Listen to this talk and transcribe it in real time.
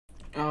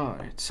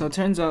Alright, so it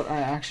turns out I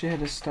actually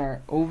had to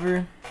start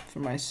over for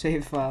my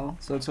save file,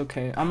 so it's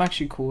okay. I'm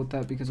actually cool with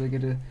that because I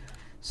get to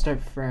start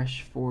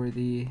fresh for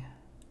the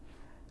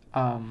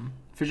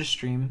for just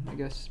stream, I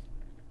guess.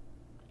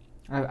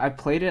 I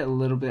played it a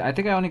little bit. I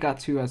think I only got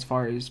to as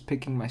far as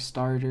picking my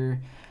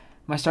starter.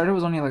 My starter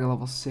was only like a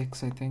level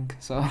 6, I think,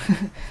 so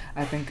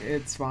I think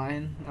it's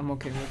fine. I'm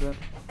okay with it.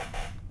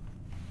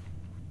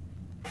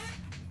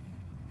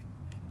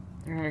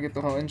 I'm gonna get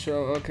the whole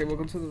intro. Okay,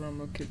 welcome to the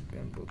realm of Kid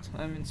Bamboo,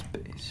 time and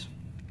space.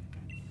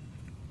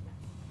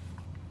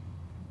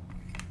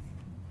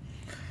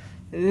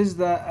 It is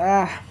the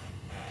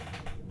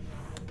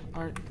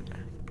art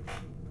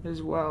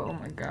as well. Oh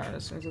my god,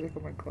 as soon as I look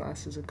at my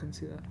glasses, I couldn't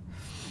see that.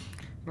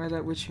 By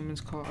that which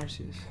humans call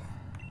Arceus.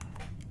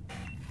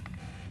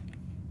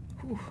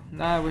 Whew.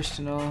 Now I wish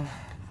to know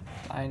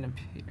thine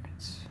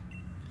appearance.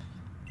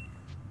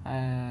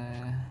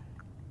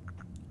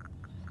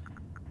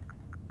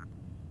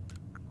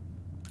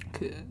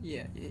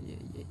 Yeah.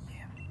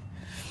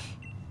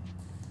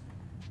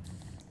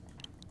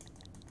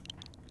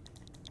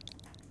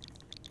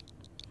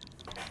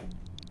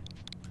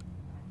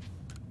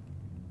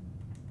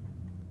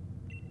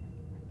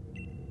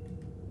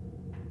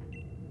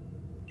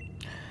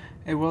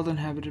 A world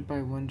inhabited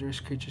by wondrous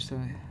creatures that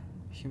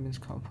humans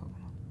call Pokemon.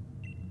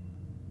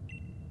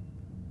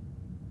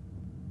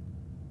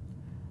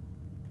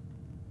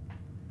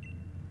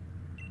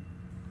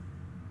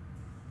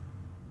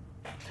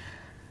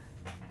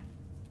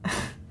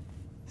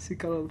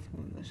 Seek out all the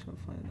fun that shall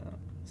find out.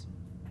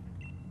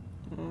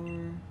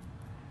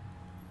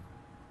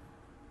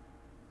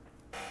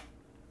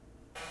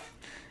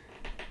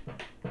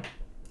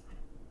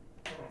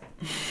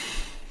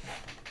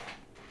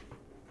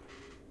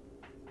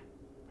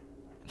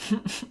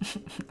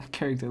 That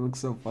character looks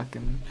so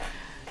fucking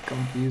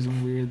confused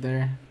and weird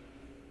there.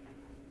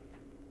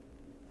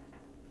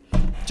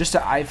 Just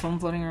an iPhone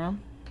floating around?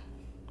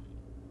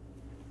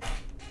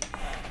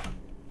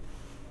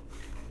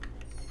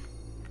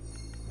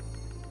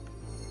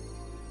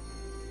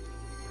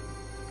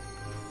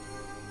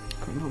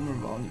 Can we put more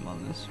volume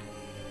on this?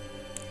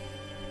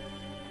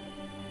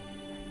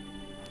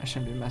 I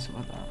shouldn't be messing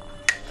with that.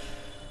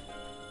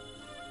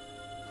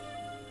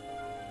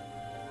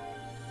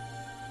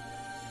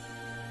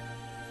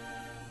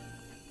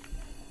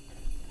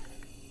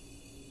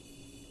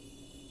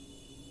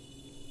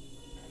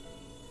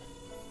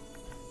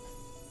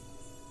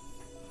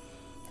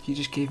 He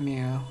just gave me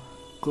a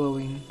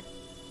glowing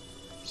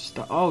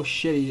star. Oh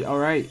shit,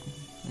 alright.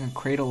 He's gonna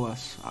cradle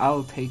us.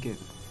 I'll take it.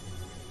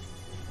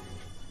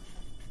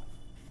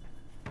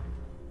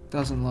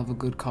 Doesn't love a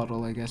good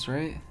cuddle, I guess,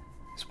 right?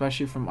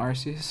 Especially from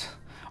Arceus.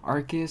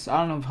 Arceus?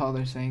 I don't know how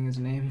they're saying his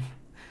name.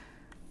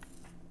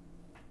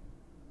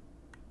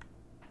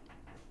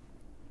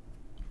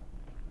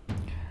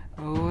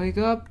 Oh, wake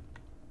up.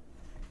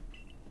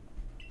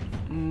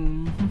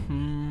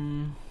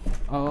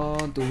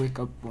 Oh, do wake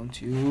up, won't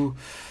you?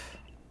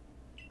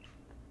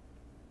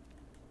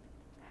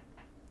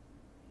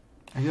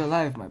 Are you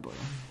alive, my boy?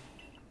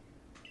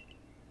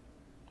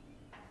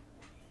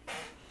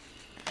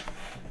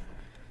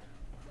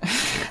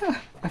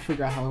 I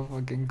forgot how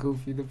fucking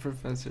goofy the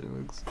professor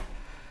looks.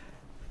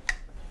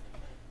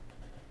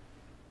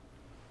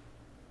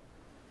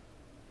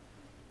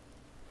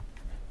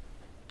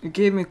 It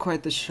gave me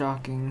quite the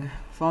shocking,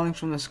 falling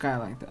from the sky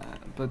like that,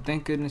 but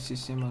thank goodness you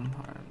seem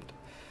unharmed.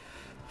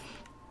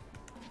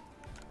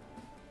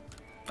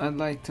 I'd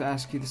like to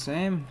ask you the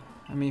same.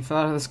 I mean, you fell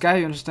out of the sky,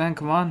 you understand?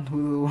 Come on,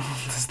 who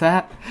does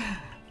that?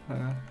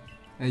 Yeah,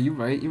 you're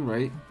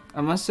right.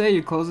 I must say,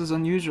 your clothes is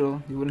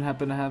unusual. You wouldn't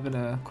happen to have an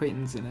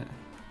acquaintance in it.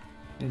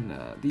 In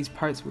these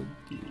parts, would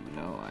you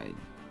know?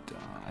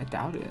 I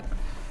doubt it.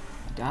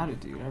 I doubt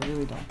it, dude. I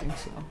really don't think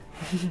so.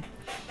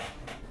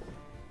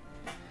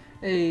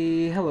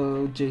 Hey,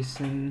 hello,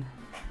 Jason.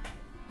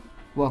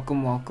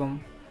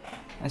 Welcome.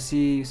 I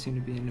see you seem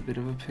to be in a bit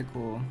of a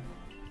pickle.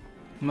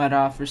 Might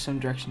offer some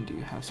direction. Do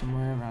you have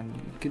somewhere around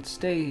you could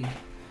stay?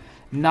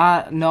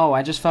 No,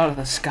 I just fell out of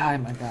the sky,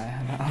 my guy.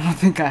 I don't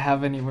think I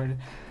have anywhere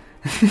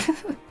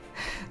to...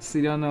 So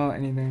you don't know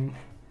anything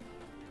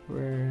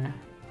where...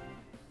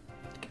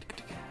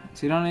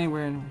 So you don't know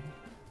anywhere in...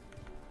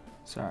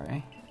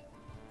 Sorry.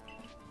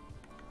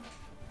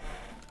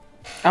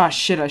 Ah,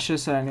 shit, I should have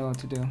said I knew what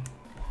to do.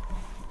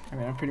 I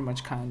mean, I'm pretty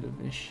much kind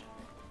of-ish.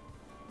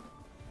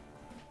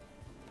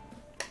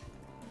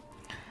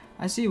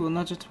 I see, well,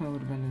 not just would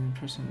have been an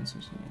person in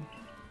such a...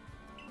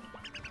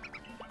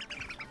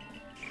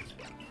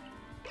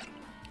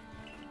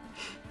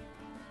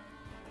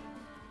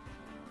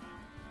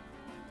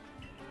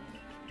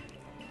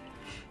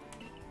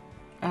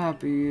 Ah,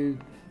 but you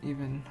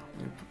even...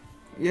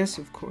 Yes,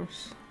 of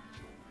course.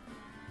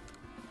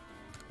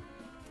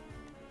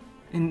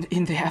 And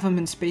they have them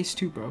in space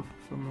too, bro,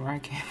 from where I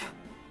came.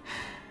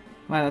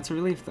 Wow, that's a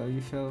relief, though.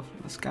 You fell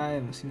from the sky,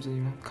 and it seems like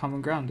you have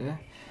common ground, eh?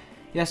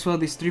 Yes, well,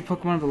 these 3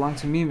 Pokemon belong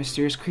to me,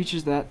 mysterious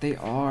creatures that they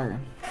are.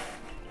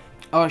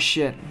 Oh,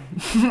 shit.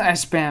 I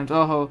spammed.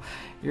 Oh,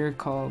 you're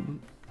called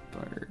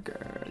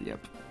Burger.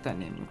 Yep. That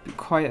name would be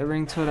quite a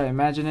ringtone. I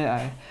imagine it.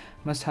 I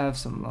must have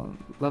some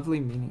lovely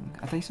meaning.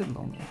 I thought you said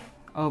lonely.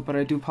 Oh, but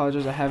I do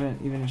apologize. I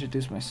haven't even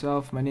introduced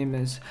myself. My name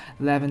is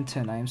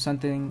Laventon. I am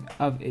something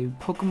of a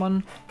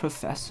Pokemon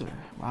professor.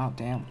 Wow,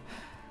 damn.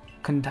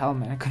 Couldn't tell,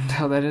 man. I couldn't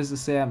tell. That is to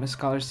say, I'm a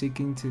scholar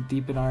seeking to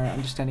deepen our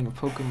understanding of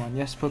Pokemon.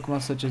 Yes,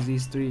 Pokemon such as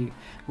these three.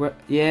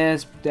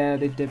 Yes,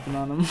 Dad, they dipping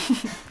on them.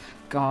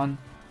 Gone.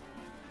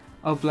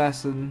 Oh,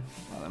 blessed.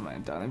 Oh, my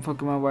darling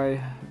Pokemon, why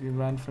have you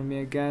run from me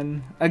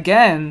again?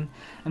 Again?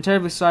 I'm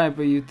terribly sorry,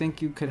 but you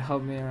think you could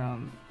help me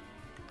around.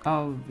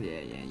 Oh,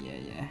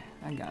 yeah.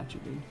 I got you,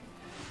 dude.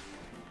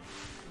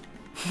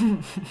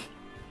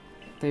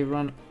 They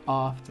run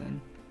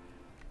often.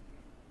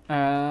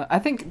 I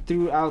think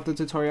throughout the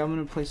tutorial I'm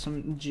gonna play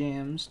some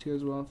jams too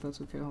as well, if that's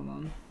okay. Hold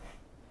on.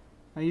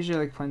 I usually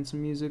like playing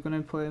some music when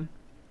I play.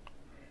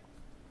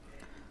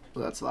 Oh,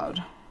 that's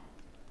loud.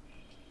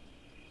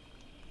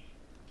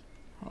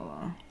 Hold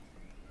on.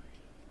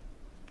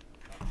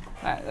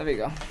 Alright, there we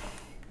go.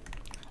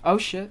 Oh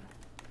shit.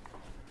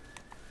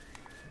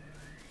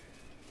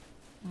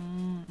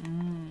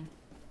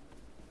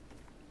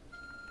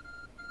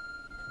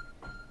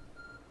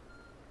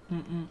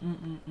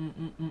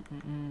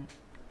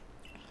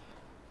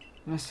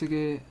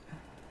 Investigate.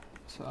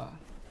 So.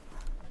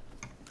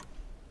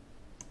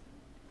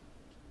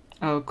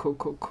 Oh,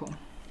 cool.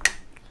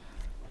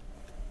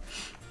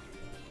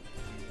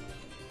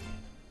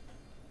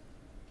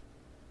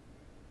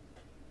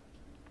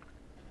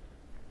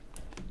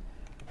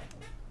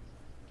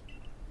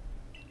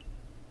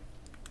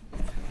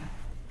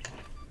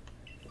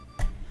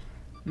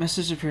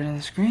 Message appeared on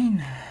the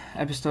screen.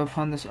 I bestow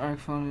upon this arc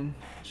phone and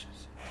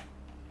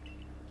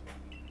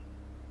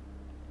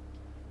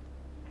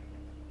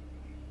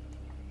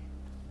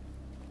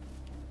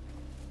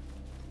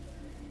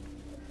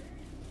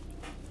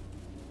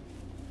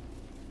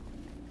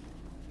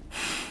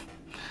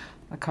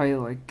like how you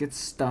like get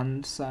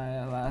stunned, sigh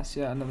at last.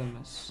 Yeah, another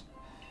miss.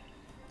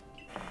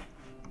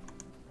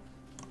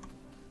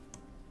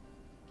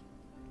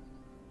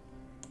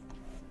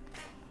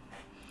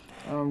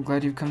 Oh, I'm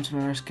glad you've come to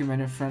my rescue, my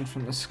new friend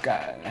from the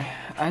sky.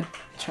 I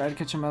tried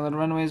catching my little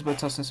runaways by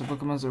tossing some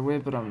Pokemons their way,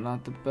 but I'm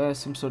not the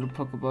best. Some sort of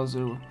Pokeballs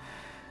are...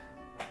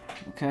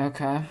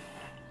 Okay.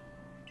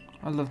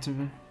 I'd love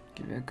to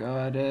give you a go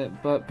at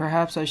it, but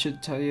perhaps I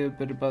should tell you a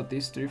bit about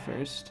these three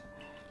first.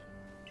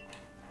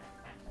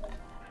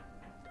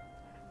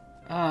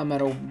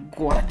 Mero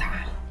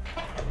Guata.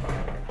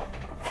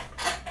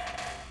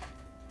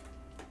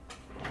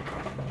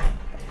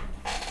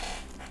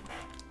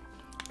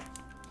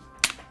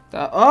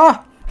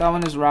 That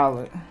one is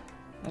Rowlet.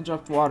 I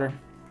dropped water.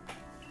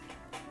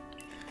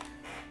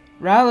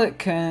 Rowlet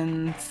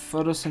can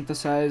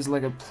photosynthesize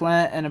like a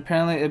plant, and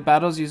apparently it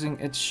battles using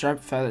its sharp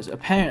feathers.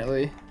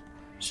 Apparently.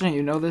 Shouldn't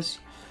you know this?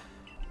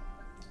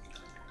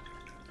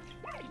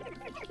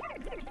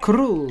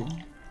 Cruel.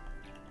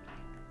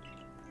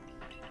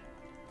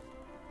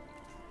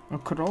 Or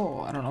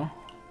Cruel, I don't know.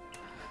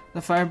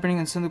 The fire burning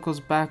in Cyndaquil's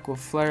back will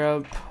flare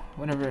up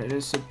whenever it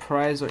is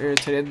surprised or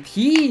irritated.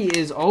 He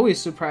is always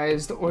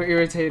surprised or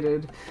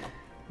irritated.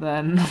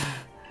 Then.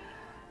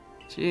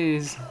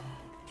 Jeez.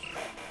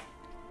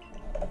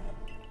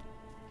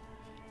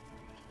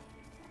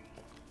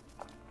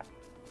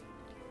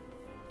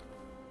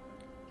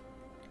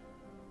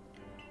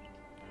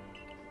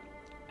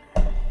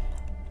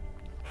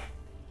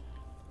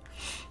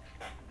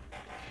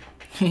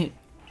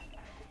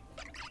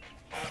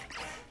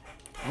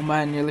 Oh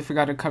man, nearly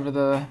forgot to cover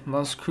the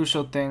most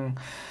crucial thing.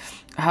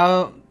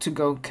 How to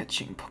go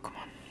catching Pokemon.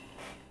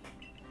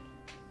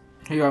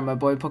 Here you are, my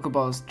boy.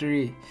 Pokeballs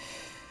 3. Did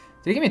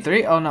he give me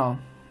 3? Oh no.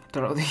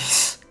 Throw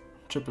these.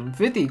 Triple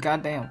 50,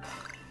 goddamn.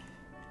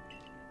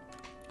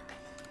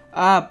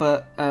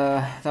 But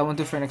that won't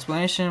do for an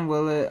explanation,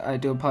 will it? I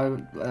do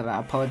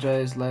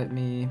apologize. Let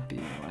me be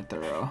more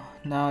thorough.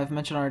 Now, I've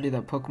mentioned already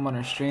that Pokemon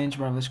are strange,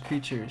 marvelous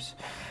creatures.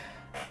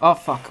 Oh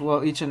fuck,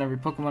 well each and every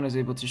Pokemon is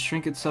able to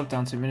shrink itself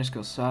down to a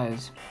minuscule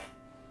size.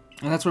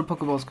 And that's where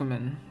Pokeballs come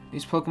in.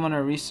 These Pokemon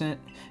are recent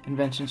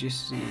inventions you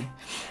see.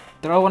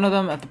 Throw one of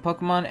them at the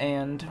Pokemon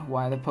and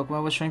why the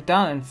Pokemon will shrink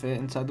down and fit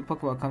inside the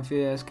Pokeball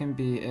comfy as can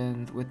be,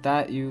 and with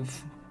that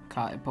you've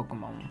caught a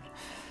Pokemon.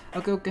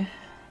 Okay.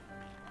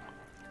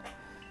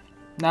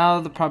 Now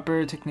the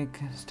proper technique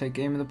is take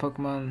aim at the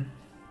Pokemon.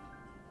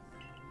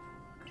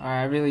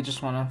 Alright, I really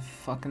just wanna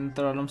fucking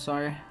throw it, I'm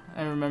sorry.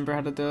 I remember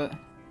how to do it.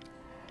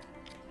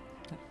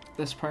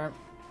 This part.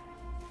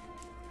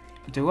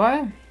 Do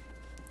I?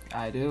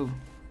 I do.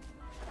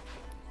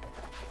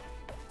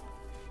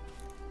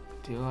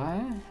 Do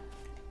I?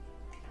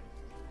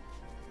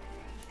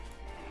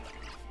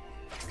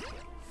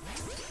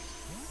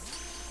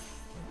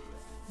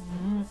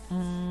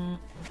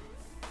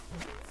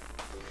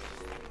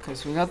 Okay,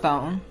 so we got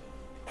that one.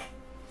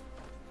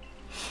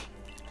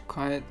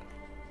 Quiet.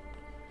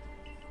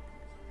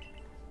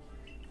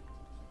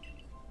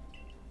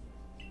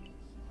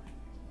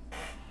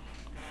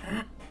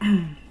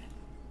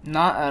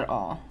 Not at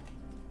all.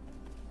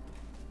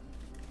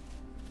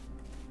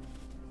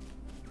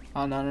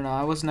 Oh, no.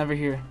 I was never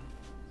here.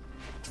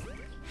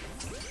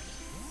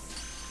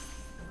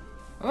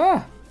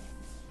 Ah!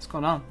 What's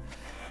going on?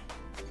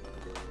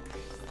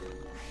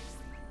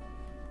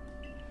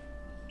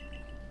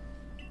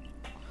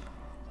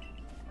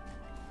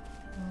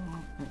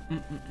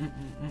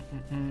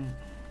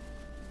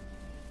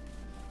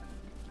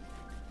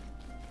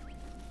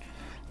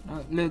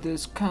 Not live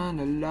this kind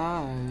of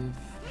life.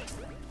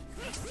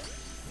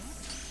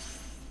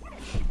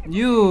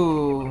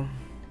 You.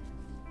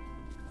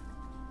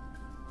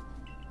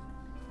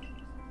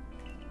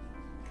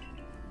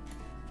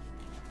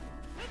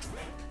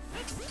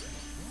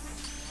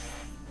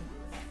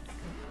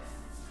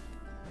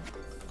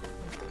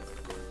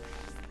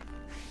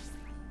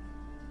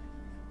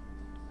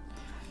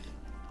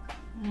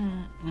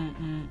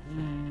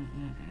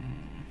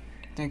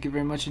 Thank you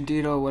very much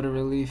indeed. Oh, what a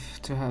relief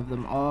to have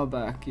them all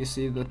back. You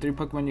see, the 3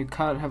 Pokemon you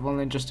caught have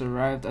only just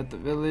arrived at the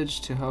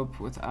village to help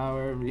with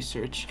our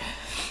research.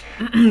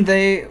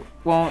 They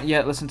won't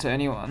yet listen to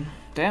anyone.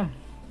 Damn.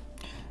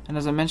 And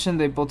as I mentioned,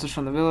 they bolted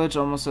from the village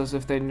almost as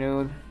if they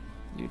knew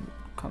you'd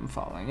come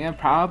following. Yeah,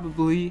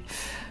 probably.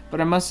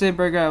 But I must say,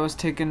 Burger, I was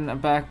taken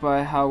aback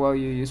by how well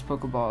you use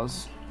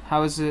Pokeballs.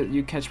 How is it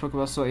you catch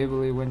Pokeballs so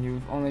ably when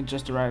you've only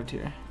just arrived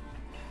here?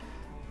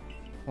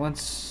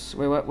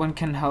 One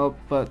can help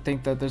but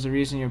think that there's a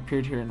reason you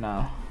appeared here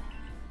now.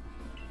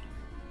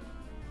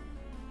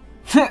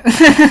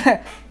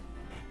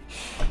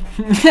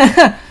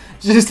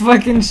 Just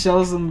fucking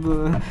shows him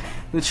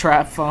the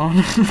trap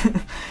phone.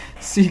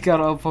 Seek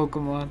out all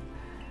Pokemon.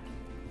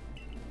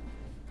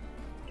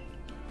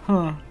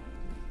 Huh.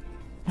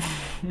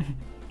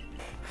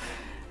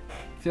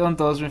 If you'll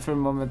indulge me for a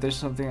moment, there's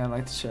something I'd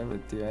like to share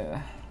with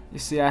you. You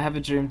see, I have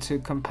a dream to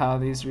compile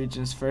these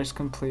regions first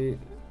complete.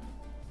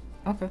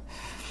 Okay.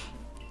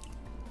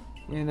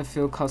 We in the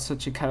field call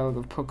such a catalog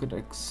of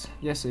Pokedex.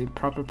 Yes, a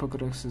proper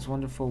Pokedex is a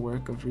wonderful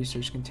work of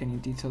research containing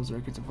details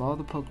records of all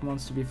the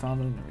Pokemons to be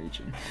found in the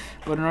region.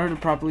 But in order to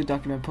properly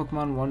document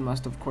Pokemon, one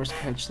must of course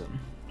catch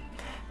them.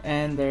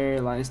 And there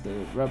lies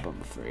the rub,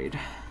 I'm afraid.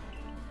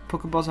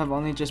 Pokeballs have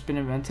only just been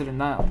invented and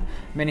not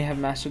many have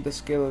mastered the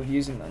skill of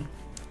using them.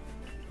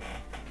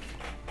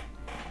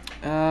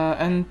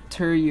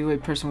 Enter you, a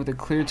person with a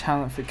clear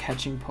talent for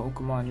catching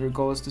Pokemon. Your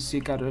goal is to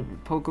seek out a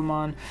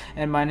Pokemon,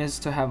 and mine is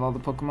to have all the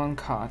Pokemon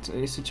caught.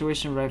 A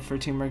situation ripe for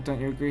teamwork, don't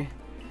you agree?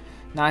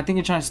 Nah, I think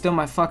you're trying to steal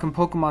my fucking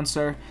Pokemon,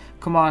 sir.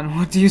 Come on,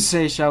 what do you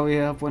say? Shall we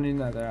help one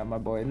another out, my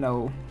boy?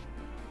 No.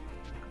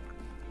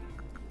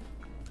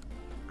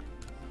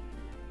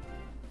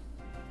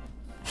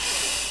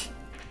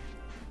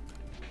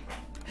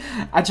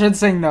 I tried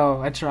saying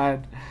no. I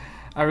tried.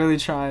 I really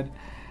tried.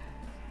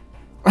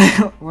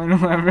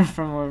 Whenever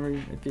from wherever,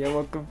 if you're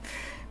welcome.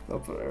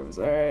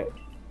 Alright.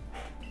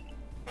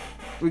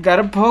 We got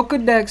a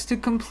Pokedex to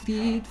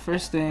complete.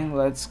 First thing,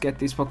 let's get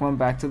these Pokemon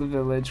back to the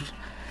village.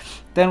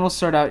 Then we'll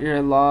sort out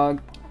your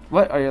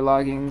what are your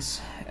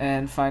loggings,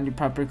 and find your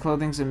proper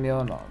clothing and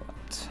meal and all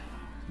that.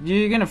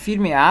 You're gonna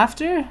feed me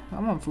after?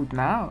 I'm on food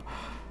now.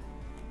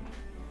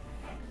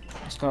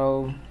 Let's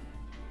go.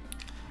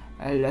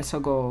 Let's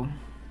go.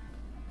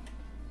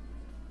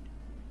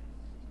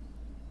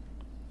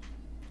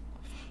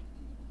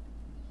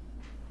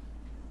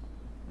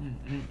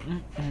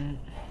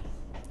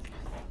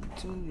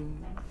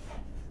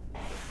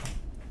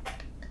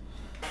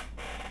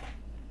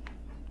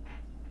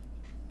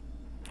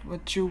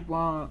 What you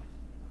want?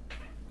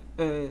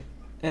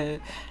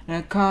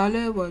 Now call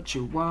it what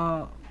you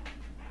want.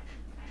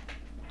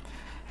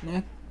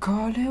 Now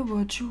call it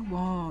what you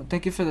want.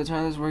 Thank you for the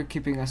tireless work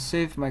keeping us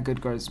safe, my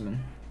good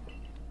guardsman.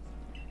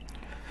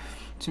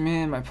 To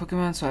me and my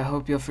Pokemon, so I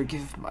hope you'll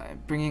forgive my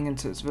bringing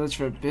into this village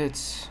for a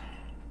bit.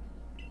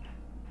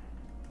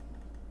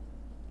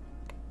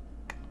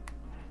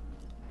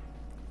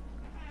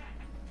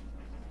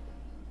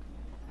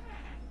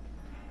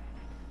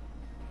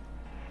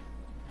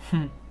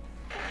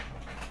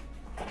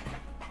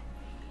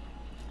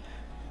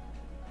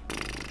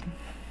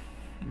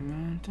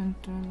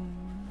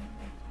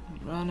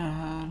 Run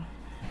ahead.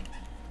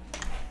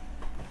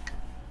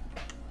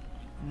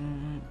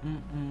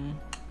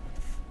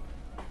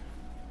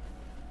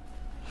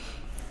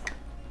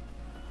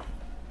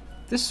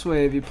 This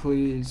way, if you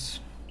please.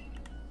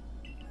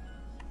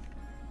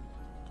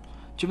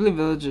 Jubilee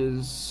Village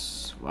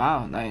is...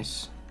 wow,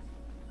 nice.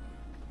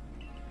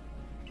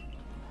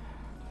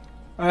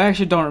 I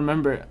actually don't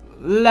remember.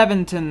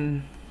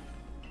 Leventon.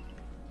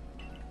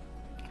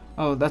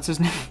 Oh, that's his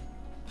name.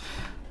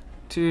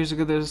 2 years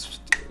ago, there's...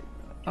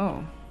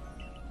 oh.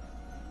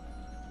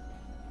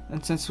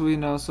 And since we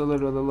know so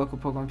little of the local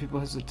Pokemon, people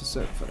hesitate to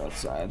set foot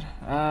outside.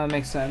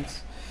 Makes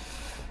sense.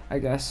 I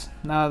guess.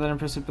 Now that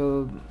impressive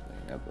build...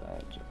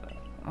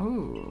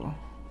 oh.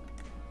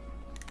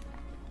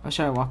 Why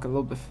should I walk a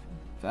little bit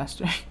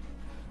faster?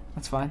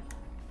 That's fine.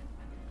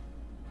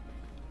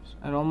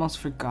 I'd almost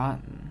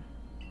forgotten.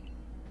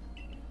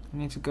 I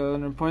need to go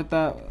and report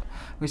that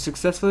we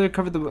successfully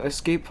recovered the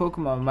escaped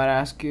Pokemon. I might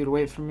ask you to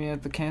wait for me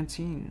at the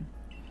canteen.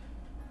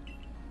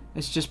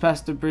 It's just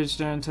past the bridge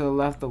there and to the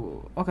left.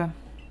 Okay.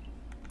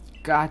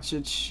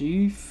 Gotcha,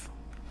 Chief.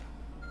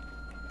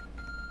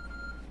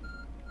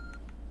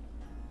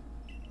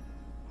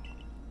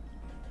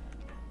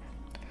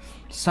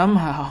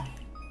 Somehow.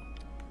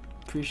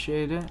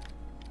 Appreciate it.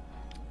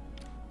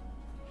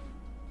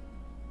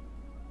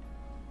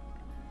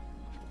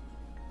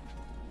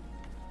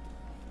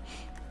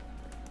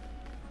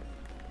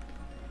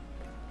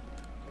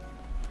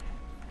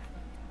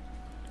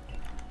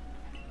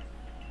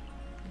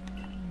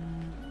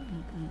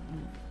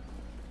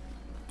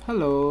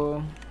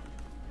 Hello.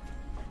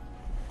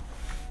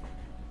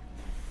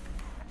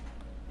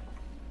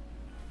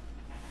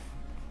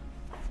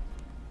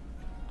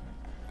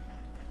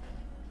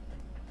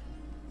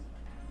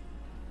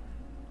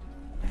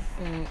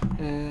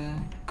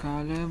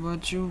 Call it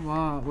what you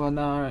want. Well,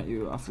 now aren't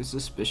you awfully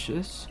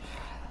suspicious?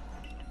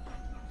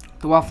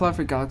 The Wildflower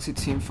for Galaxy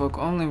Team folk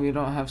only. We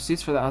don't have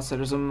seats for the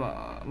outsiders.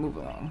 Move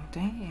along.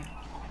 Damn.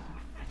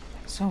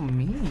 So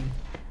mean.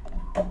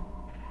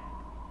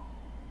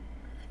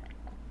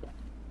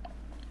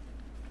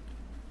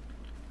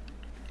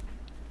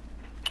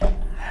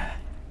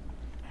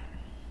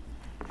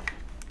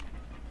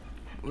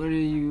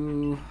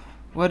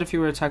 What if you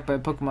were attacked by a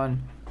Pokemon?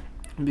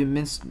 It'd be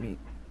minced meat.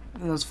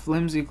 Those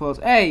flimsy clothes.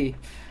 Hey!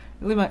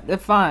 They're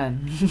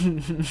fine.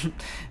 You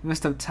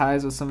must have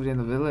ties with somebody in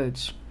the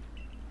village.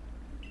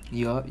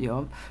 Yup.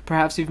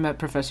 Perhaps you've met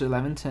Professor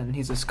Levinton.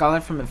 He's a scholar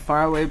from a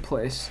faraway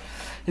place.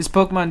 His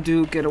Pokemon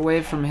do get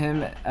away from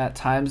him at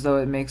times, though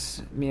it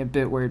makes me a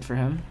bit worried for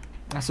him.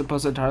 I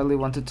suppose I'd hardly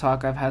want to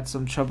talk. I've had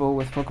some trouble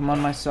with Pokemon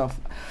myself.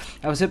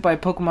 I was hit by a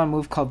Pokemon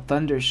move called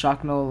Thunder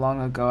Shock no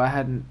long ago. I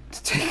hadn't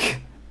to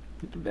take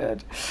it to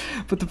bed.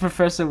 But the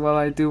professor, well,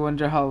 I do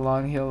wonder how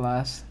long he'll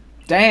last.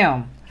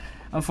 Damn!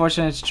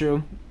 Unfortunately, it's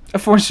true.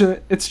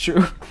 Unfortunately, it's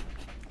true.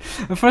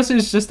 Unfortunately,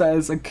 it's just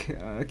as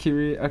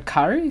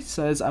Akari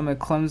says, I'm a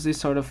clumsy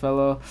sort of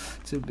fellow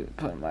to be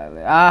put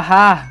mildly.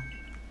 Aha!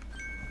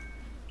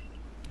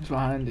 He's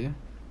behind you.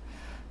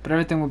 But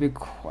everything will be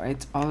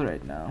quite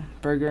alright now.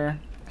 Burger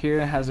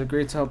here has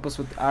agreed to help us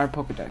with our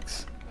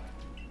Pokedex.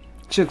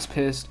 She looks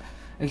pissed.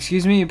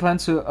 Excuse me, you plan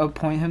to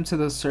appoint him to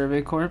the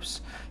Survey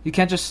Corps? You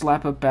can't just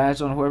slap a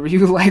badge on whoever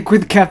you like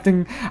with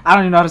Captain... I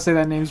don't even know how to say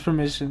that name's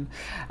permission.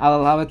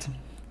 I'll allow it to...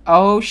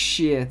 Oh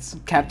shit.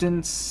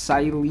 Captain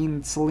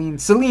Celine.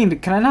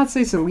 Can I not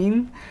say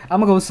Celine?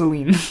 I'm gonna go with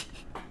Celine.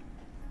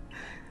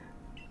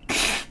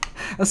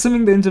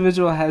 Assuming the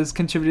individual has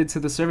contributed to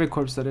the Survey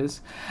Corps, that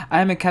is. I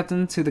am a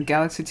captain to the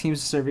Galaxy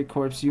Team's Survey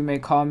Corps. You may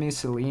call me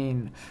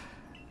Celine.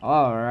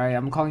 Alright,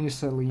 I'm calling you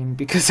Celine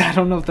because I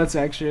don't know if that's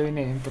actually a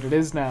name, but it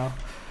is now.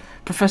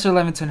 Professor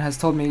Levinton has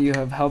told me you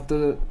have helped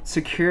the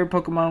secure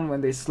Pokemon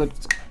when they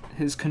slipped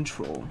his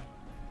control.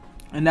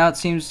 And now it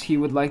seems he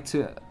would like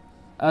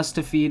us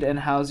to feed and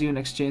house you in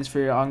exchange for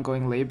your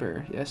ongoing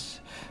labor. Yes,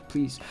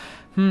 please.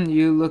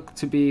 You look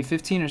to be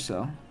 15 or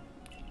so.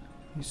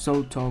 You're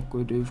so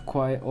talkative,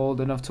 quite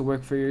old enough to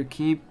work for your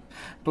keep,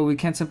 but we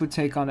can't simply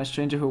take on a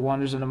stranger who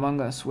wanders in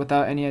among us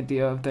without any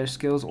idea of their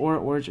skills or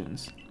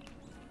origins.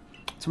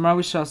 Tomorrow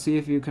we shall see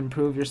if you can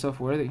prove yourself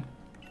worthy.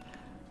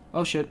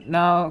 Oh shit,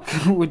 now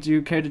would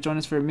you care to join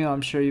us for a meal?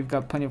 I'm sure you've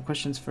got plenty of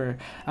questions for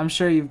our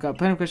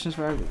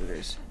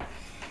visitors.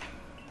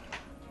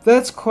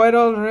 That's quite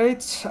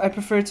alright. I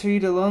prefer to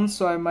eat alone,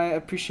 so I might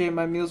appreciate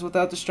my meals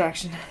without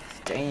distraction.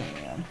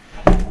 Damn.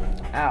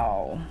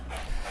 Ow.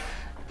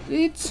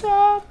 It's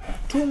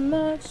too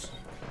much.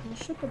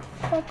 Shut the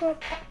fuck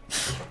up.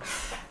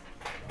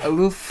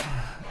 Aloof.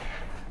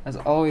 As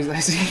always, I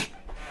see.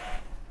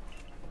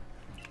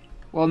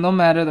 Well, no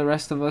matter, the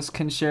rest of us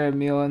can share a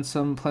meal and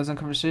some pleasant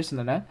conversation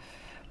tonight.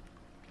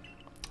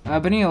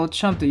 Benny, old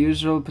chump, the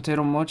usual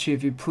potato mochi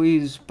if you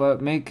please,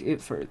 but make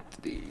it for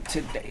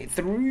today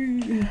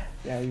 3.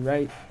 Yeah, you're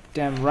right.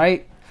 Damn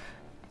right.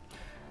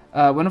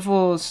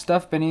 Wonderful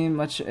stuff, Benny.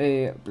 Much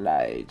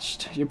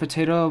obliged. Your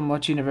potato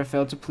mochi never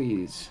failed to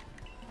please.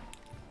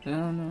 I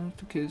don't know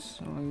to kiss.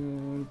 Oh,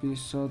 you would be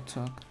so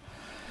tucked.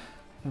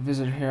 A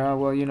visitor here.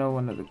 Well, you know,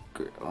 one of the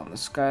girl on the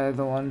sky,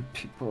 the one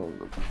people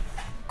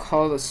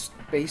call the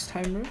space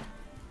timer.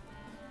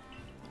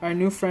 Our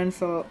new friend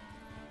fell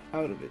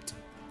out of it.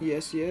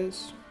 Yes.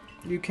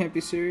 You can't be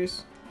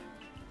serious.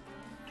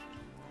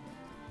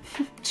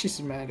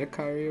 She's mad.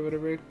 Akari or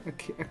whatever.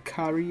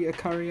 Akari.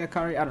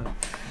 I don't know.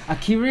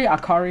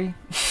 Akari.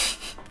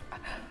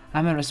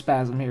 I'm in a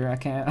spasm here. I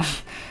can't.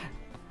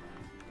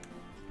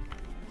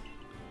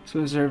 So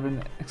observe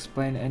and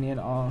explain any and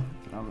all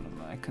phenomena.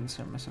 I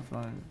concern myself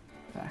on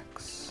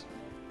facts.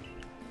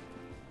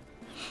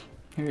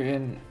 Here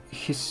in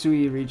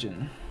Hisui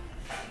region.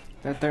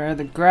 That they're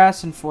the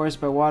grass and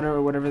forest by water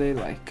or whatever they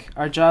like.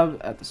 Our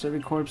job at the Survey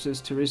Corps is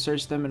to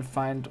research them and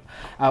find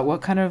out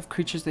what kind of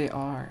creatures they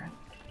are.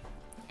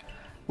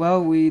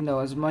 Well, we know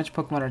as much.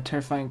 Pokemon are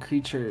terrifying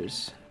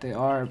creatures. They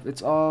are.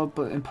 It's all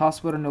but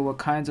impossible to know what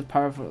kinds of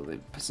powerful they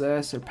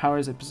possess, or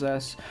powers they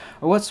possess,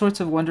 or what sorts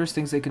of wondrous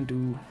things they can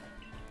do.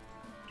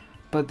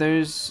 But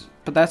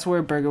that's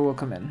where Burger will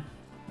come in.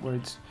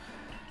 Words.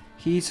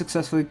 He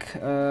successfully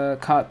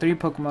caught 3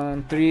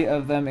 Pokemon, 3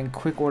 of them in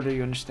quick order,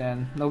 you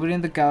understand. Nobody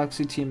in the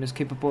Galaxy team is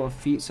capable of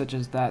feats such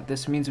as that.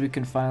 This means we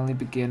can finally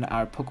begin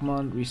our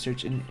Pokemon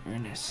research in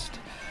earnest.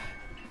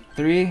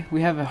 3,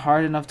 we have a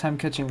hard enough time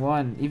catching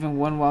 1. Even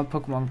 1 wild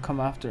Pokemon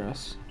come after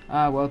us.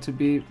 Well, to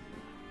be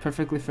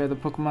perfectly fair, the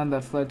Pokemon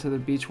that fled to the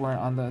beach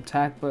weren't on the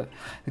attack, but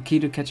the key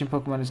to catching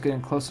Pokemon is getting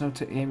close enough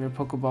to aim your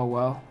Pokeball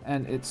well,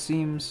 and it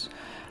seems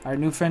our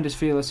new friend is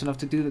fearless enough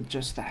to do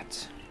just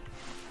that.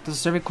 Does the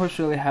Survey Corps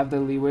really have the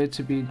leeway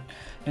to be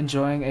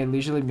enjoying a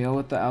leisurely meal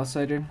with the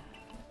outsider?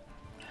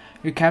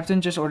 Your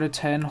captain just ordered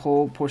 10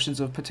 whole portions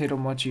of potato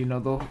mochi. You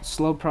know, the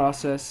slow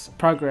progress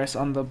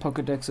on the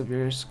Pokedex of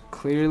yours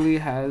clearly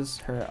has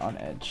her on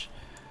edge.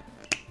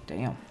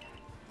 Damn.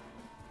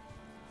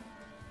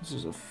 This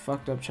is a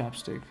fucked up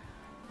chapstick.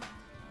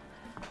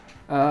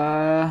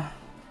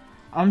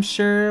 I'm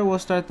sure we'll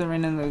start the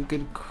rain in the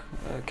good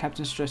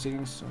Captain Stress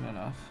eating soon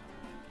enough.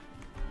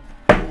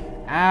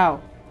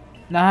 Ow!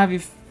 Now have you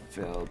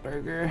filled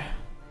burger.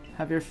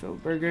 Have your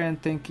filled burger and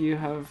think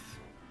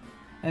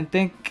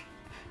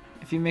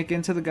if you make it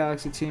into the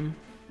Galaxy team,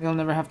 you'll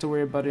never have to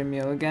worry about your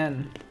meal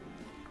again.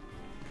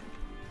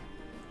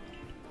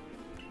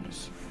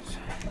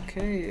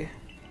 Okay.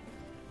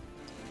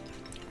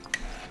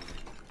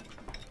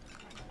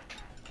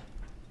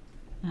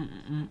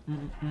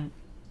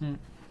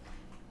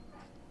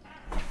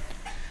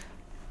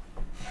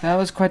 That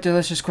was quite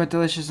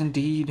delicious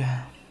indeed.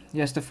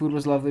 Yes, the food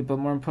was lovely, but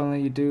more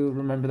importantly, you do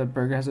remember that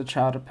Burger has a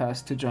trial to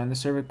pass to join the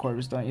Survey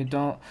Corps, don't you?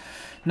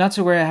 Not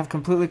to worry, I have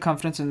completely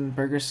confidence in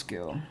Burger's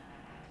skill.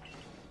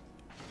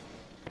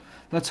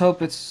 Let's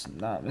hope it's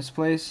not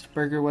misplaced.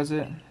 Burger, was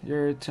it?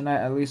 You're tonight,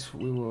 at least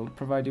we will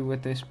provide you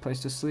with a place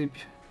to sleep.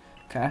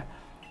 Okay.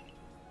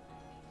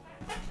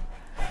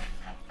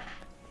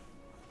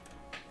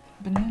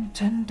 But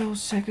Nintendo,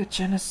 Sega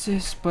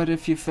Genesis. But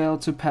if you fail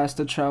to pass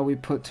the trial we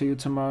put to you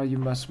tomorrow, you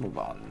must move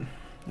on.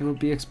 You will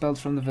be expelled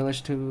from the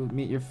village to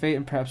meet your fate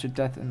and perhaps your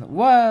death in the—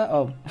 What?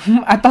 Oh,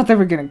 I thought they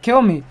were gonna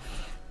kill me.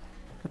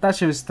 I thought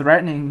she was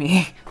threatening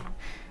me.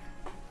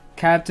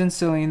 Captain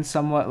Celine,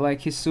 somewhat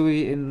like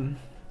Hisui in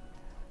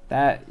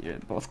that you're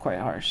both quite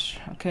harsh.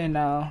 Okay,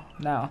 now.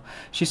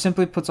 She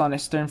simply puts on a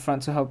stern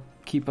front to help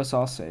keep us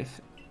all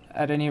safe.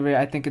 At any rate,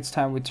 I think it's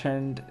time we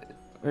turned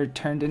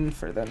in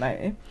for the night.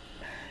 Eh?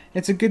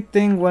 It's a good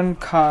thing one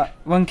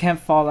can't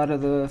fall out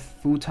of the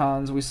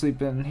futons we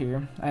sleep in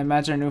here. I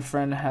imagine our new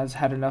friend has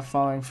had enough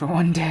falling for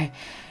one day.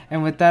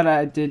 And with that,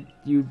 I bid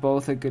you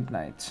both a good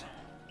night.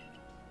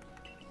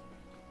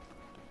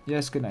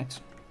 Yes, good night.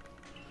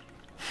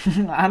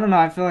 I don't know,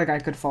 I feel like I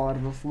could fall out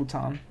of a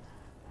futon.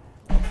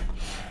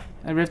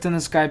 A rift in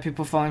the sky,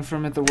 people falling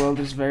from it, the world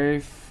is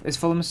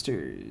full of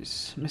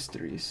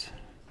mysteries.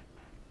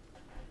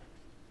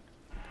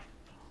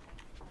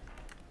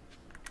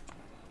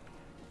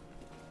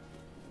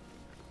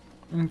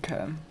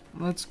 Okay,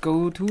 let's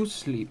go to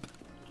sleep.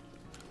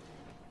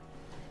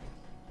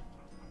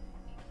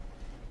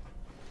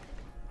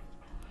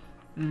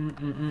 There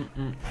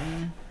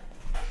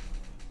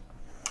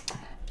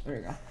we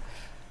go.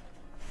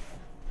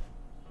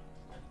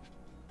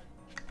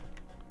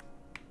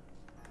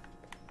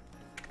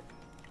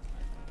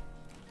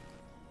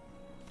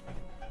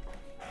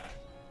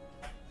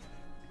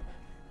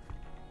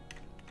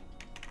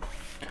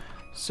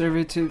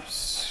 Survey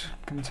tips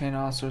contain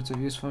all sorts of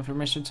useful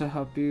information to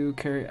help you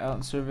carry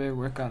out survey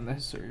work on the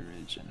history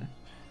region.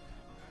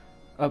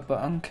 Up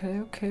button.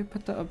 Okay,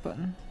 put the up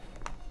button.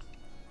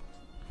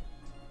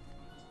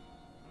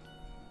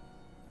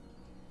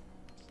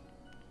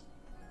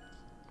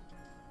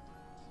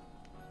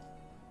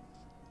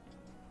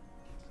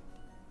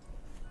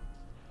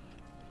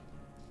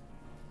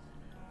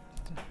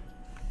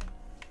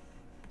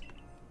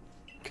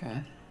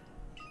 Okay.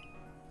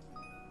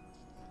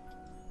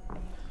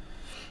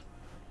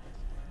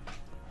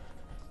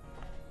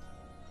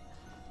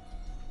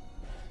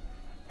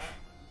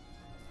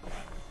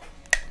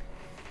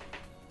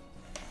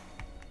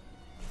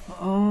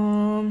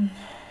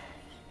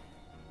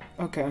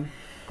 Okay.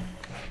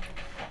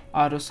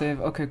 Autosave.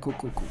 Okay, cool.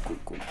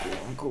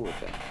 I'm cool with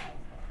that.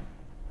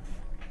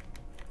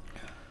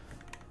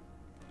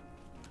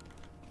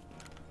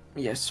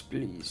 Yes,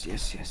 please.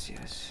 Yes.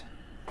 Yes.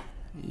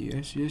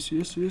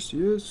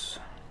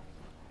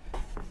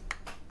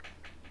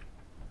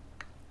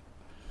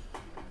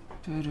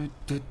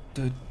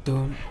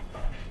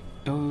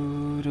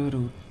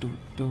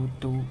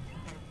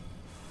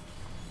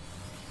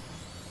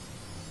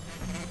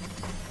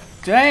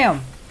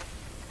 Damn.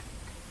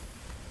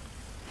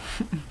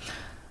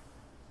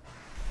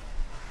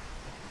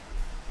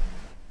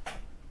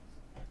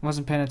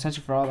 Wasn't paying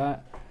attention for all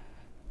that.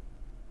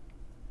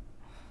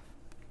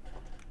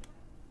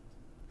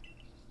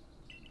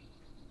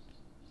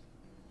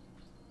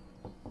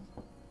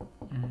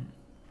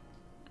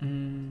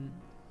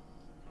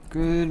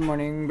 Good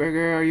morning,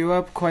 Burger. Are you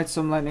up? Quite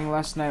some lightning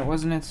last night,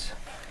 wasn't it?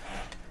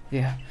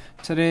 Yeah.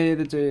 Today,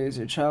 the day is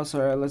your child,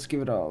 so let's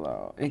give it all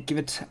out. Give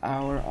it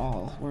our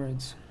all.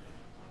 Words.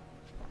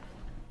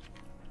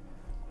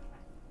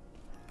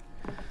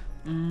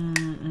 What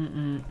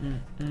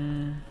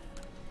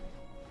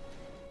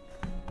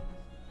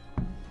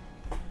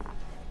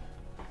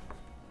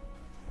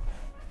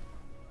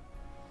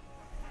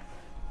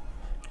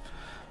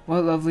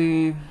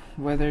lovely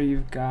weather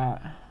you've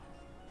got.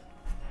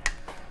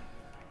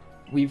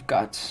 We've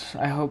got.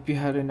 I hope you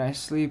had a nice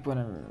sleep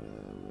whenever,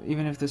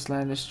 even if this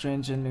land is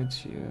strange and new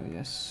to you.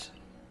 Yes.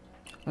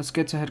 Let's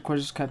get to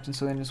headquarters. Captain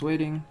Selene is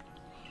waiting.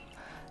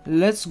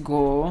 Let's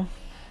go.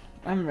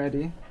 I'm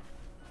ready.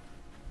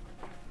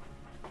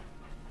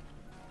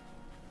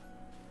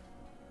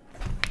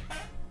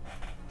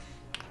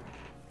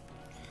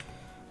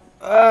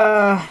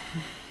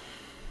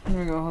 Here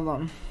we go, hold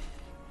on.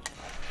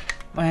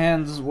 My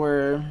hands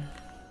were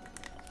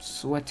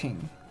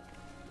sweating.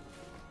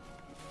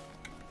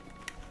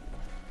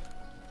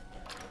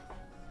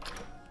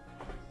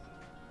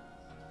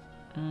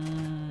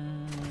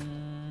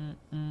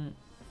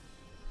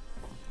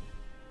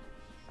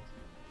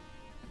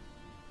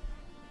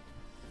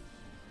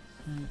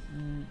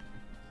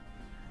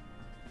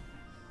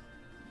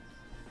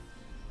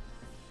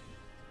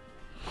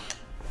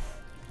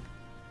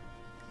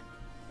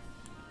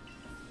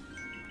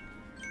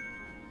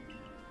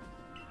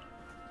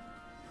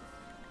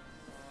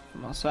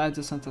 From outside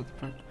to send out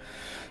the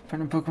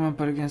partner Pokemon,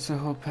 but against the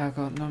whole pack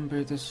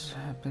outnumbered. This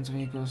happens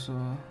when you go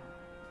so.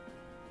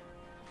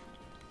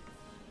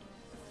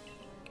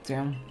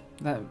 Damn,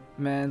 that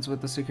man's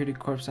with the security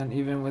corps, and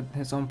even with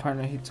his own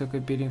partner, he took a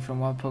beating from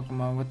wild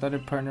Pokemon. With other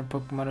partner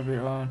Pokemon of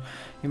your own,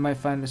 you might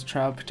find this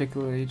trial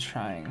particularly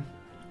trying.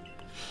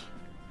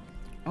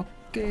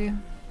 Okay.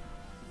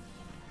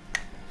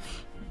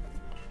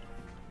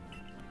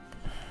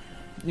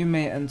 You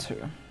may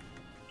enter.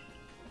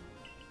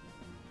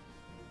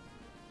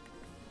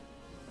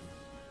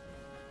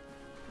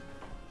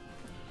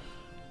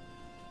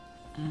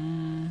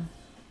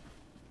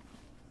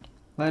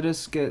 Let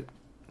us get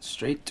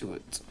straight to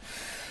it.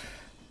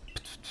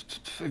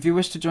 If you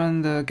wish to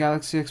join the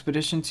Galaxy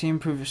Expedition team,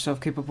 prove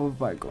yourself capable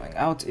by going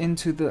out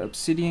into the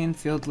Obsidian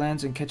Field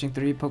Lands and catching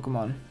 3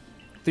 Pokemon.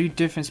 3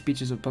 different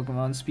species of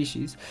Pokemon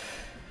species.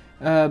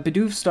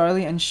 Bidoof,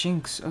 Starly, and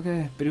Shinx.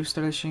 Okay, Bidoof,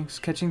 Starly,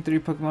 Shinx. Catching 3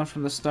 Pokemon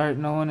from the start.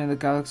 No one in the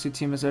Galaxy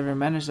team has ever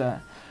managed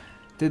that.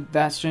 Did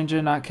that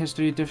stranger not catch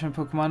 3 different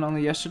Pokemon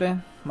only yesterday?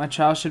 My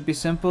trial should be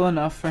simple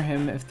enough for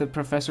him if the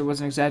professor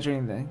wasn't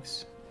exaggerating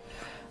things.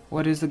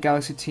 What is the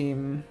Galaxy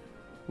team?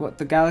 What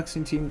the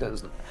Galaxy team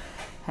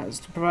has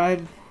to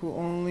provide, will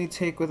only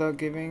take without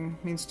giving,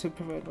 means to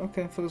provide.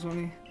 Okay, focus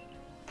only.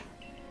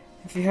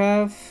 If you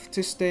have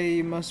to stay,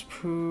 you must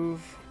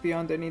prove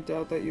beyond any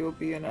doubt that you will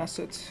be an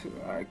asset to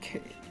our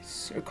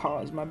case, or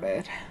cause, my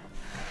bad.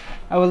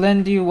 I will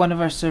lend you one of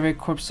our survey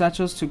corps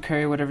satchels to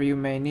carry whatever you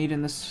may need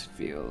in this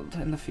field.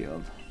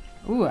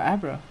 Ooh,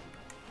 Abra.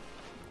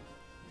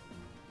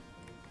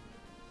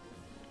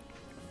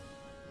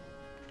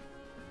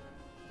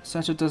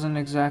 Satchel doesn't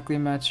exactly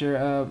match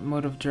your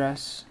mode of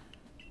dress.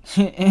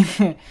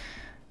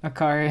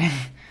 Akari.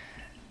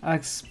 I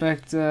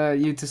expect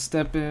you to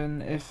step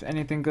in if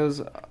anything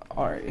goes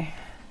awry.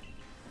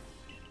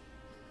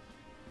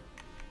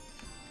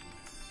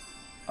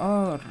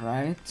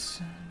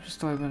 Alright.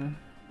 Just open.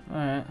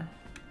 Alright.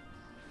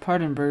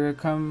 Pardon, Burger.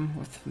 Come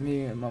with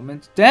me a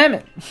moment. Damn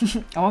it!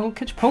 I wanna go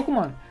catch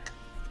Pokemon.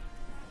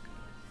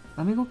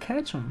 Let me go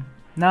catch them.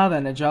 Now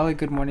then, a jolly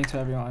good morning to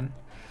everyone.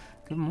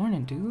 Good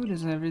morning, dude.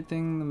 Is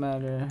everything the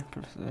matter?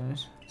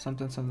 Professor?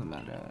 Something the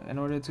matter. In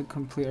order to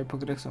complete our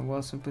Pokedex and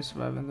well simply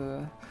survive in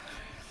the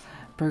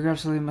Burger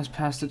absolutely must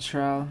pass the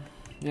trial.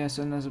 Yes,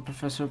 and as a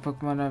professor of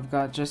Pokemon, I've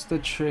got just the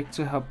trick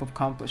to help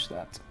accomplish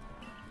that.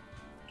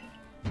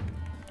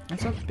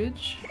 What's up,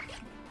 bitch?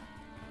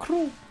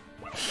 Crew.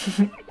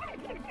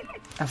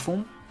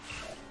 Afum.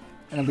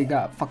 And then we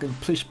got fucking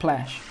Plish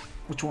Plash.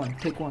 Which one?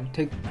 Take one.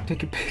 Take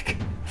your pick.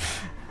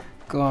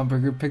 Go on,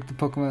 Burger. Pick the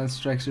Pokemon that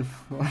strikes your.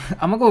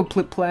 I'm gonna go with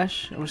Plip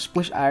Plash or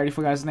Splish. I already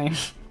forgot his name.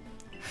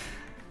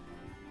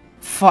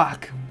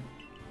 Fuck.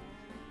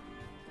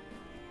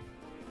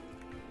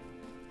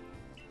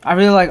 I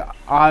really like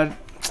Odd.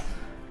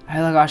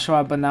 I like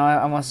Oshawott, but now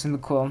I want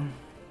Cyndaquil.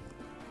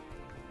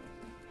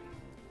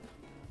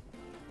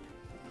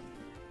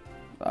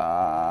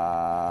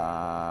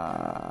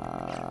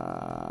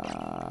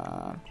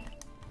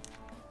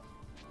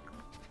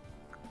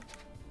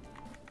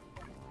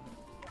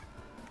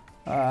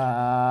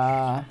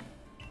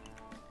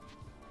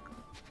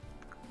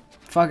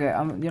 Fuck it.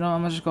 I'm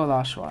gonna just go with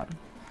Oshawott.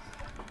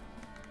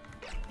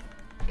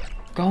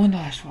 Go into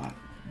Oshawott.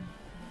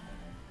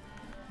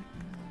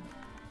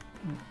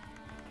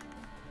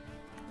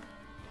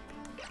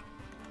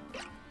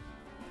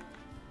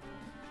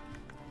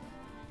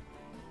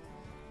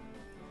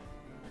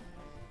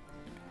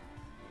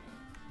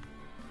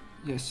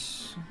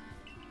 Yes.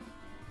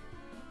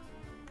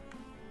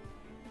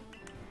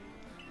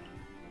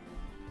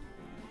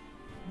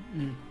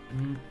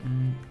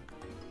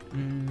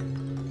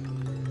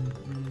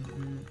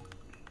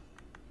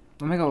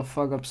 Let me go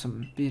fuck up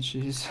some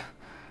beaches.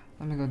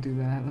 Let me go do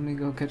that. Let me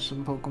go catch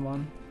some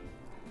Pokemon.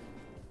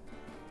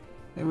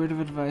 A word of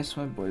advice,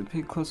 my boy.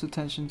 Pay close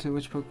attention to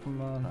which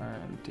Pokemon are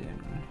empty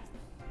and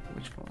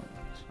which ones.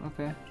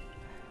 Okay.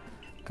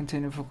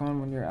 Contain your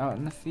Pokemon when you're out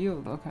in the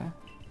field. Okay.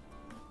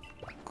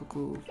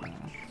 Cool.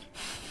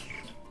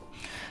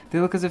 They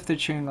look as if they're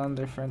cheering on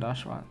their friend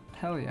Oshawott.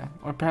 Hell yeah.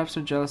 Or perhaps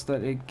they're jealous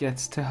that it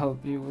gets to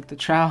help you with the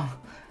trowel.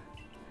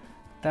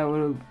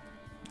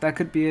 That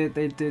could be it.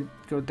 They did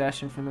go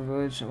dashing from the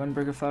village.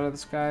 Windbreaker fell out of the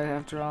sky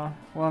after all.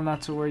 Well,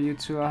 not to worry, you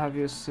two. I'll have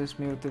you assist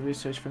me with the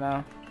research for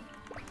now.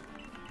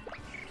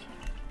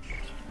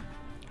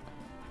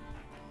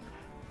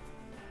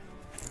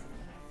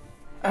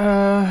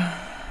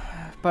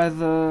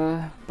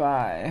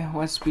 By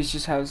what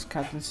species has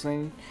Captain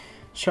Slane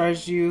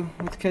charged you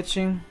with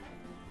catching?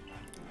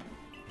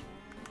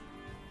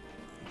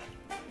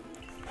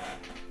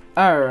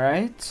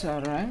 Alright.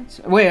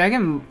 Wait, I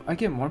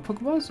get more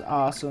Pokeballs?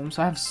 Awesome.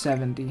 So I have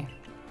 70.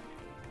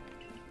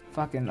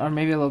 Fucking, or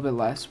maybe a little bit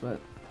less, but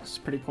it's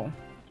pretty cool.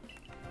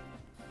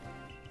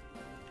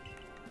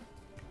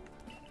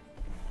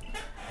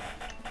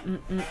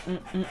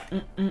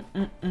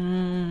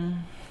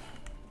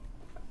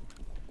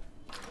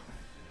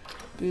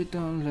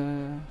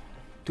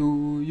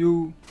 To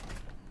you.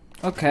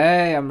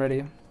 Okay, I'm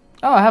ready.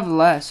 Oh, I have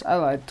less. I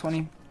lied.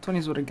 20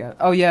 is what I get.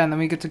 Oh yeah, and then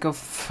we get to go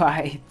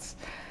fight.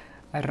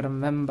 I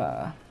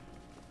remember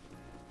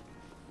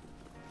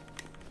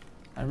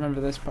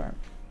this part.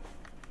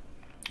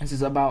 This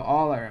is about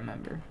all I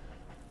remember.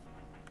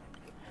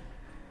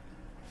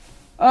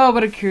 Oh,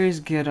 what a curious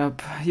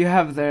get-up you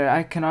have there.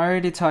 I can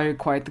already tell you're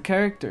quite the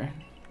character.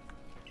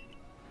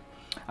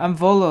 I'm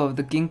Volo of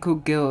the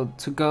Ginkgo Guild,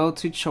 the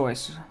go-to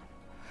choice,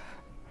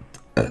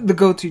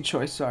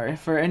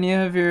 for any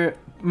of your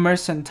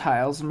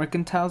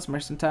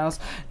mercentiles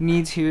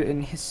needs here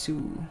in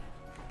Hisu.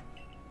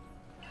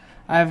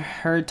 I've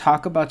heard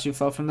talk about you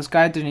fell from the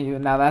sky, didn't you?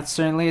 Now that's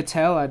certainly a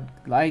tale I'd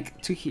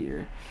like to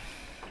hear.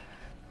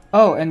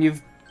 Oh, and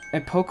you've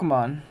a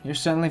Pokemon. You're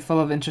certainly full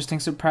of interesting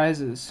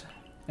surprises.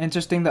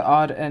 Interesting, the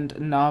odd, and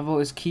novel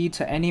is key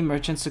to any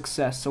merchant's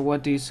success, so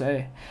what do you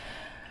say?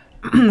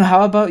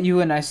 How about you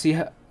and I see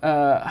how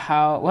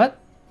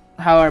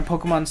our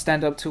Pokemon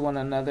stand up to one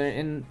another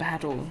in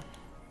battle?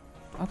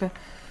 Okay.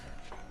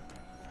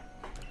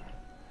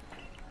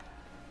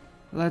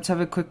 Let's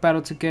have a quick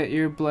battle to get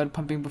your blood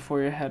pumping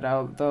before you head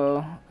out,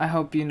 though I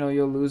hope you know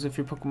you'll lose if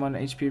your Pokemon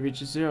HP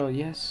reaches 0.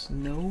 Yes?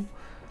 No?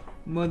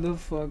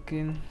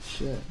 Motherfucking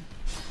shit.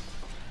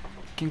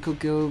 Ginkgo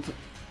Guild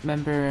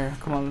member,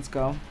 come on, let's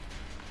go.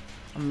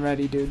 I'm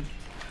ready, dude.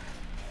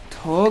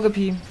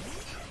 Togepi.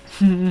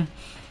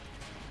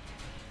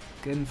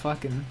 Getting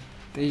fucking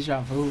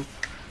deja vu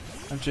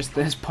of just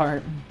this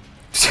part.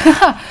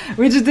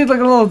 We just did like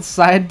a little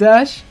side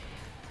dash.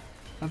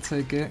 I'll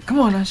take it. Come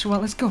on, Oshawott,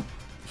 let's go.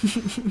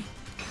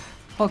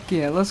 Fuck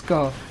yeah, let's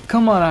go.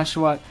 Come on,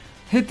 Oshawott.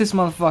 Hit this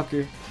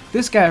motherfucker.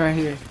 This guy right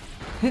here.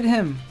 Hit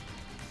him.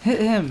 Hit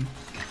him.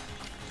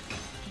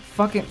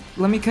 Fucking,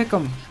 let me kick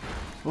him.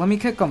 Let me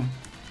kick him.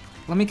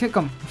 Let me kick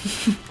him.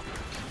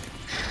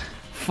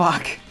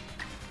 Fuck.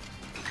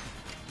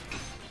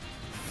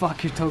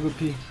 Fuck your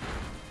Togepi.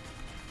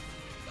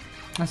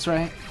 That's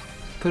right.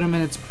 Put him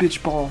in its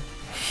bitch ball.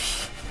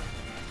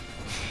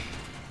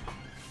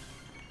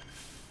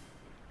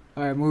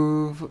 Alright,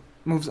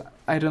 moves,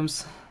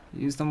 items.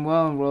 Use them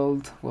well and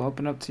world will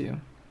open up to you.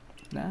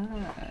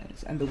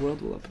 Nice. And the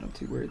world will open up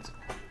to you. Words.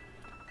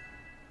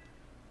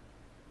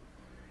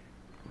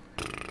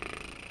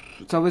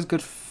 It's always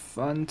good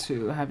fun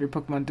to have your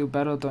Pokemon do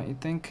battle, don't you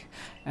think?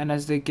 And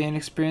as they gain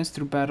experience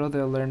through battle,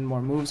 they'll learn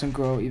more moves and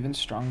grow even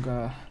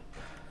stronger.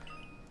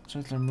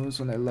 Just learn moves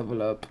when they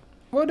level up.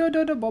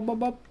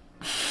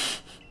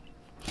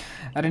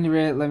 At any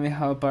rate, let me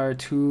help our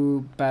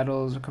 2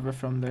 battles recover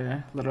from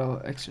their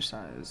little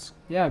exercise.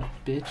 Yeah,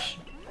 bitch.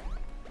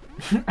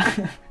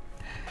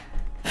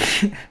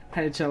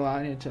 I need to chill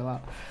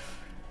out.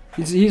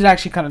 He's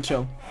actually kind of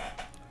chill.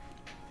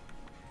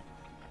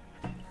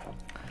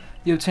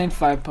 You obtained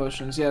 5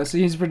 potions. Yeah, so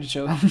he's pretty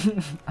chill.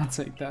 I'll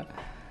take that.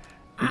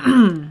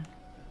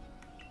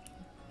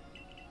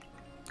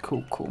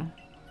 Cool.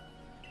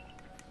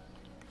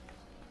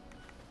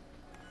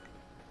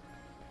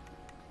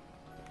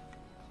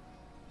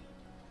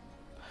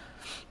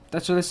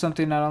 That's really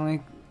something. Not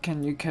only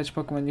can you catch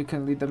Pokemon, you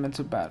can lead them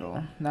into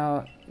battle.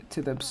 Now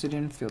to the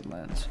Obsidian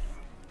Fieldlands.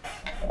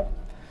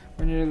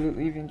 When you're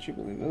leaving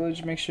Jubilee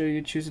Village, make sure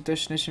you choose a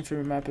destination for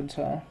your map and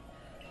tile.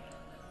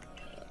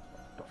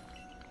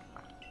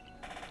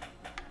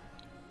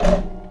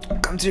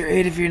 Come to your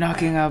aid if you're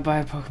knocking out by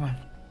a Pokemon.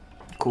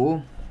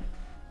 Cool.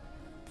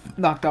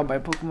 Knocked out by a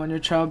Pokemon, your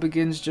trial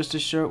begins just a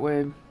short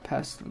way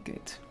past the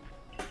gate.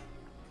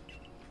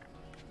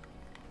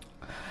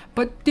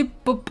 But dip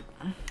boop.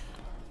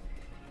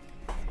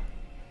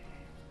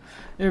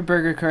 You're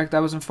burger correct. I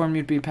was informed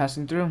you'd be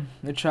passing through.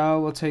 The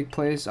trial will take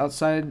place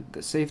outside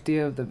the safety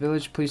of the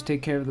village. Please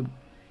take care of the...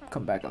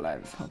 Come back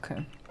alive.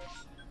 Okay.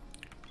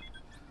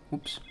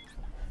 Oops.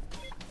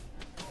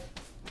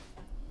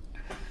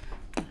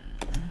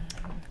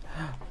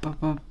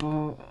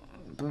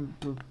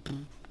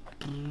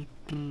 Let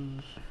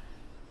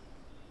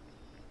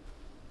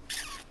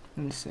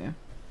me see.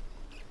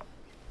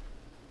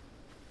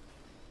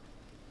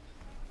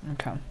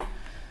 Okay.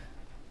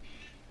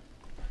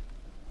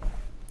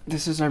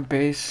 This is our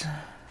base.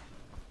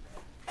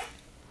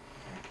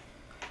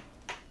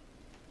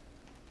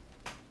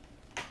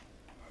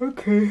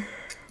 Okay.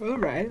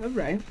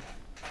 Alright.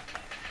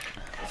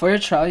 For your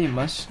trial, you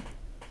must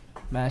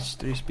match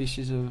 3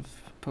 species of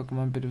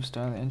Pokemon Bidoof,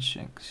 Starly, and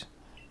Shinx.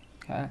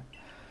 Okay.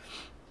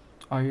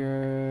 Are you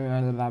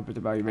elaborate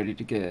about you ready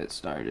to get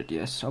started?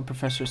 Yes. Oh,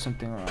 Professor,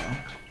 something wrong.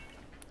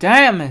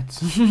 Damn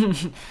it!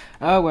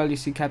 Oh, well, you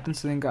see, Captain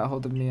Celine got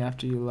hold of me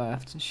after you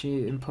left.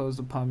 She imposed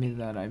upon me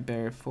that I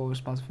bear full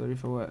responsibility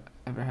for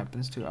whatever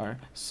happens to our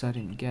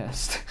sudden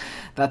guest.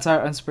 That's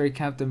our unspared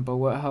captain, but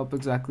what help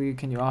exactly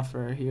can you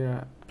offer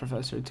here,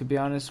 Professor? To be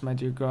honest, my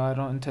dear girl, I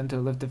don't intend to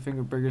lift a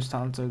finger. Burger's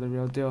talents are the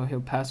real deal.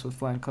 He'll pass with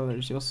flying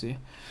colors, you'll see.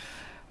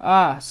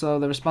 Ah, so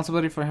the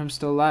responsibility for him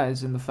still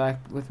lies in the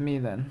fact with me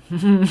then.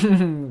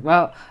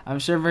 Well, I'm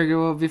sure Virgo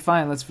will be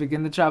fine. Let's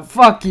begin the job.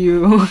 Fuck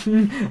you!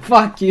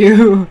 Fuck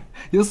you!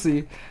 You'll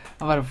see.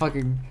 I'm about to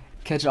fucking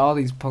catch all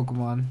these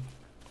Pokemon.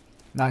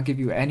 Not give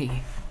you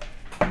any.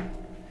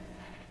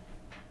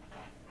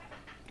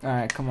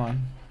 Alright, come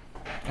on.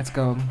 Let's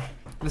go.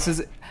 This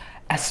is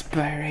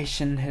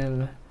Aspiration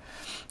Hill.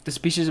 The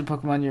species of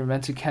Pokemon you're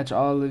meant to catch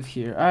all live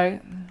here.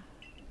 Alright.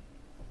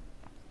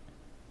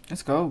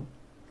 Let's go.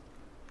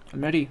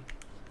 I'm ready.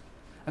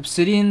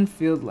 Obsidian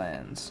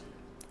Fieldlands.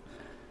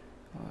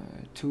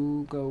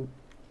 2 go.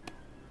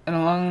 And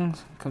along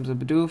comes a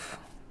Bidoof.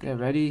 Get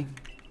ready.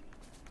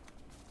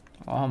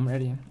 Oh, I'm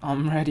ready.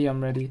 I'm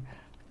ready.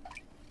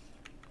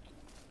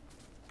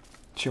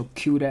 It's your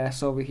cute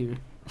ass over here.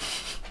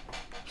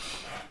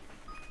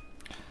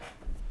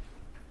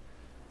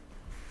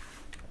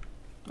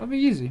 That'll be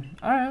easy.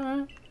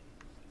 Alright.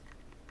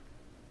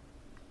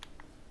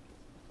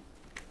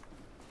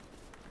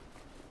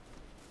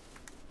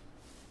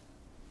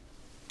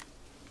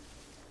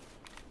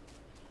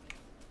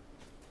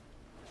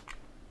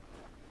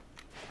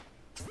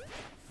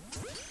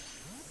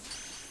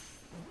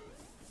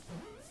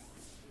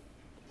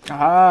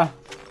 Ah,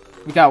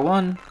 we got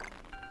one.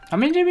 How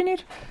many do we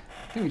need?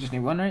 I think we just need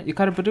one, right? You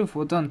caught a Bidoof.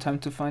 Well done. Time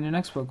to find your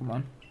next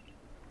Pokemon.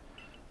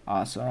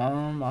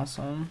 Awesome.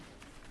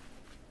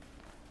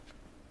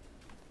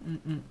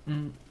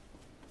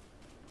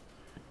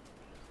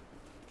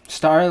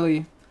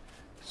 Starly.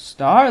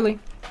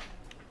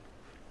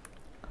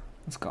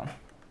 Let's go.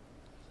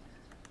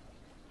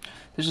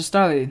 There's a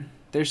Starly.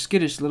 They're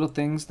skittish little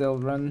things. They'll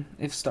run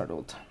if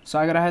startled. So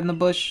I gotta hide in the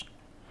bush.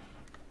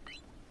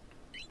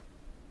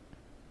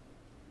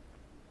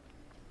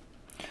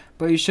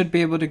 But you should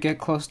be able to get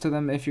close to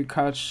them if you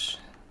crouch.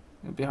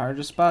 It'll be hard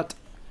to spot.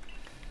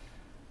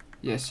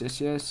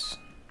 Yes.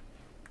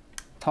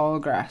 Tall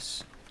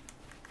grass.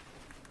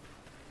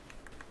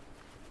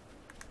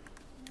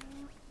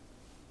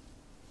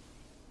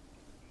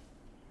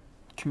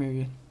 Come here,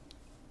 you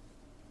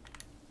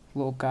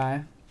little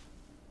guy.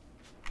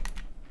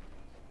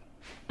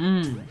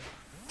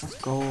 Let's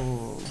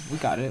go. We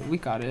got it.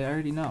 I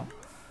already know.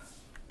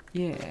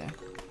 Yeah.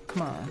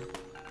 Come on.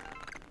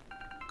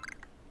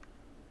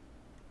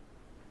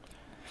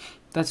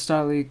 That's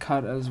Starly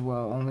caught as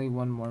well. Only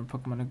one more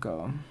Pokemon to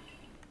go.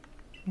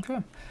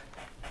 Okay.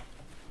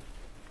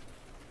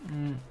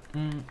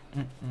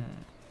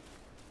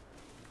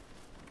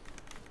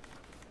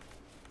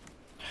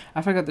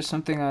 I forgot there's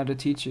something I had to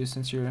teach you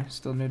since you're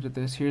still new to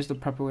this. Here's the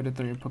proper way to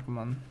throw your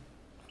Pokemon.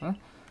 Huh?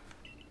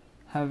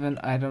 Have an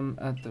item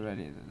at the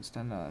ready.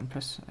 Stand out and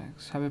press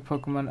X. Have a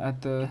Pokemon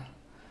at the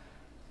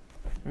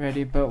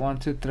ready but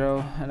want to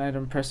throw an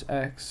item, press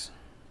X.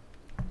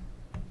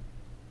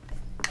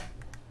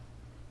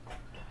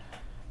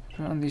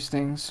 Put on these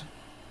things.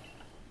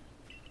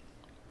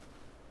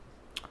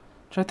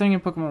 Try throwing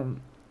your Pokemon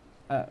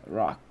at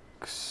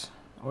rocks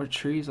or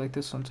trees like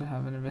this one to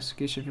have an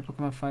investigation if your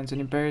Pokemon finds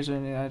any berries or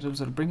any items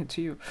that'll bring it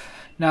to you.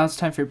 Now it's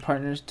time for your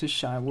partners to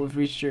shine. We've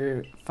reached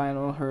your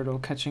final hurdle,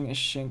 catching a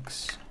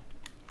Shinx.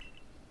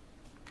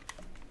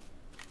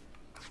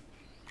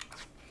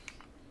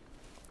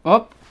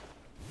 Oh!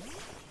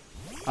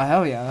 Oh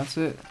hell yeah, that's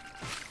it.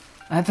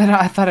 I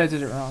thought I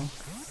did it wrong.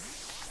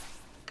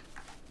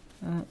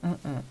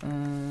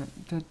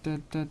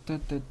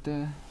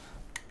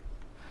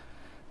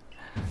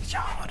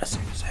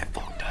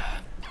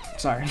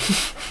 Sorry.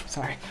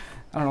 Sorry.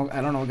 I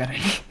don't know what got any.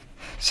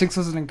 Shinx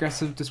has an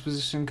aggressive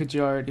disposition, could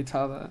you already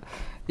tell that?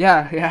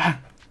 Yeah.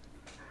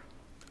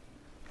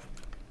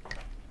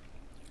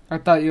 I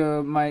thought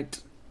you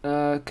might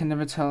can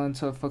never tell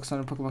until focus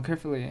on a Pokemon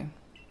carefully.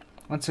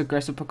 Once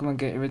aggressive Pokemon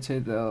get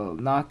irritated, they'll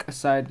knock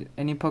aside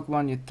any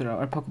Pokemon you throw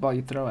or Pokeball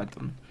you throw at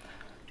them.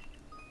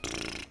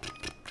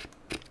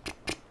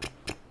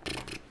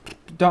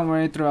 Don't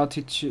worry, I'll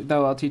teach you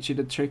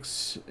the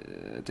tricks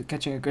to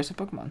catching aggressive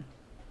Pokemon.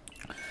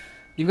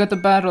 You've got to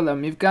battle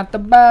them,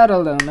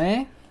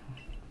 eh?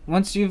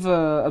 Once you've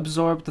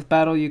absorbed the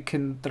battle, you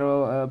can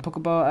throw a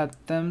Pokeball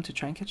at them to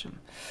try and catch them.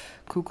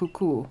 Cool, cool,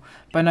 cool.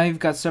 By now you've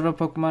got several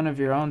Pokemon of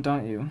your own,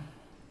 don't you?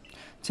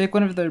 Take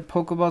one of their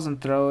Pokeballs and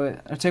throw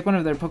it, or take one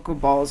of their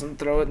Pokeballs and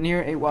throw it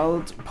near a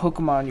wild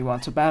Pokemon you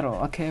want to battle.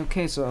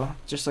 Okay, so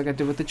just like I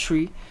did with the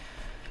tree,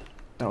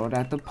 throw it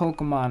at the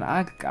Pokemon.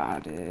 I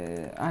got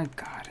it.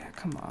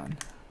 Come on,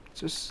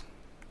 just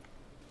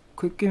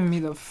quit giving me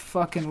the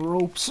fucking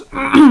ropes.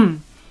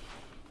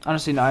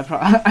 Honestly, no, I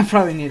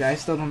probably need it. I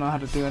still don't know how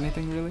to do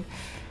anything really.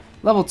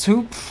 Level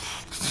 2.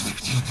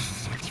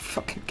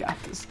 Fucking got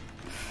this.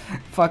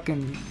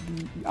 Fucking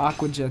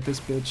Aqua Jet this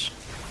bitch.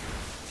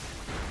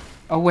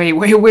 Oh, wait.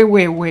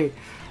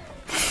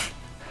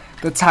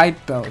 The type,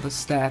 though. The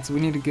stats. We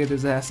need to get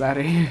his ass out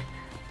of here.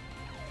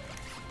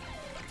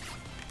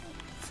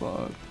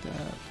 Fuck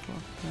that.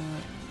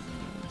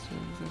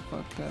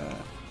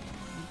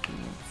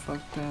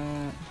 Fuck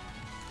that.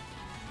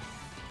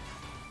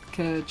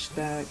 Catch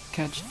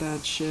that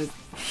shit.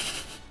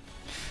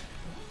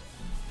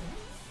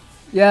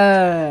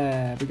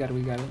 Yeah, we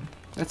got it.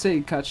 That's it,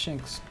 you caught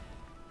Shinx.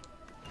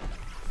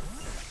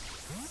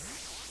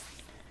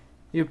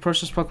 You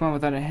approach this Pokemon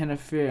without a hint of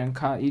fear and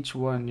caught each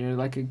one. You're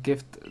like a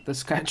gift the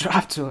sky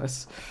dropped to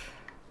us.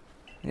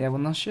 Yeah, well,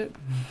 no shit.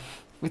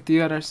 With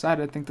you at our side,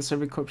 I think the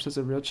Survey Corps has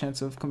a real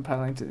chance of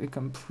compiling to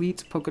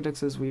complete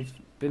Pokedex as we've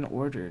been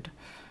ordered.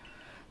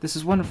 This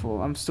is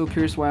wonderful. I'm still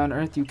curious why on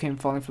earth you came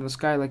falling from the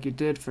sky like you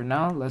did. For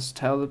now, let's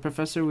tell the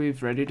professor we're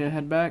ready to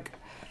head back.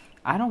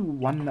 I don't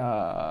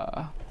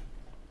wanna...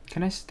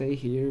 Can I stay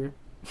here?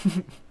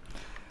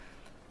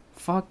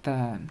 Fuck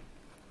that.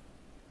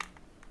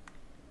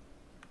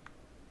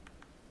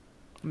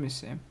 Let me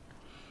see.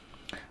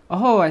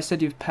 Oh, I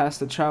said you've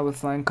passed the trial with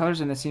flying colors,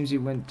 and it seems you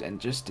went and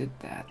did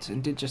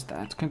just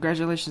that.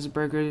 Congratulations,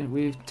 Burger.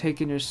 We've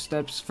taken your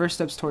first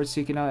steps towards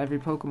seeking out every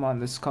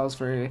Pokemon. This calls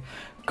for a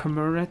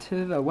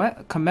commemorative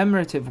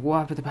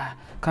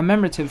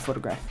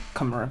photograph.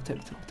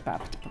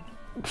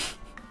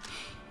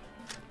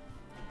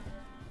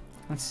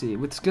 Let's see.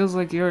 With skills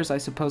like yours, I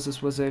suppose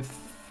this was a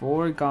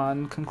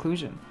foregone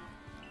conclusion.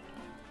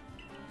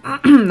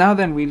 Now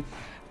then, we'd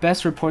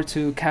best report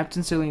to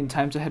Captain Celine.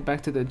 Time to head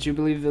back to the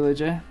Jubilee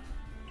Village, eh?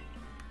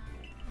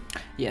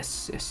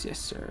 Yes,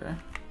 sir.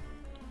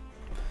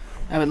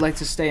 I would like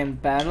to stay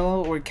and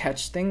battle or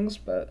catch things,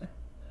 but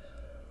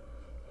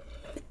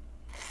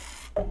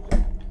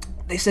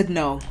they said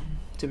no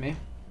to me.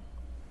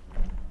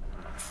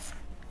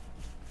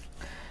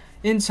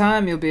 In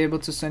time, you'll be able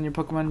to send your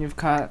Pokemon you've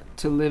caught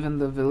to live in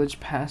the village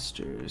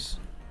pastures.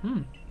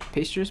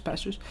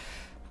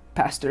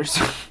 Pastures?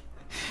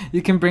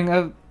 You can bring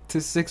up to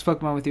 6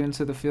 Pokemon with you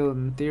into the field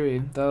in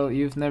theory, though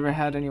you've never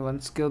had anyone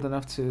skilled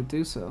enough to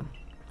do so.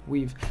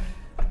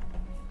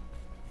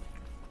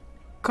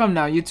 Come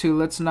now, you two,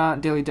 let's not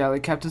dilly-dally.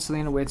 Captain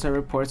Celine awaits our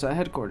reports at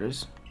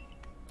headquarters.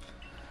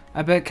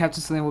 I bet Captain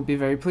Celine will be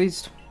very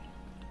pleased.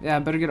 Yeah, I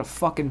better get a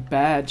fucking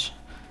badge.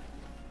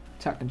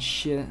 Talking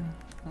shit.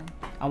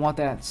 I want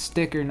that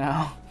sticker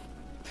now.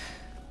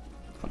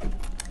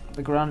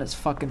 The ground is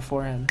fucking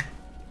for him.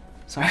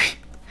 Sorry.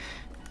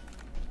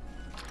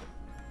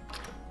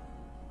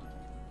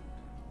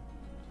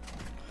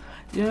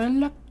 You're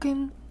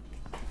looking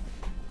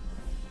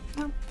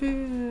up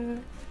here.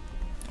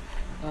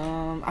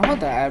 I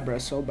want that Abra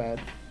so bad.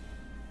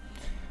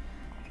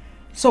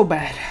 So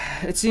bad.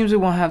 It seems we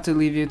won't have to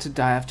leave you to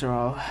die after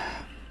all.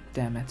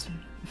 Damn it.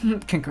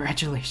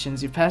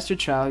 Congratulations, you passed your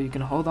trial. You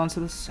can hold on to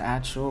the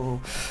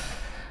satchel.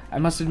 I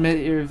must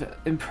admit, you've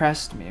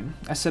impressed me.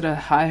 I set a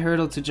high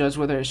hurdle to judge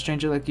whether a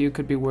stranger like you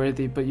could be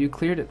worthy, but you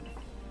cleared it.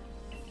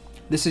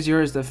 This is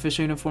yours, the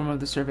official uniform of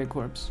the Survey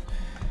Corps.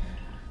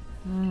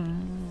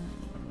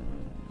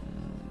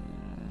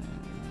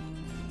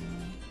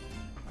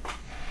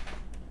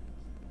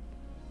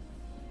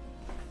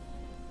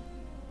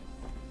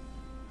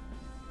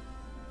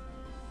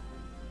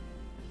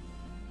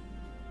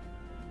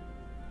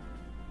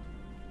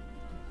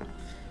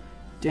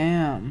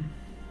 Damn.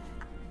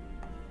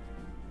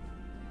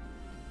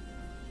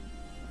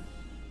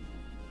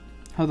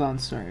 Hold on,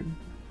 sorry.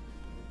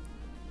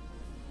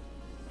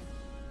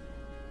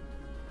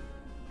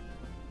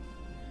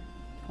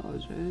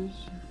 Apologize.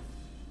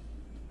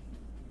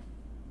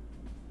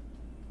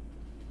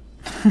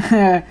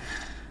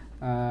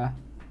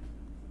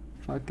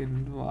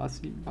 Fucking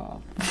Vossy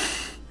Bob.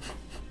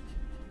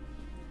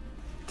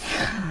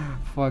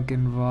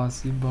 Fucking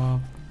Vossy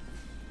Bob.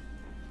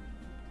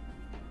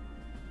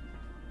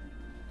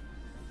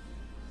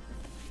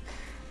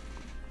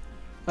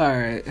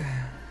 Alright.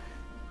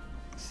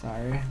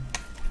 Sorry.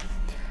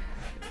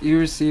 You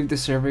received the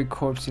Survey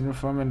Corps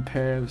uniform and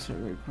pair of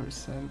Survey Corps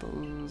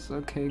symbols.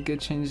 Okay,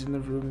 get changed in the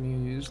room you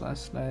used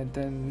last night,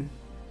 then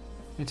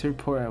you to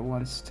report at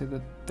once to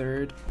the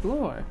 3rd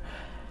floor.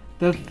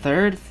 The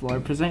 3rd floor.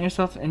 Present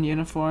yourself in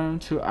uniform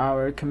to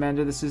our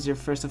commander. This is your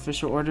first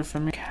official order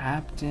from your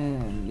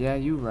captain. Yeah,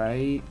 you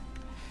right.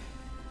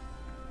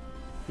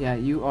 Yeah,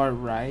 you are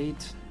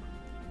right.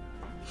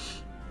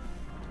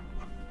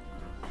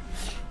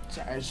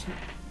 Sorry,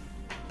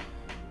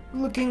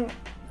 looking at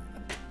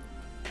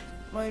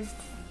my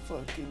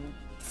fucking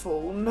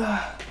phone.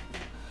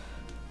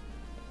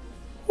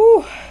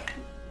 Whew.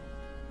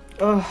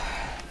 Oh,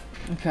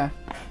 okay.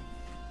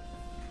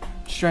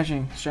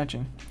 Stretching.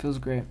 Feels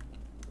great.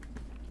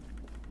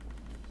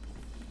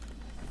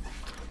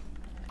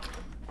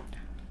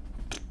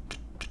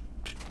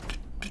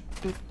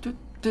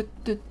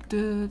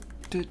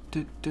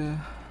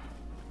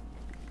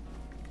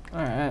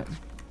 Alright.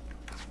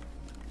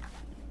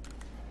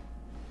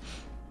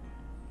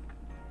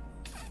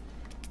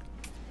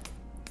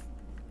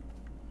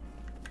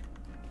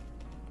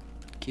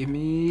 Give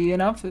me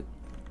an outfit.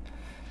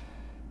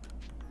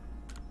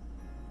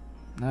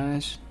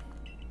 Nice.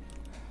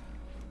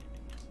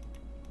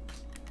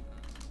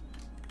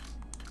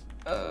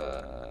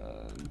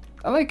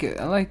 I like it.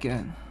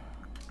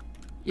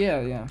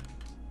 Yeah.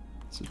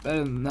 This is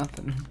better than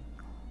nothing.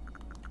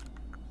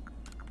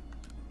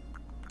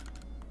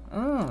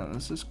 Oh,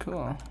 this is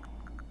cool.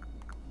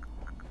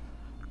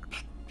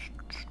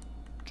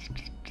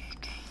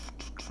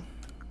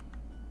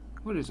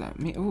 What does that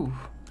mean? Ooh,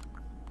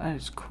 that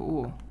is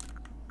cool.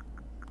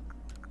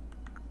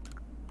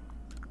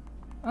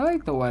 I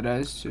like the white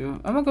eyes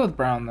too. I'm gonna go with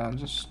brown though.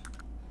 Just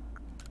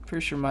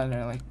pretty sure mine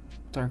are like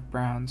dark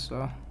brown,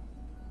 so.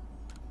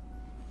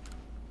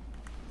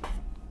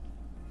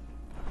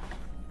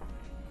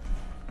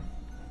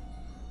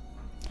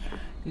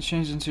 You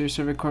changed into your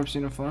Survey Corps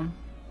uniform.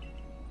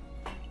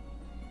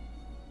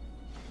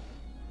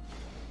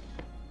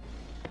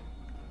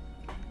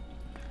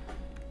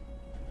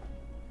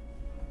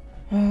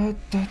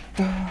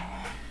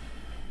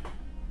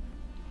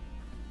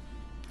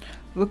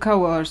 Look how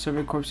well our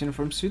Survey Corps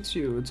uniform suits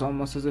you. It's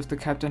almost as if the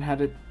captain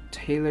had it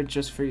tailored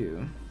just for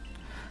you.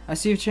 I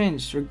see you've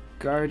changed.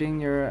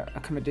 Regarding your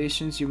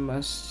accommodations, you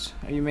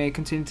may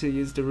continue to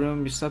use the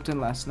room you slept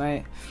in last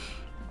night.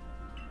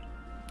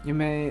 You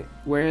may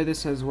wear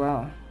this as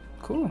well.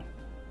 Cool.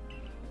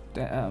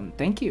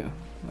 Thank you.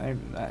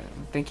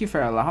 Thank you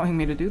for allowing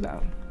me to do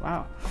that.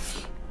 Wow.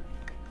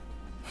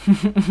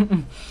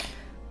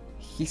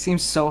 He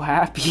seems so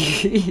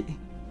happy.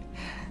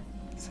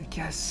 It's like,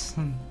 yes,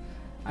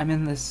 I'm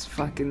in this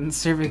fucking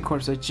survey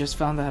corps I just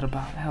found out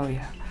about. Hell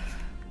yeah.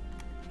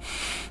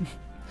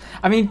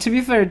 I mean, to be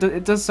fair,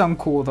 it does sound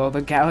cool though.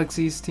 The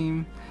Galaxy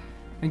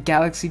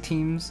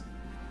teams.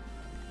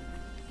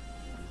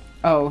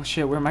 Oh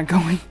shit, where am I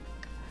going?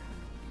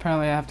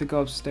 Apparently I have to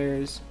go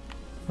upstairs.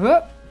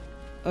 Whoop!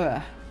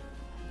 Ugh.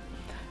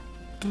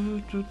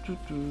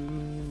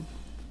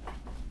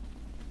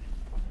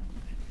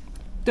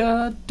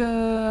 Da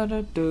da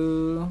da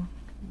da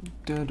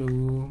da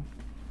do.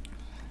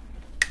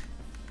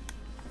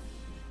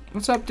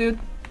 What's up, dude?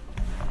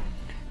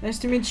 Nice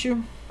to meet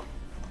you.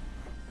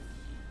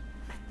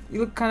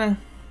 You look kinda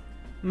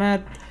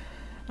mad.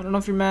 I don't know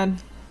if you're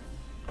mad.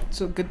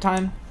 It's a good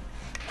time.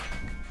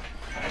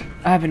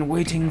 I've been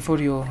waiting for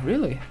you.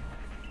 Really?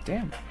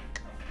 Damn.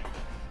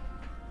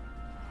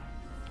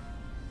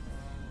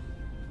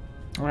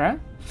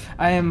 Alright.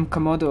 I am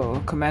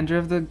Komodo, commander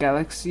of the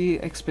Galaxy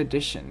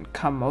Expedition.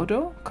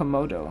 Kamado?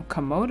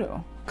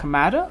 Kamado?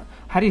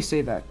 How do you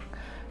say that?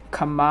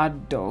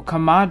 Kamado.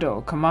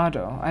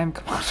 I am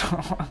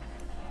Kamado.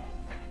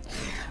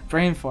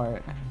 Brain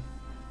fart.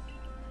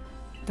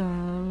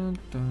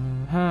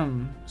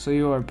 So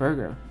you are a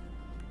burger.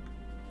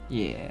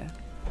 Yeah.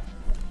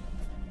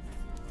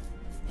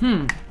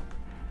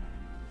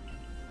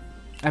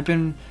 I've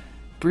been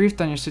briefed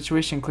on your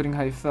situation, including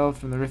how you fell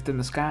from the rift in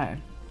the sky.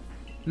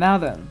 Now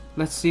then,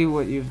 let's see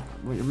what you're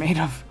made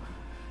of.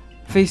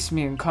 Face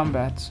me in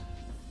combat.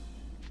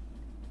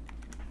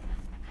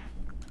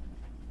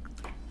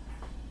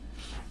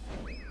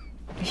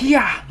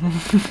 Yeah.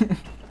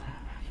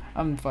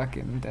 I'm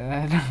fucking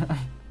dead.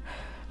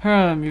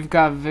 You've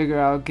got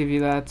vigor, I'll give you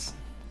that.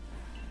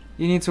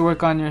 You need to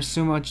work on your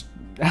sumo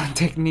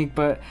technique,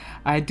 but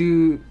I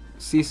do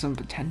see some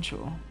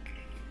potential.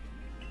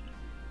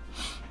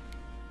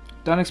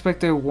 Don't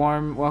expect a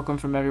warm welcome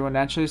from everyone.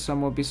 Naturally,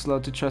 some will be slow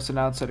to trust an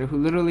outsider who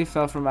literally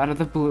fell from out of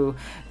the blue.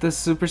 The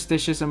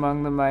superstitious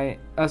among them might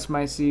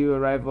see your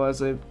arrival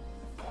as a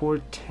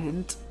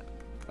portent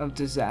of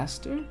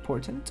disaster.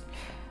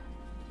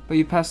 But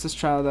you passed this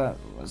trial that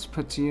was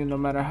put to you. No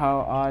matter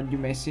how odd you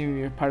may seem,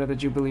 you're part of the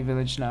Jubilee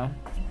Village now.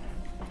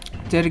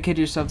 Dedicate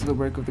yourself to the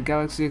work of the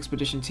Galaxy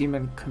Expedition team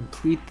and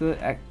complete the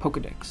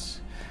Pokedex.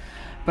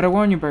 But I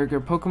warn you,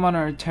 Burger, Pokemon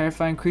are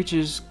terrifying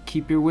creatures.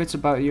 Keep your wits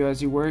about you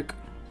as you work.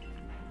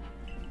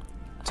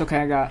 It's okay,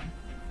 I got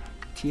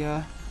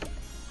Tia.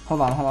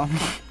 Hold on.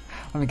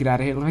 Let me get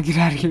out of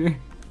here.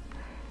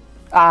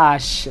 Ah,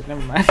 shit,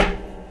 never mind.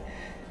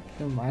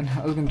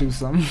 I was gonna do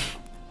something.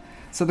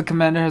 So the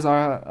commander has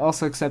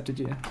also accepted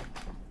you.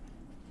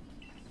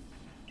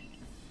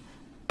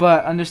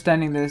 But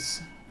understand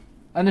this.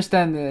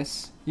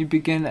 You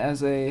begin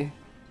as a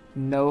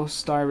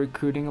no-star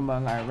recruiting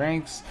among our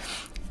ranks.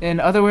 In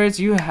other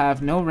words, you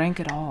have no rank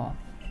at all.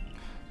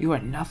 You are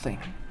nothing.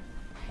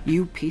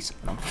 You piece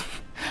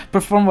of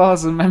Perform well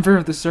as a member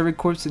of the Servant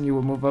Corps and you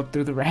will move up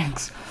through the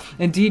ranks.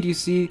 Indeed, you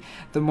see,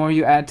 the more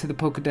you add to the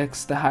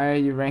Pokedex, the higher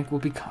your rank will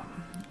become.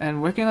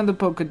 And working on the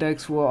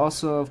Pokedex will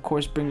also, of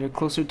course, bring you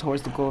closer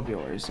towards the goal of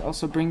yours.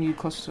 Also bring you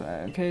closer,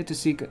 okay, to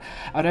seek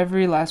out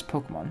every last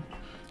Pokemon.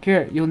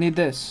 Here, you'll need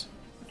this.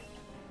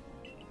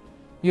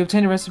 You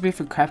obtain a recipe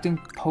for crafting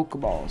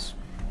Pokeballs.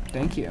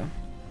 Thank you.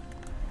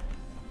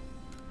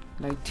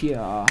 Like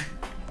Tia.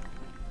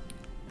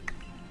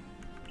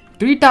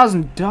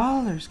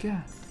 $3,000.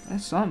 Yeah,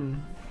 that's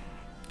something.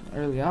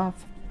 Early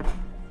off.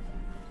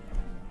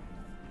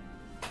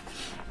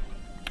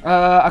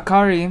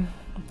 Akari,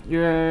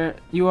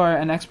 you are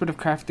an expert of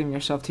crafting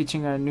yourself,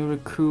 teaching our new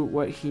recruit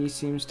what he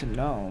seems to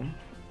know.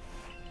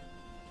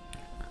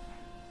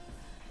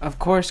 Of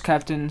course,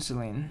 Captain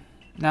Celine.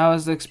 Now,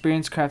 as the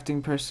experienced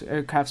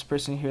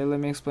craftsperson here, let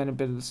me explain a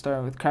bit of the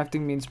start with.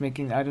 Crafting means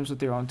making items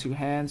with your own two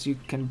hands. You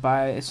can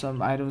buy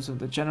some items of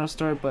the general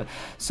store, but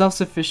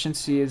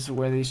self-sufficiency is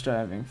where they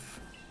striving.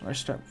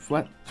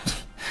 What?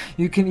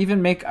 You can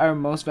even make our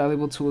most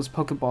valuable tools,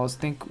 Pokeballs.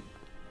 Think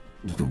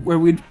where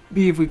we'd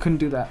be if we couldn't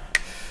do that.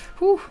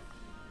 Whew.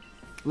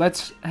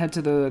 Let's head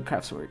to the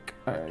craftswork.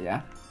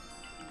 Yeah.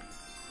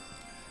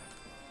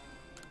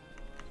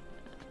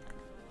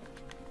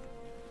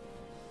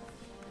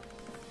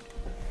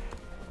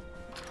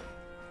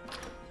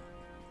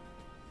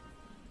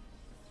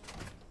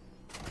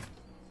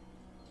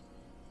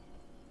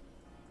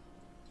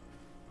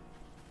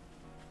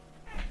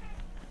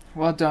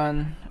 Well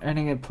done,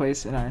 earning a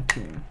place in our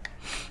team.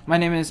 My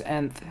name is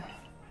Nth.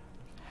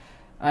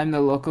 I'm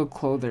the local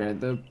clother.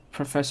 The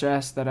professor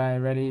asked that I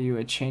ready you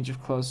a change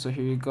of clothes, so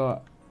here you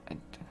go. I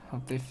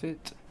hope they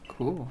fit.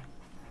 Cool.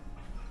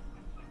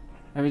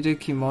 Everyday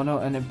kimono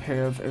and a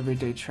pair of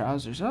everyday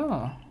trousers.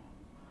 Oh.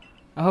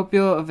 I hope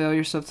you'll avail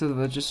yourself to the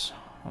village's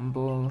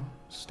humble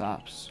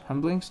stops.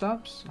 Humbling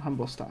stops?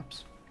 Humble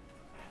stops.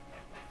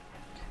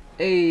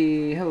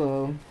 Hey,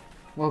 hello.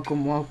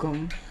 Welcome,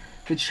 welcome.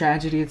 The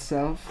tragedy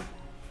itself.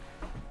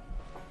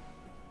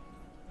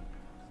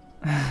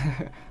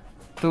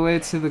 The way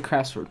to the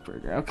Craftswork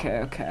Burger.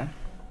 Okay.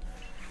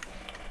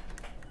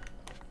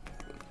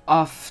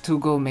 Off to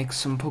go make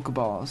some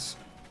Pokeballs.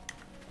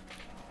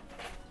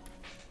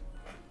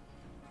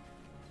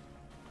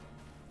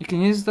 You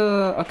can use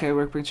the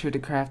workbench here to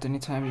craft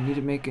anytime you need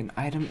to make an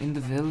item in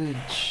the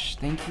village.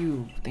 Thank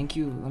you.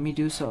 Let me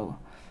do so.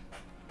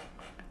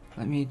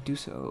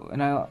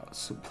 And I'll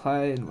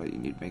supply what you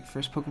need to make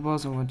first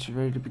Pokeballs, and once you're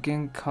ready to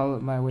begin, call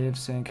it my way of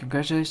saying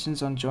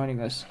congratulations on joining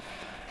us.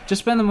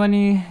 Just spend the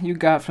money you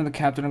got from the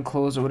captain on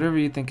clothes or whatever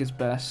you think is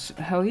best.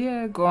 Hell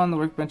yeah, go on the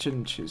workbench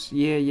and choose.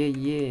 Yeah.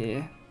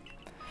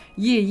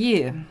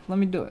 Let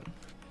me do it.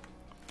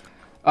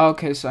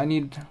 Okay, so I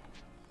need...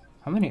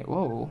 How many?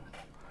 Whoa,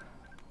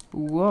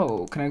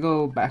 can I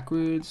go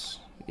backwards?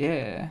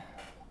 Yeah,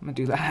 I'm gonna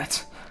do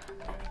that.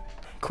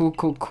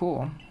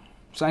 Cool.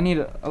 So I need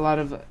a lot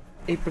of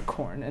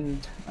apricorn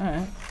and...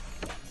 Alright.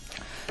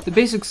 The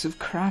basics of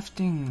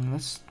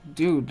crafting.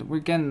 Dude, we're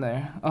getting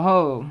there.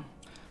 Oh,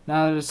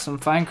 now there's some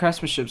fine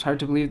craftsmanship. It's hard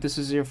to believe this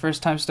is your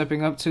first time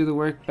stepping up to the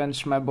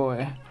workbench, my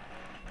boy.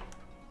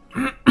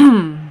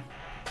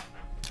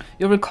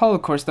 You'll recall,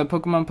 of course, that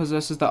Pokemon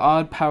possesses the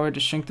odd power to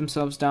shrink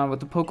themselves down. With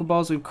the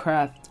Pokeballs we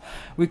craft,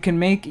 we can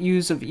make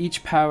use of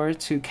each power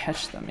to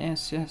catch them.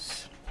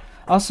 Yes.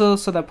 Also,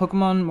 so that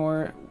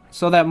more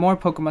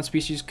Pokemon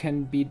species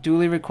can be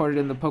duly recorded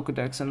in the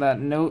Pokedex. And that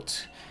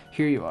note,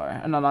 here you are.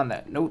 And on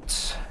that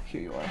note,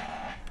 here you are.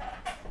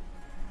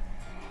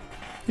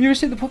 You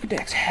received the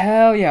Pokedex.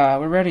 Hell yeah,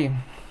 we're ready.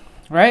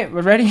 Right?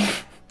 We're ready?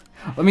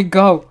 Let me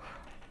go.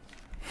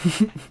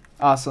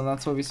 Awesome,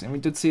 that's what we see. We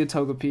did see a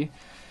Togepi.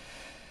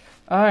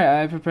 Alright,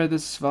 I prepared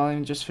this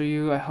volume just for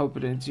you. I hope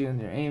it aids you in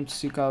your aim to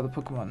seek out the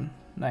Pokemon.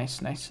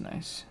 Nice.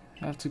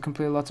 You have to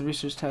complete lots of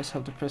research tasks,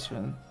 help the press for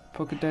the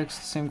Pokedex.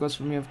 The same goes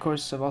for me, of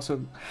course. I've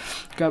also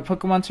got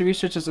Pokemon to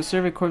research as a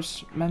Servant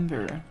Corps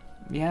member.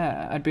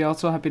 Yeah, I'd be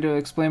also happy to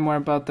explain more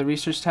about the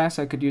research tasks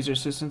I could use your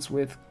assistance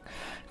with.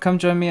 Come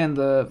join me in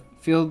the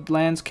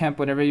Fieldlands camp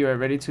whenever you are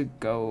ready to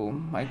go,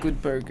 my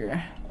good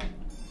burger.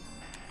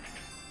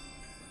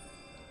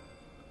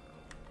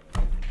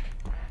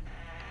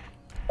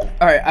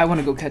 Alright, I want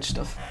to go catch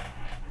stuff.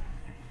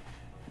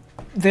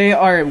 They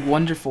are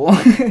wonderful.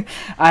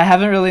 I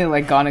haven't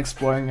really gone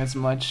exploring as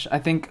much. I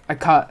think I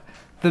caught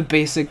the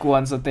basic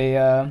ones that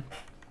they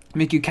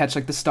make you catch,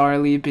 like the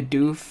Starly,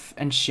 Bidoof,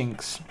 and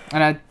Shinx.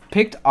 And I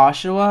picked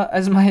Oshawa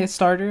as my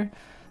starter.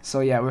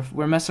 So yeah,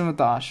 we're messing with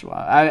the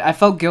Oshawa. I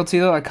felt guilty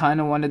though. I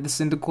kind of wanted the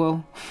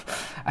Cyndaquil.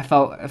 I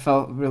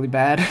felt really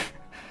bad.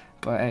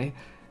 but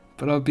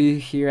I'll be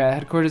here at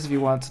headquarters if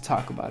you want to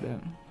talk about it.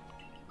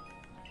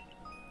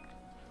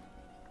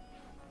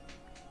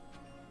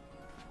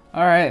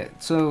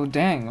 Alright, so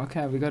dang,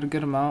 okay, we got a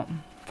good amount.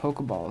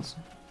 Pokeballs.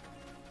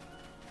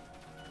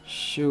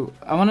 Shoot,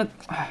 might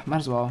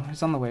as well.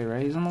 He's on the way,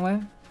 right? He's on the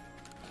way?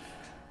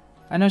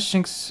 I know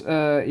Shinx's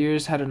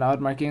ears had an odd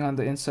marking on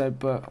the inside,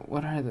 but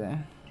what are they?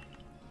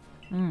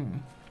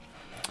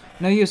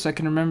 No use, I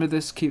can remember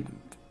this. Keep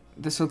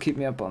This will keep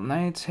me up all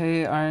night.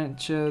 Hey,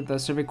 aren't you the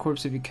survey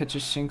corpse? If you catch a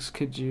Shinx,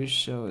 could you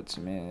show it to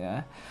me?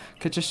 Yeah.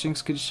 Catch a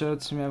Shinx, could you show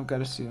it to me? I've got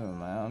to see it on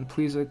my own.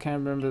 Please, I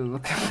can't remember the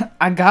look.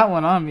 I got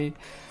one on me.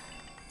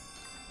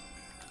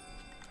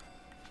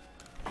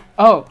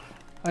 Oh.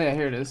 Oh yeah,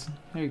 here it is.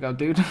 Here you go,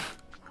 dude.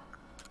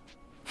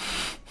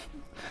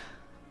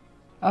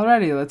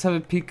 Alrighty, let's have a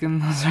peek in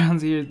those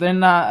rounds here. They're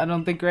not, I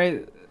don't think,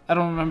 right? I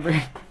don't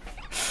remember.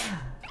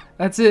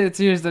 That's it, it's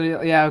yours.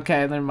 Yeah,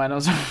 okay, never mind. I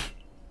was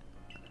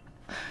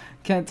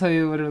can't tell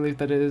you what relief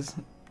that is.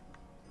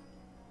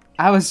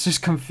 I was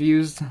just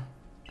confused.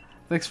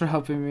 Thanks for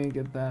helping me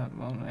get that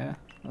moment,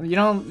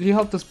 yeah. You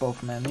helped us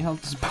both, man. You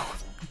helped us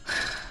both.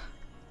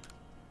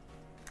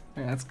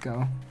 Alright, let's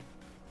go.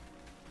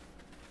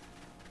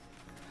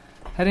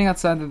 Heading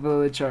outside the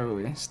village, are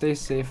we? Stay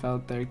safe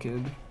out there,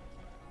 kid.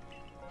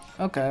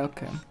 Okay,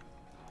 okay.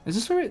 Is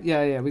this where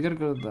yeah, we gotta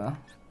go to the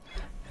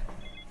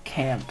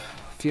camp.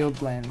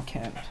 Fieldland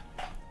camp.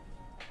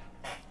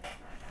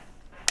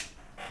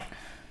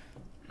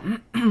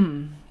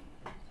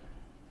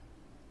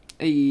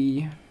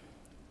 Hey.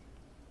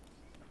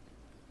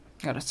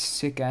 Got a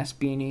sick ass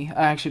beanie.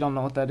 I actually don't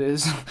know what that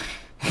is.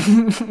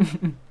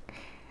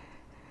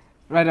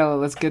 Right,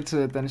 let's get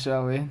to it then,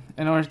 shall we?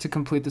 In order to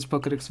complete this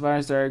Pokedex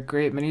virus, there are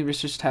great many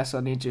research tasks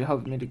I'll need you to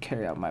help me to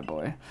carry out, my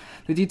boy.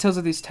 The details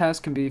of these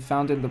tasks can be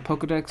found in the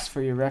Pokedex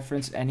for your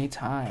reference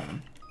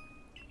anytime.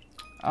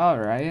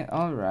 Alright,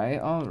 alright,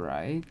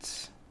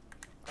 alright.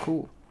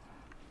 Cool.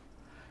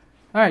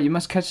 Alright, you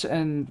must catch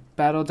and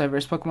battle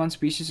diverse Pokemon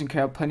species and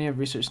carry out plenty of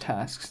research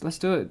tasks. Let's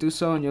do it. Do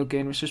so and you'll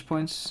gain research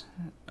points.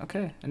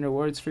 Okay, and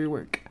rewards for your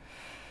work.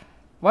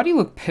 Why do you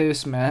look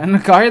pissed,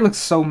 man? Gary looks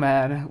so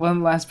mad.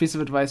 One last piece of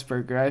advice,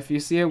 Burger. If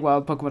you see a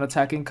wild Pokemon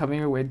attacking coming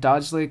your way,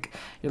 dodge like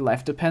your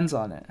life depends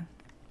on it.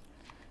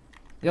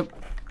 Yep.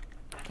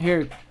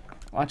 Here,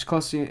 watch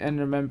closely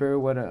and remember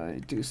what I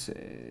do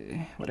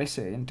say. What I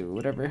say and do,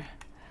 whatever.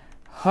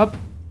 Hup.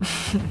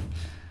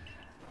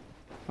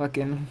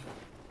 Fucking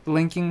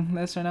linking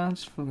this right now.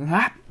 Just fucking,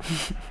 ah.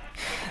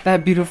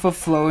 That beautiful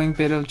flowing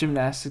bit of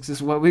gymnastics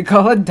is what we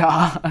call a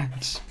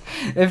dodge.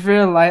 If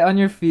you're light on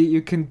your feet,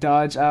 you can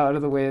dodge out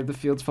of the way of the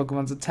field's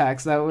Pokemon's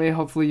attacks. That way,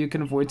 hopefully, you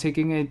can avoid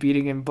taking a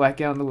beating and black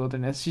out in the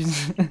wilderness.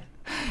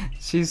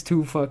 She's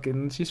too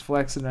fucking. She's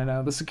flexing right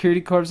now. The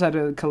security corps had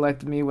to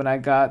collect me when I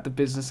got the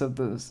business of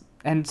the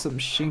and some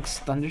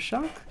Shinx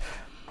Thundershock.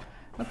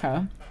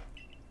 Okay,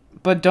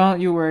 but don't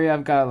you worry.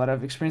 I've got a lot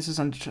of experiences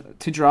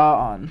to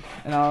draw on,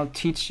 and I'll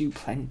teach you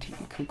plenty.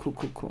 Cool, cool,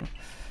 cool, cool.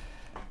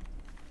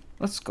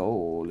 Let's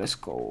go. Let's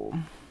go.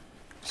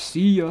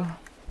 See ya.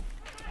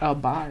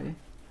 Bye.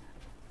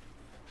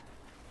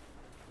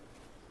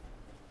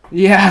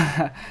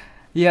 Yeah.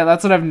 Yeah,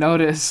 that's what I've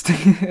noticed.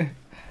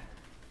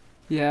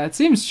 Yeah, it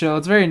seems chill.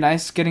 It's very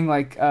nice getting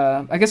like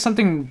I guess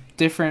something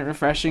different,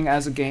 refreshing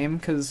as a game,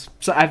 cuz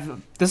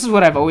this is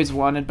what I've always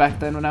wanted back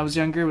then when I was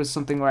younger, was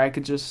something where I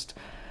could just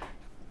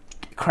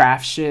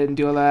craft shit and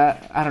do all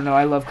that. I don't know,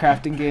 I love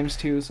crafting games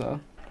too, so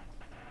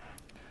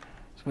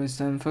it's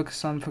done.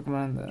 Focus on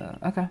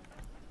Pokemon. Okay.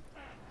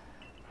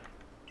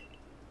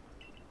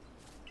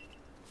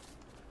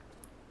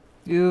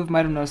 You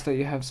might have noticed that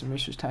you have some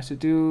research tasks to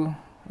do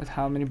with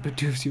how many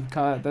Bidoofs you've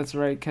caught. That's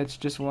right, catch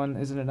just one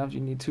isn't enough. You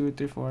need 2,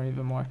 3, 4,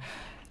 even more.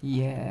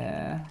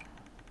 Yeah.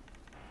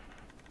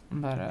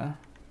 But,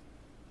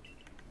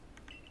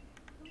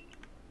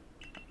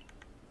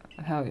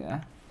 hell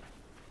yeah.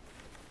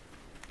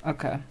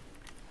 Okay.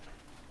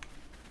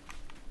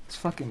 Let's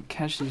fucking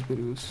catch these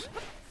Bidoofs.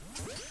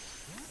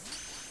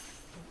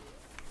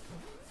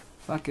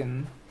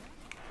 Fucking...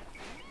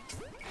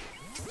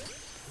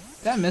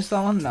 Did I miss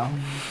that one? No.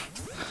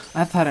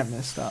 I thought I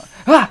missed out.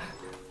 Ah!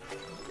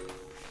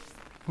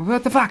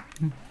 What the fuck?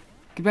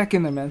 Get back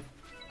in there, man.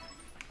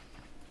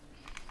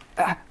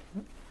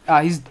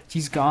 Ah,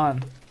 he's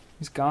gone.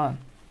 He's gone.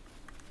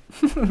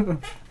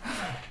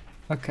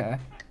 Okay.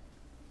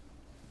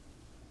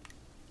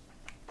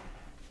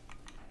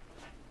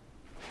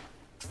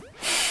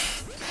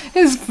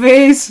 His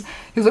face.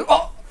 He's like,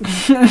 oh.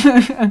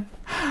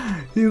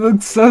 He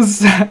looked so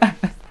sad.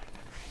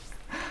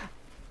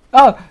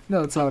 Oh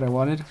no, that's not what I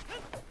wanted.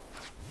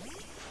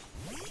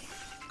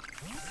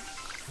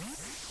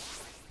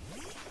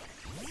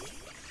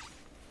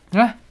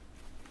 Ah.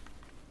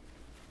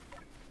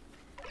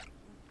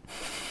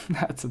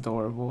 That's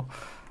adorable.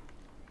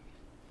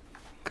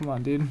 Come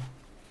on, dude.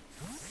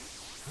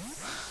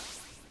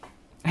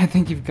 I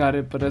think you've got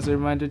it, but as a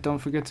reminder, don't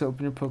forget to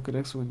open your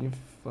Pokedex when you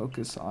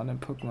focus on a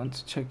Pokemon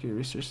to check your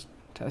research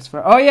test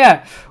for. Oh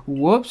yeah!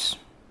 Whoops.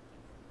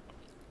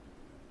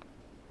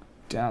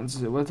 Down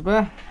to what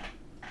the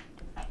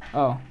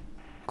Oh,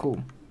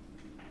 cool.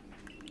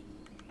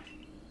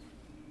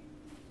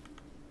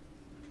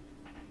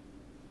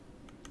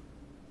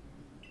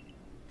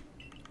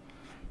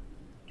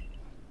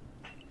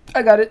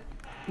 I got it.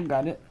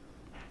 Got it.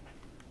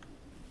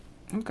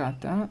 I got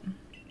that.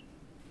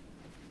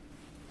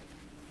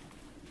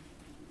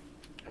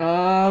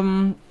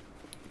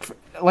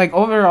 Like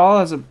overall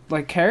as a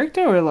like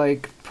character or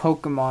like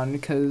Pokemon,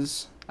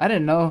 because I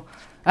didn't know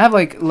I have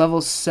like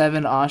level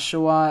 7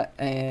 Oshawott,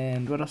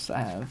 and what else do I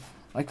have?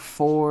 Like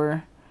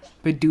 4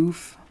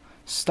 Bidoof,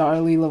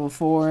 Starly level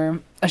 4,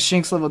 a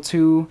Shinx level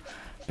 2,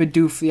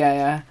 Bidoof,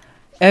 yeah.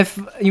 If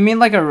you mean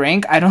like a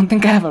rank, I don't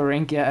think I have a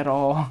rank yet at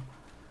all.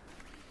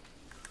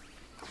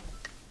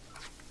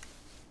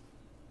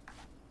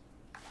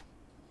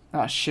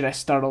 Oh shit, I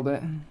startled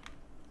it.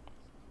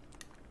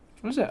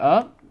 Was it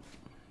up?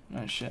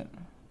 Oh shit.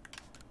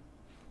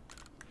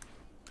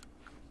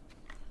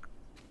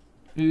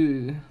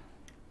 Ew.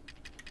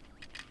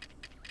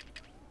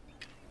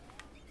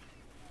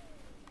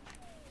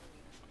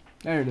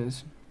 There it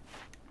is.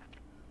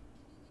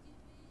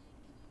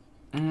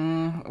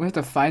 We have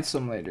to fight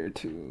some later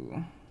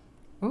too.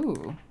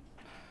 Ooh.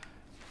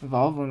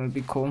 Evolve one would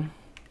be cool.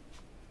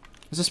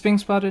 Is this being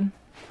spotted?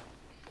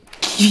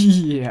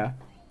 Yeah.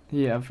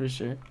 Yeah, for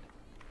sure.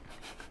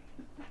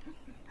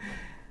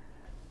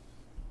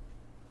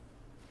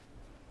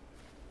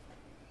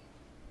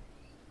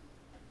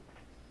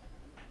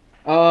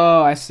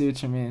 Oh, I see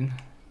what you mean.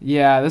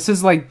 Yeah, this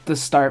is like the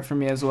start for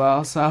me as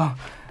well, so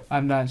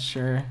I'm not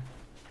sure.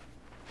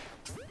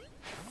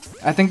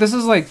 I think this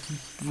is like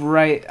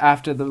right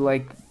after the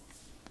like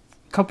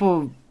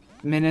couple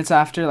minutes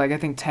after, like I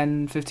think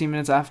 10-15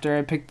 minutes after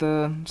I picked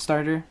the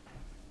starter.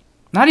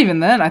 Not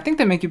even then. I think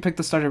they make you pick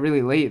the starter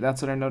really late.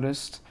 That's what I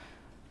noticed.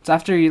 It's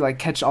after you like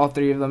catch all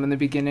 3 of them in the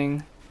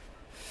beginning.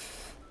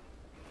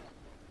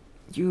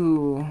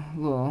 You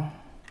little...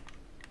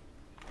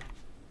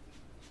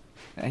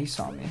 Yeah, he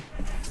saw me.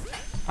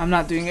 I'm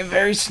not doing it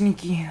very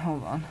sneaky.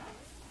 Hold on.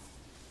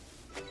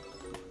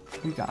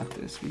 We got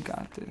this. We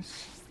got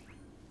this.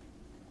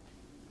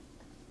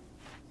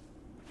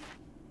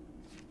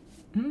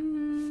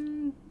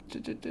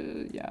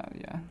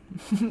 Yeah.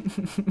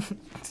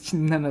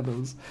 None of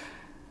those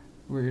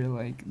were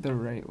like the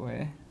right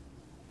way.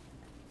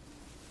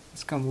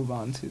 Let's go move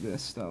on to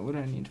this though. What do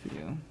I need for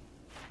you?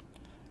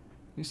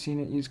 You've seen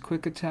it. Use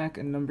quick attack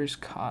and numbers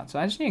caught. So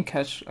I just need to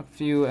catch a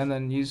few and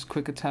then use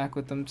quick attack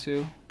with them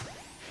too.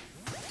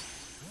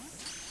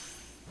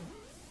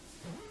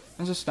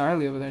 There's a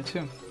Starly over there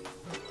too.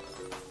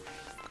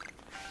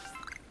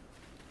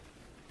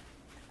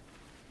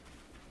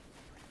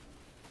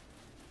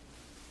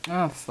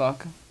 Oh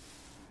fuck.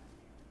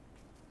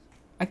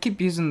 I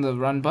keep using the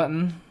run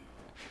button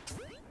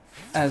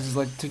as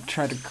like to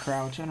try to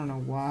crouch. I don't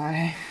know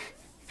why.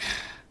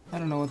 I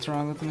don't know what's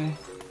wrong with me.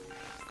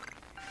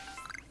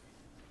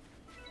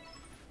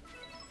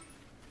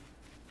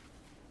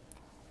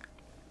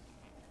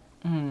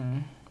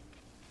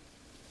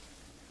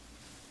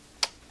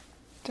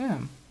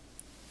 Damn.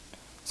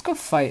 Let's go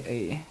fight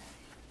a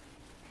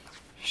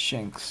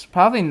Shinx.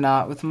 Probably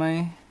not with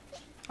my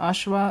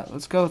Oshawott.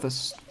 Let's go with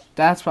this.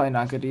 That's probably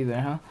not good either,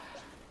 huh?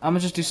 I'm gonna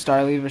just do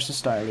Starly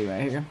versus Starly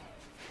right here.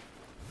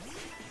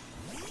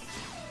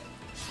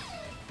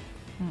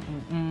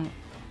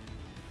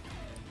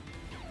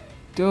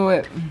 Do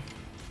it.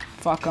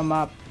 Fuck him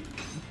up.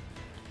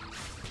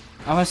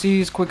 I wanna see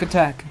his quick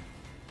attack.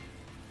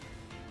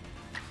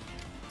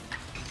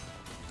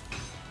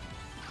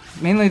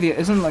 Mainly the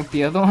isn't like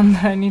the other one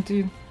that I need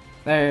to.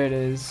 There it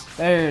is.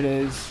 There it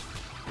is.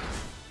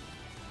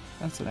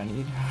 That's what I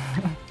need.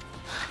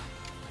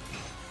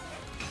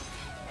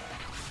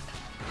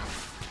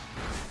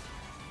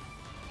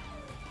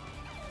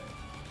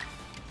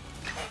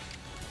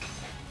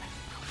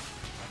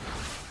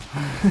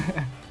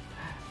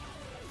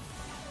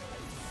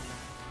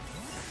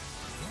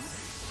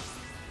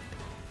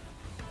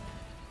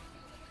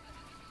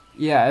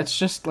 Yeah, it's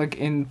just like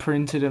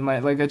imprinted in my,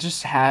 like I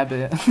just have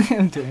it.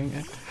 I'm doing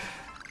it.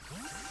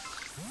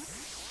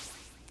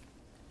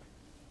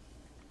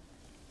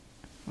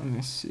 Let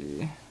me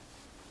see.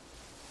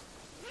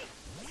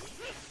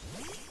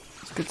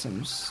 Let's get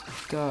some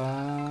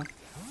stuff.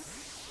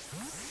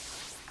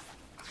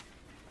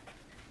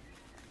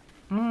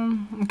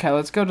 Okay,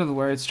 let's go to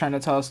where it's trying to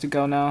tell us to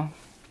go now.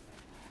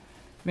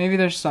 Maybe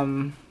there's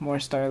some more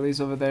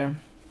Starlies over there.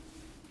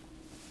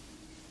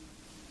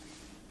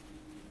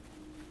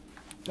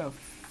 Oh,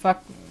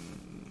 fuck.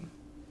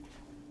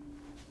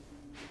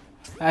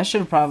 I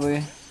should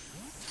probably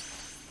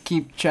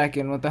keep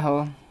checking. What the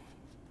hell?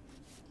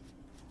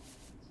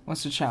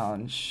 What's the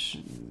challenge?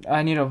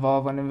 I need to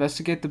evolve one.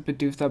 Investigate the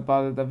Bidoof that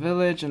bothered the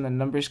village and the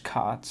numbers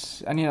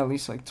caught. I need at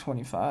least like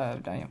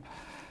 25. Damn.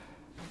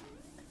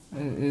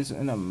 It is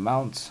an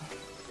amount.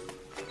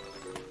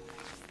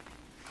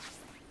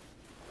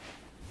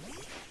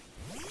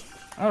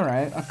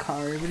 Alright,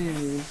 Akari, what do you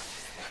need?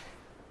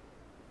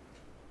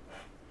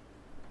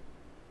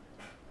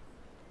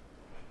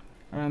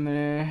 Around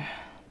there,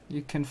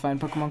 you can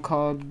find Pokemon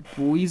called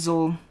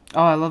Weasel.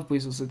 Oh, I love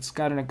Weasels. It's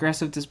got an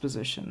aggressive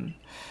disposition.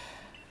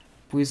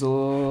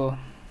 Weasel.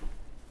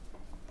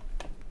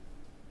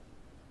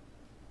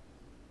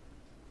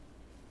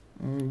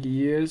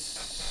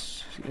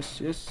 Yes.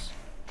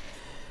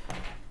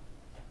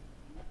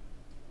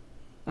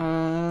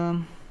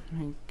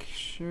 Make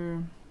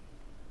sure.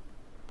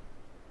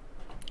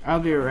 I'll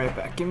be right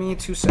back. Give me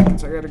 2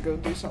 seconds. I gotta go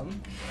do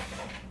something.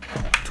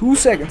 2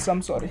 seconds.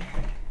 I'm sorry.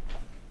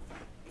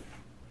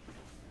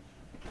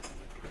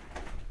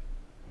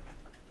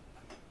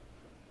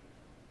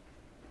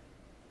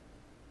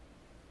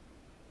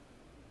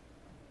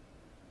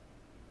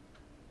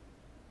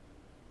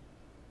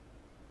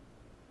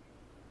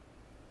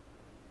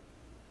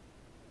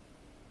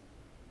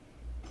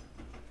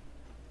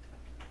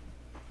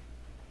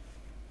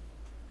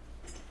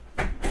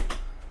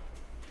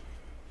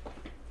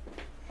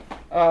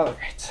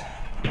 Alright,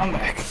 I'm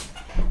back.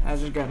 I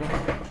just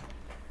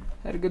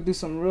had to go do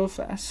something real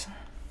fast.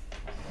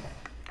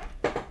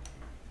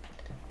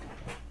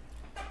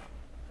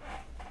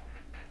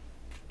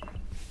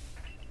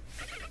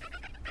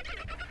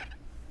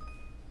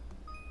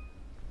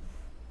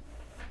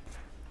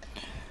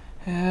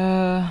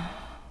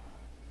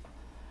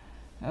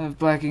 Of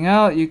blacking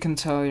out, you can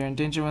tell you're in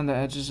danger when the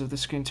edges of the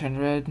screen turn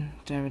red.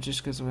 Damage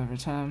just goes away over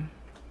time.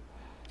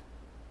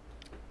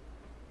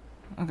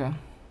 Okay.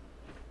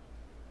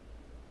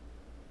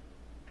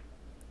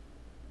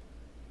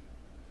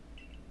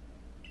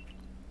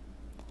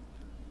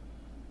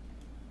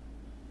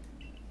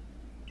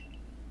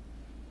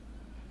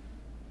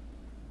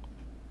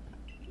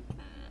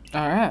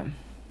 Alright.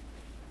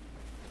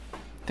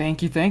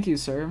 Thank you,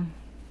 sir.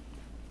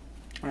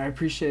 I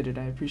appreciate it,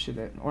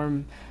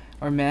 or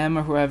ma'am,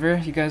 or whoever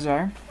you guys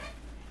are.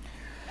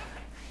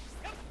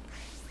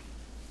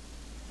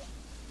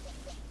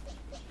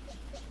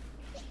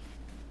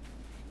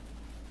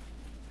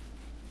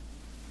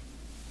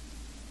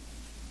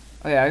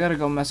 Oh yeah, I gotta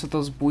go mess with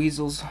those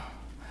Buizels.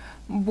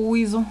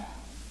 Buizel.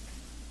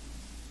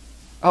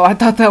 Oh, I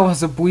thought that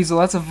was a Buizel.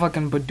 That's a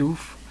fucking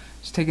Bidoof.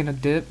 Just taking a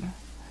dip.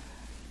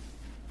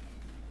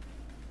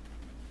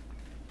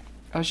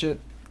 Oh shit.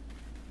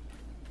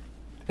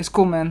 It's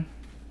cool, man.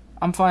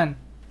 I'm fine.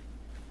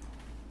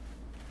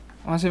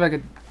 I wanna see if I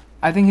could.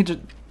 I think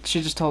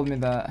she just told me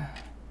that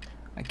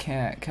I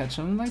can't catch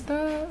him like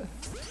that.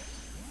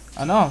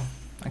 Oh no,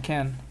 I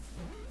can.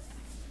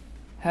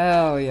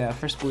 Hell yeah,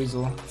 first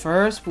Buizel.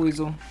 First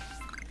Buizel.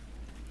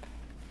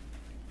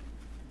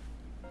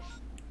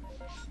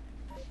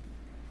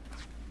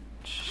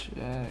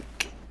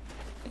 Check.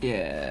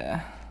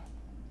 Yeah.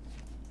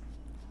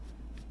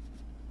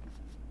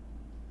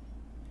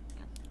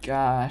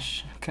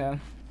 Gosh, okay.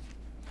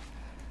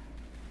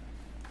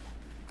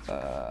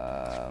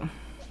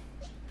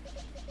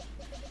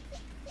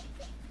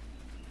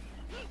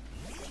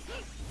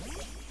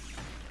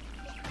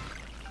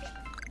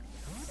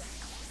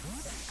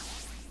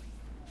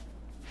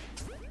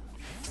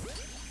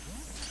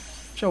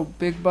 Your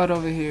big butt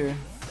over here.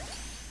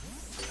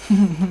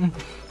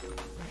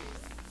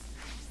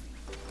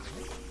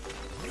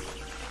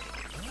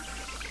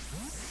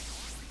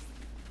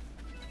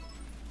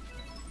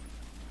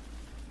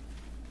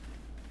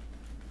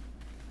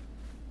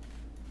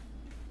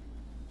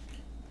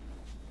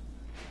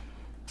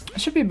 I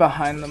should be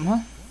behind them, huh?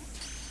 I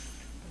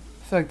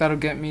feel like that'll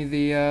get me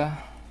the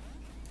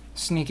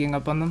sneaking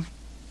up on them.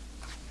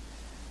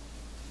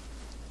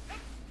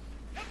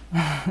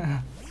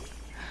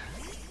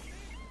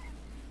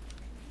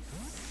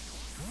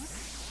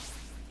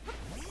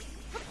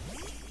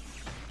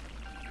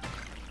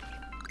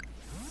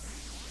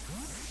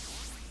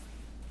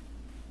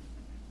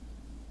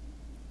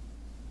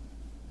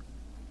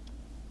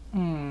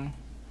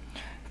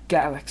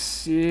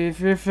 Galaxy. If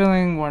you're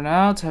feeling worn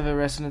out, have a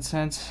rest in a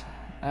tent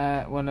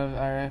at one of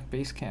our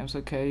base camps.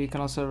 Okay, you can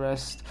also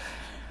rest.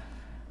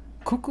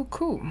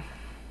 Cool.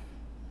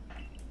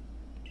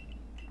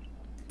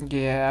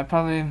 Yeah, I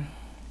probably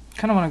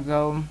kind of want to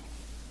go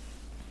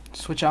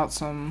switch out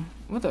some.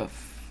 What the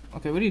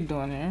okay, what are you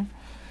doing here?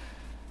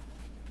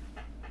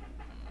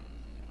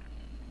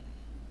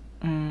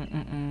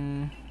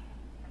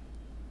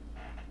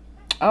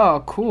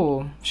 Oh,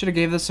 cool. Should have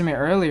gave this to me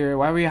earlier.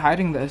 Why were you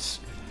hiding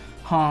this?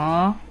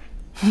 Huh?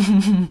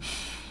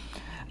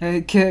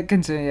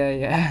 Continue,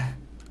 yeah.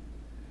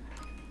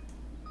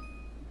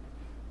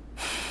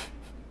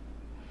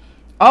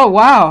 Oh,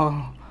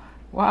 wow.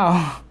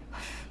 Wow.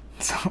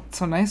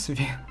 So nice of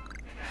you.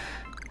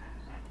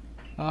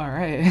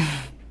 Alright.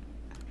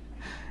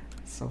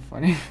 So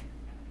funny.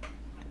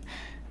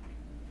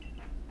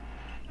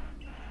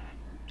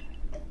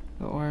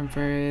 The ore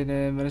buried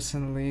in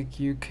medicine leak,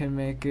 you can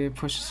make it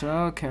push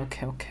through.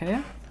 Okay.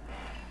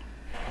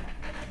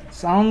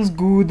 Sounds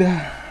good.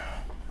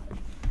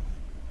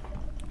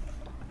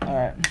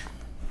 Alright.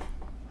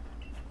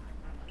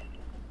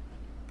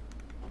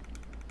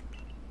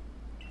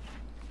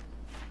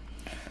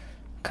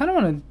 Kinda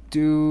wanna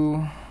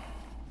do.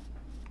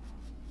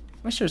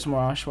 Wish there's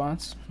more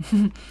Oshawotts.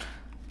 Kinda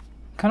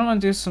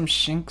wanna do some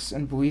Shinx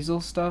and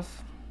Buizel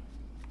stuff.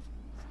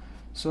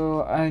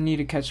 So I need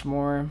to catch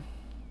more.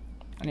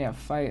 I need to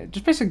fight.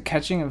 Just basically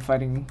catching and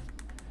fighting.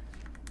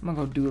 I'm gonna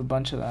go do a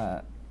bunch of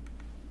that.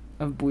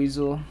 Of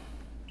Buizel.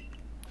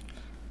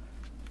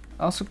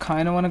 I also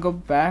kind of want to go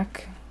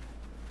back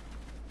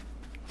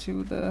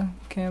to the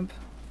camp.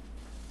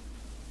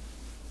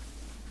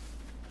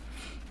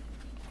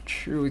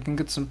 True, we can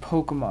get some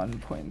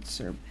Pokemon points,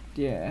 or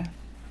yeah,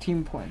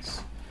 team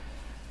points.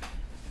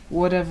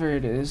 Whatever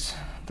it is,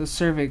 the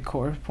Survey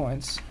Corps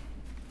points.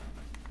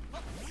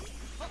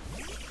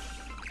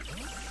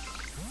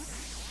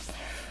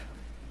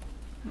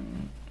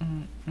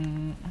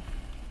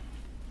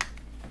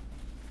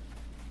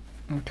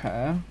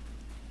 Okay.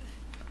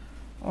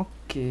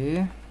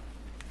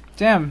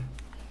 Damn.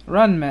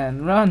 Run,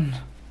 man, run.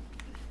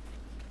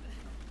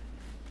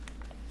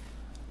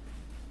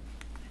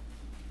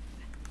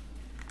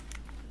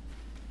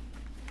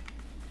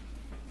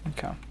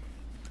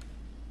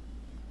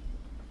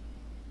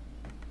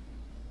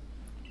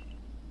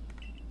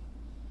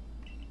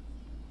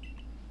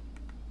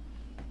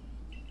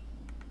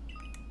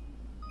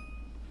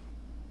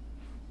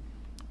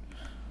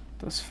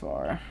 thus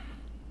far.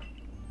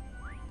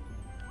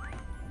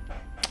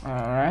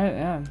 Alright,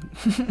 yeah.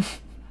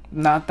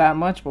 Not that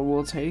much, but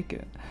we'll take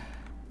it.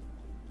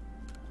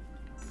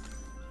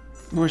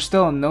 We're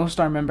still a no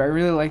star member. I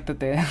really like that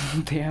they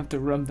they have to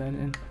rub that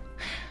in.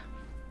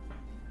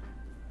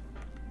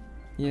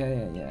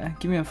 Yeah.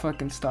 Give me a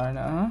fucking star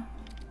now, huh?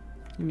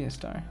 Give me a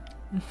star.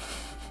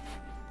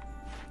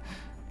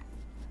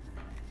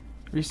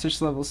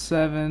 Research level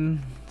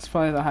 7. It's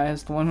probably the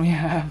highest one we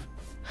have.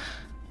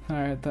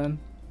 Alright then.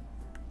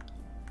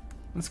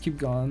 Let's keep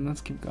going.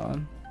 Let's keep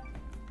going.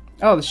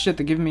 Oh shit,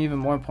 they're giving me even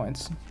more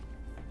points.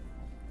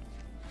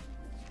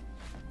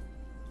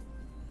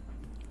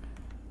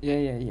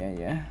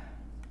 Yeah.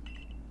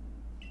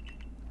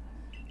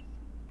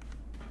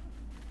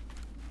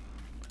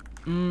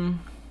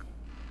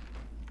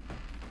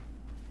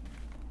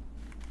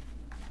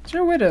 Is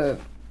there a way to...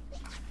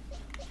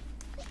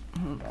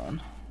 Hold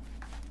on.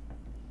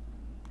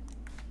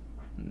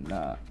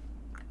 Nah.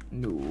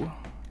 No.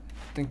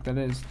 I think that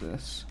is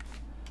this.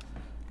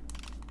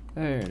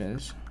 There it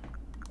is.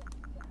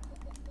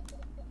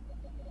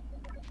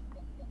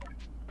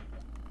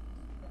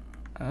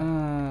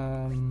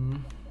 Let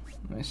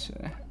me see.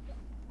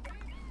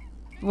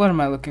 What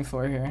am I looking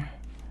for here?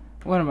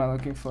 What am I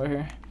looking for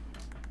here?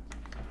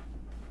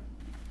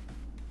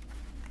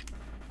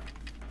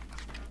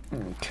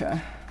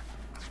 Okay.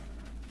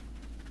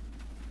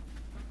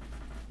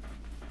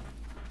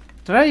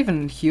 Did I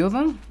even heal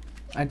them?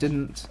 I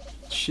didn't.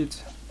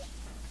 Shit.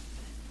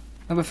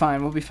 We'll be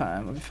fine, we'll be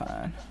fine, we'll be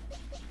fine.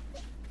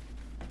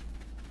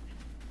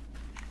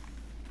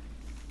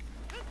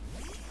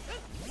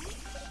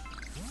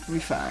 We'll be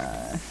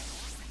fine.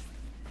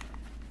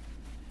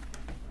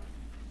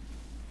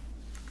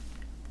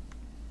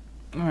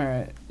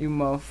 Alright, you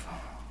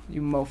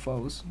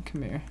mofos,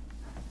 come here.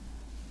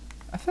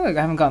 I feel like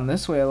I haven't gone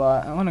this way a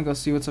lot. I want to go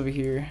see what's over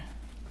here.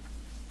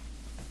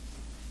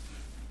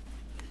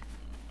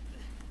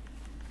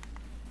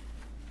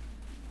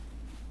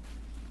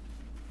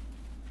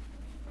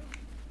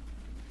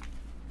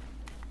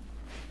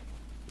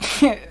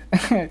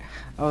 That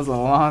was a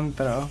long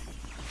throw.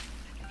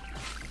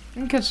 I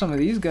can catch some of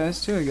these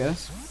guys too, I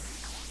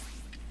guess.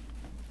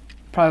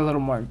 Probably a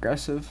little more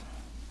aggressive.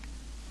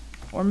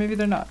 Or maybe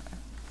they're not.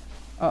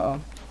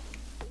 Uh-oh.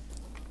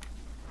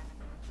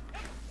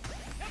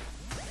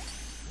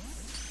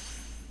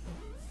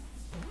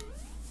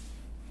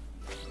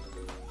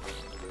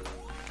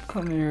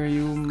 Come here,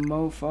 you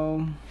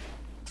mofo.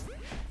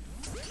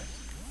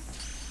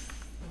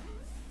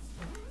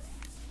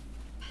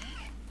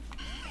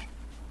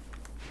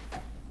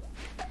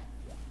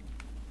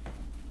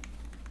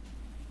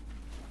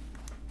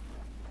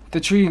 The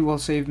tree will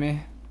save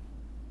me.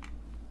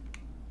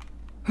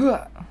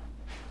 I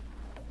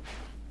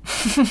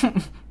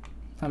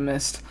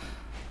missed.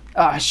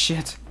 Ah,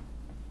 shit.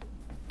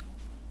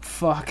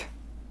 Fuck.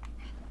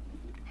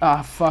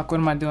 Ah, fuck.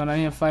 What am I doing? I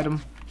need to fight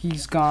him.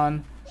 He's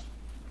gone.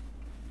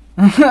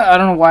 I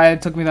don't know why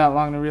it took me that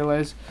long to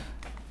realize.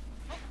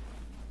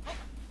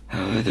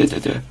 There's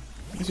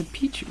a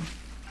Pichu.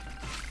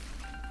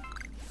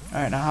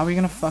 Alright, now how are we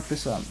gonna fuck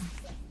this up?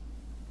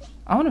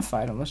 I wanna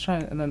fight him. Let's try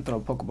and then throw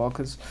a Pokeball,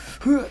 because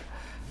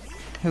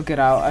he'll get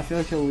out. I feel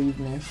like he'll leave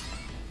me. I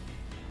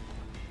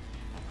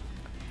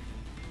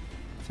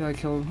feel like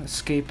he'll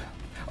escape.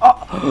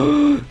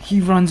 Oh! He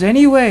runs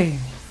anyway!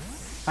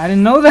 I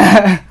didn't know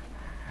that!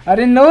 I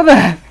didn't know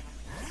that!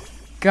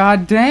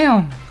 God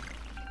damn!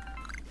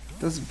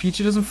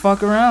 Pichu doesn't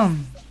fuck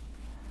around.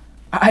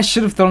 I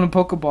should have thrown a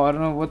Pokeball. I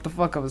don't know what the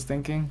fuck I was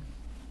thinking.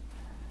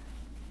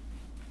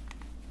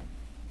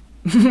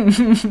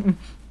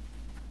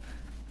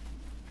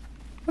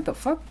 What the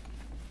fuck?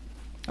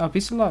 Oh,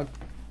 piece of luck.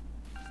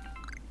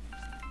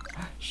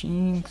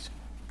 Shinx.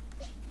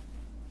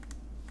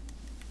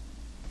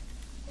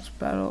 Let's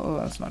battle. Oh,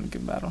 that's not a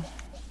good battle.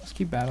 Let's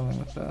keep battling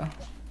with the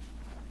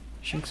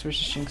Shinx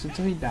versus Shinx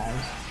until he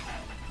dies.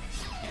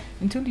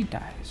 Until he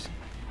dies.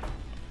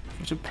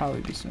 Which will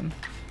probably be soon.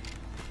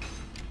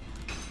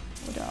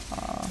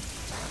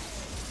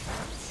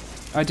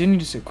 I do need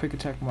to say quick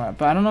attack more,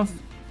 but I don't know if...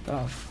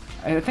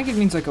 I think it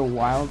means like a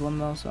wild one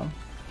though, so...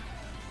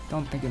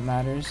 Don't think it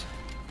matters.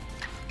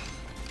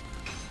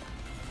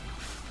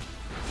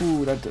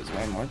 Ooh, that does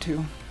way more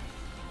too.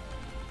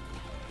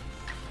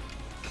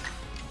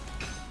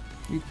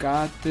 You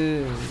got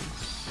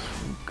this.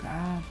 You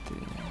got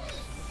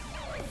this.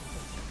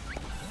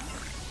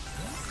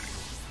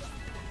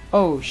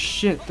 Oh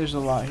shit, there's a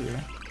lot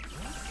here.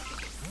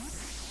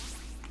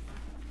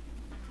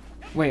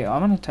 Wait,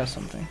 I'm gonna test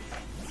something.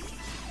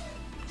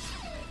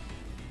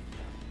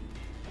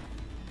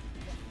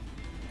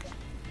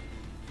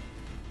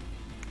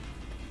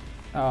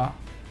 Oh.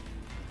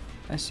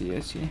 I see.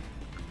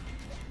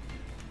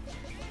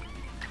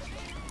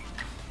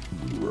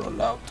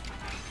 Roll out.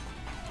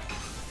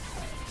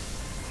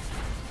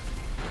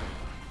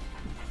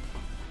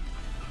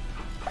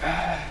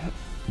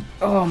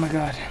 Oh my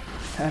god.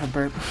 I had a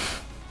burp.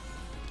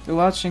 The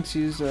wild Shinx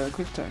use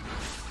quick attack.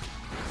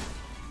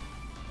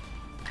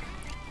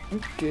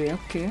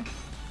 Okay.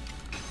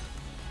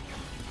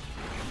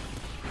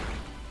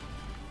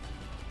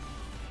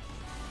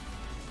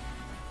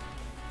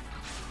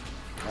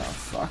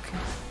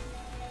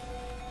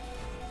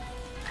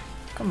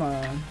 Come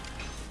on.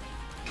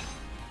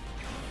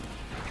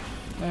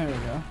 There we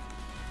go.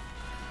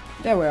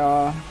 There we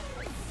are.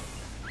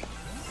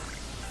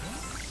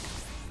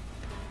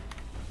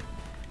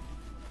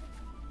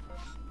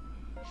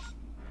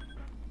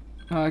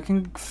 I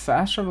can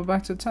fast travel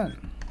back to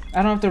 10.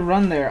 I don't have to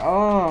run there.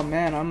 Oh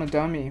man, I'm a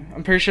dummy.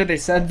 I'm pretty sure they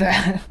said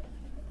that.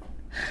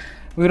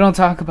 We don't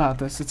talk about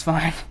this. It's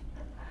fine.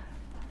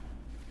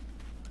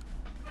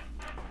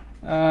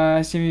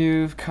 I see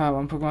you've caught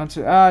one Pokemon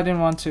too. Ah, I didn't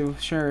want to.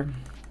 Sure.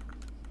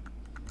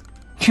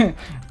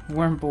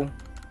 Wurmple.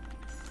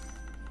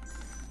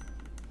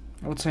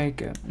 We'll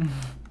take it.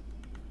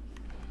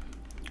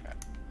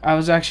 I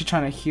was actually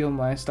trying to heal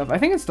my stuff. I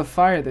think it's the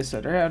fire they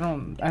said, right?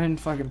 I didn't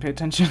fucking pay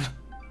attention.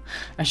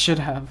 I should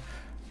have.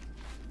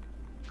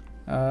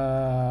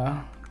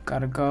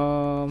 Gotta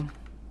go.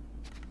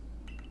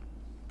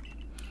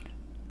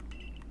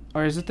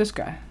 Or is it this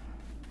guy?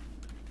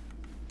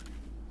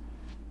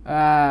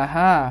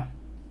 Aha.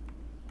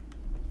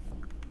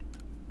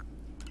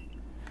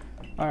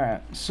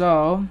 Alright,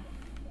 so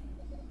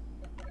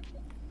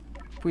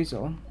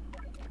Weasel.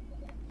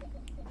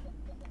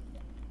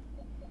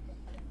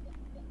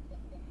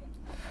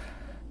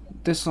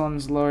 This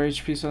one's lower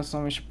HP, so that's the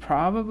one we should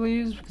probably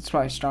use. It's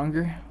probably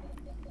stronger.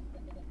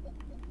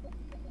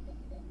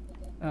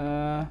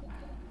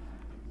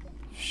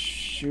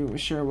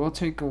 Sure, we'll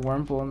take a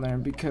Wurmple in there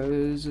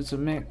because it's a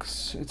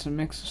mix. It's a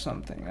mix of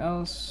something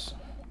else.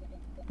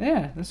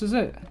 Yeah, this is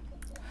it.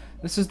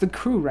 This is the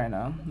crew right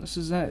now. This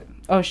is it.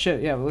 Oh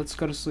shit, yeah, well, let's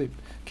go to sleep.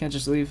 Can't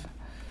just leave.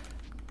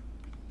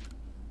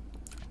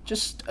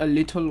 Just a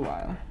little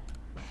while.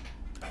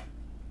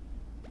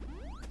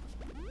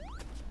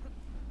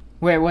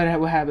 Wait, what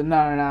happened?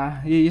 No.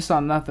 You saw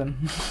nothing.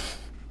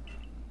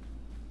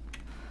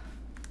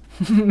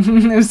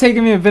 It was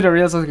taking me a bit of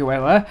real. I was like, wait,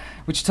 what?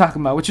 What you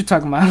talking about? What you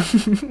talking about?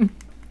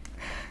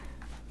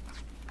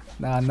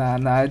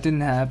 Nah, it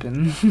didn't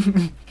happen.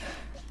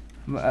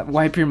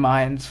 Wipe your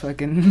mind,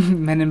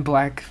 fucking Men in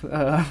Black.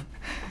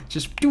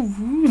 Just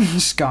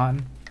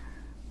gone.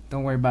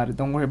 Don't worry about it.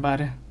 Don't worry about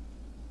it.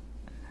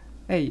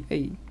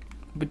 Hey,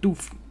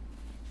 Badoof.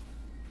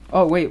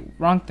 Oh wait,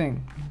 wrong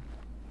thing.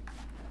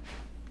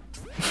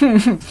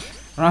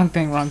 Wrong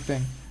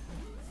thing.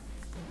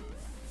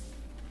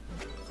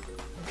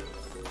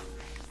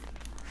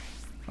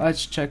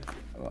 Let's check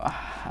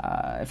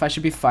if I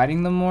should be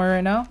fighting them more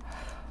right now,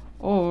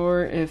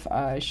 or if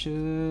I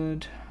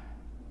should.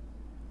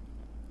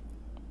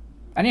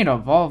 I need to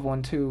evolve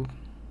one too.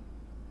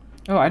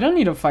 Oh, I don't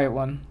need to fight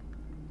one.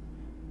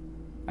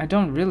 I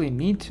don't really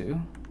need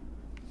to.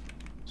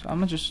 So I'm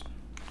gonna just.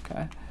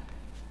 Okay.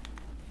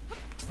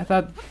 I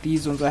thought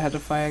these ones I had to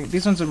fight.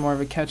 These ones are more of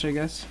a catch, I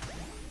guess.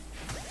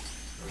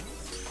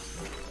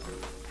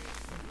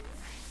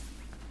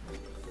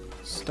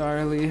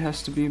 Starly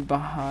has to be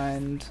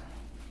behind.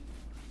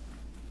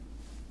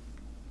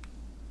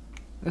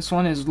 This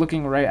one is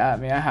looking right at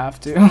me. I have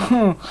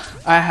to.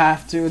 I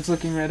have to. It's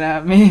looking right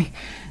at me.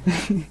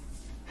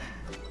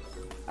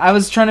 I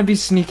was trying to be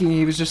sneaky.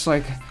 He was just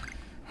like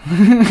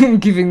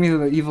giving me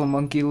the evil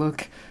monkey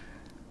look.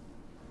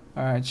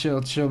 Alright,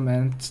 chill,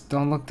 man.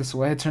 Don't look this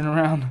way. Turn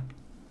around.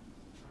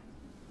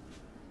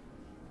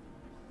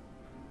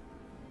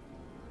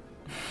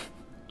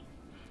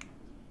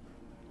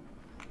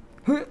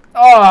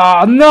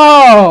 Oh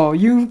no!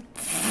 You.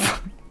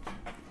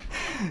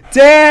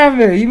 Damn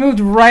it! He moved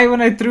right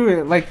when I threw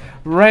it. Like,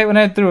 right when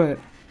I threw it.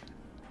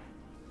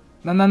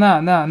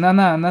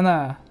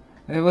 Nah.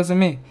 It wasn't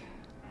me.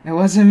 It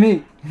wasn't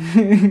me.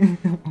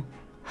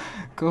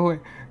 Go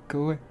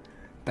away.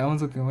 That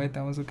one's looking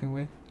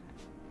away.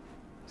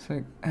 It's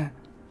like, I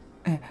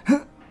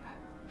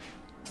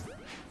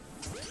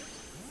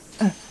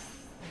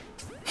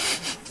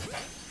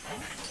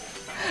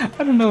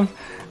don't know.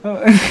 I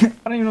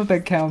don't even know if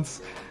that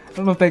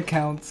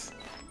counts.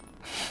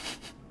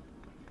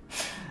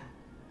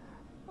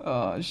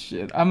 Oh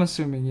shit. I'm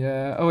assuming,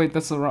 yeah. Oh wait,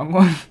 that's the wrong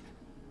one.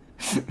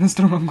 That's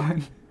the wrong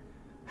one.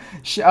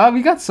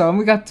 We got some.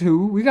 We got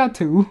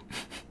two.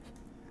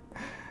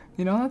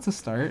 You know, that's a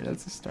start.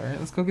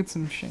 Let's go get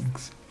some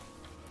shinks.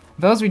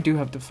 Those we do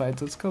have to fight.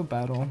 So let's go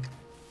battle.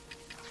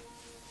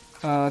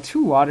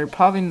 2 water.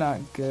 Probably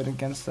not good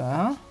against that,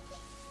 huh?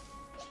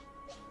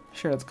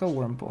 Sure, let's go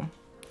Wurmple.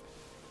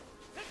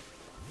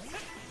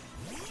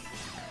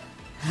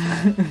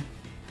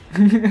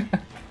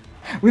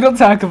 We don't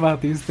talk about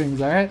these things,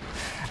 alright?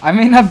 I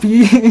may not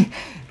be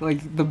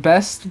like the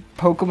best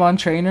Pokemon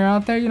trainer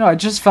out there, you know, I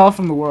just fell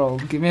from the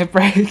world. Give me a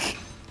break.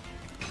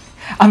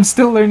 I'm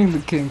still learning the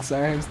kinks,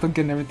 alright? I'm still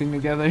getting everything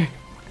together.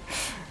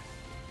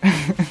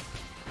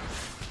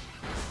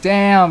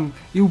 Damn,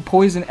 you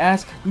poison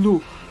ass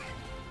little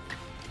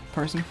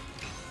person.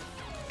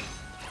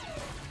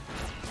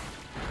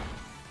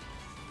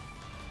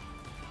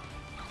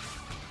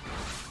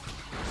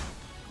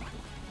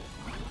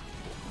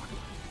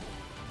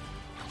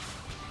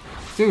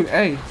 Dude,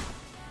 hey,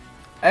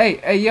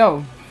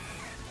 yo.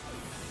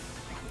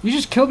 You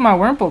just killed my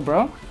Wurmple,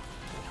 bro.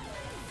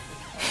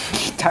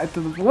 He died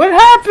to the... What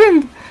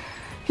happened?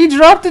 He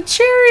dropped a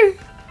cherry.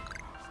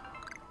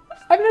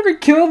 I've never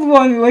killed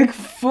one like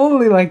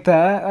fully like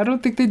that. I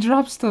don't think they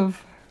drop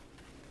stuff.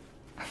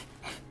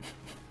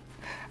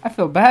 I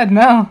feel bad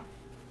now.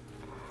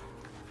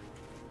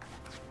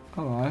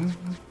 Hold on.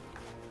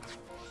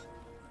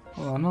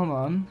 Hold on, hold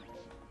on.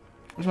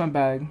 Where's my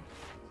bag?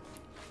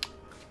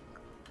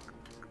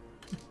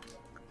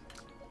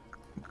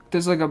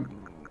 There's like a...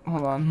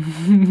 Hold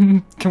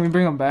on. Can we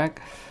bring him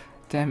back?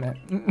 Damn it.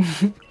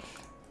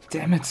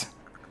 Damn it.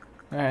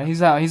 Alright,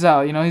 he's out, he's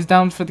out. You know, he's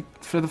down for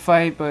the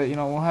fight, but, you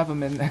know, we'll have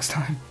him in next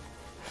time.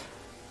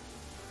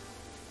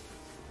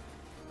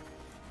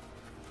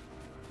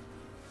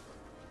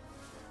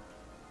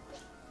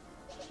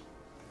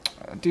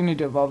 I do need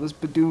to evolve this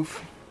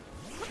Bidoof.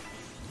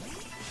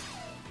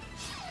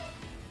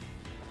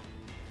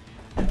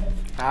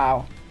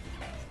 Ow.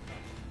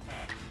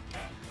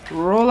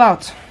 Roll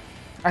out.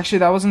 Actually,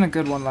 that wasn't a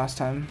good one last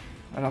time.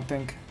 I don't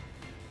think.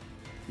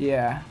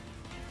 Yeah.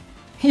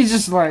 He's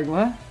just like,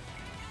 what?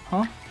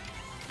 Huh?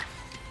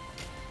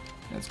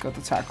 Let's go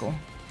to tackle.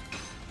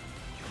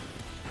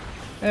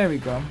 There we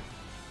go.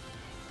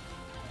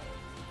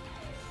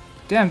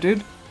 Damn,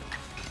 dude.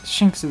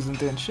 Shinx isn't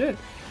doing shit.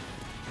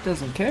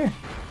 Doesn't care.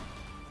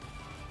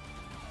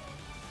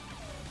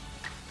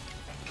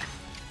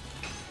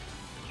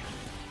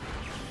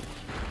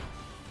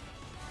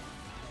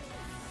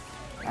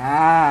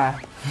 Ah,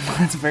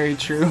 that's very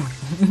true.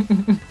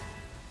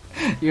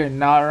 You're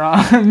not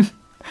wrong.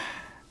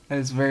 That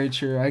is very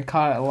true. I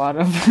caught a lot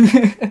of...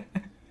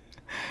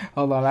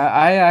 Hold on,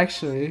 I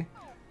actually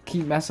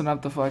keep messing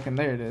up the fucking...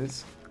 There it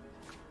is.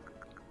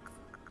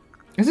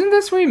 Isn't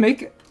this where you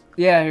make it?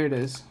 Yeah, here it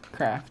is.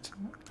 Craft.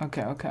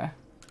 Okay, okay.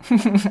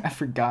 I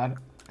forgot.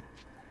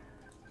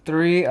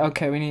 3.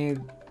 Okay, we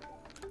need...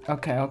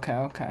 Okay, okay,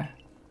 okay.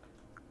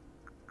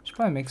 Should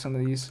probably make some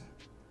of these.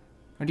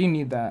 Or do you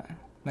need that?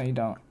 No, you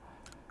don't.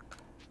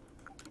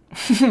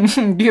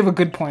 You have a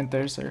good point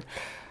there, sir.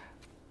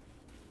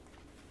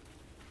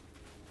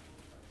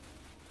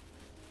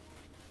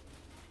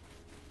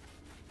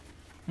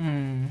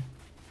 Hmm.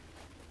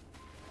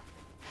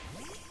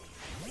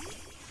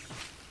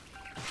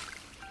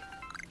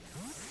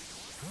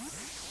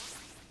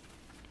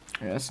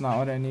 Yeah, that's not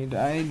what I need.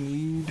 I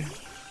need...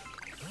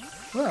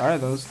 Where are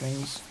those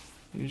things,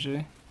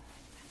 usually?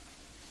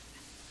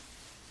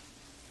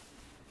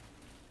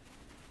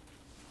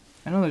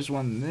 I know there's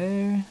one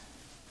there.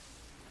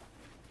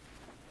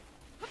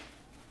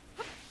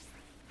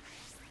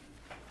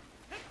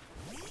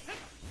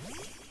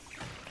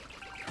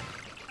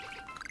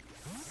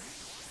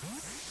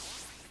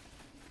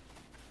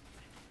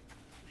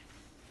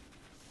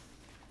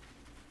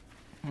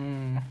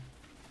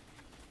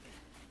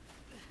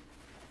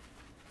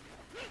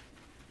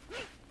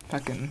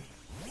 Fucking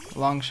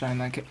long shine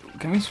that.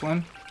 Can we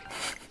swim?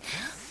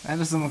 That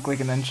doesn't look like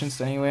an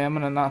entrance anyway. I'm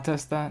gonna not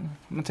test that. I'm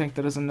gonna take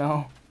that as a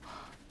no.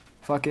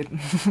 Fuck it.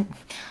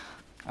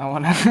 I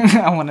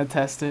wanna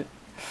test it.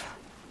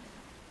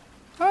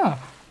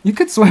 Ah, you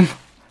could swim.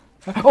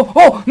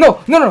 Oh,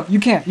 no,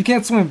 you can't. You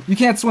can't swim. You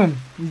can't swim.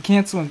 You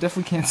can't swim.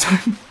 Definitely can't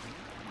swim.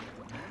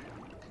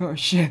 Oh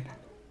shit.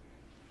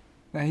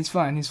 Nah, he's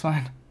fine. He's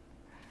fine.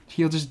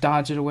 He'll just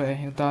dodge it away.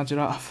 He'll dodge it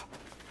off.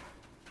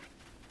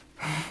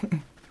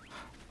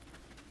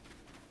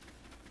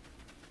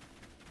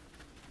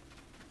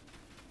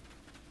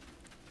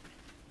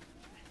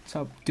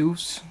 What's up,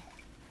 Deuce?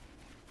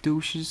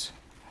 Douches.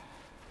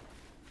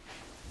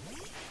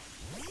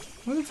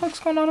 What the fuck's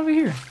going on over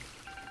here?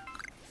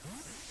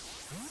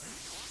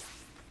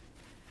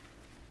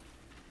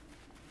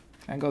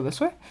 Can I go this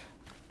way?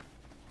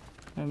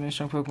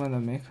 Animation Pokemon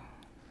that make.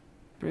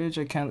 Bridge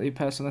I can't let you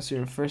pass unless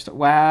you're first.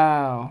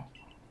 Wow.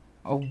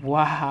 Oh,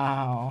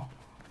 wow.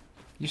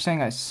 You're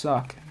saying I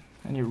suck.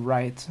 And you're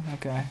right.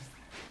 Okay.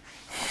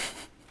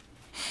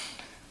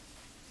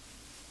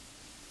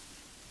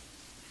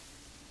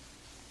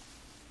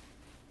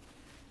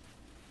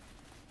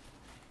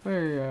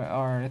 Where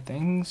are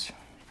things?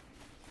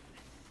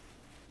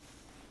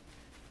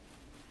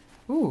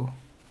 Ooh,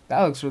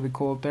 that looks really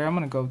cool up there. I'm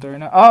gonna go up there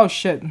now. Oh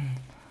shit!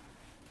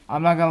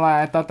 I'm not gonna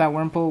lie. I thought that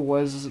Wurmple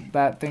was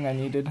that thing I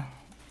needed.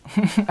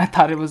 I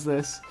thought it was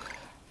this.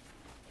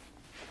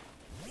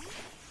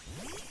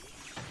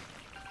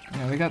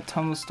 Yeah, we got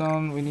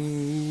Tumblestone. We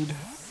need.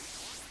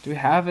 Do we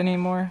have any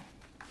more?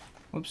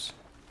 Whoops.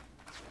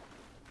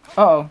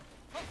 Uh oh.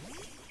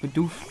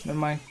 Bidoof. Never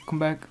mind. Come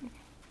back.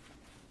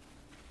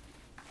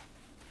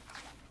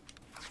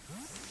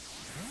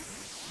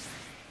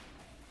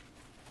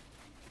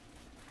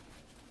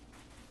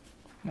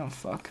 Oh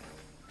fuck.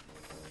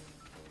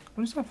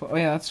 What is that for? Oh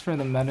yeah, that's for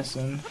the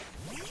medicine.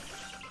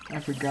 I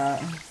forgot.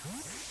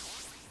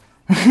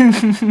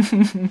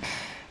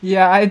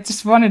 Yeah, I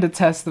just wanted to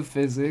test the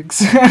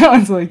physics. I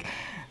was like,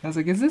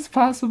 is this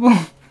possible?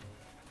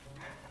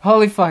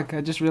 Holy fuck,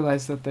 I just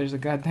realized that there's a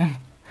goddamn...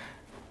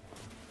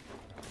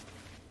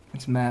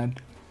 It's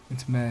mad.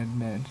 It's mad,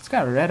 man. It's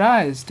got red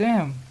eyes,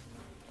 damn.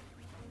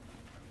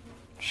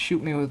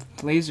 Shoot me with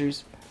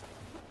lasers.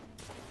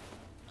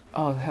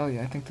 Oh, hell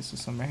yeah, I think this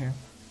is some right here.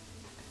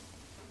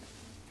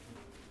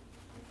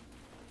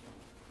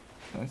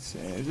 Let's see.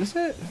 Is this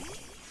it?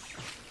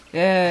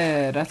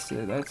 Yeah, that's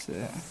it. That's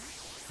it.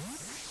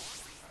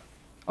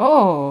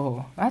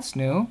 Oh, that's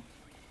new.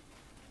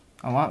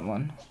 I want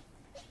one.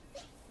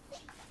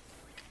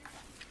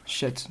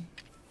 Shit.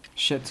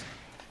 Shit.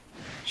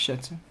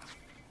 Shit.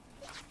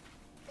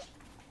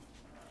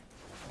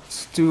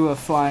 Let's do a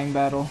flying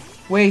battle.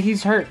 Wait,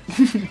 he's hurt.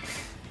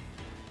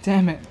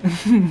 Damn it.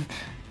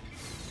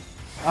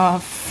 Ah,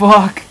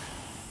 fuck.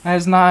 That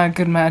is not a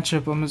good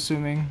matchup, I'm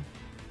assuming.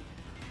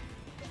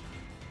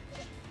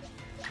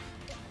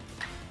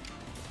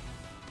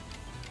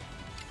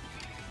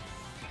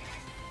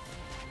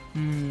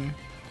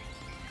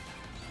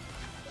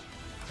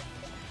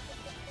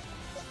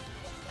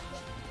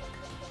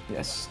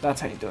 Yes, that's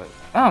how you do it.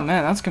 Oh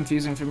man, that's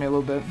confusing for me a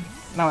little bit.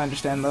 Now I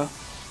understand though.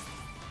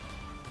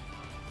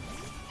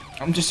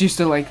 I'm just used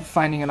to like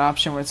finding an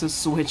option where it says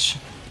switch.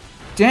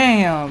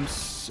 Damn,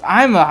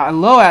 I'm a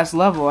low ass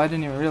level. I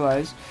didn't even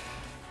realize.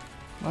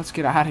 Let's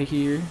get out of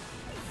here.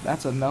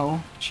 That's a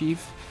no,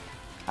 chief.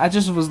 I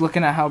just was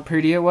looking at how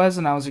pretty it was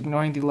and I was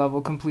ignoring the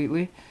level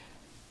completely.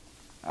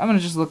 I'm gonna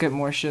just look at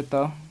more shit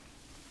though.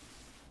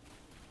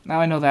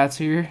 Now I know that's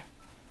here.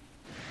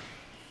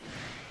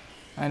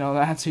 I know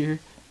that's here.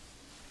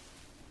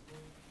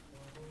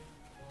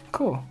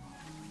 Cool.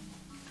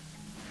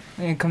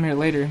 I can come here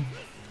later.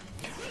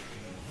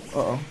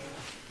 Uh-oh.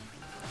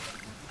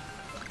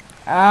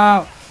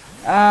 Ow!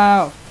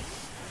 Ow!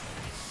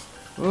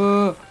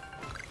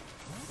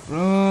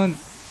 Run!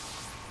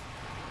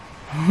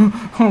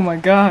 Oh my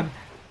god!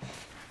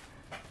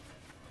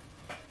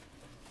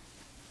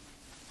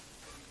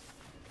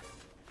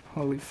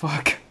 Holy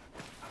fuck.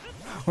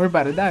 We're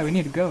about to die, we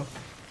need to go.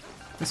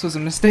 This was a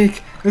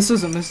mistake. This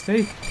was a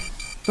mistake.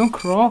 Don't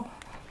crawl.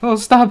 Oh,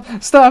 stop!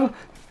 Stop!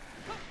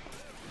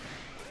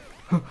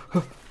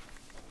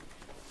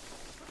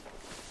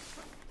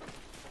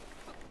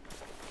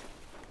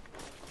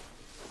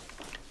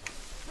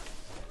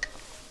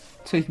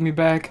 Take me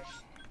back.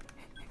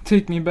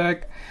 Take me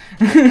back.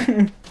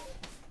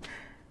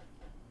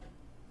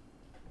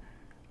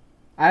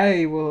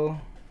 I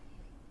will.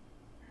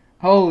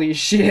 Holy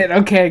shit.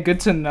 Okay, good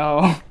to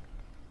know.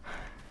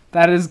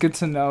 That is good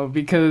to know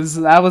because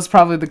that was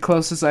probably the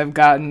closest I've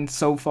gotten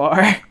so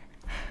far.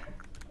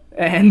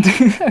 And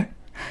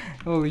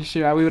holy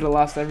shit, we would have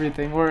lost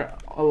everything or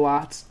a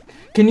lot.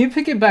 Can you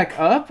pick it back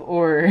up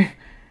or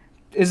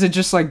is it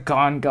just like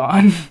gone?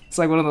 It's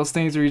like one of those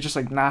things where you're just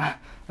like, nah,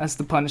 that's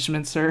the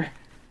punishment, sir.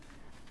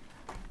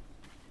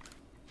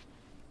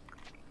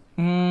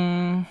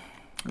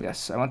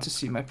 Yes, I want to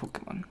see my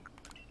Pokemon.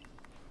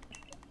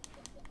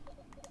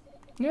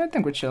 Yeah, I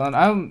think we're chilling.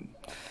 I'm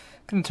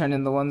gonna turn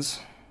in the ones.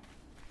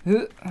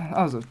 That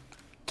was a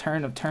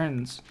turn of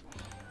turns.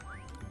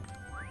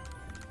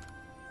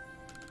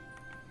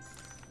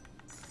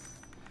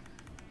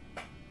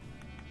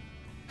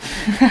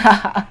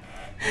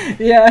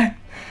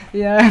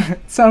 Yeah,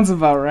 sounds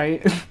about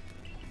right.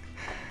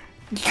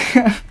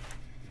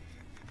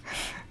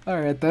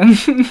 Alright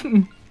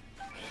then.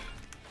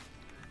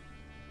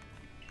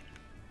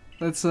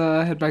 Let's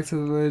head back to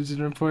the village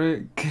and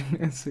report.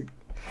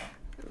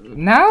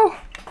 Now?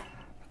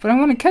 But I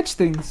want to catch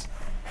things.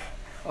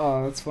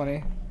 Oh, that's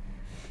funny.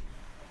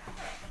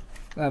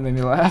 That made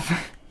me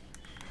laugh.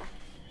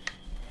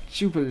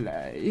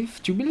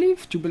 Jubilife?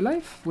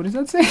 Jubilife? What does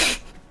that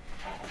say?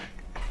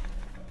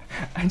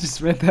 I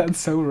just read that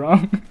so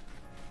wrong.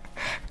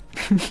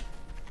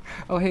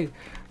 Oh hey,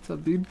 what's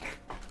up dude?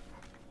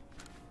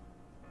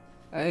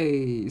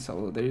 Hey,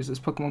 so there's this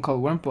Pokemon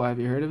called Wurmple, have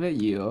you heard of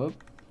it? Yup.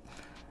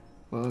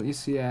 Well, you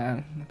see,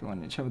 I've been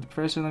wanting to chat with the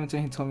professor. Let me tell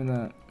you, he told me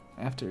that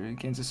after it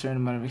gains a certain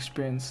amount of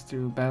experience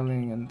through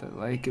battling and the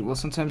like, it will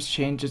sometimes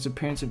change its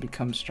appearance and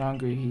become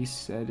stronger. He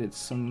said it's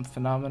some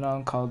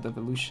phenomenon called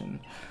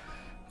evolution.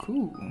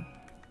 Cool.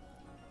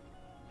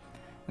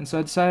 And so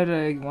I decided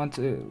I want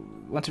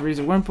to raise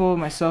a Wurmple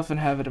myself and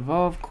have it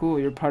evolve. Cool,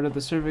 you're part of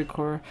the survey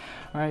corps,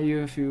 aren't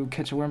you? If you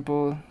catch a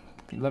Wurmple,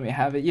 let me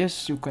have it.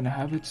 Yes, you can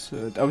have it.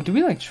 Oh, do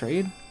we like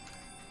trade?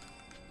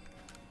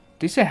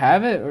 Did you say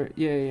have it or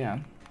yeah?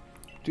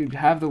 Dude,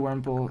 have the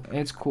Wurmple.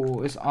 It's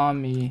cool. It's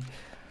on me.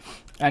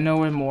 I know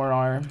where more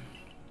are.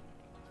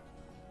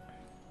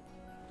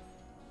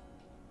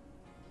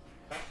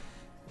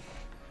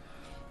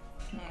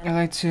 I'd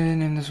like to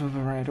name this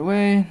Wurmple right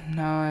away.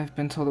 Now I've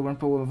been told the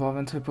Wurmple will evolve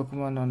into a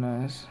Pokemon known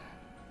as...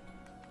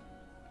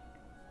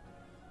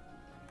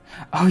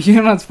 Oh, you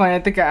know what's funny? I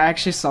think I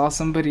actually saw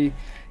somebody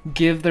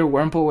give their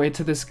Wurmple away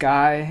to this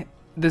guy.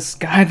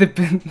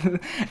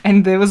 That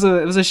and it was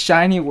a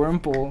shiny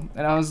Wurmple,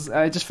 and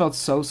I just felt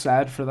so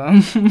sad for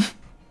them.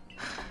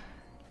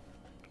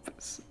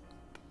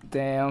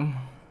 Damn.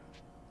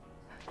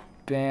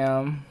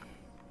 Bam.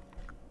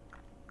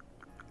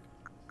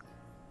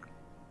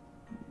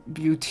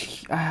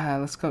 Beauty.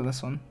 Let's go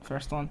this one.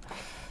 First one.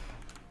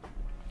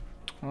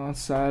 Oh, it's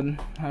sad.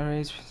 I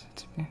raised.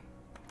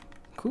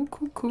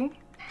 Cool.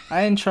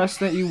 I entrust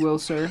that you will,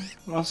 sir.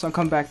 Or else I'll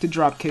come back to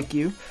drop kick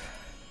you.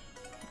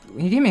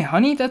 You gave me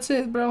honey? That's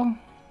it, bro?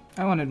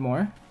 I wanted more.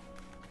 A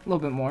little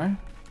bit more.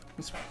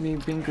 That's me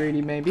being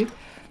greedy, maybe.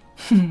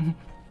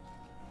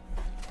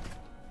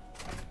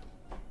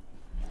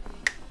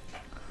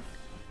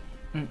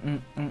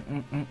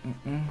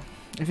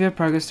 If you have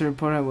progress to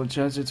report, I will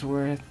judge its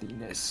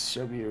worthiness.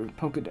 Show me your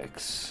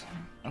Pokedex.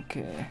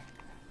 Okay.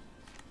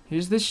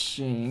 Here's the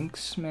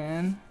Shinx,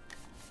 man.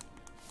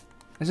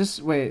 Is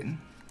this... Wait.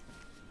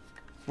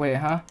 Wait,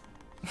 huh?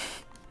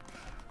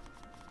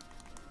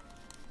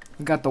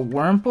 We got the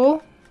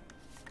Wurmple.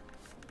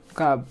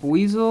 Got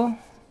Weasel.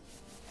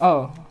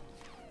 Oh.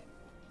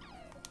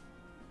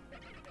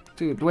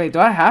 Dude, wait, do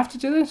I have to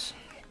do this?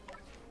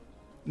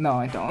 No,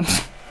 I don't.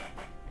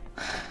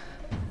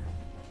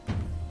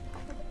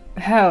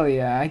 Hell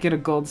yeah, I get a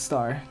gold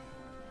star.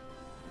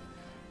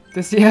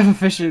 Does he have a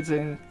Fisher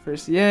thing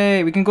first?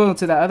 Yay, we can go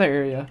to that other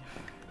area.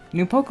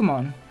 New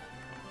Pokemon.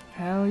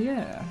 Hell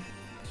yeah.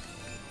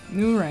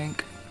 New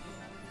rank.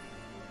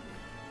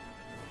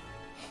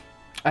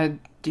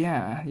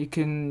 Yeah, you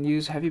can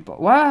use heavy ball.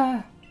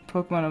 What?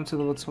 Pokemon up to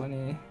level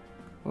 20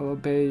 will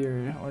obey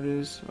your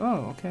orders.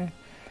 Oh, okay.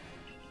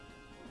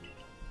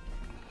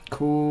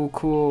 Cool,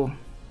 cool.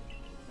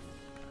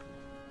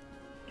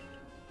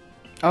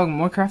 Oh,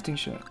 more crafting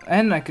shit.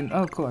 And I can,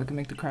 oh cool, I can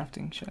make the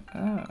crafting shit.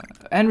 Oh.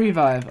 And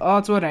revive. Oh,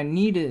 that's what I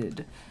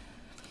needed.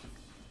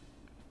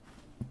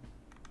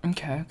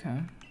 Okay, okay.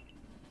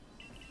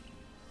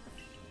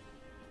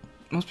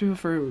 Most people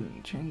prefer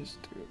changes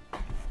to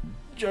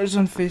judge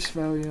on face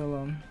value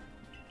alone.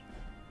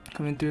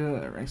 Coming through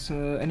the ranks,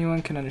 so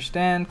anyone can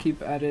understand,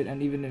 keep at it,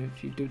 and even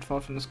if you do fall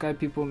from the sky,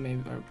 people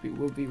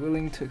will be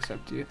willing to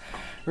accept you.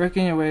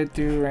 Working your way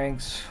through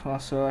ranks.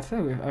 Also, I feel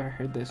like we've ever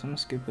heard this. I'm gonna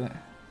skip it.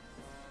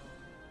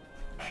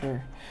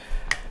 Sure.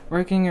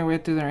 Working your way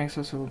through the ranks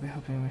also will be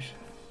helping you wish.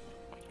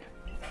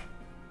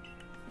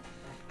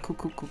 Cool,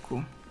 cool, cool,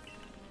 cool.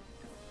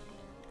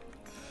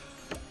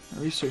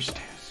 Research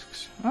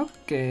tasks.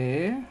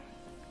 Okay.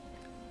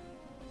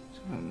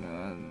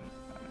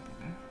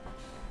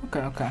 Okay,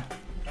 okay.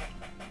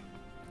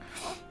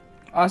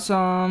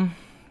 Awesome.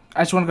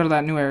 I just want to go to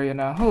that new area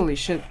now. Holy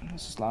shit,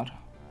 this is loud.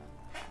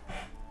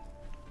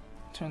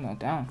 Turn that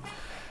down.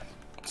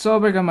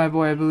 Solberg, my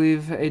boy, I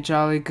believe a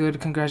jolly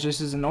good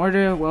congratulations in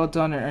order. Well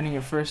done on earning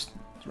your first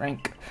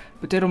rank.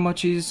 Potato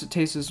mochis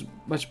tastes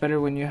much better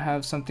when you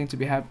have something to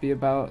be happy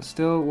about.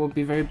 Still, we'll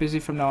be very busy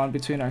from now on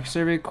between our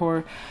survey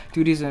core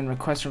duties and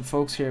requests from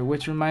folks here.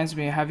 Which reminds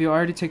me, have you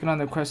already taken on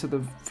the request of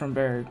the from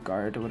Bear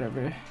Guard or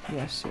whatever?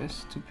 Yes,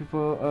 yes. Two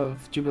people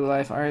of Jubilee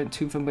Life aren't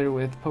too familiar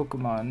with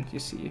Pokemon, you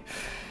see.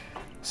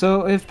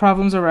 So, if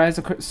problems arise,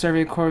 the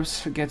survey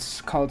corps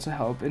gets called to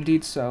help.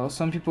 Indeed so.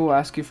 Some people will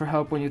ask you for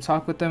help when you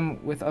talk with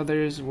them. With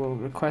others, will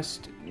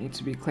request need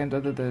to be claimed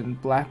other than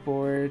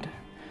Blackboard.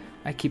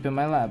 I keep in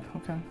my lab.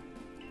 Okay.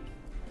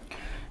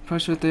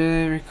 Approach with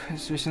the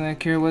request recently.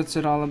 Curious what's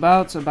it all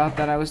about? It's about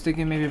that I was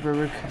thinking maybe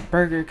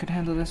Burger could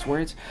handle this.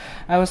 Words.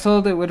 I was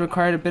told it would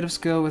require a bit of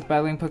skill with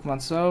battling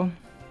Pokemon, so...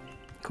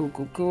 Cool,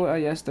 cool, cool.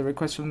 Yes, the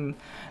request from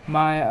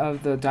Mai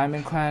of the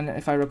Diamond Clan.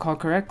 If I recall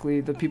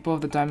correctly, the people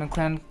of the Diamond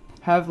Clan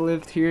have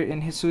lived here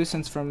in Hisui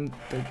since from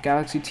the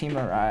Galaxy team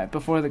arrived.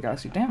 Before the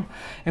Galaxy. Damn.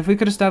 If we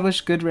could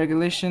establish good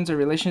regulations or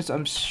relations,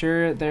 I'm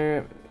sure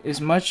there is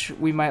much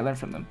we might learn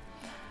from them.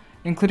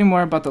 Including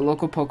more about the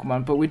local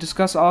Pokemon, but we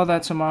discuss all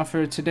that tomorrow.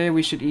 For today,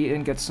 we should eat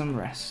and get some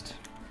rest.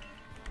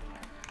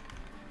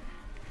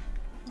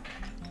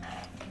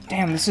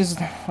 Damn, this is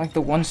like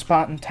the one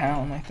spot in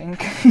town, I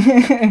think.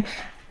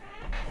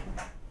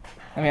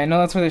 I mean, I know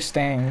that's where they're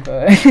staying,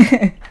 but...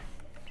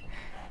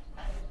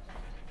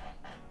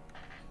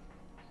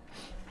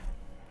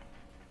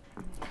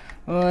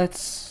 Well, let's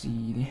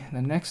see.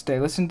 The next day.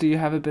 Listen, do you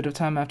have a bit of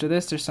time after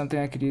this? There's something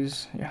I could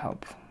use your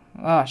help.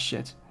 Ah,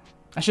 shit.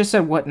 I should have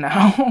said what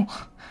now?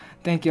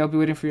 Thank you, I'll be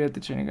waiting for you at the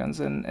training grounds.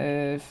 And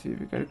if you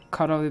got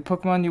caught all the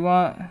Pokemon you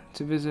want,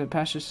 to visit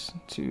Pashas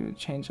to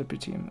change up your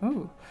team.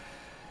 Oh.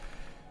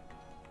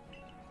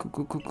 Cool,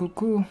 cool, cool, cool,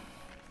 cool.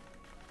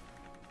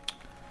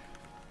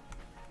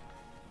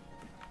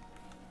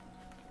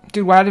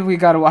 Dude, why did we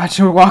gotta watch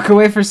her walk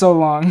away for so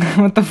long?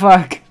 What the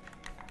fuck?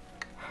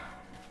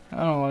 I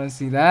don't want to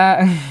see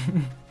that.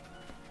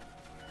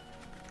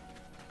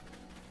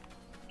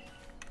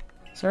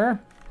 Sir?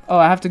 Oh,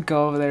 I have to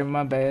go over there,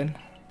 my bad.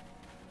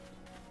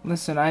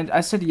 Listen,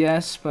 I said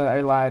yes, but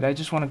I lied. I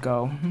just want to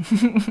go.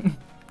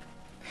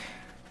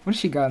 What does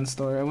she got in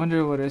store? I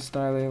wonder what her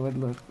Starly would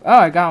look. Oh,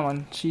 I got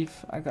one.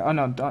 Chief. I got. Oh,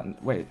 no.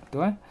 Don't. Wait.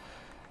 Do I?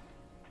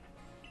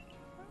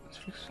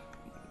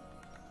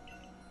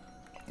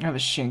 I have a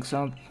Shinx.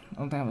 I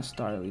don't think I have a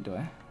Starly, do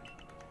I?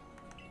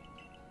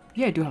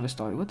 Yeah, I do have a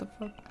Starly. What the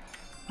fuck?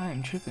 I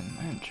am tripping.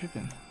 I am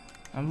tripping.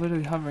 I'm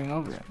literally hovering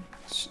over it.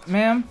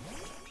 Ma'am?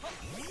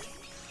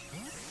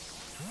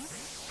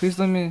 Please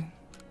let me...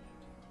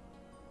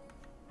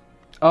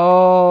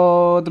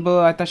 Oh, the blue.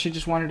 I thought she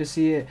just wanted to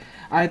see it.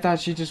 I thought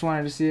she just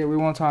wanted to see it. We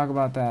won't talk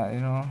about that, you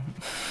know?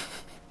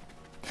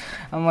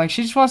 I'm like,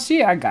 she just wants to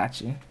see it? I got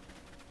you.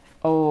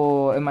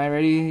 Oh, am I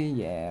ready?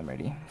 Yeah, I'm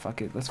ready.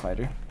 Fuck it. Let's fight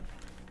her.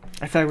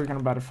 I feel like we're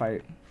about to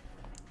fight.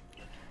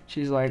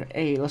 She's like,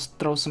 hey, let's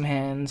throw some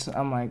hands.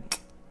 I'm like,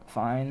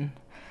 fine.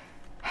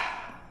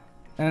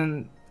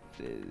 And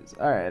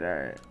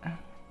alright.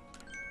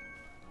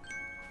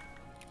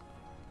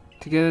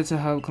 Together to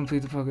help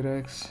complete the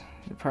Pokedex.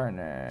 Your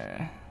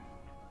partner.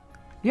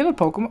 You have a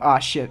Pokemon? Ah,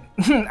 shit.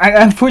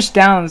 I pushed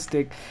down the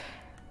stick.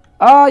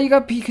 Oh, you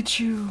got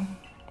Pikachu.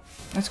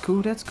 That's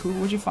cool.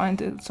 Where'd you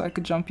find it so I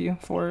could jump you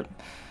for it?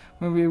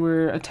 When we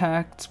were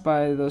attacked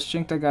by those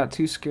strength, I got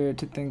too scared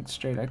to think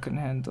straight. I couldn't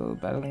handle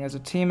battling as a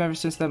team. Ever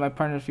since that, my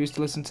partner refused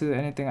to listen to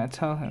anything I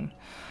tell him.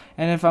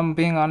 And if I'm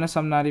being honest,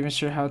 I'm not even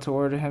sure how to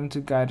order him to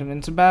guide him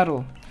into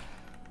battle.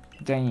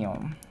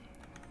 Damn.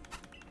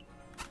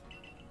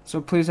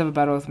 So please have a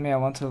battle with me. I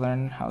want to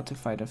learn how to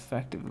fight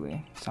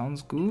effectively.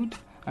 Sounds good.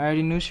 I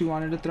already knew she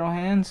wanted to throw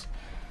hands.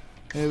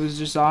 It was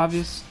just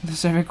obvious. The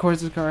server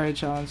course of Karai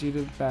challenge you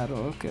to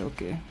battle.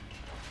 Okay.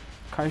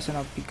 Carson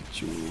out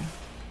Pikachu.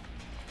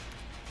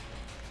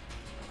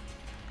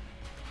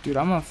 Dude,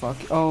 I'm gonna fuck.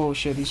 Oh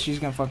shit, she's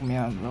gonna fuck me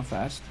up real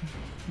fast.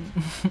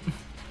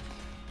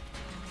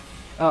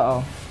 Uh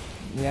oh.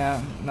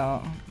 Yeah,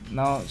 no,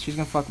 she's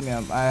gonna fuck me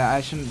up. I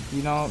shouldn't,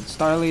 you know,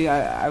 Starly,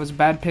 I was a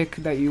bad pick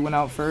that you went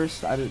out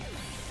first.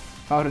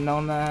 If I would have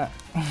known that.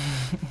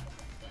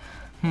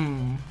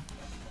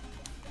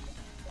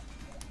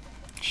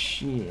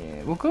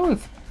 Shit, we'll go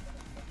with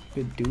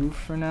Bidoof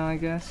for now, I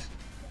guess.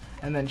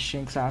 And then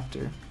Shinx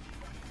after.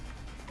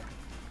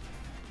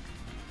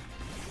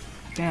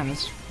 Damn,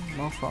 this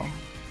mofo.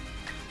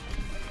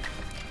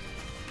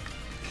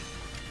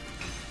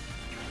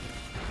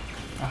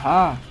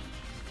 Aha!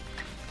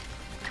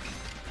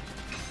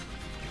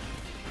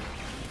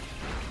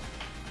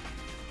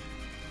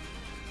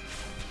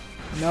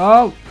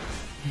 No!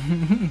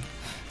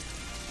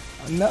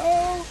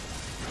 No!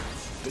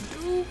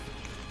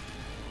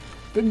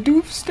 The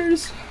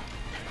doofsters!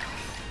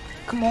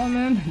 Come on,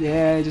 man.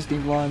 Yeah, I just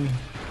need one.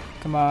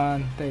 Come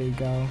on. There you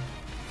go.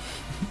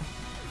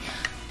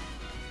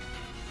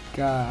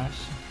 Gosh.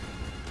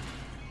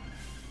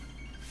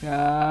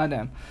 God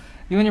damn.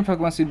 You and your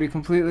Pokemon seem to be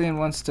completely in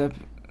one step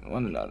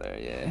one another,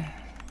 yeah.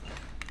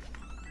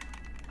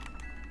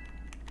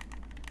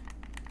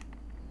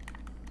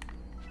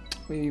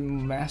 We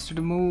mastered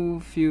a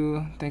move.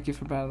 Thank you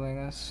for battling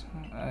us.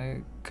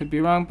 I could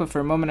be wrong, but for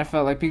a moment I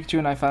felt like Pikachu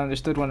and I finally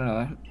understood one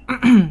another.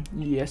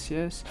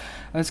 Yes.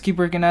 Let's keep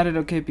working at it,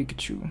 okay,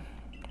 Pikachu.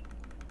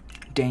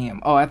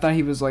 Damn. Oh, I thought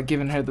he was like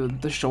giving her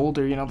the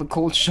shoulder, you know, the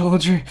cold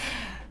shoulder.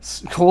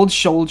 Cold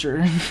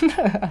shoulder.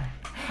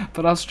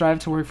 But I'll strive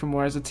to work for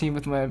more as a team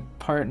with my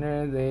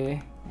partner.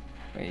 The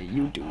way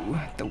you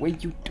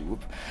do.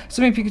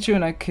 Assuming Pikachu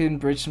and I can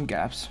bridge some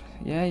gaps.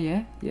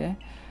 Yeah.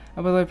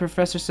 Oh, by the way,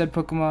 Professor said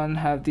Pokemon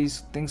have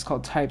these things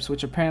called types,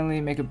 which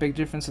apparently make a big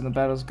difference in the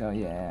battles go.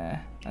 Yeah,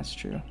 that's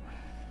true.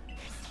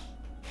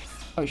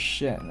 Oh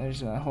shit,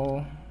 there's a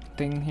whole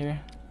thing here.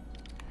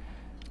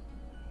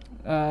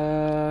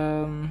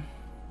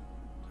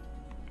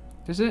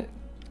 Is it?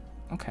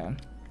 Okay.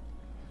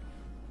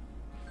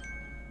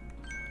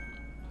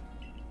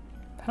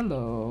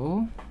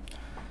 Hello.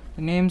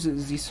 The name's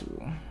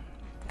Zisu,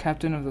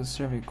 captain of the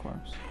Survey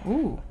Corps.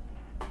 Ooh.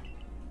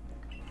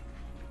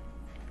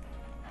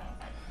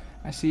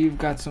 I see you've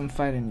got some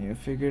fight in you.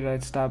 Figured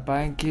I'd stop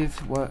by and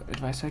give what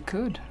advice I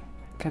could.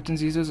 Captain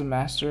Zizu is a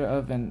master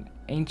of an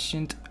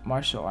ancient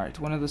martial art.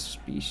 One of the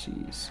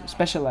species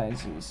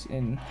specializes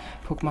in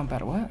Pokemon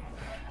battle. What?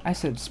 I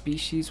said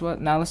species.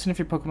 What? Now listen, if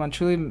your Pokemon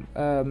truly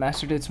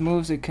mastered its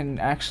moves, it can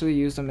actually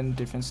use them in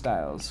different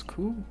styles.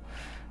 Cool.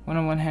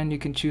 On one hand, you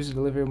can choose to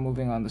deliver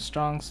moving on the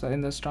strong side.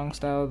 In the strong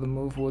style, the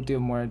move will deal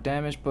more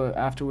damage, but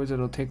afterwards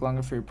it'll take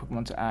longer for your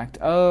Pokemon to act.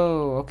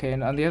 Oh, okay.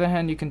 And on the other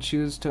hand, you can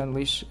choose to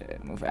unleash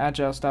move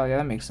agile style. Yeah,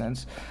 that makes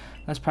sense.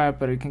 Less power,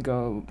 but it can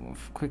go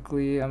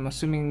quickly. I'm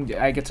assuming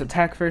I get to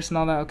attack first and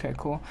all that. Okay,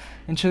 cool.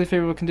 In truly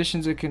favorable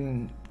conditions, it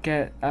can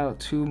get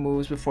out 2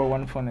 moves before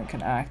one opponent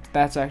can act.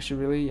 That's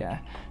actually really, yeah.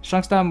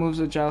 Strong style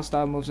moves, agile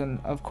style moves, and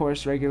of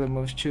course regular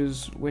moves.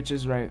 Choose which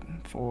is right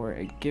for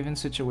a given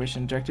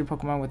situation. Direct your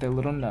Pokemon with a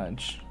little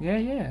nudge.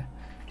 Yeah.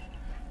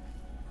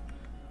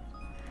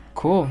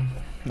 Cool.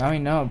 Now we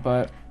know,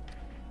 but...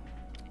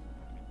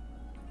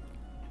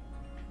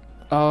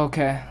 Oh,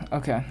 okay.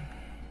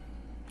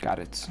 Got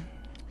it.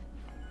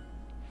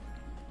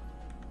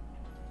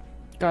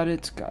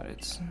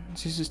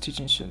 Caesar's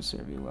teaching shouldn't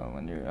serve you well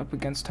when you're up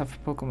against tougher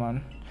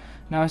Pokemon.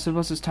 Now I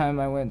suppose it's time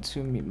I went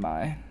to meet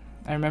Mai.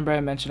 I remember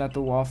I mentioned at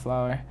the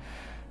Wallflower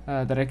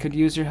that I could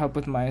use your help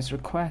with Mai's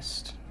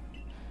request.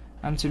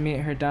 I'm to meet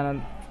her down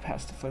on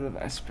past the foot of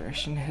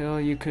Aspiration Hill.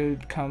 You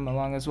could come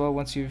along as well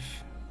once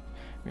you've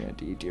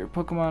readied your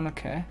Pokemon.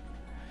 Okay.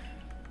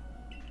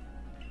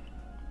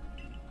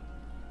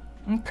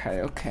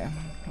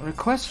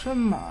 Request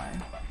from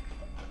Mai.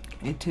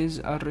 It is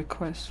a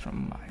request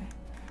from Mai.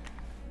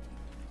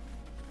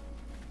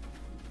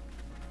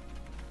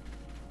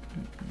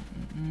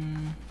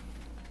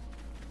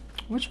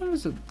 Which one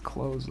was the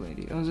clothes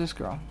lady? Oh, it was this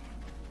girl.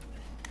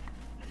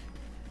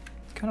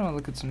 Kinda wanna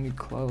look at some new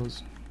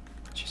clothes.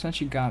 She said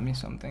she got me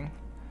something.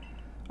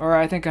 Or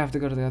I think I have to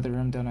go to the other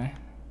room, don't I?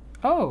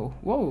 Oh,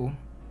 whoa.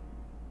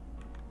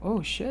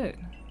 Oh shit.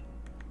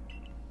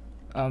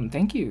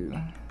 Thank you.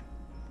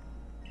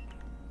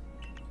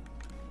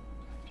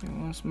 She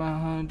wants my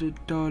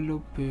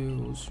 $100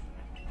 bills.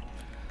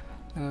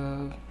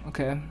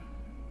 Okay.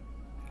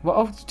 Well,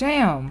 oh,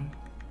 damn.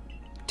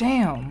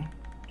 Damn.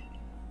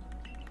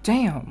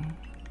 Damn.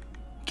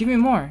 Give me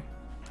more.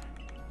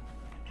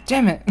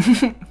 Damn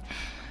it.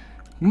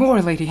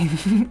 More, lady.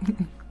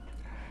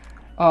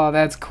 Oh,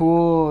 that's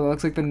cool. It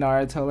looks like the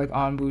Naruto, like,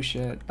 Anbu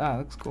shit. That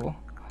looks cool.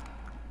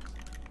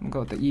 I'm gonna go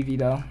with the Eevee,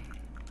 though.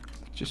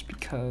 Just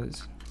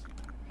because.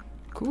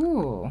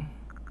 Cool.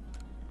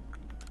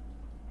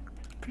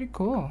 Pretty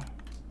cool.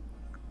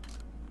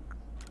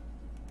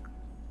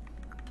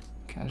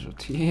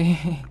 Casualty.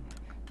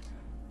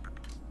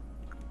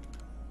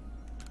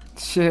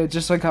 Shit,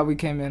 just like how we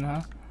came in,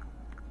 huh?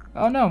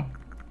 Oh, no.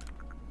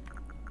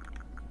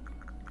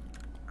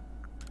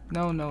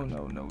 No, no,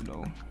 no, no,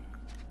 no.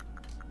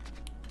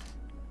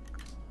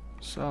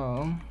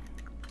 So,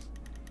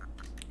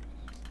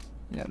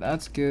 yeah,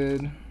 that's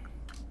good.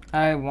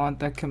 I want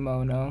that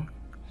kimono.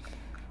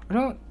 I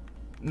don't.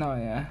 No,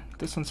 yeah,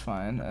 this one's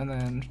fine. And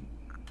then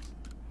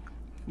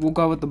we'll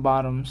go with the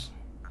bottoms.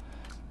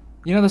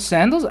 You know, the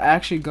sandals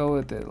actually go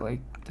with it. Like,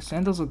 the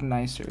sandals look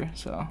nicer,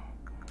 so.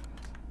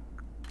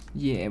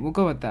 Yeah, we'll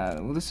go with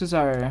that. Well, this is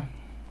our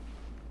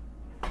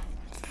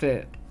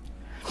fit.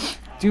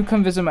 Do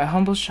come visit my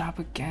humble shop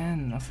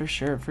again. Oh, for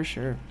sure, for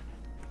sure.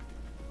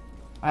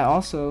 I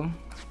also...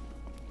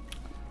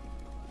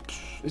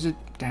 Is it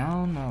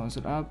down? No, is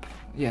it up?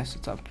 Yes,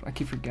 it's up. I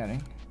keep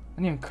forgetting.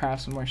 I need to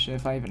craft some more shit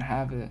if I even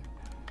have it.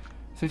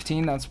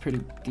 15, that's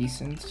pretty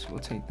decent. We'll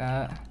take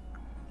that.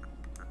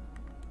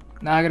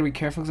 Now I gotta be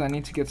careful because I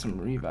need to get some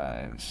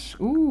revives.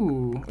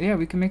 Ooh, yeah,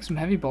 we can make some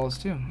heavy balls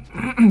too.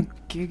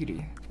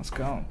 Giggity. Let's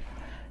go.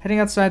 Heading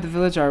outside the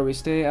village, are we?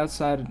 Stay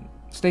outside.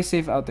 Stay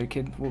safe out there,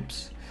 kid.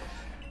 Whoops.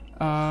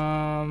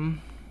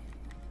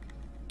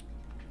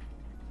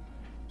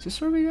 Is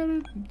this where we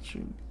gotta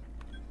shoot?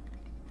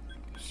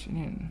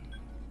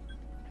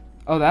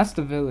 Oh, that's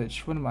the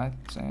village. What am I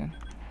saying?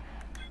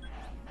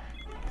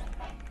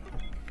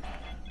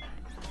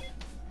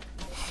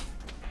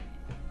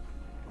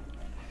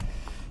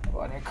 Oh,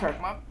 I need to crack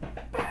my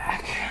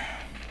back.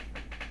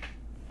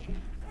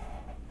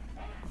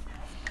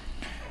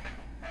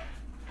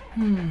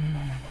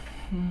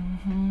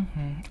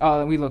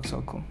 Oh, we look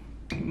so cool.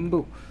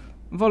 Boo.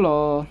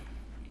 Volo.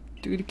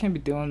 Dude, you can't be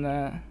doing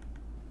that.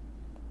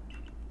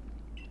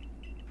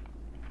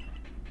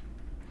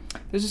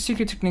 There's a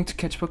secret technique to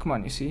catch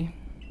Pokemon, you see.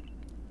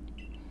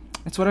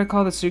 It's what I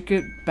call the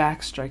secret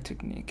back strike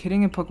technique.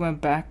 Hitting a Pokemon's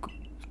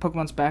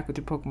back with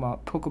your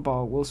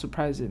Pokeball will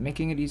surprise it,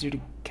 making it easier to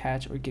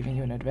catch or giving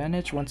you an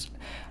advantage once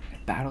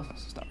a battle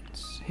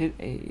starts. Hit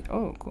a...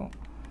 Oh, cool.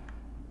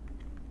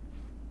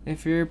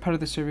 If you're part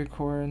of the survey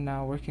corps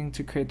now working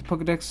to create the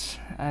Pokedex,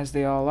 as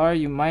they all are,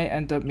 you might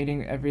end up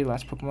meeting every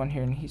last Pokemon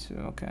here in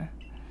Hisu. Okay.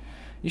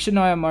 You should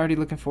know I'm already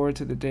looking forward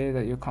to the day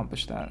that you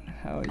accomplish that.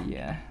 Hell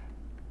yeah.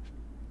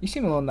 You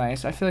seem a little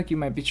nice. I feel like you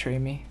might betray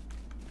me.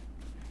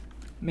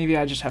 Maybe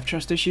I just have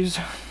trust issues.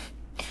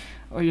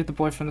 Oh, you're the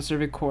boy from the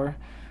survey corps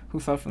who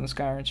fell from the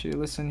sky, aren't you?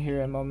 Listen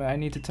here a moment. I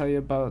need to tell you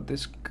about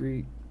this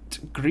great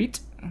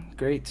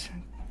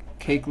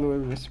cake lure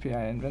recipe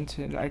I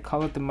invented. I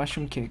call it the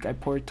mushroom cake. I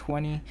poured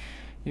 20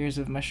 years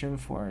of mushroom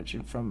forage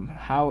from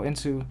how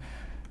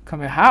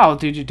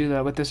did you do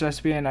that with this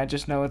recipe? And I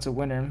just know it's a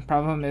winner.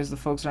 Problem is the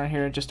folks around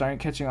here just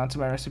aren't catching on to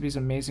my recipe's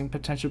amazing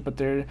potential, but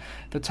they're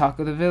the talk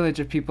of the village.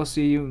 If people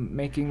see you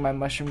making my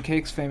mushroom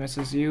cakes famous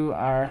as you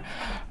are,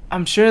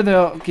 I'm sure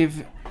they'll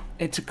give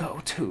it a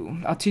go too.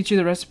 I'll teach you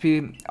the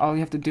recipe. All you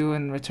have to do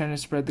in return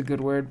is spread the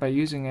good word by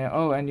using it.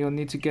 Oh, and you'll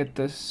need to get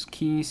this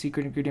key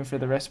secret ingredient for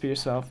the recipe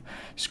yourself.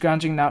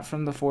 Scrounging not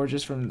from the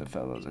forges, from the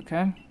fellows,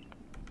 okay?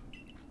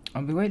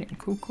 I'll be waiting.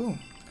 Cool, cool.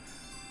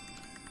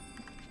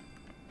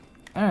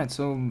 Alright,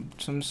 so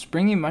some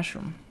springy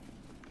mushroom.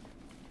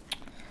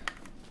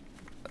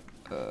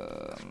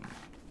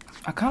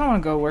 I kind of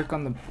want to go work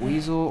on the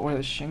weasel or the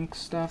shink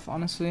stuff,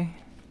 honestly.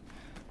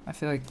 I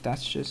feel like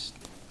that's just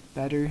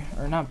better,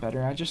 or not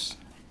better, I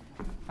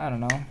don't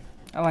know.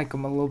 I like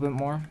them a little bit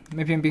more.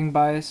 Maybe I'm being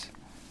biased.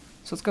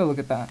 So let's go look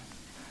at that.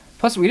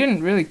 Plus, we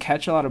didn't really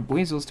catch a lot of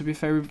weasels, to be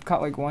fair. We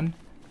caught like one.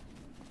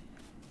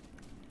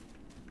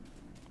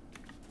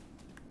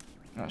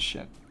 Oh,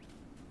 shit.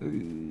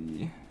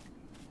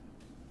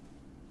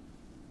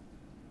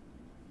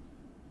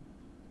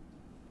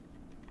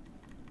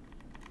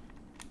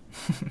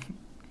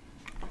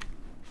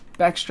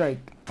 Backstrike.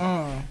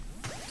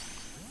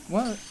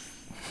 What?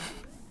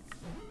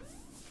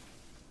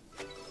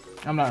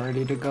 I'm not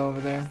ready to go over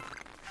there.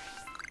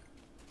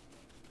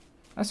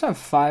 I still have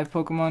 5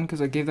 Pokemon because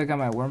I gave that guy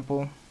my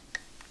Wurmple.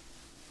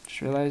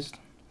 Just realized.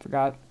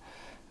 Forgot.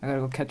 I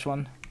gotta go catch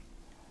one.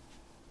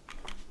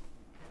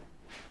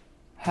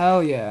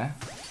 Hell yeah.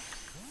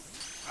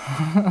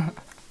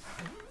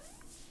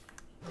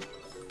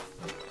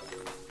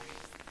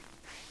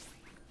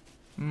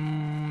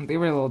 They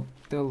were a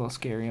little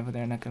scary over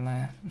there, not gonna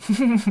lie.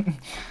 I'm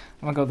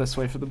gonna go this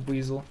way for the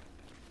weasel.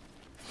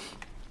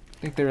 I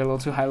think they were a little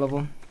too high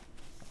level.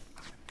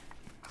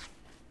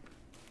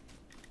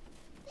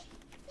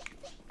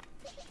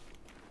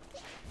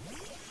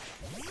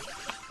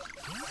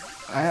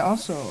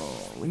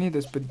 we need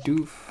this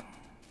Bidoof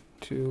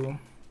to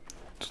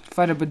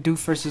fight a Bidoof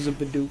versus a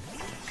Bidoof.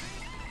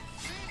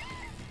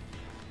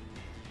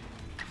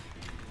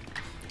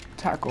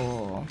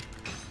 Tackle.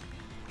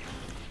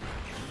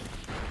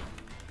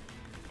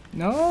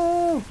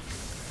 No!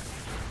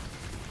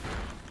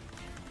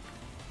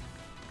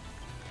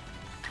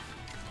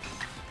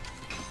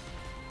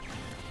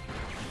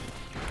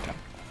 Okay.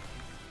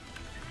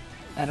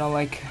 I don't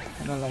like.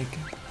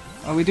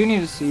 Oh, we do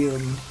need to see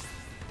him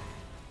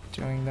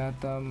doing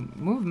that.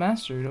 Move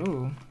mastered.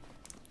 Oh.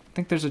 I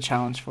think there's a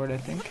challenge for it, I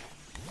think.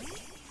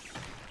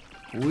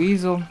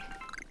 Weasel.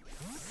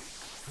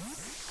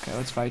 Okay,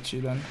 let's fight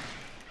you then.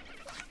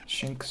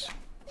 Shinx.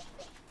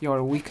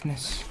 Your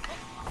weakness.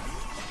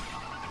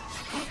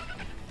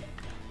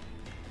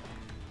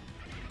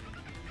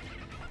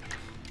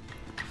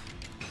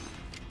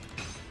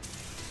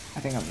 I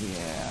think I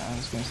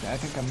was gonna say, I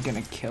think I'm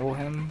gonna kill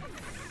him.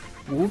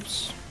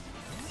 Whoops.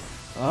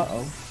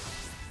 Uh-oh.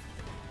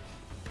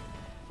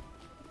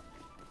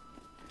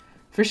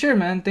 For sure,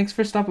 man. Thanks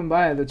for stopping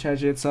by the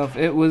tragedy itself.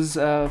 It was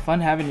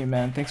fun having you,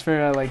 man. Thanks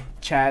for like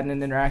chatting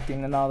and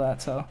interacting and all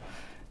that. So,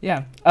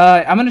 yeah.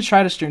 I'm gonna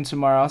try to stream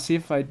tomorrow. I'll see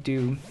if I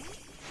do.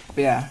 But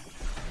yeah,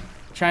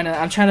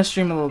 I'm trying to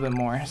stream a little bit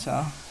more.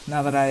 So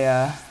now that I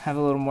have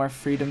a little more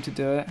freedom to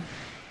do it.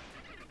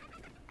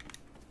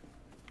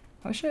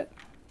 Oh shit!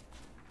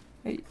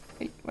 Hey,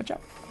 watch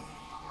out!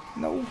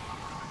 No,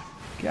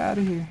 get out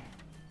of here!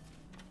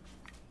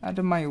 Out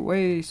of my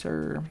way,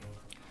 sir.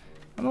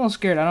 I'm a little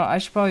scared. I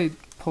should probably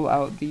pull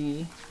out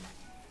the.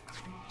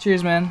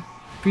 Cheers, man.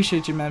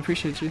 Appreciate you, man.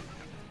 Appreciate you.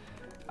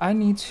 I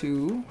need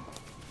to.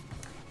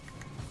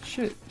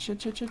 Shit.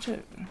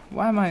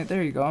 Why am I?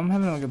 There you go. I'm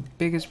having like a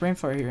biggest brain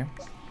fart here.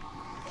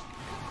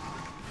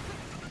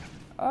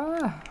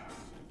 Ah.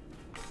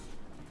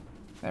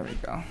 There we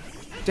go.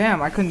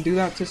 Damn, I couldn't do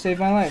that to save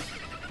my life.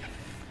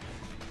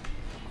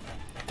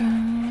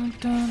 Dun,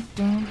 dun,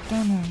 dun,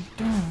 dun,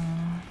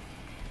 dun,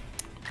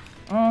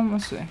 dun.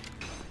 Let's see.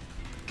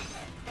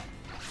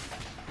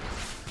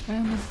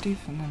 And a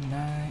thief in the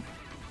night.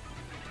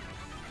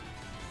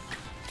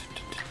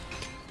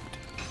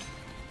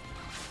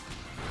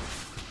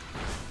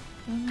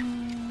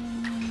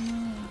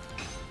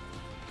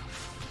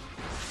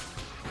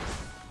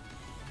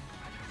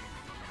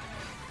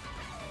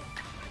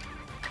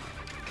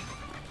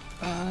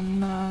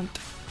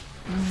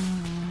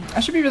 I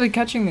should be really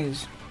catching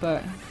these,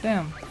 but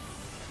damn.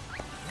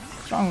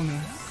 What's wrong with me?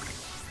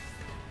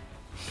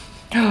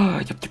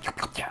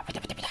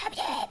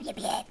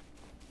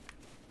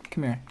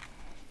 Come here.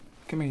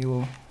 Come here, you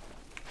little.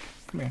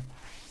 Come here.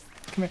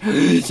 Come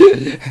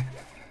here.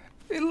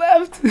 It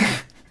left.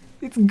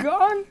 It's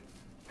gone.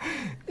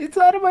 It's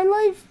out of my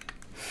life.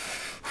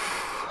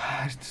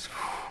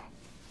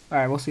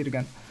 Alright, we'll see it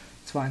again.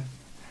 It's fine.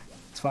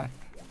 It's fine.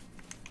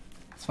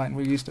 It's fine.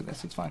 We're used to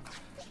this. It's fine.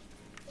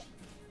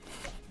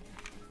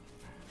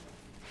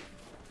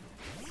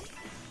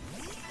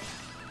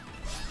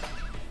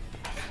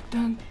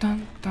 Dun,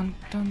 dun, dun,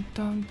 dun,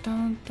 dun,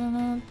 dun,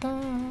 dun,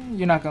 dun.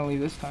 You're not gonna leave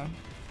this time.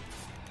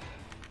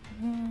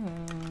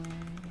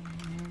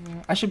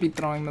 I should be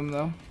throwing them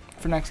though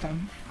for next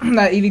time.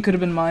 That Eevee could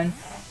have been mine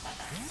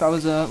if I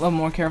was a little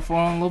more careful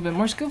and a little bit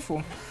more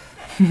skillful.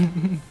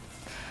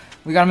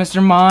 We got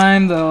Mr.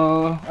 Mime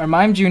though, or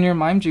Mime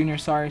Jr.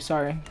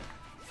 Sorry.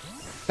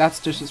 That's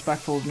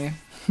disrespectful of me.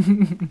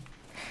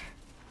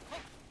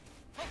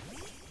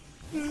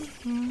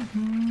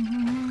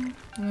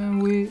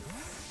 And we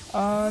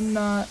are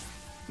not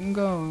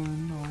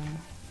going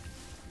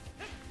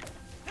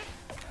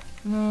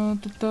no.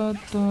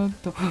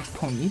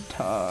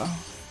 Ponyta.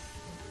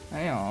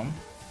 Damn.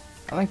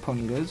 I like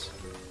ponytas.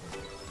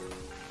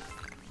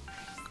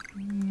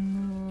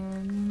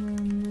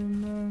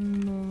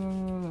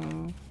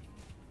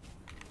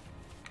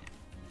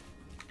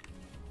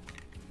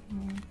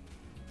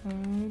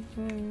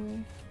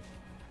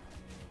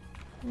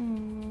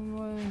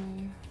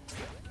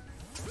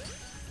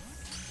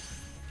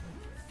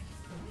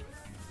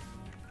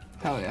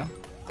 Hell yeah.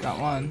 Got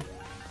one.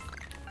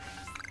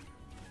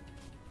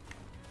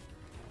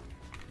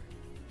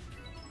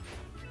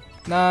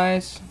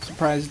 Nice.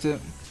 Surprised it.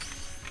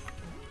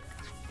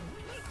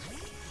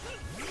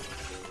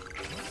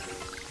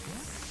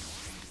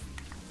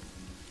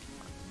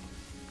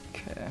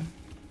 Okay.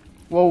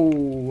 Whoa,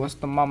 what's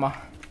the mama?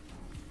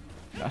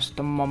 That's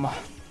the mama.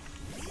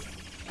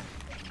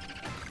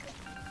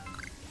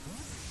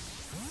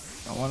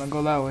 Don't wanna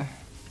go that way.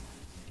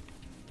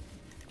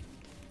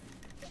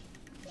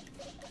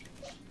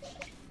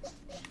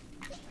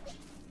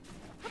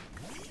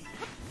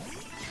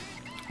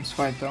 Let's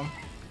fight though.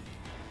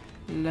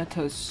 Let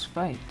us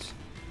fight.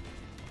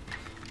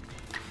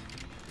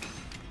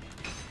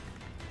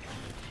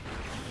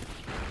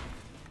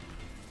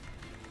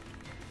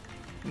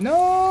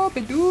 No,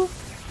 Bidoof.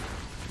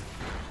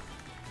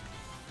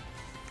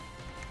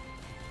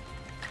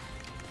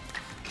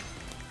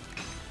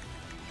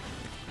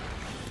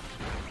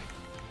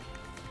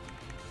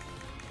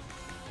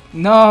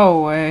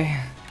 No way.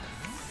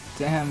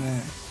 Damn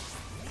it.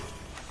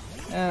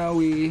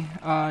 We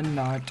are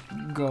not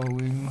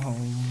going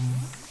home.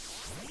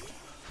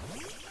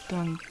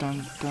 Dun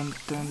dun dun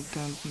dun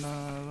dun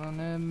dun,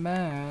 dun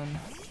man.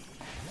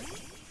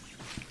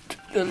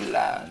 The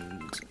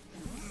land.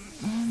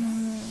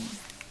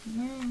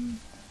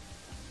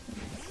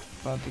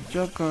 About the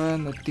Joker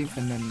and the thief,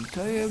 and then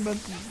tell you about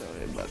the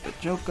story about the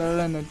Joker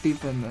and the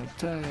thief, and then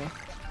tell you.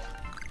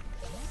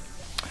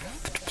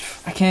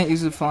 I can't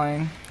use the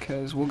flying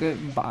because we'll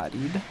get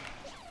bodied.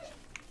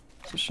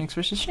 So Shinx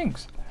versus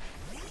Shinx.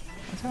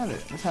 Let's have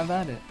it. Let's have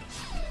at it.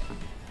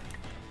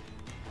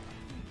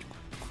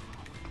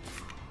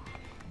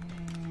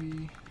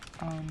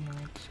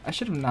 I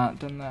should have not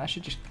done that. I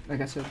should just,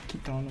 like I said,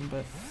 keep throwing him,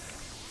 but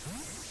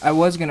I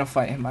was gonna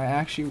fight him. I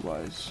actually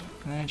was.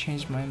 And then I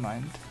changed my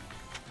mind.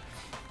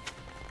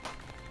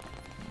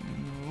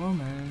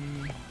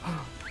 Woman.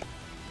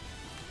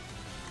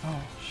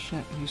 Oh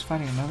shit, he was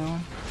fighting another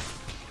one?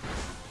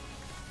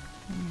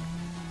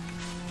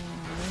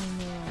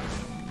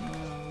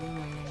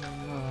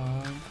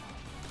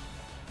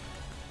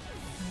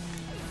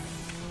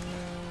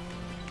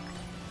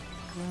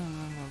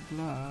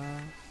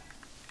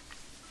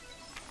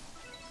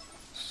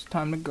 It's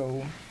time to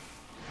go.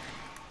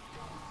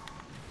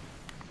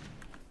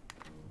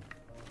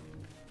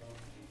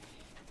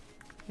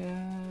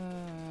 Yeah.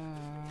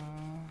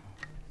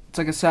 It's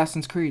like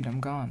Assassin's Creed, I'm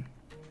gone.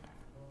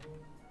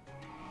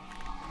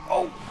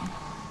 Oh!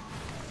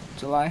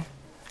 It's a lie.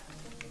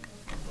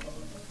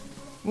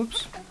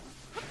 Whoops.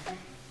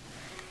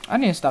 I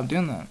need to stop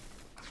doing that.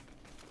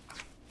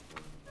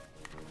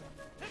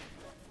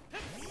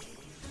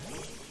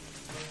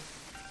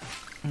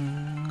 Know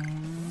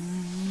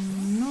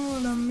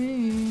what I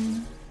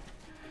mean?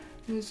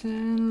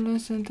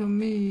 Listen to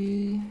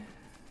me.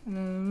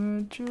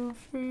 Never you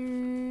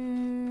free.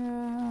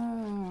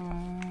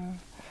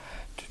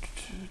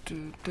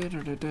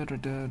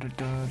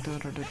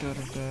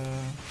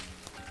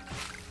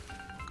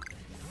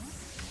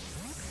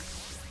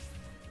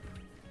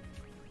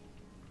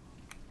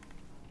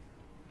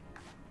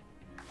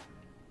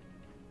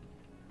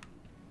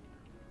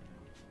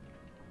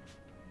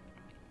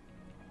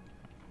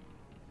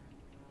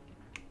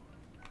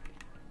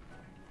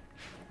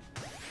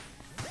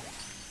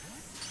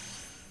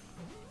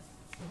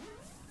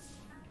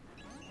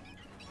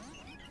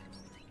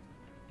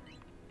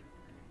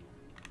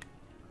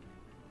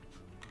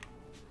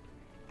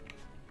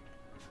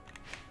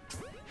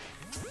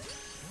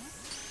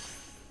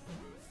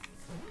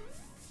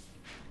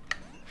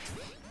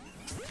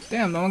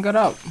 Damn, no one got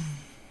up.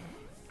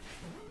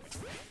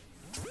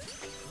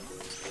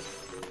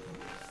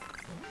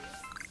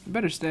 You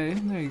better stay.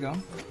 There you go.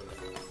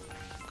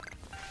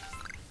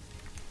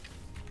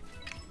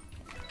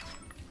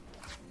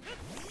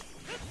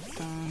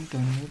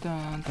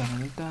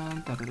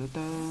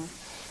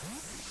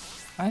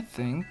 I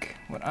think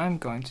what I'm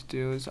going to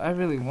do is I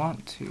really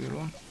want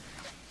to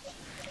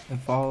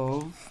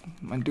evolve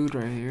my dude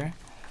right here,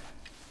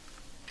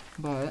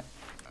 but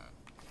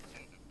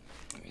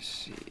let me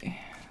see.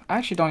 I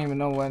actually don't even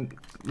know what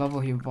level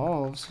he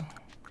evolves.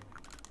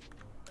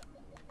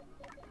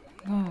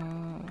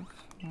 Love.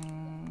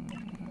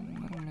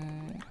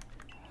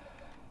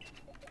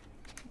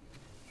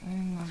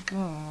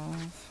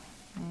 Love.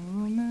 Oh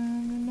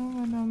man, you know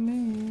what I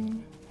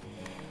mean.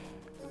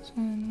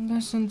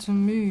 Listen to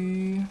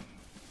me.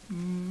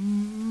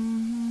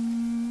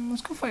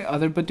 Let's go fight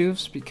other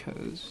Bidoofs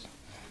because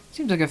it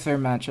seems like a fair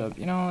matchup.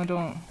 You know, I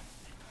don't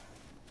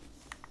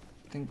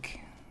think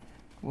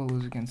we'll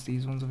lose against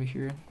these ones over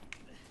here.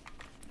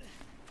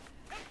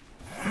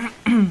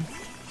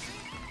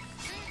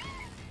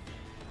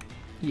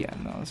 Yeah,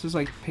 no, this is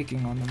like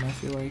picking on them, I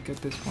feel like, at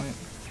this point.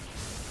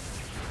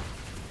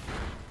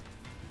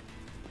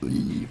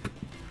 Leap.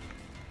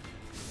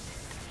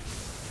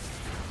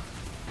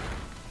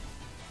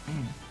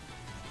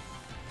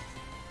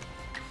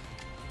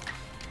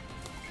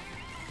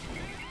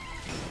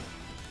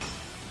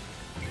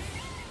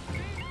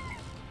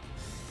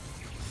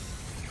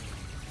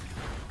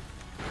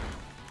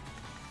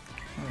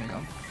 There we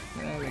go.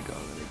 There we go,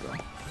 there we go.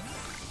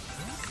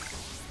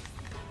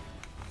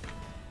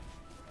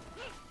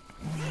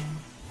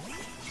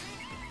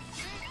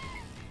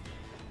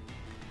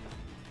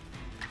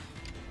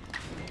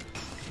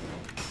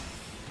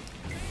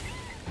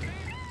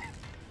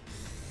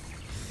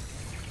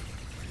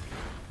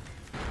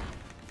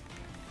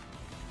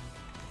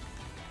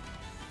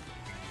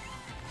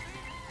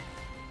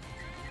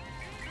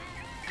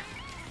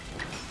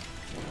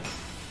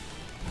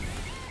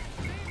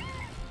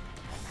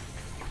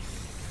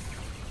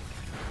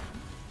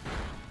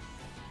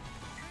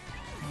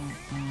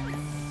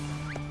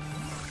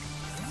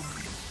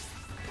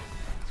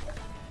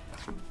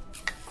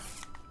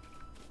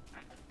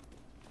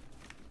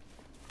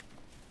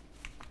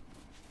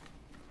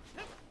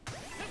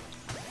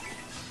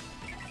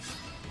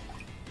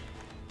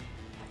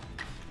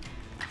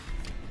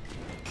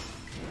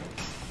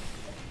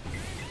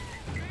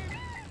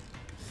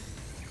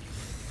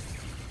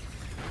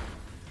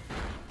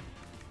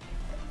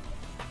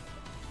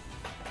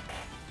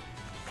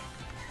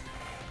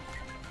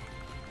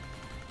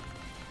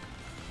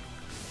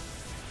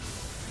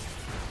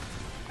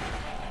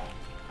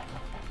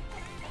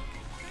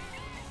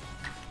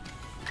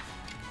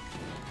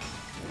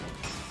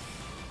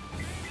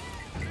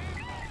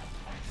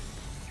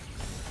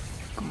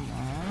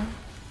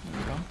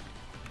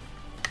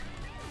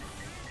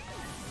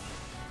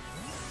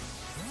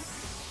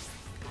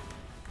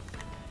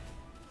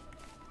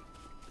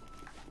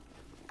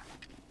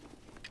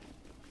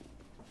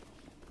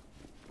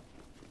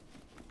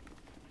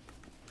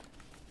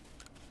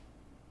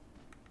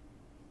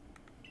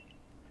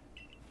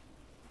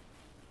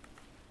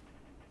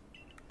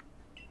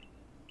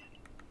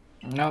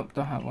 Nope,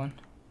 don't have one.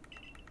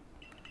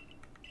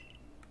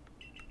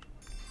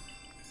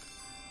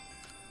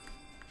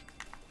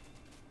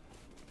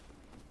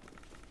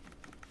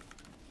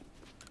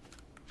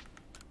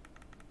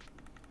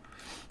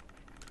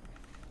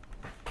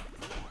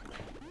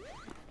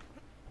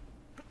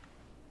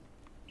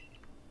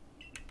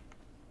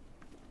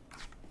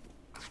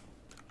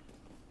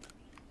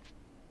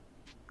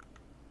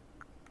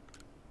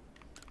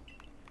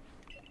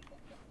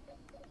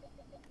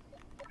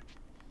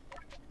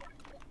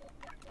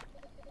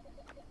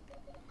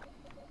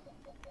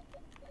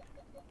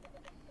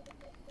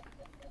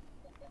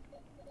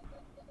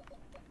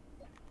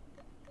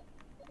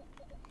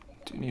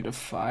 Do need a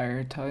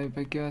fire type,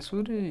 I guess.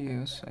 What do you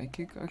use?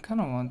 Psychic? I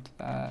kind of want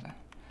that.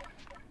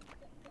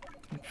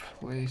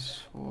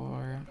 Place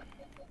for...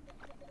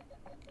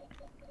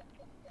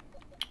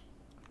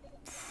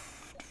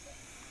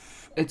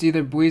 It's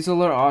either Buizel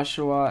or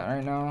Oshawott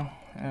right now.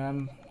 And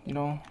I'm, you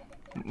know,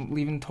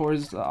 leaving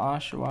towards the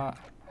Oshawott.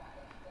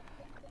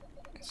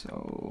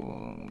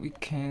 So we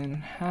can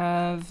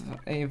have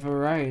a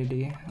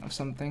variety of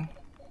something.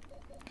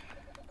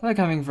 I like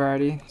having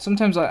variety.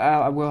 Sometimes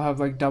I will have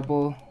like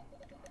double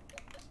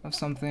of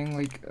something,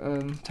 like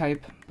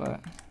type, but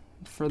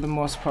for the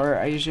most part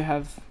I usually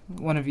have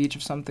one of each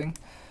of something.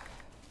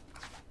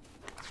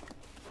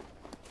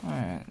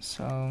 Alright,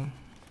 so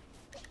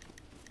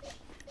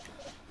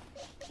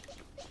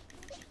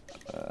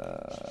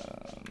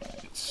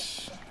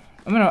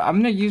I'm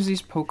gonna use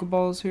these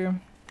Pokeballs here.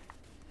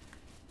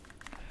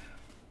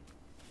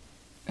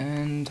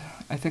 And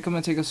I think I'm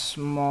gonna take a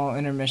small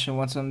intermission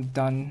once I'm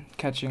done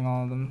catching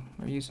all of them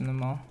or using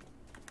them all.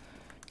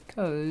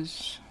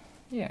 Because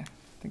yeah,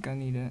 I think I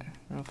need it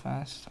real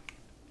fast.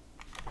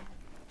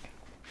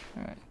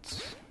 Alright.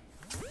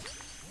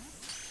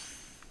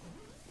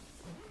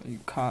 You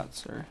caught,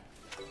 sir.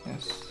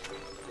 Yes.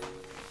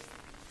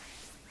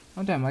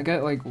 Oh damn, I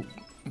got like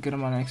a good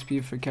amount of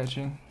XP for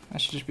catching. I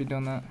should just be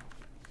doing that.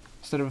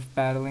 Instead of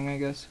battling, I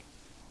guess.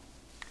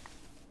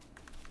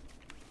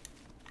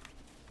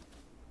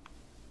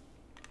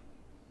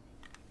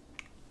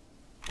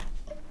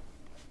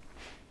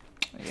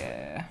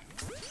 Yeah.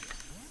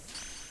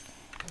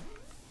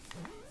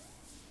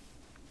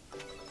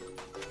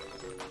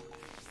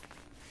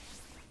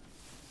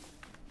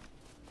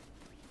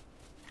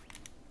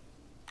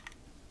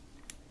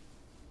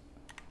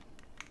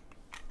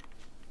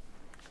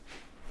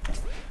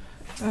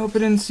 I hope it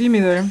didn't see me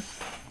there.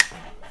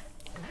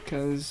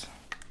 Because,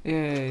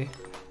 yay.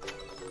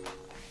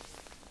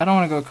 I don't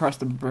want to go across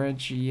the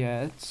bridge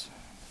yet.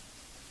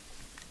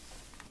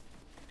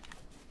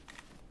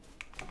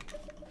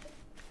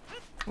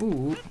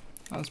 Ooh,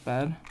 that was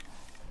bad.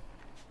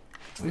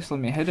 At least let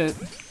me hit it.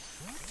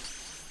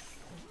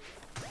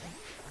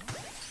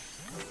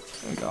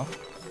 There we go.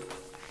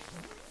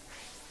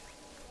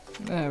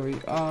 There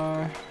we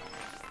are.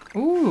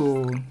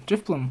 Ooh,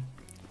 Drifloom.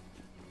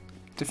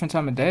 Different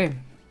time of day.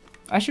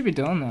 I should be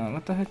doing that.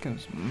 What the heck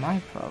is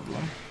my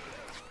problem?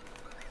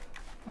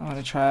 I want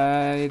to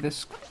try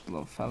this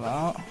little fella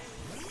out.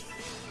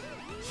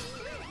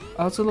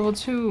 Oh, it's a level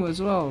 2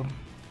 as well.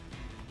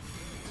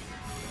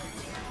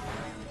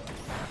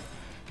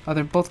 Oh,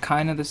 they're both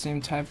kind of the same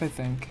type, I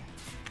think.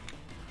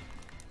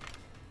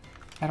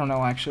 I don't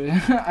know, actually.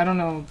 I don't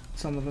know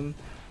some of them.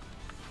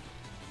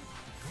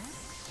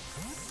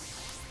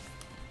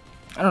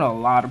 I don't know a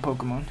lot of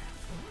Pokemon.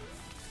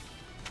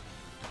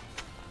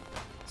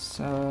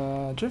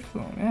 So,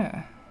 Drifloom,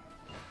 yeah.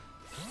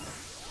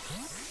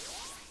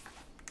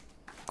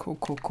 Cool,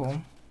 cool,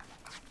 cool.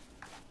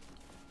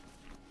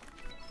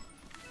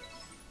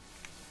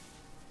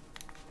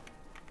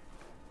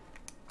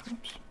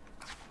 Oops.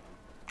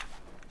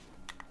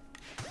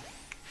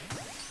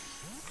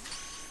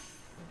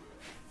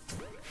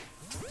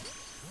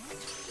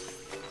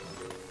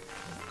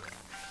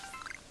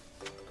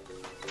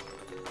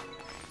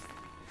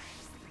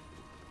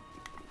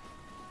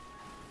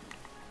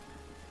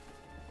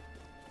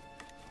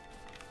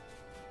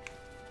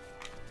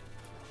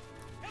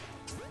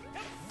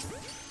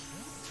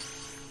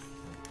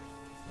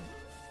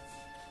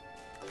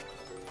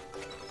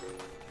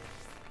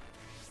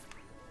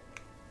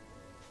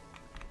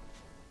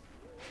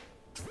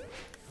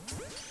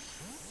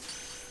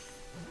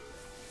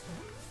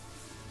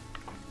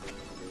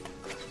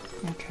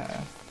 Okay,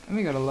 and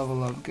we gotta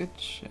level up. Good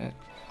shit.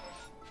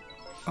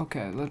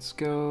 Okay, let's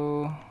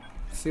go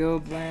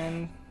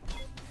Fieldlands.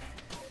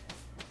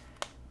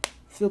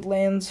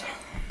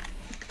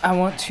 I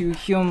want to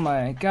heal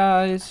my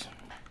guys.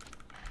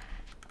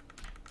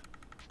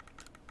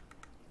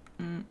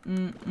 And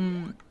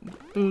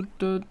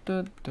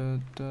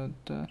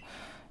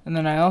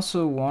then I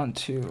also want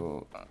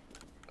to,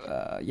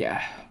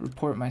 yeah,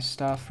 report my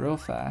stuff real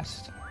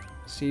fast.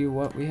 See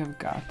what we have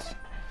got.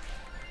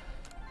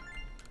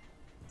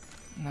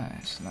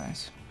 Nice,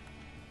 nice.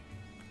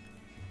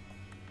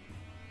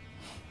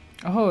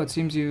 Oh, it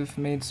seems you've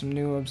made some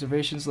new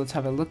observations. Let's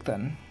have a look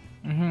then.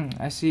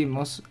 I see.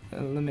 Most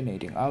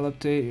illuminating. I'll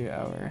update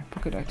our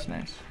Pokedex.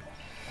 Nice.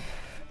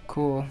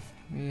 Cool.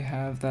 We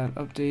have that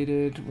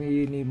updated.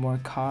 We need more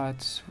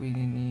cots. We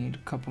need a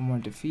couple more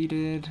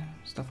defeated.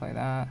 Stuff like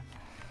that.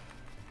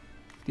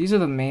 These are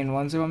the main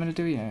ones they want me to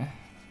do, yeah.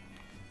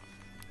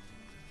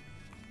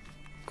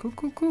 Cool,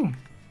 cool, cool.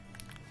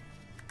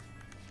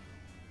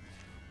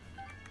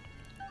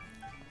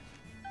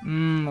 We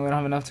don't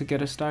have enough to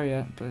get a star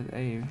yet, but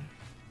hey.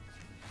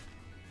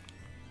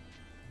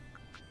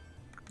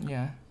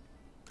 Yeah.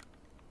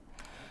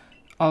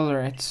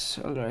 Alright,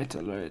 alright,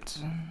 alright.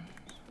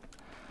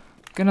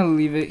 Gonna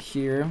leave it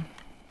here.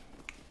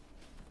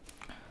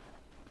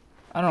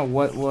 I don't know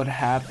what would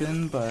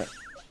happen, but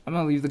I'm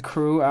gonna leave the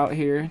crew out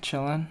here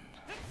chilling.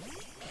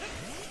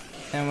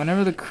 And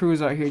whenever the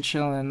crew's out here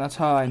chilling, that's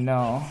how I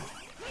know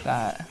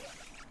that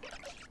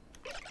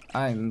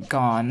I'm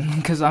gone.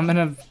 Because I'm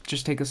gonna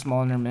just take a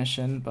small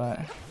intermission, but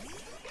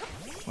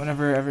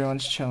whenever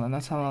everyone's chilling,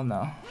 that's how I'll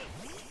know.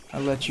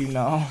 I'll let you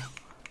know.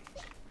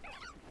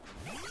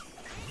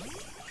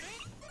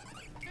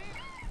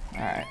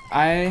 Alright,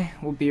 I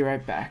will be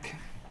right back.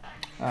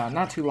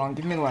 Not too long,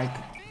 give me like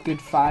a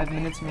good 5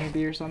 minutes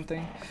maybe or something.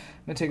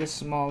 I'm gonna take a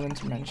small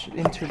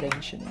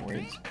intervention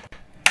words.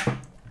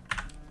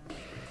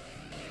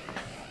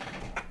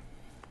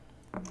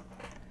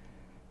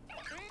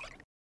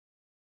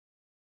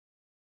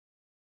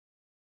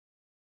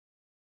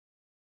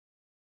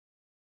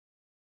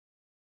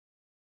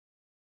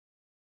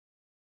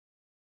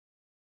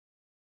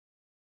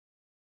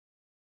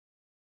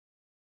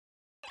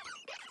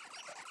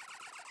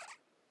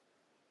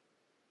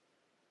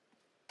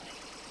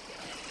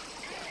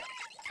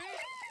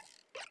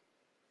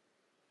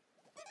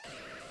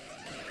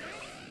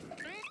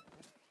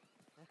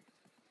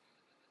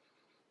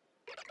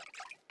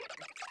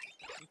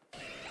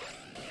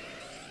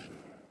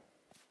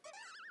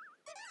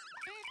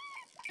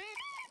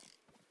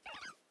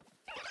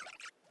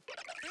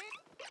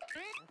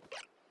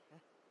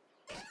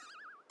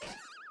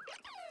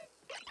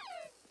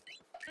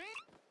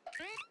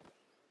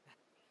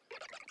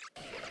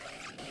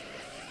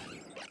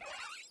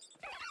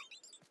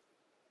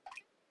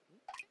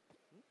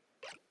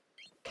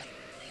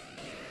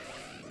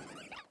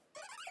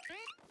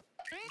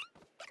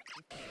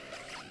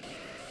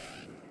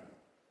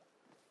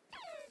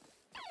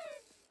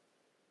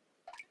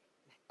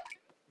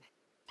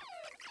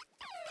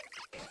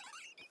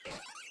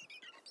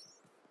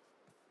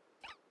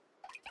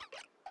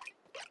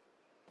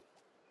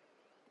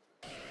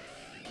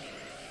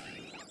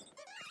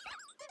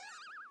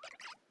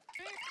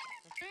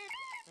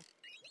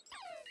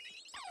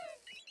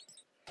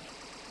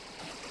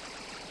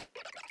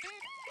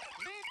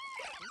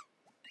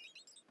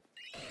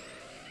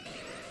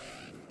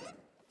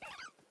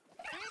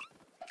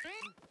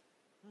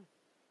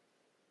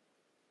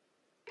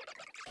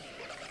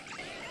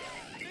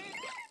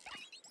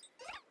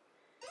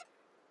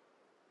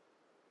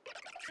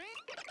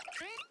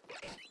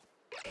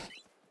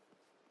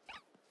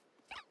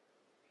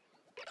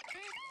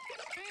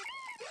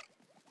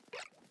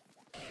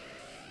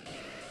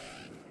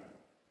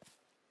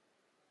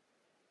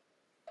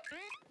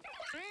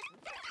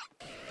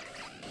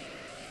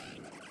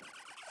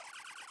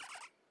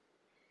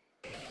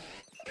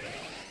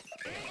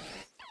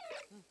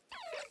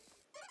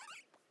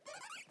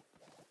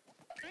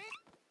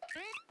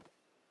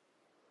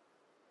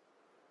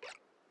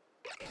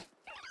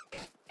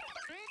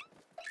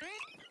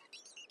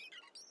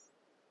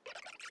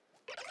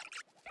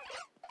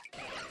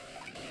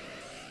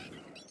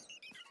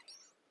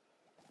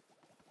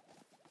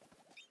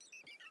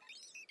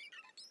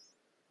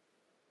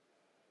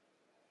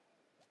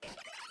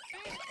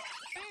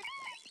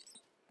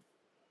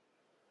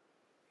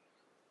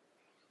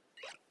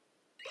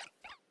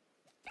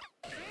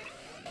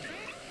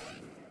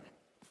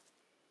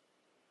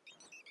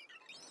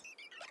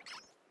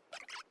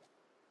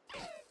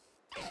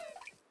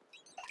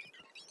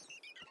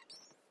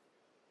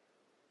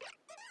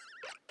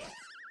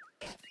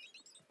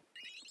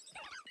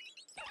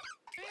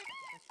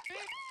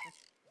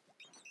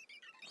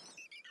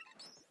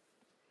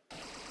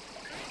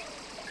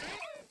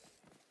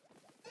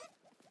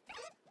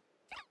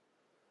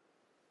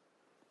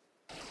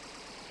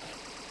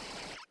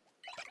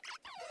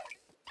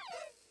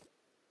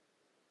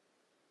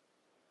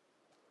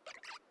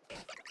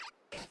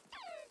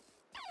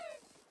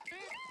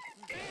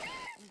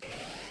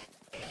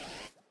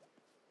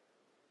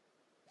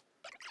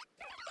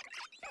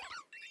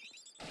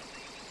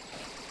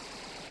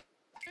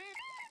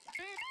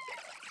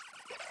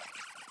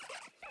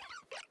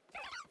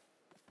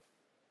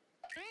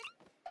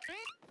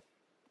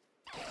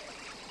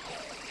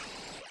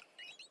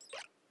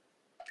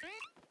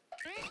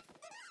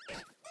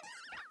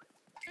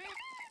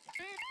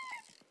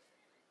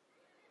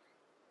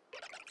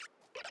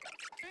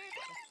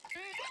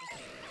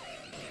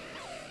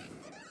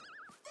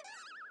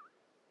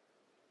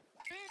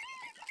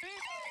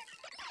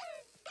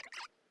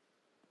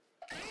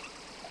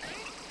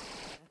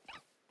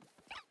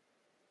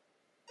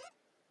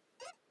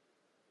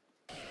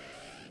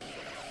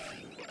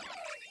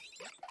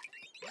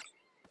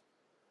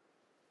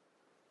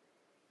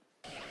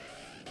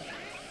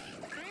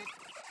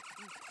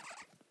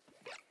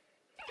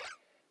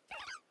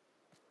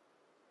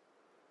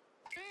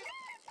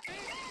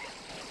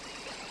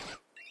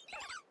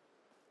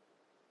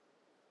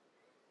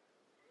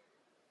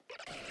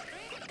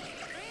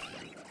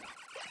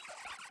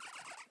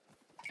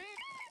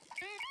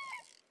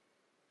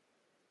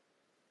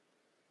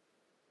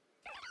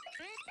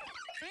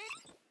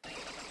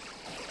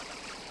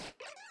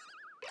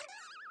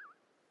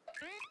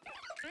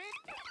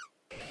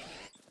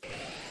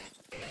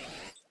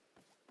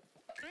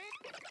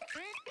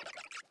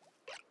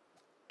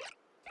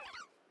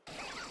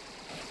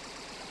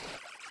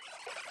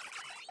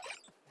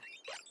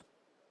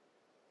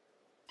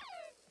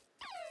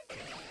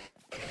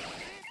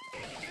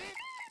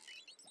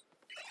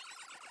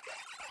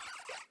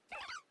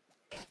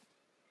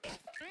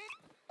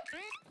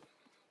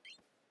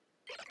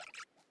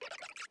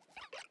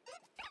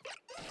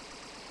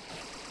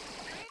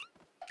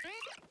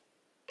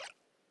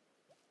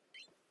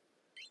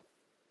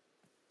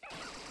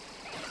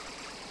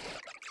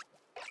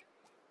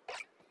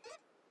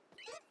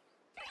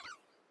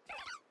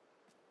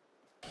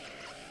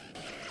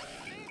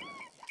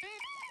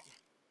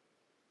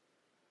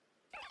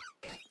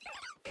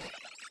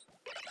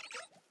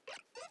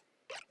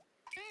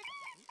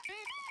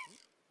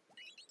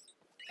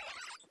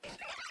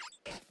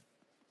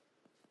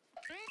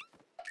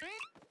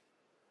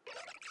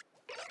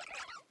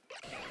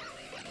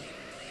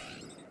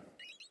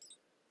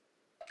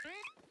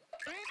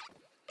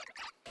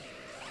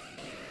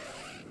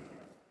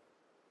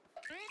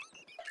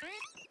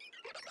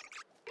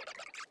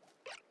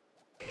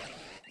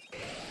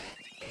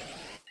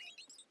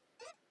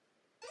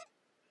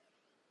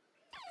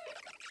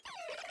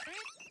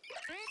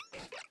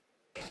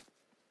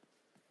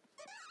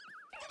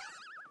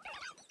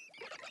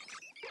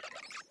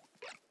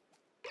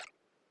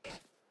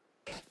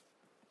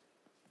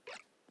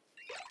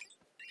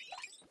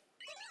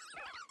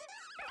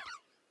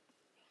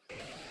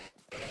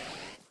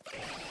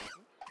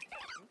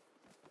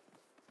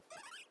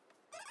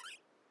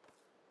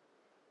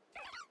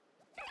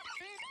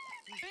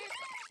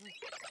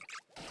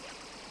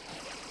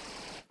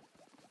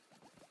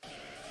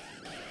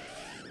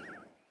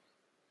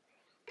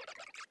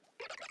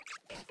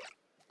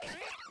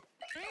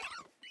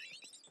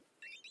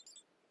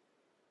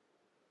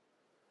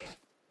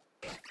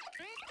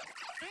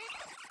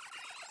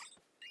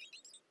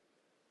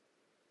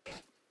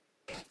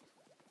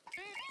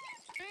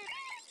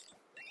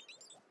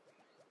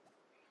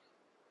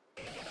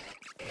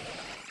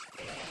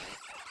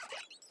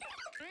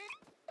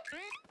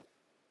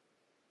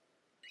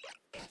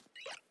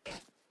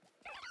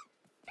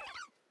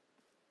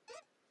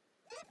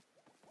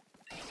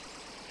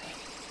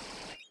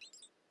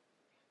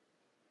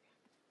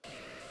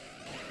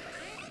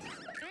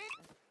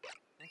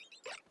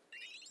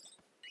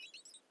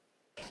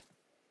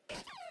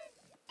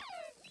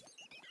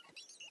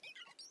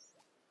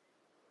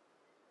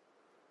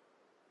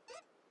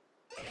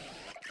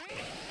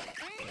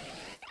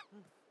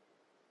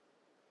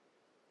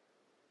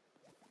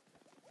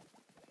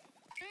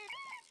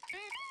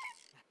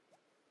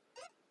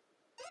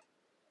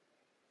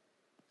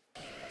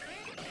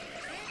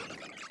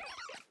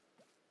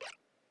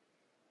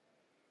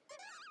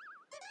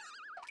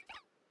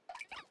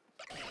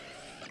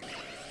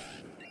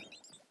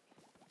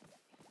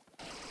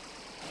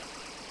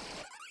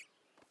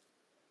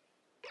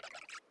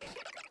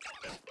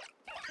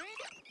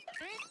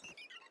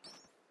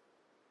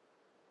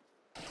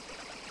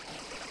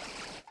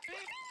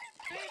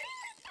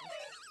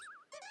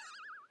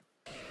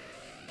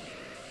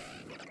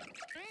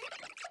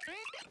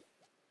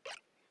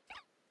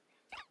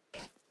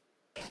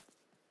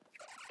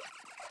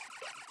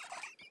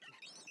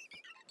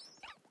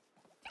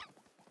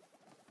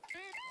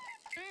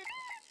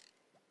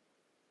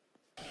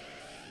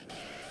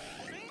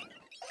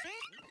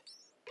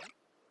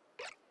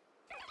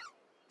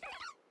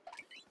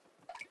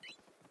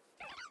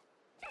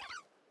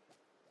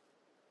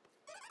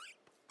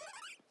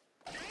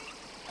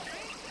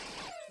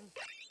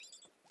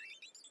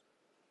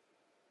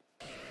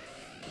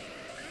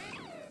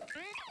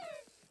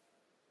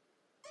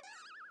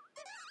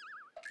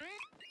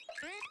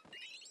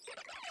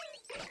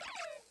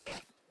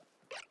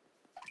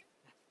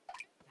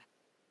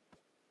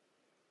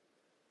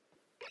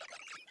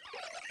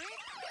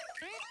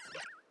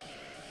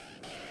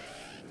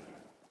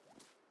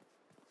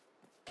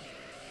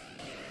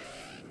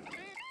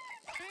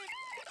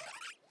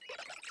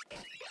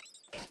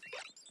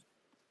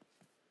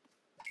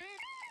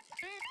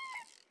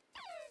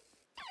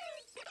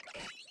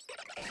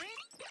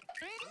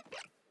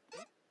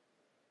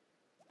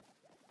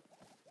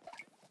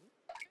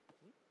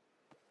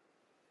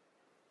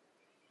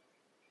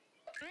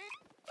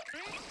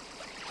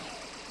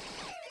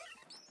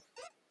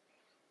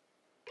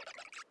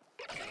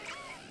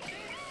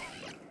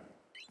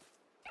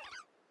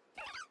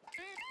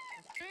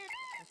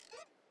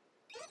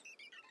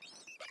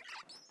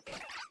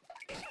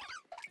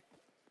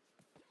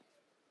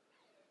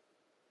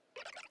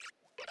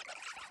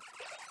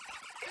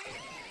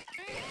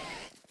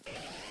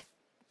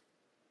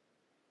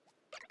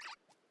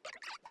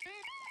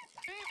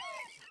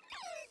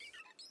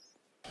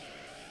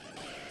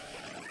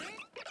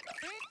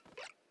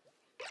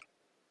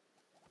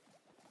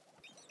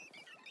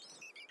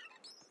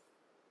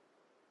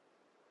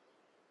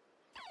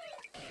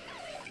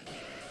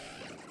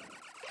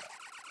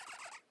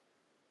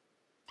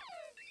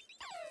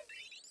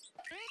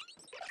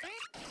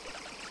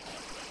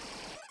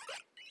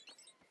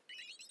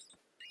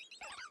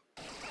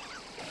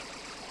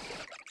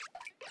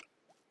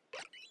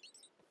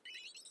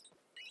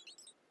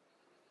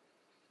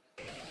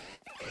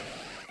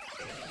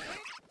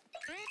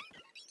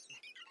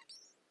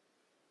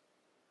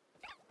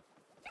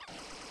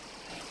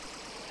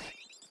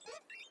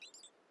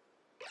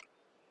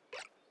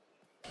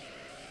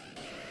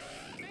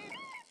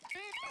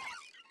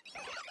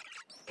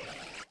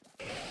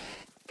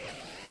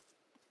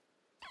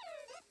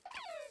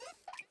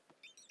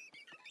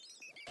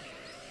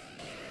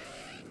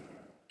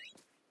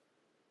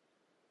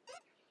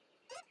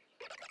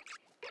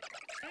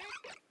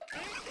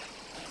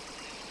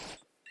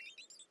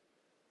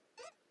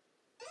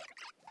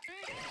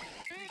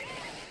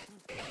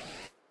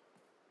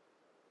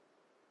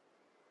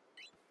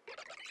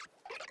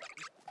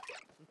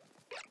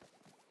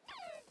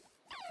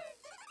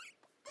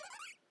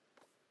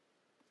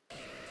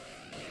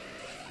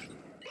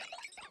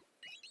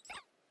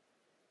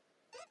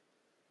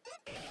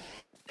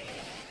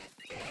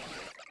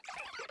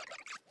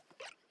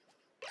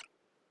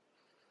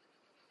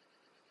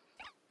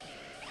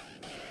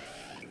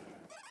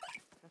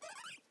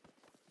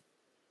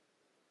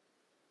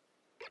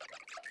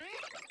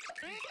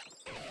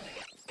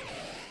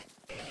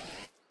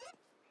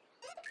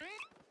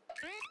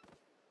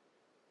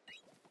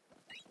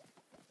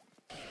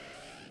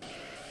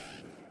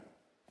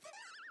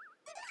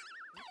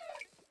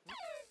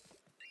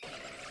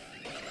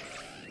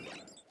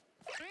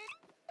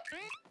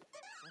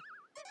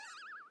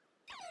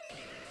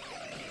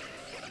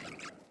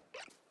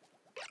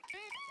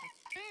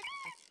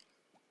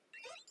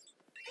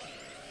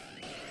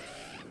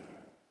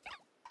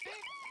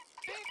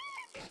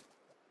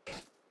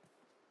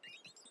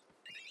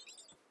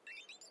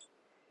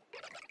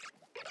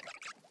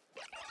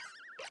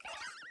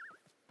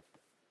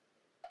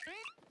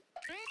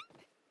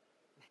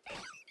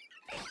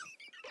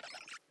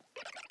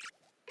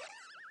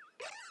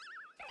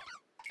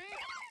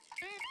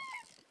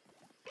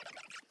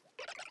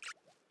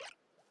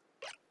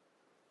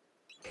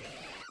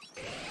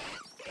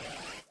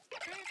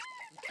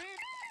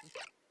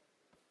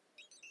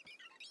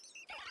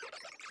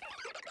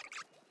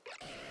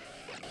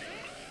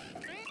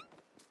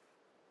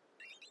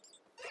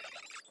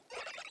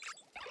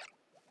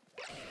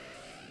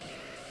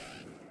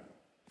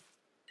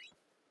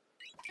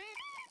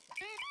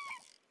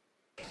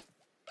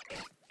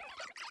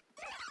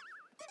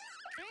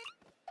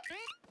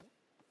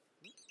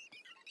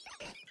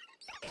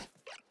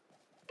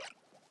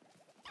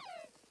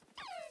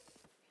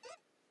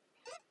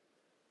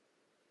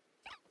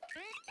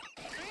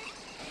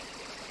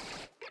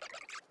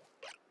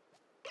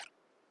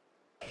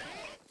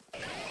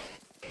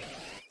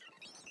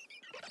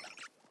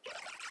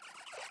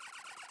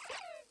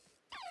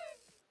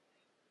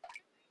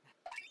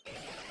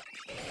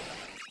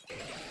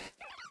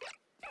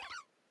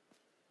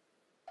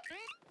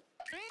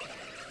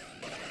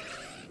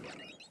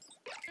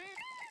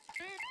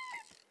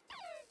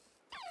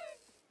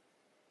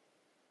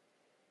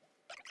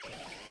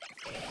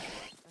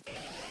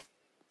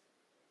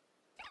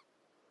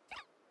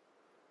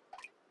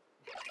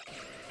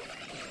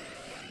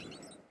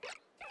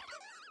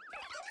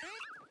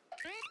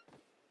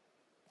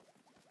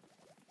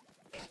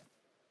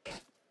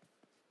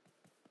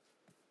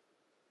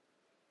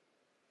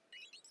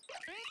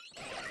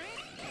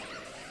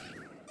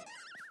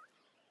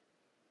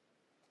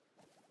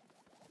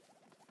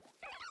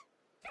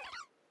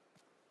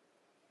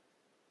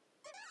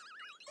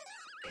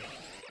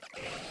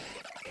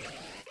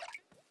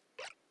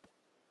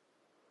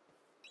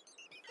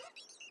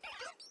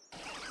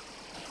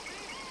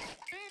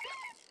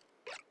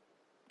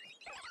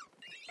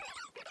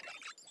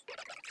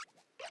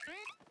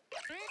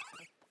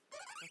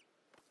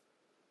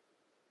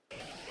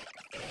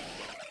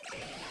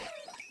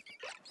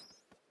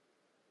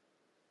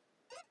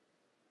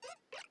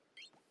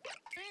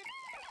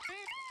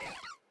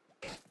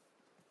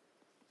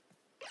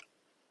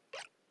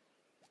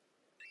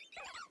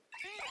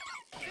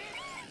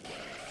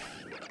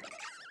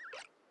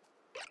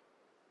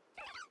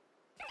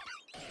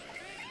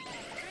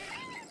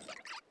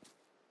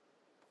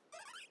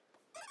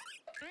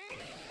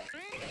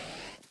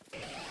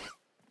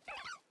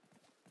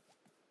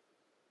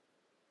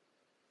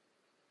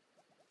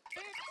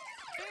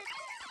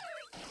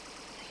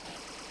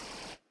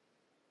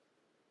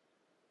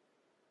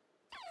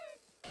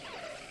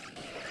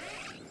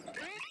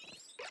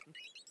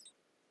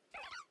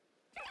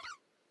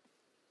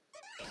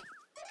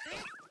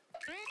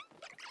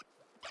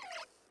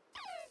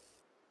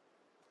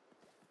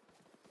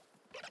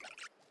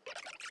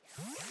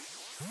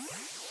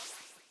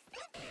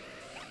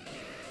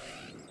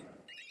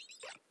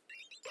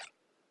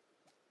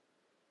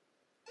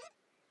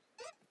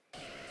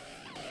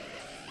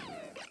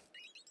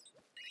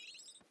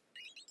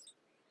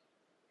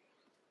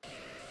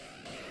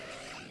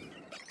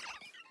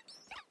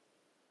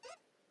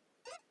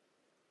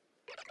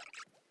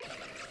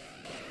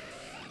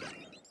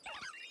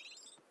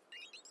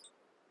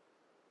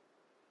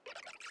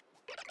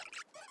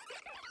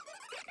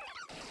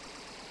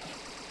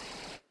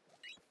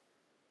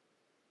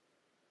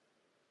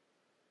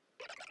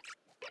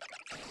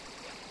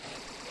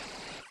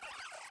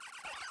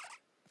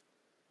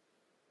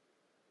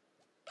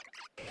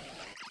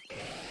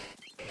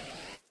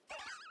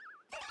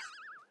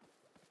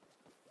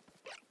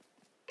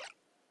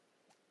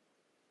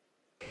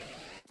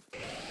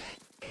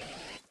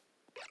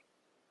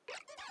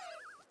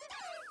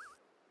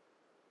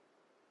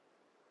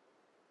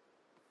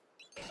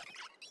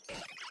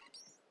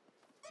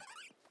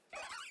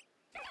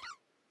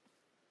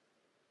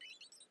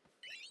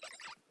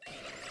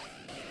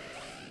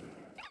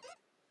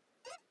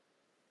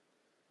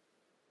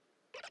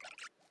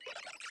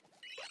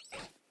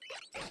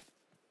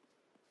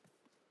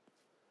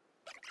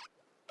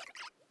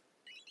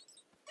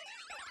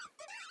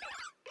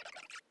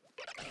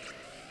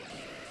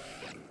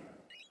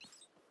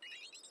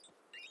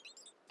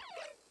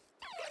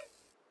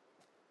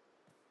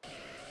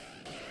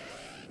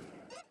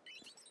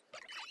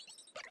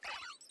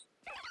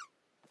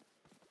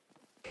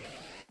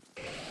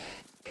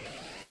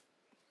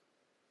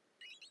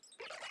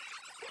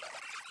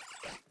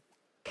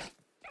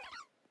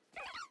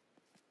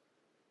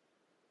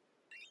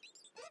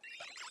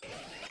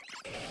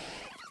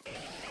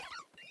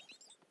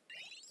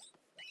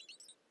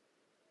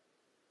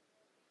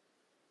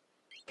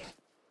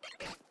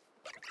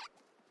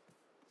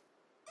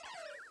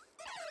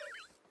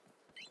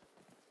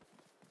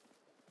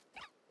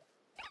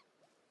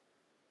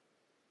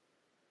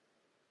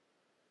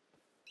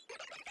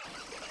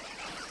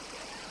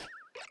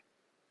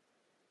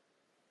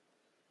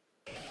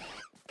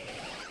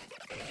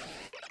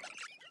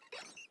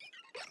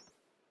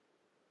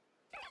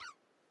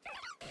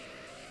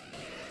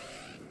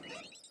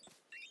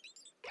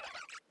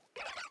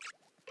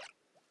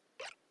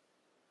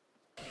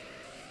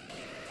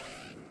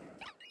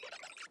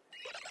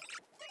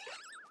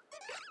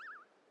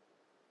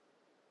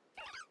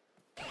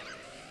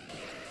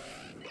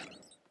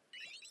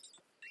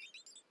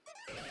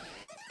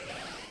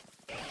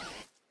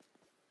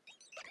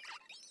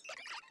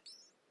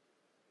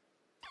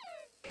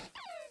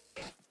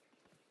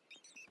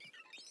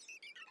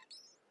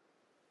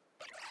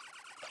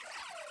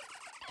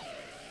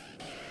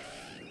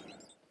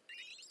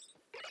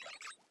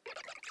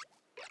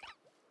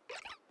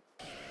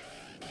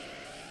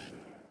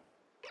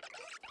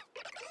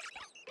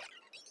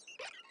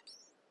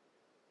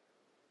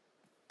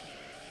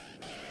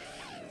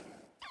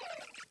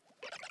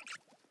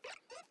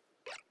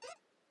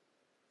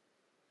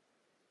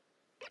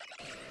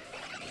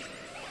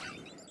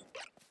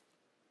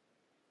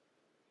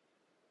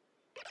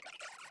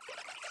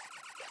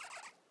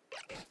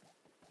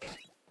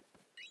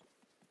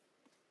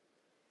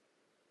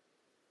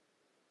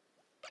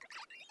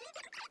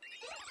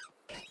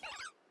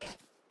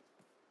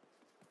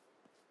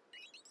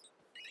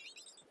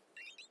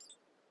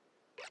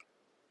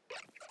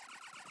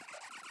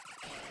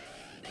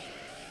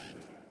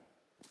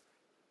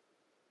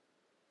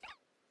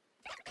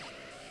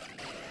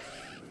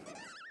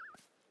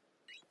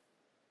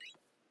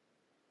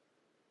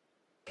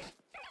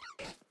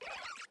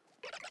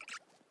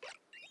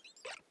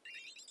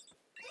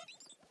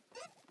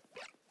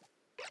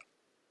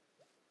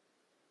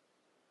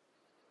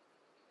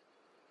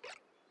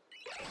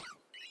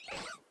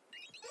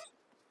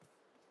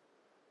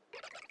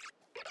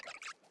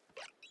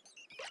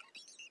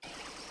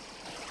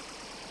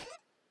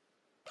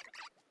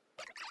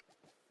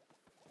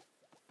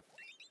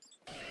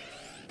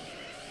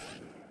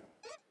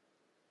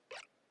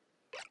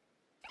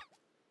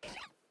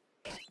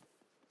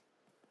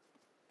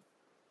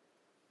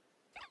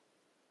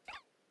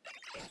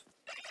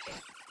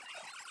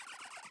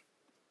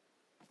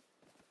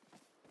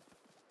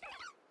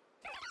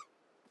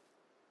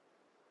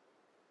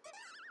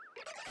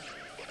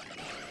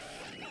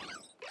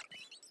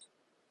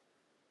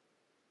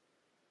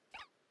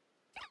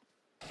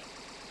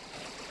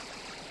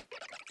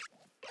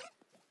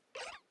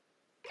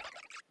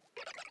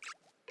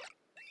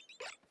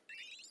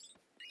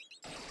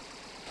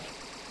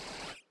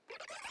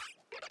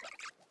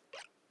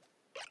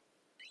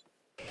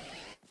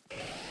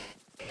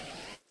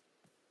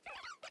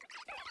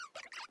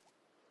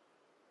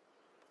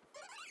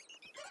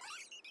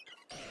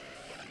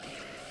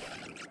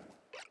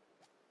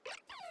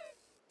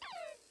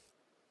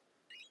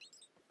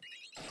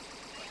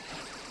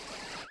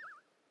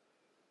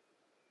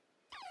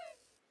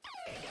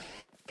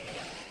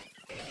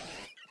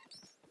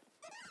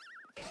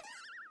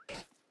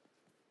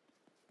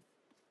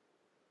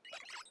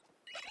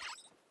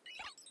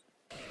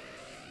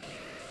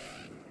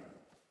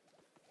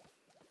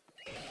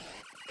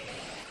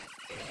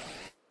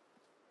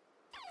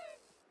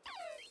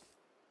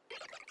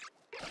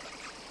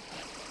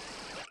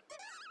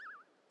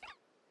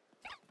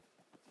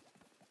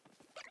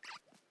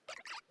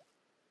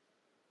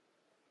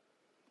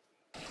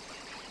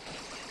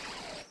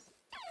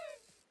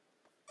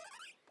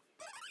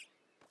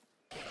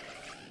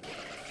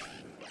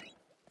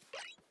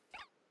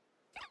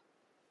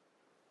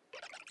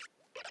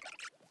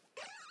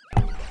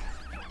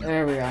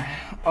 There we are.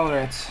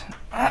 Alright.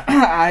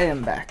 I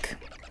am back.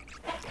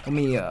 Let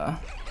me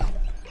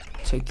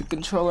take the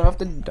controller off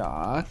the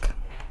dock.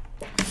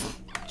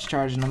 Just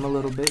charging them a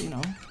little bit, you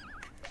know.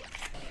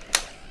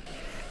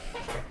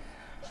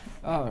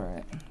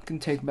 Alright. Can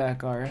take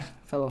back our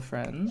fellow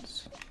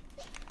friends.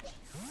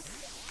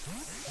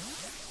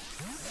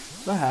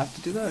 Do I have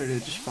to do that or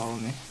did they just follow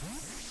me?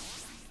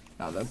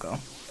 No, they'll go.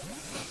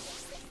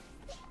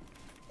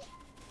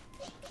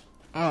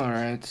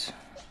 Alright.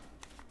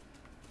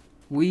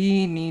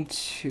 We need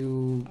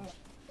to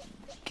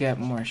get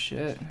more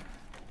shit.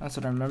 That's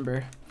what I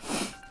remember.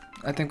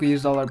 I think we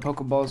used all our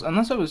Pokeballs.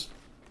 Unless I was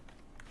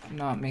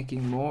not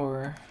making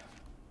more.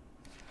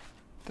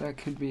 That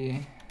could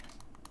be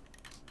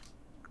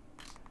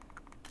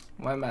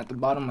why I'm at the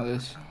bottom of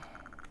this.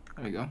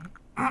 There we go.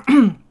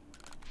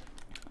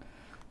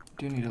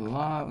 Do need a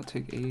lot. We'll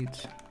take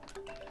 8.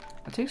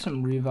 I'll take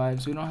some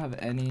revives. We don't have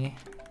any.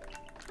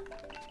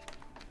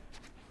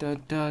 You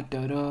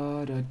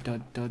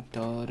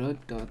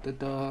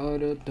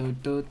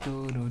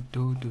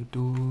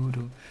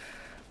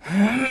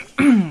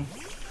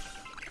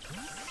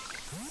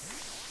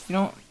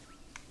know,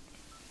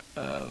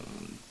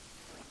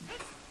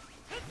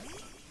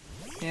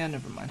 yeah,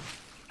 never mind.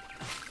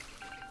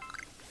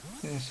 I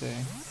was gonna say,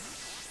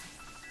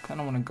 kind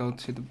of want to go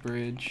to the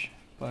bridge,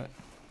 but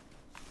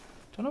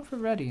don't know if we're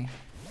ready.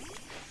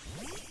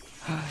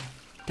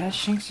 That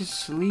Shinx is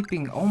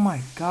sleeping. Oh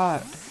my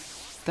god.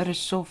 That is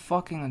so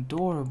fucking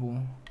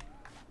adorable.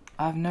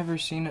 I've never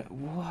seen it.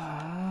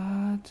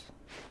 What?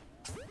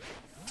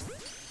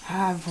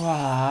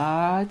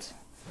 What?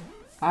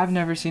 I've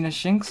never seen a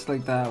Shinx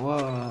like that.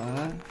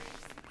 What?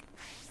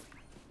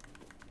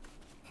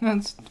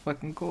 That's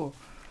fucking cool.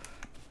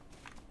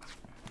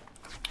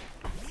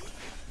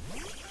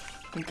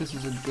 I think this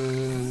is a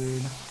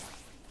good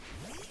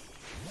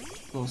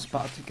little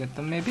spot to get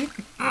them, maybe.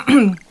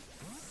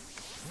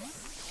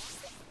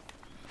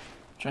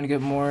 Trying to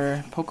get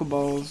more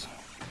Pokeballs.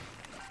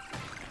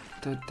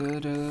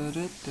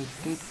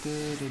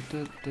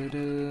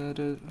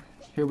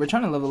 Here, we're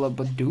trying to level up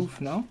a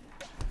doof, no?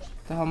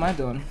 What the hell am I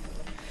doing?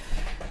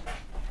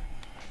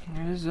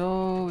 It is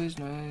always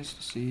nice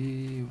to see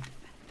you.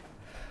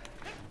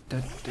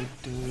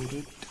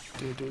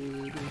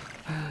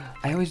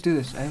 I always do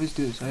this.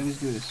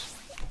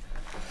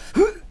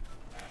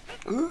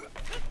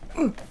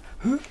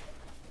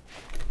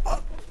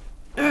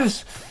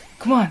 Yes!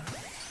 Come on!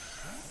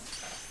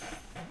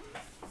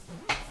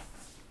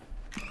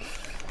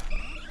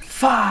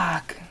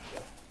 Fuck!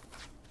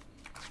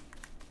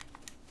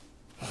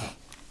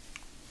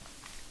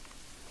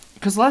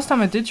 Because last time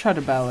I did try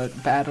to battle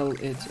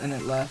it and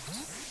it left.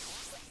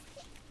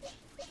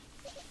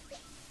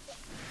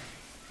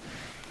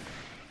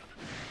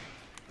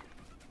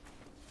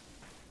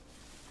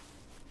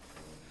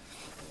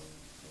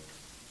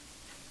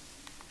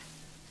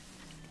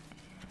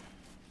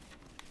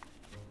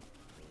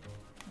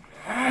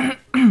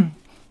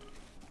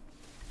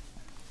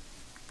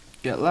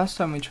 Yeah, last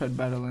time we tried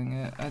battling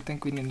it, I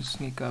think we need to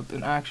sneak up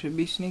and actually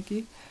be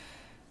sneaky.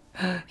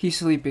 He's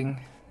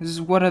sleeping. This is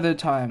what other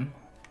time?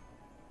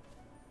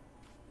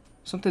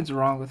 Something's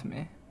wrong with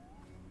me.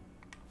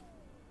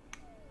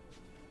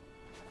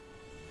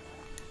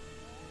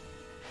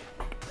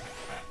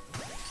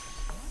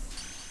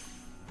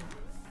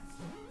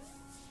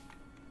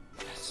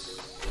 Yes.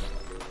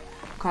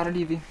 Caught it,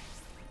 Eevee.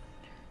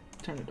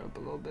 Turn it up a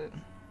little bit.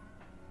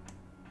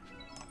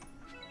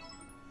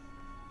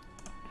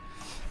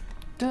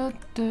 Da,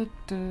 da,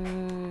 da.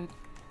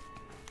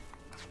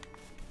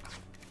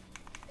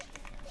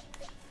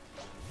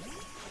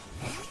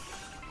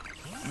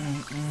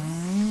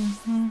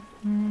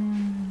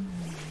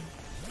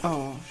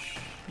 Oh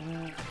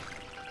shit.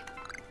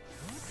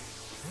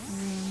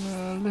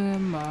 All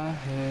in my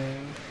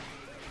head.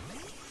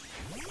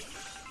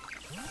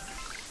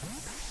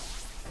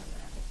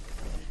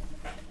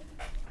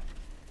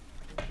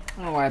 I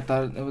don't know why I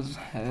thought it was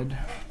head.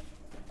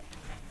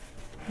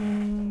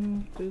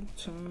 Good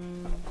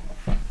time.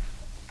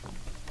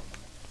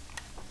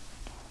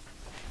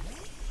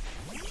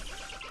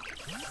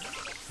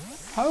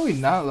 How are we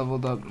not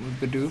leveled up with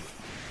the doof?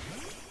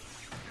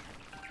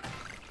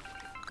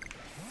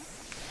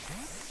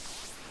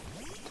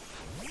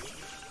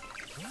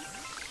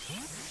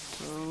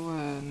 So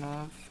when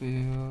I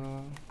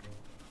feel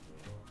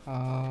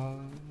alright.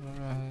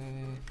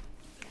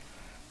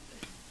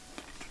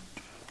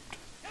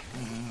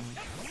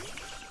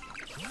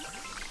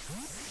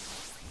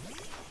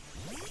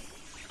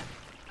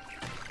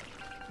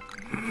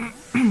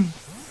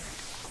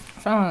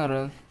 Found out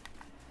of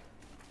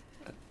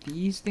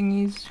these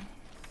thingies.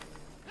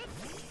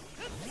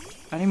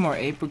 I need more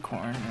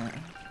apricorn.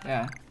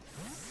 Yeah.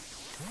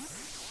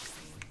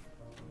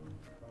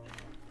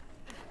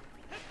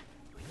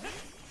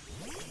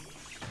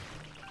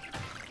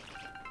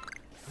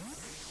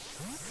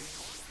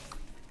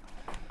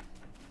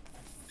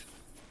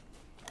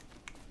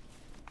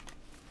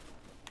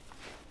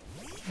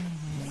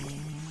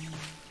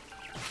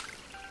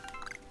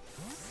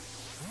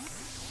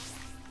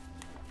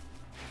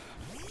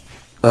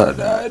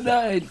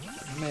 I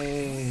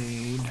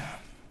made.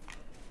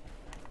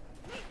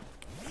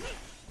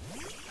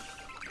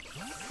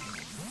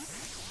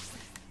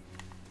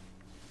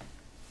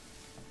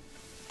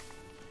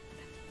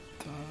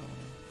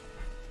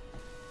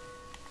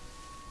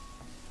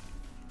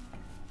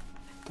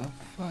 The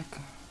fuck?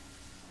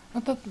 I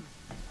thought.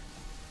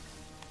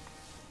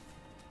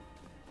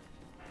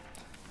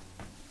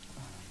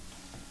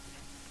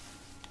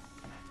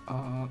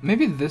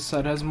 Maybe this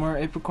side has more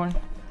apricorn.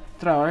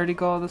 Did I already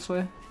go all this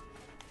way?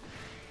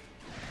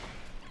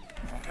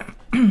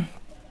 I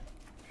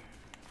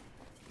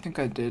think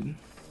I did.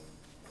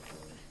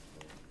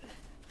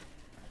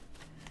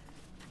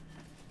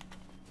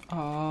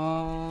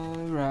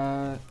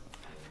 Alright.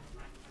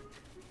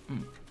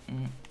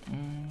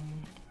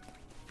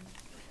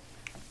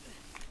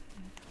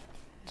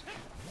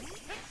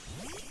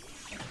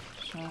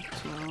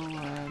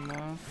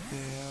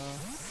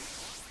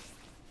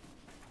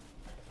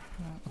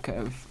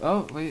 Okay.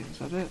 Oh wait, is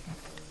that it?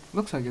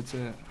 Looks like it's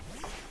it.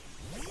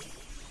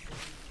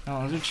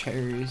 Oh, those are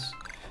cherries.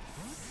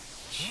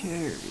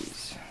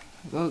 Cherries.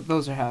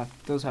 Those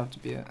have to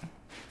be it.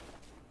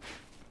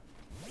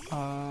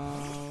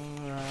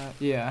 Alright.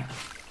 Yeah.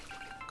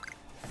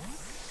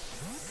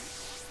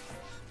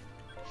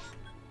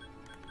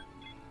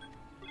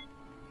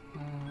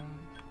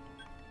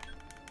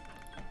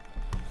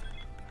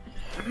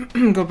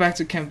 Go back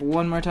to camp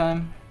one more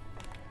time.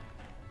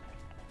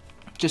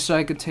 Just so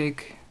I could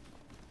take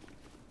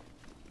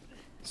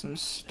some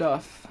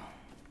stuff.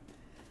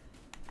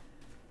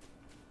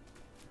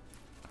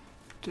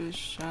 To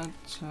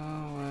chateau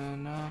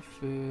when I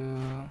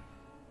feel.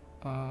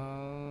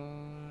 How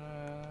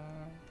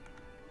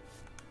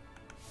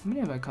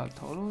many have I caught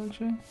total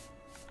actually?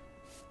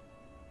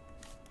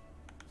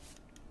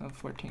 Oh,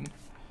 14.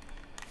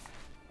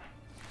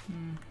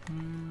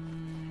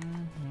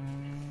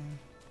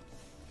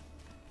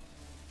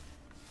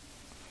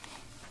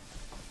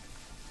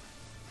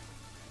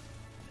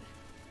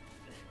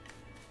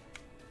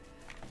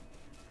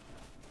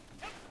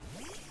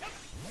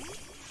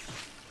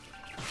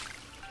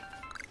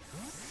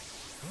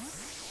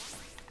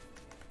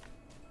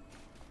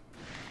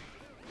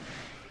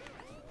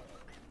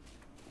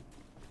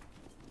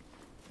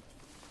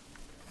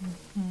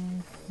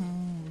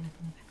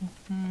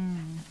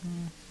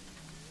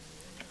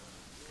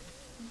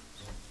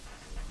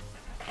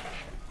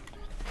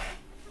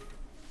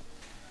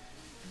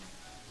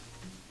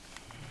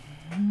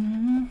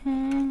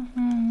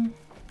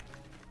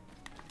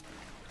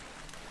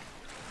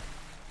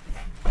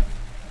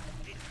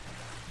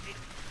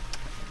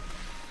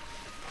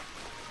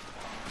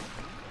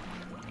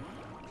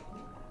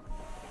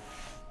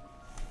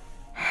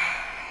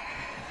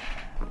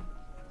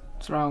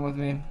 What's wrong with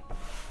me?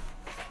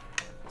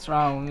 What's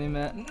wrong with me,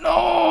 man?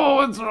 No!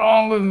 What's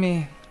wrong with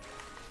me?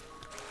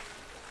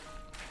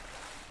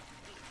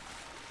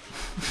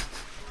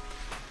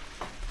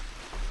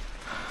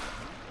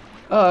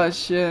 Oh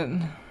shit.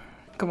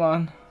 Come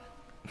on.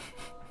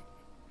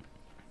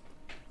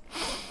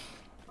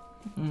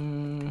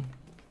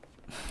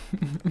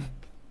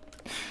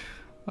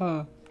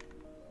 Oh.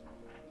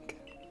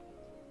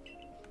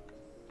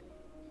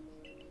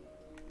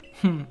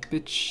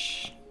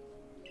 Bitch.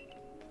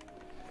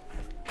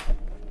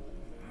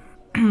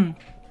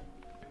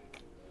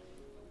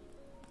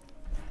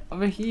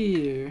 Over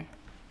here.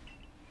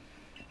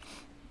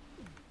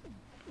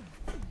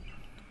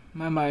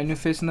 My new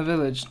face in the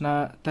village.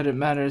 Not that it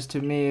matters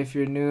to me if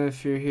you're new,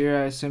 if you're here,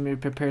 I assume you're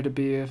prepared to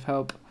be of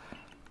help.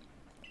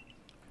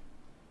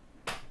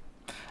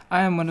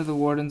 I am one of the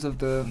wardens of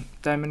the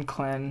Diamond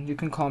Clan. You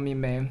can call me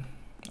May,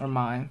 or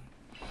Mai.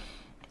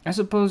 I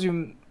suppose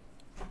you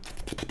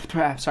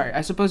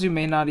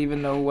may not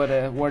even know what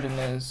a warden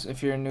is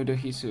if you're new to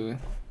Hisu,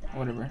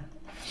 whatever.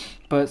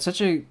 But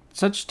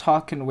such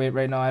talk can wait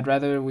right now. I'd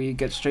rather we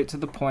get straight to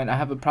the point. I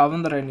have a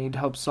problem that I need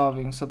help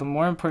solving. So the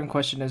more important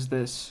question is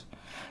this: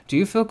 do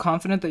you feel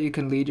confident that you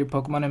can lead your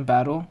Pokemon in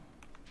battle?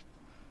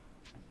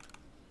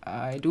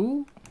 I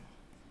do.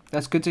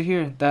 That's good to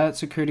hear. That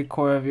security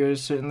core of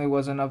yours certainly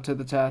wasn't up to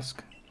the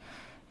task.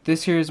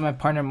 This here is my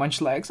partner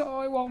Munchlax. Oh,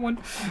 I want one.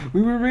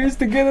 We were raised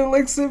together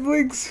like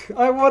siblings.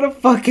 I want a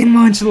fucking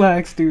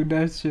Munchlax, dude.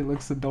 That shit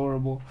looks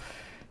adorable.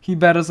 He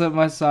battles at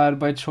my side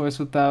by choice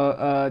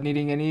without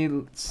needing any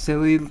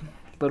silly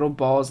little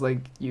balls like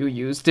you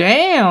use.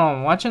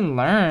 Damn! Watch and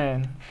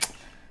learn.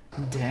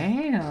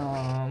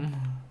 Damn.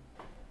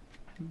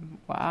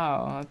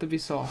 Wow, I have to be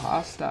so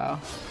hostile.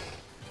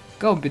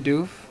 Go,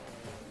 Bidoof.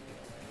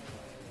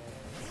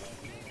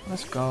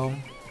 Let's go.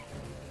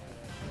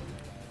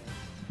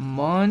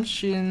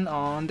 Munching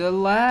on the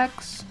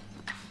lax.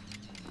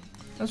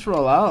 Let's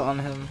roll out on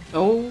him.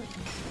 Oh,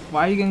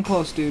 why are you getting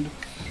close, dude?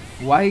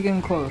 Why are you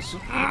getting close?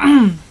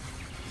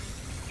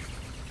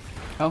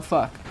 Oh,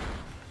 fuck.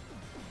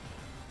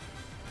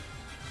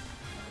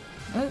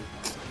 What?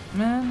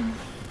 Man.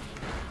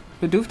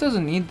 Bidoof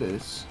doesn't need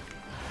this.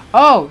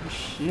 Oh,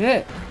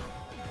 shit.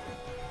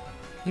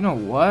 You know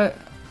what?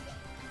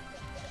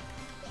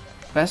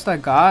 Best I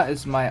got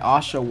is my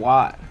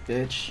Oshawott,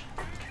 bitch.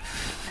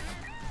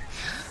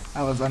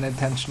 That was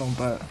unintentional,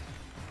 but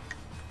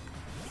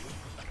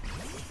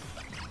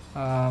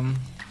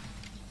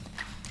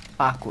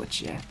Aqua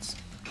Jets.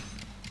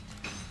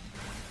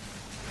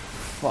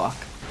 Fuck.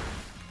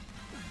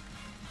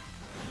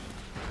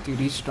 Dude,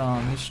 he's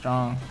strong. He's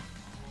strong.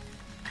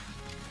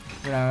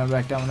 We're not gonna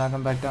back down. We're not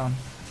gonna back down.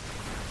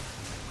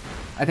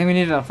 I think we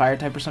needed a fire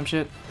type or some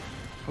shit.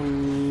 Ooh,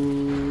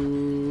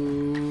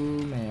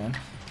 man.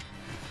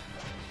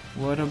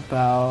 What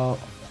about?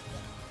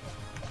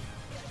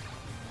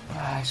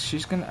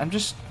 She's gonna. I'm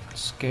just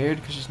scared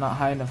because she's not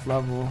high enough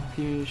level.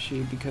 He or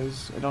she,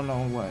 because I don't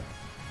know what.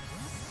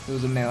 If it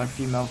was a male or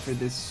female for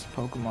this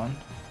Pokemon.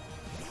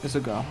 It's a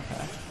girl.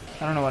 Okay.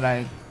 I don't know what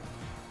I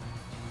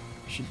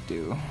should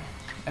do.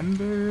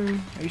 Ember,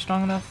 are you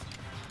strong enough?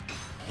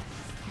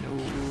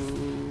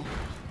 No.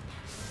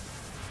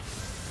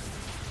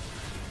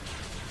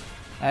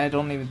 I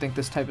don't even think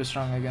this type is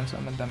strong against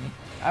I'm a dummy.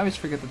 I always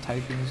forget the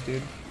typings,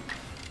 dude.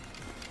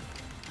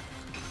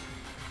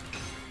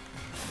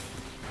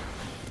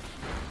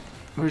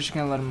 We're just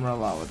gonna let him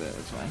roll out with it,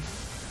 it's fine.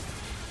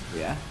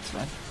 Yeah, it's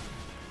fine.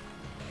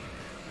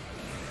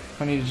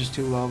 I need just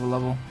too low of a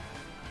level.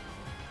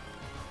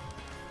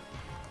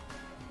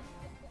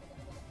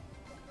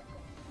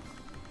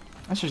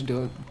 Let's just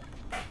do it.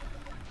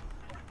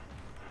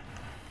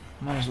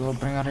 Might as well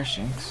bring out our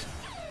Shinx.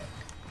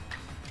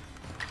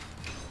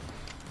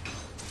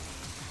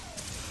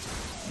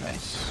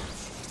 Nice.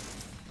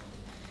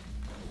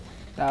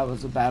 That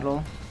was a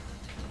battle.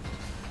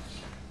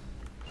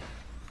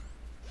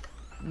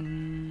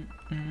 Come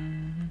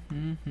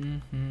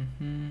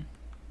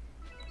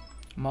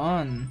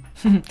on.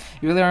 You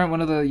really aren't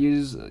one of the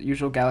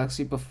usual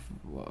Galaxy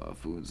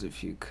foods.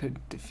 If you could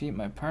defeat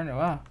my partner,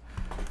 wow.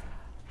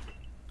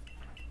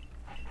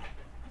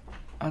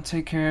 I'll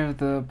take care of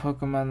the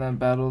Pokemon that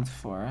battled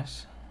for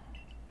us.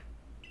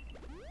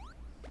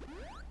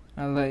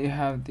 I'll let you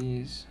have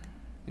these.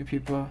 You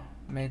people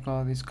make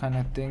all these kind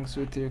of things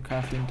with your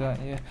crafting done.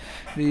 Yeah,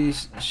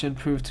 these should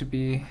prove to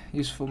be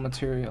useful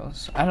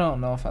materials. I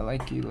don't know if I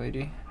like you,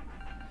 lady.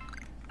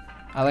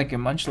 I like your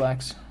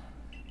Munchlax.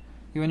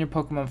 You and your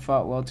Pokemon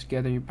fought well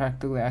together. You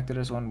practically acted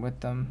as one with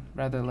them,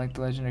 rather like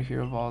the legendary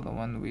hero of all the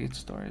one we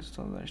stories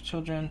told our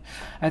children.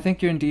 I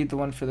think you're indeed the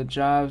one for the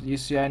job. You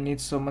see, I need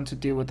someone to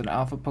deal with an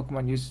alpha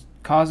Pokemon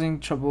causing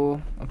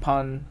trouble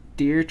upon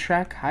Deer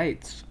Track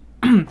Heights.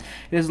 It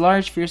is a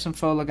large, fearsome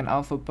foe like an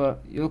alpha,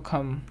 but you'll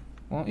come,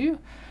 won't you?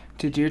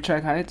 To Deer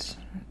Track Heights?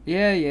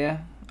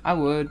 Yeah, I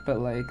would, but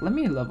like, let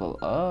me level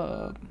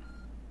up.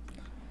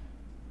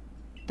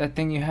 That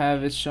thing you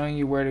have is showing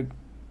you where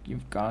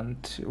you've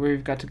got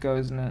to go,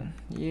 isn't it?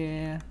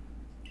 Yeah.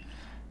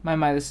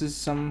 My, this is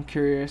some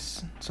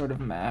curious sort of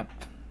map.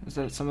 Is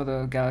that some of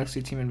the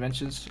Galaxy Team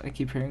inventions I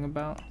keep hearing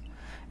about?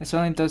 It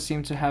certainly does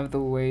seem to have the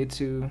way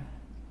to...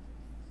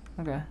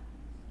 Okay.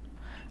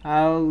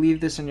 I'll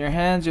leave this in your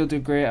hands. You'll do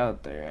great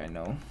out there, I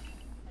know.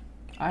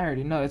 I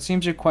already know. It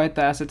seems you're quite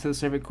the asset to the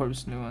Survey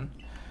Corps' new one.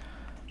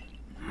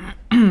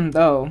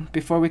 Though,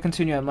 before we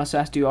continue, I must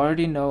ask, do you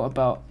already know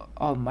about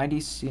Almighty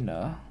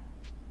Sina?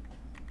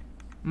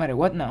 Mighty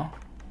what now?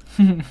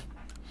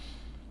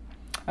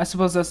 I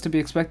suppose that's to be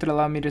expected.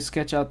 Allow me to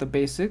sketch out the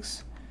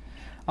basics.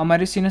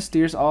 Almighty Sina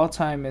steers all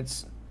time.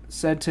 It's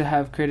said to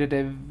have created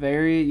a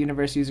very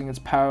universe using its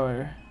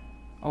power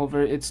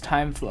over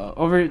time's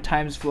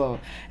flow.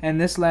 And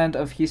this land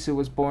of Hisu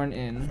was born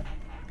in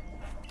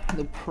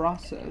the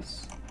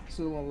process. It's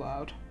a little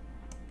loud.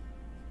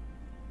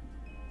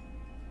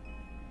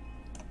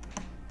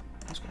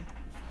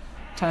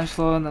 Time's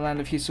flow in the land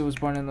of Hisu was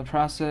born in the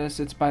process.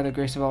 It's by the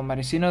grace of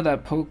Almighty Sino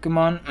that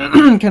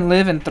Pokemon can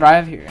live and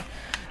thrive here.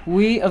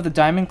 We of the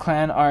Diamond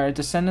Clan are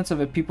descendants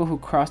of a people who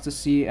crossed the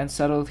sea and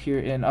settled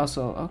herein.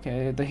 Also,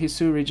 okay, the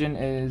Hisu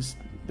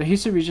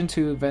region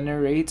to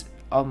venerate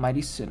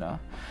Almighty Sino.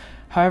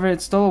 However,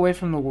 it stole away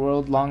from the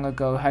world long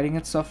ago, hiding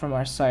itself from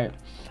our sight.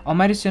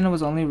 Almighty Sino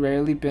was only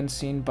rarely been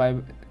seen by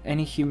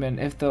any human,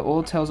 if the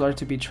old tales are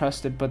to be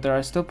trusted, but there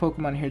are still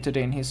Pokemon here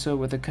today in Hisu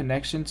with a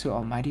connection to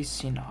Almighty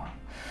Sino.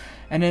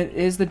 And it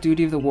is the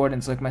duty of the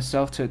wardens like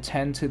myself to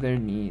attend to their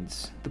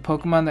needs. The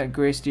Pokemon that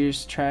grace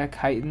Deer's Track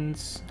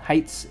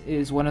Heights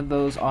is one of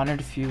those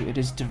honored few. It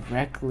is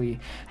directly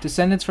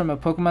descendants from a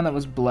Pokemon that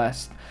was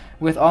blessed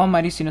with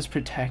Almighty Sino's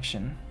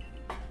protection.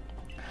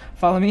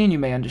 Follow me and you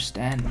may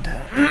understand.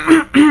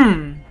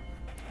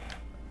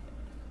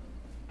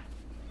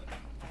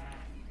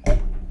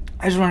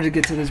 I just wanted to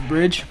get to this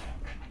bridge,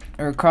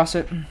 or across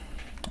it,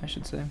 I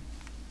should say.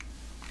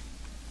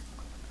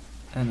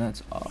 And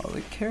that's all I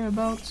care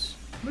about.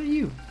 What are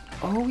you?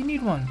 Oh, we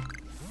need one.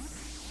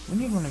 We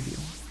need one of you.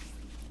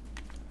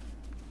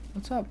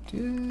 What's up,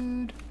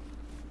 dude?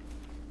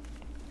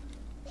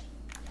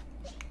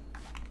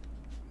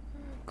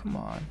 Come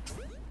on.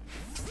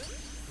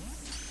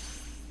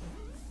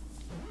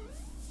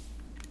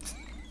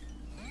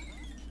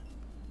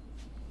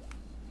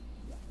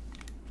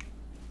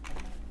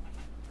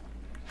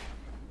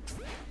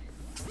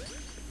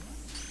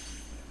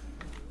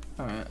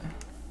 Alright.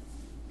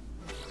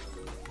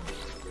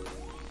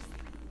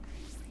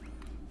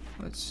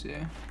 Let's see.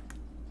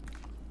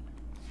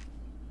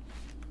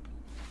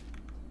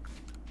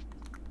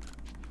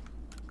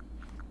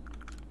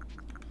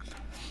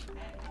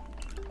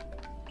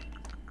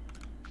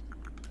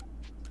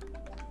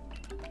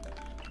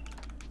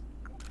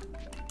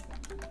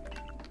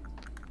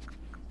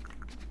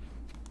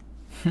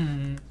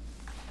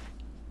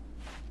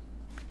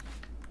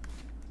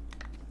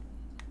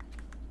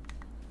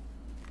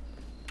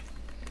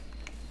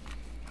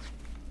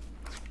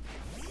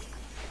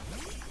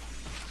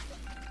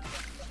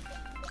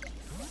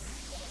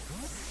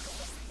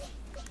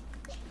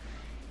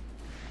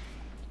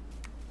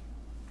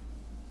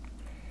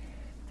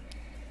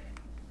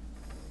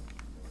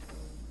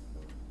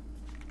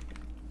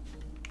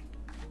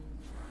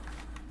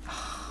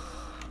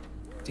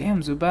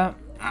 Damn, Zubat.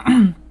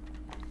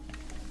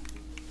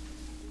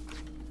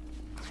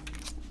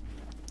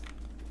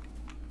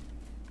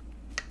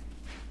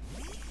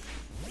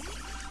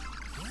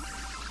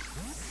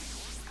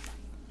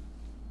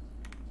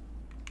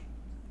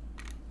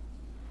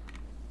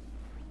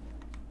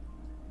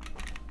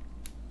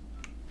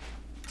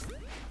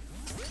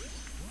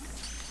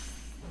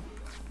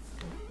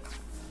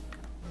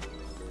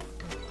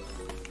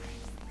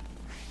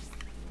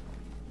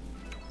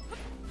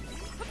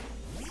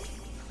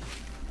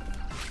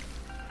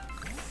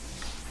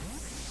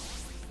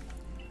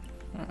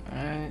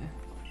 Alright.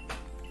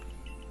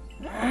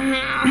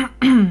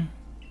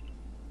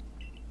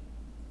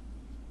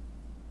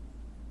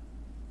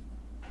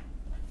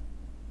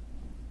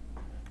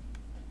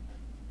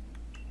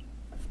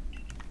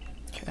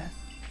 Okay.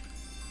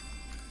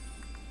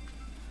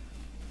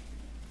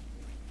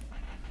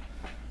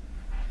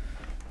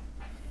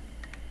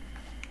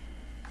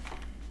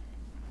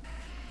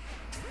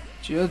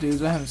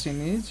 Geodudes, I haven't seen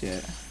these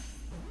yet.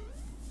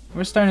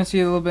 We're starting to see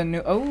a little bit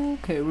new. Oh,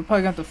 okay, we're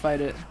probably gonna have to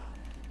fight it.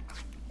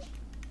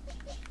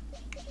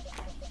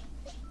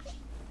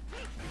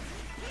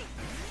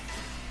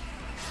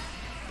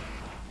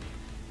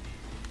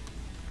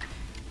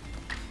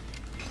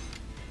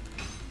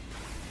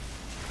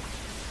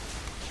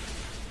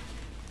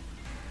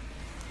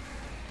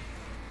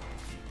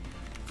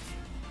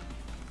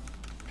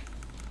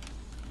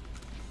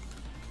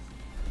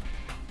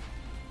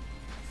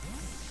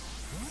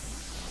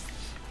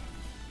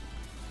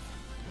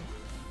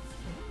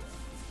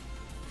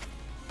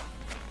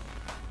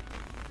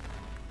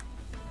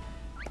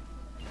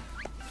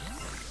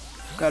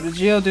 Got a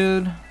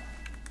Geodude.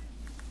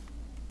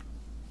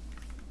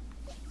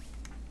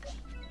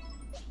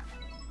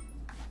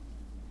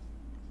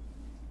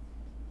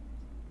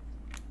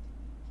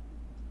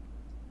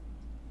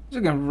 He's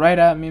looking right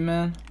at me,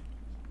 man.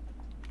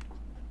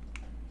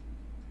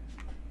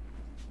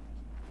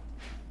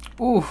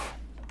 Oof.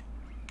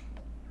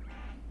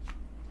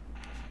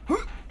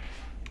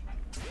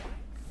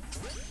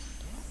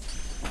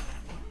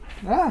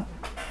 Ah.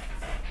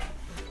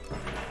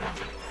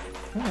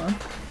 Come on.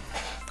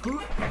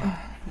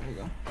 There we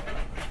go.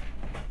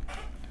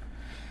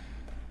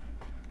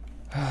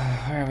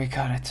 Alright, we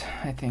got it,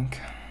 I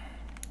think.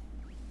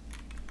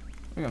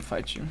 We're gonna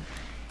fight you.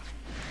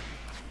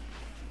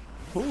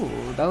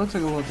 Ooh, that looks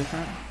like a little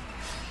different.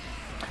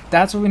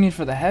 That's what we need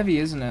for the heavy,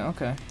 isn't it?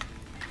 Okay.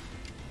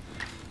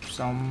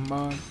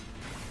 Somebody.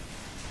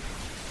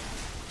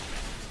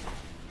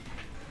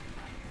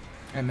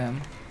 MM.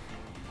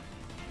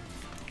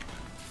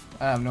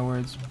 I have no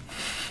words.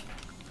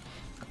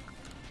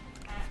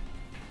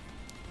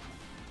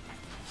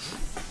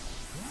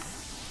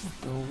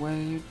 The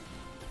way.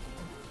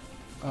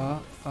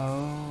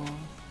 Uh-oh.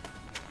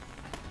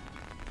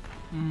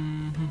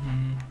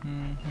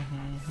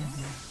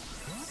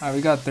 Alright,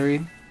 we got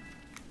 3.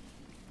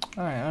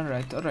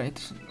 Alright.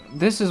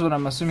 This is what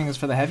I'm assuming is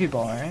for the heavy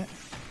ball, right?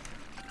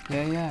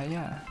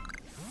 Yeah.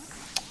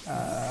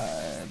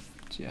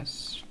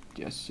 Yes.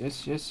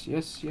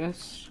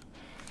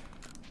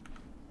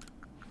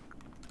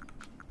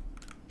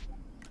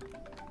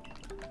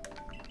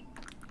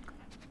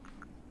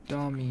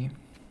 Dummy.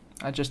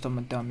 I just am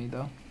a dummy,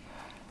 though.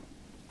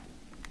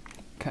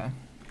 Okay.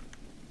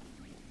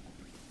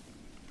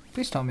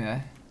 Please tell me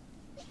I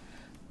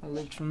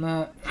lived from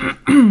that.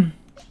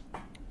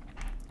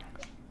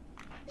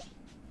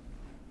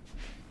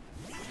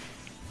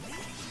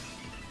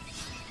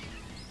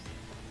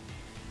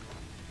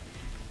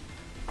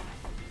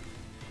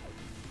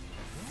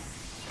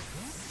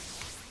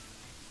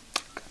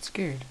 Got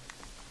scared.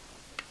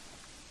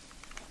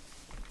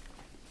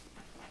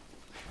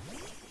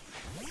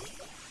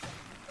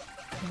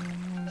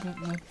 Got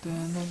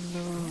nothing to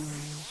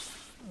lose.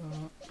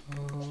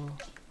 Uh-oh.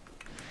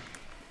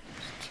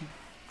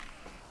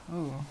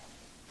 Oh.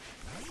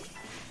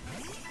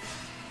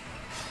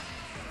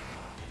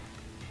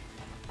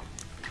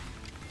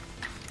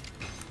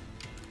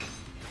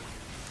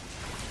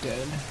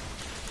 Dead.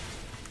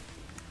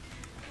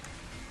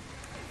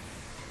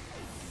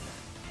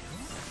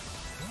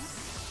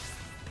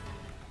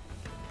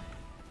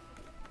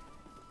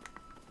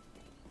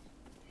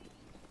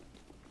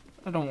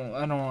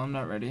 I'm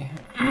not ready.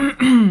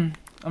 I'm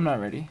not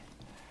ready.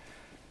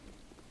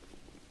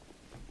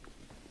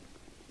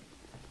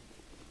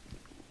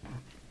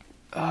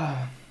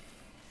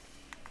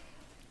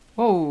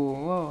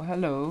 Whoa,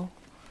 hello.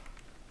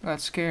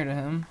 Got scared of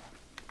him.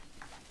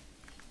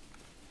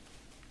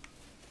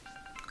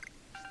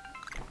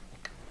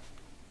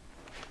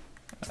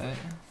 Alright.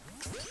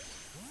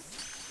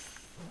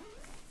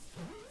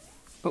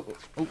 Oh,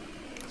 oh.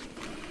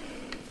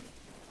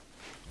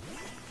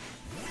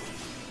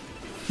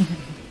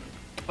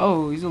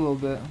 Oh, he's a little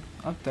bit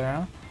up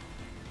there,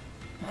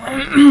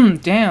 huh?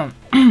 Damn.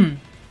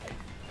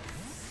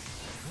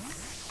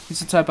 He's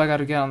the type I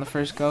gotta get on the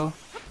first go.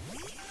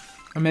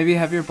 Or maybe a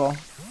heavier ball.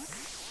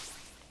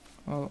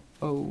 Oh,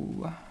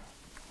 oh.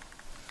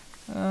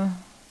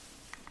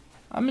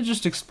 I'm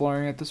just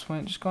exploring at this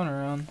point, just going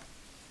around.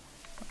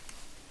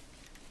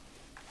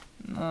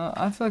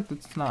 I feel like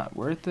that's not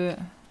worth it.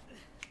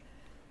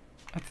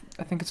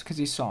 I think it's because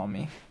he saw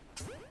me.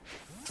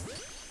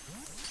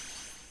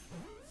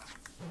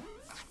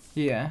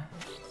 Yeah.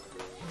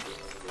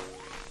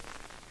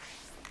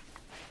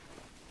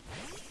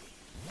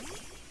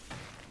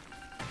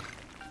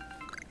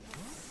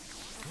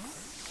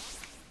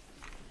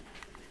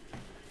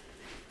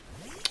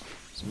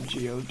 Some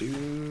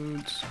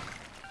Geodudes.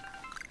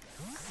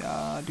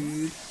 Yeah,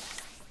 dude.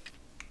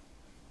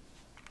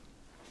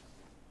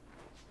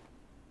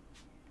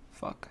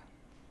 Fuck.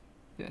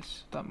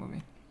 Yes, stop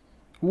moving.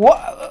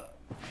 What?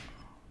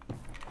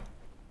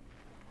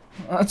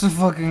 That's a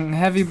fucking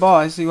heavy ball.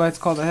 I see why it's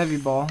called a heavy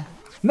ball.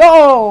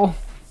 No!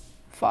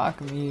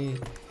 Fuck me.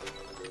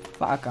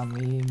 Fuck on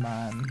me,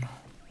 man.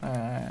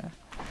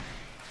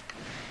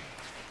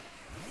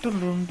 Dum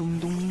dum dum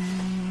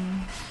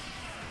dum.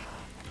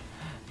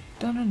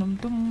 Dum dum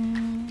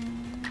dum.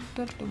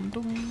 Dum dum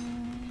dum.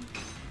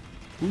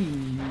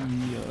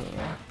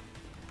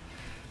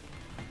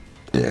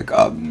 Pick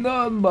up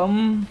the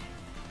bum.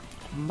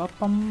 Bum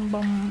bum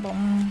bum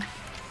bum.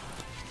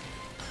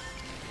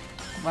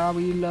 Wow,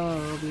 we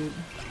love it.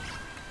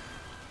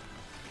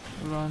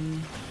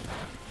 Run.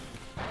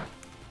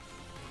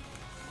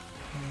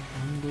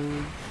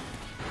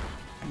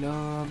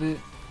 Love it.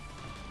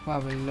 Wow,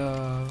 we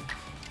love.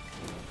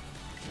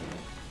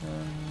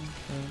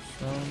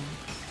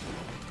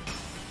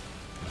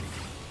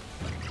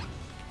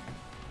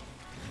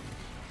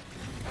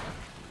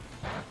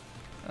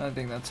 I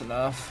think that's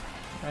enough,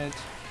 right?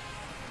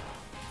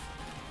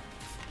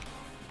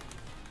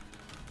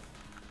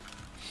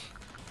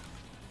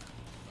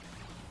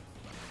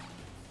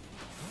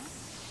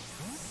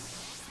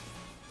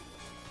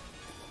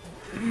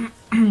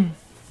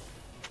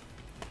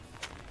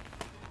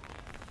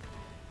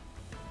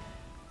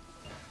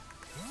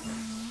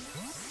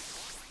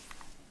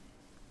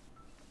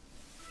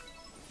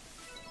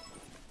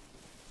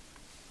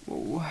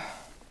 Whoa.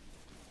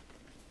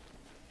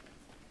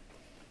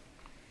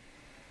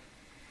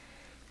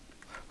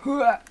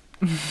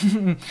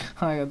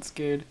 I got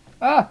scared.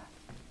 Ah!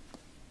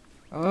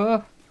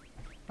 Oh,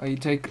 you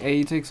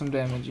take some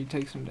damage. You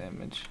take some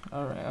damage.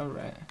 Alright,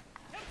 alright.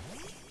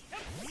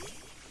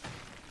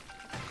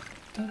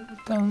 Dun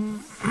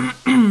dun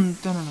dun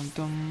dun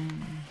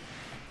dun.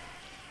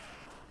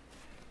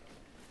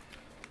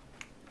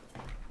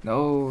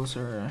 No,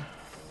 sir.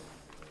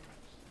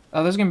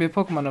 Oh, there's gonna be a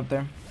Pokemon up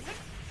there.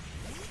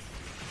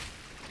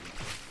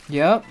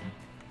 Yep.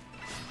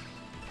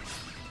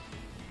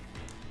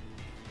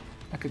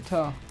 I could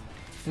tell.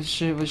 This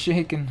shit was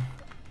shaking.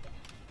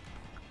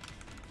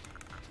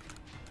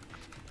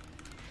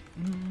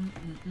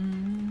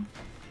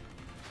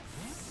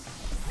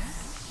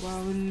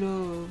 Wow,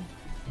 love.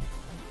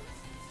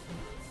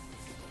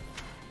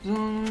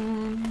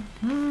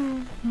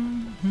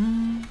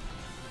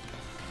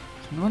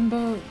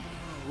 Wonder.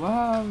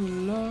 Wow,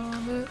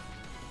 love it.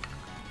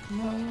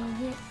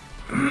 Love it.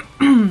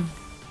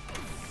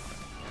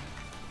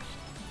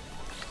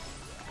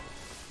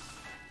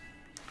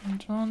 I'm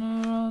trying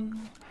to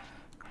run.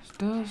 It's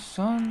the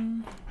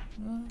sun.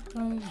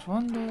 I just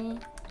wonder.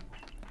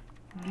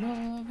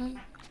 Love it.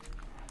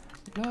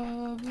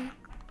 Love it.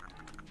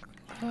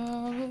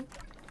 Love it.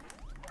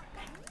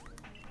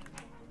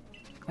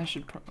 I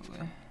should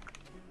probably.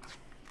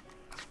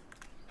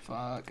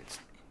 Fuck, it's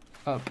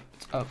up.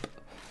 It's up.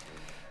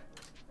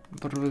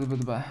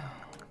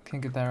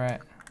 Can't get that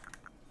right.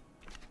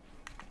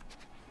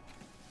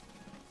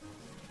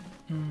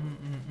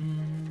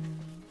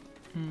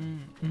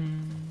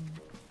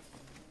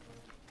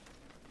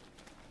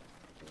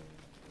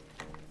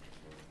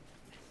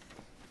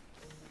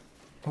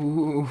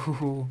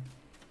 Ooh.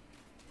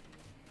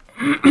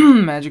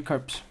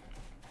 Magikarps.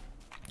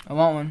 I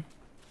want one.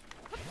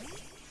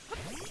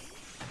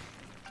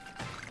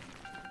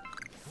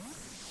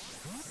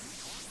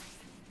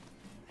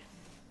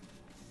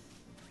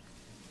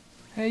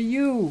 Hey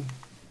you!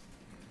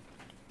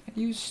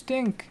 You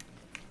stink!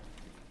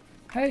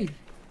 Hey!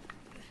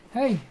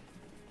 Hey!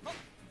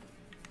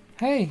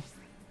 Hey!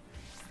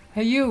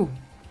 Hey you!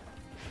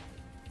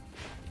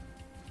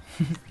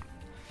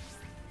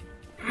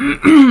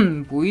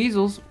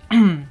 Weasels.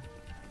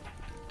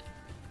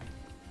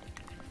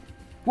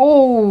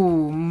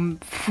 Whoa!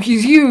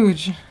 He's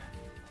huge!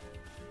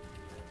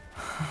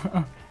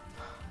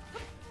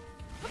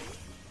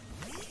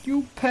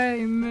 You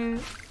pay me!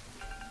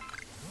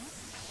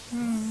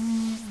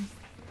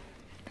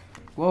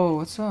 Whoa,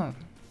 what's up?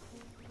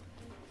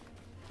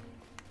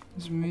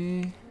 It's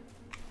me.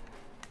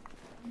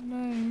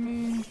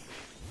 Me.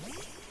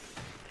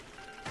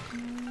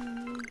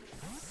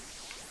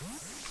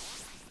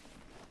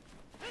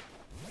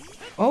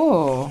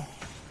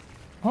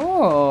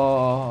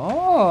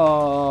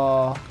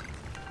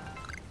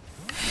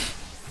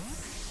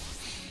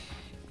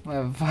 What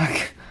the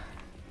fuck?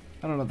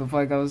 I don't know what the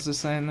fuck I was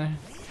just saying there.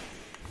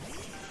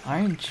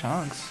 Iron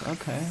chunks,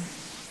 okay.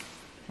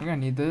 We're gonna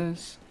need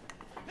this.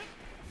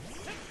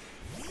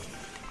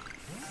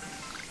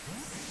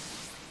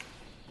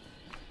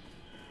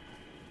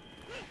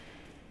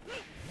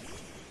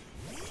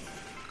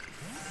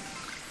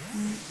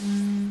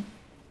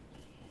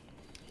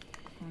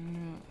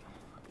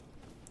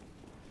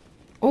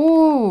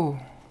 Oh!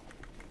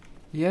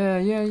 Yeah.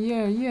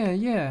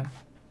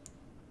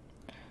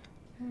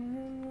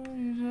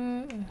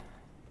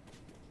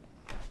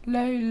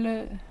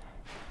 Layla.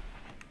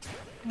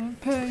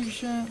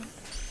 Impatient.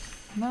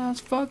 Nice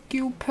fuck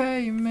you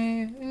pay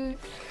me.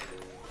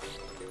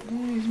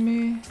 Please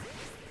me.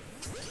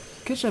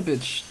 Kiss that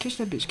bitch. Kiss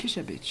that bitch. Kiss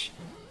that bitch.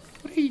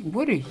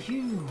 What are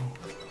you?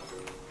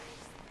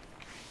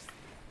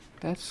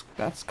 That's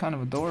kind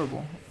of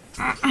adorable.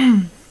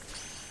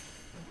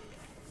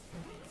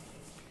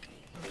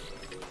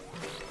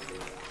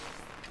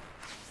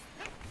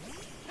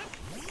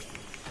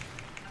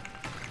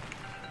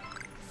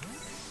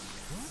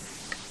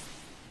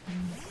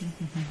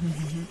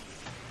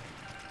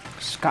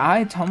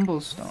 Sky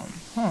Tumblestone.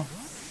 Huh.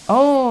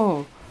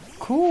 Oh,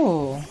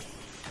 cool.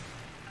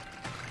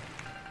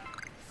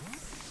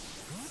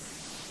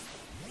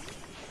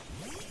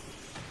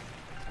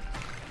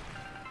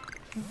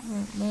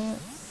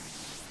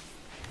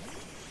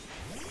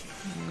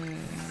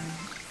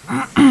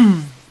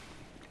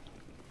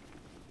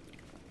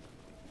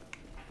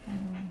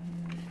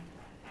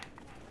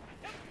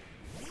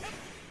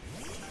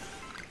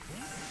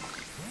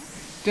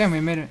 Damn,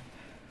 we made it.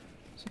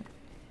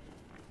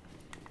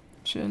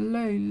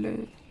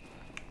 Shillelagh.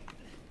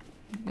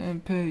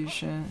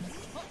 Impatient.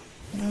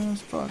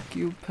 Yes, fuck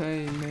you,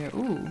 pay me.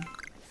 Ooh.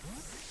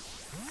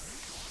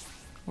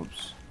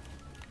 Whoops.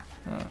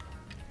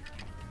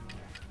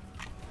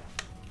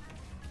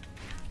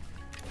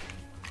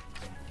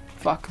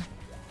 Fuck.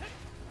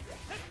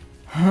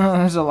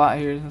 There's a lot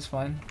here. That's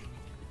fine.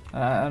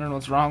 I don't know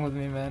what's wrong with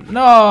me, man.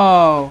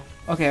 No!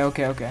 Okay.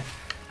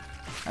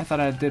 I thought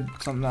I did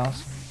something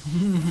else.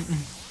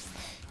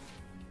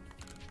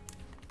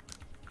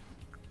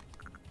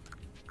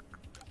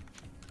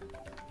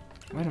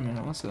 Wait a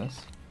minute, what's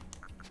this?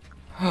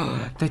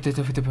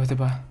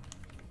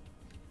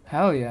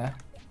 Hell yeah.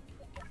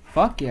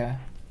 Fuck yeah.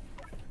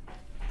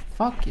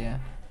 Fuck yeah.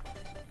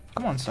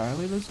 Come on,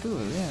 Starly, let's do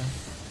it, yeah.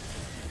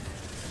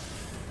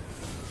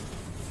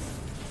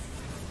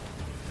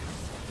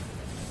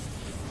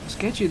 Let's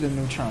get you the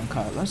neutron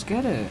cut. Let's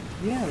get it.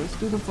 Yeah, let's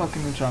do the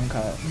fucking neutron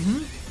cut.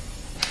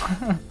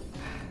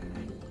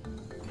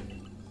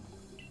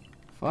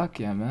 Fuck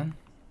yeah, man.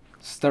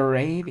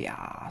 Staravia.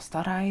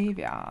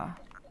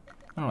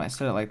 I don't know why I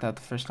said it like that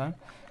the first time.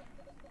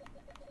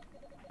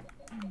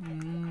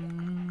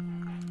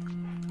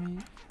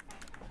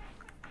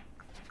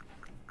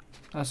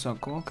 That's so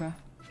cool, okay.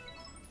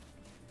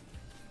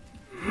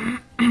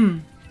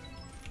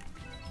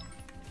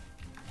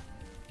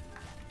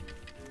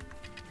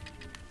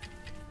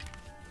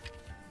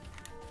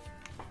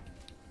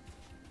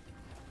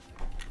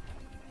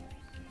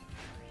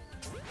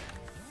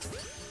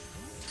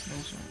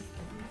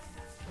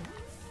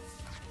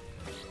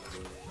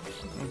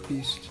 A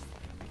beast.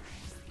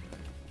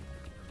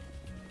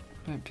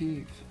 Pet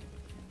peeve.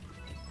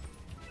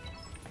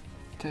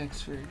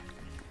 Text free.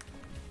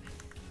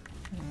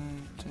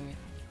 Tag.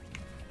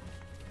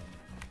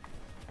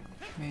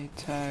 Made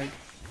tag.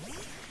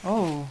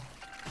 Oh,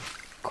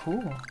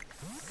 cool. Can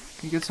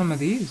you get some of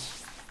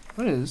these?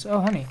 What is this?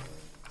 Oh, honey.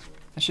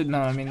 I should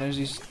know. I mean, there's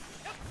these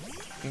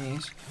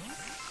thingies.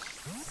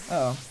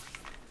 Uh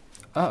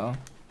oh.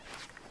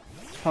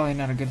 It's probably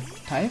not a good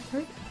type,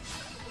 right?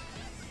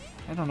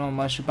 I don't know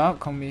much about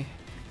Combi.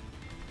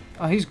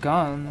 Oh, he's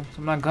gone. So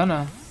I'm not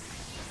gonna.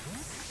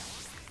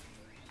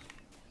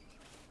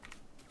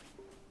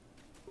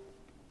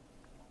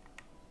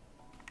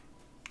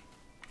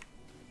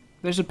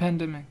 There's a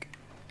pandemic.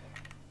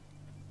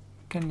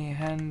 Can you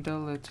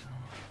handle it?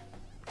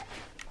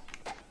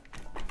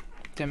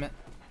 Damn it.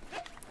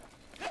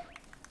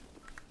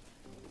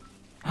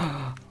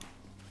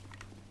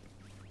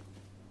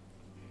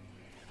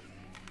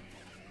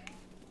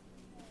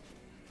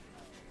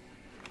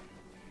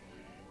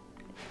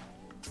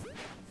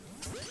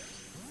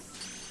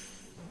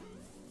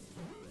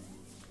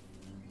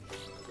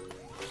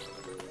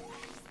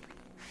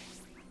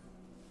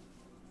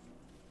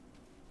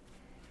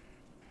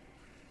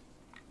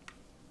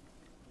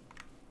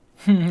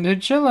 They're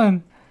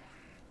chilling.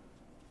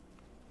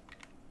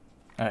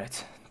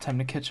 Alright, time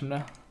to catch him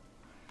now.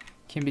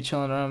 Can't be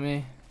chilling around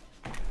me.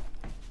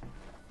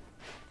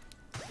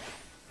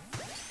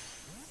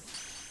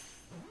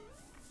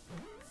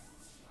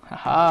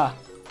 Haha.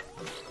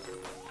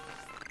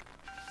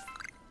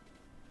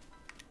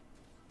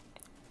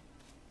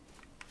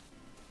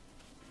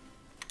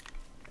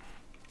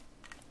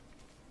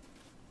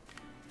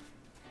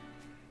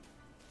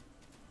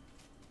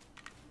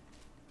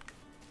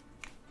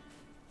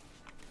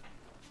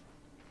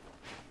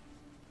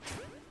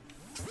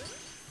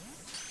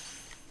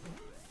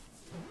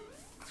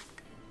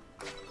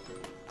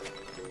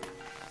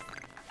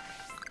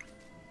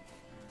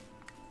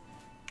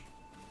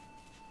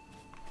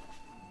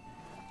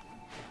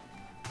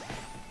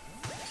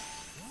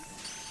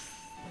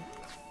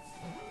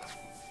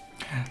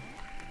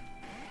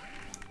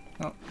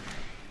 Oh.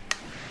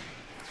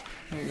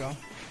 There you go.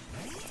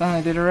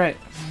 Finally did it right.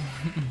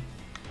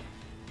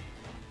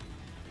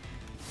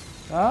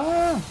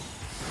 Ah!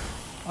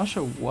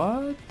 Usher,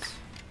 what?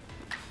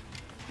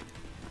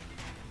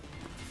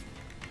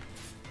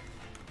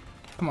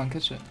 Come on,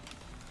 catch it.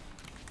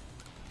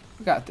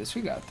 We got this,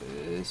 we got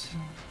this.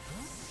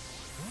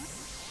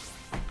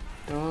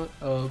 Throw it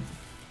up.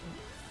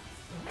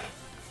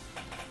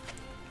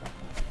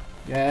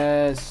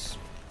 Yes.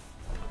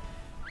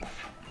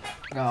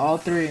 Got all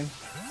three.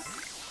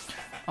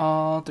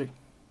 All three.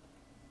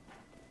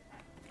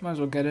 Might as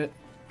well get it.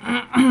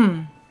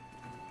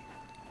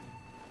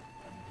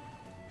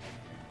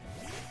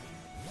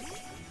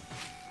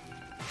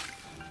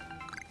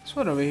 What's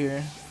what over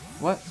here?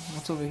 What?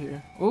 What's over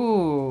here?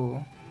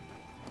 Ooh.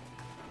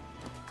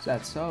 Is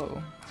that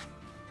so?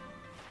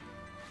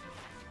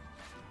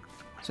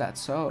 Is that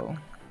so?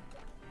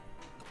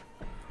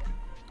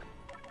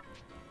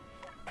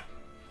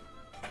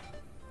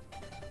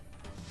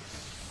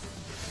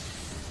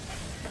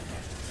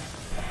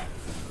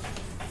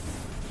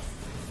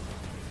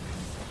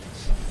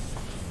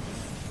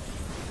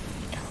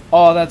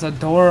 Oh, that's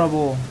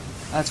adorable.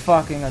 That's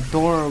fucking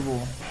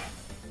adorable.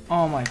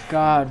 Oh my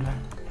god.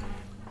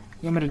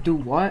 You want me to do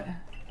what?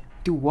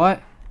 Do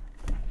what?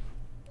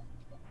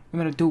 You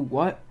want me to do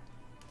what?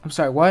 I'm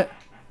sorry, what?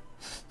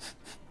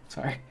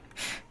 Sorry.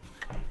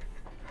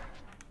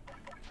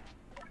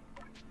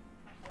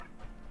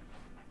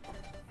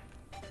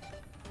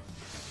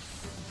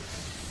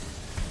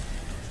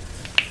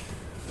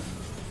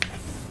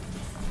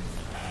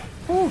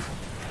 Whew.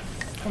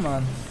 Come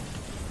on.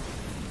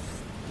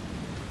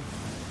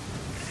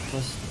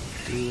 Let's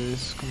do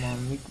this. Come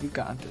on, we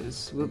got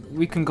this.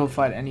 We can go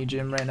fight any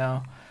gym right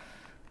now.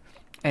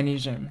 Any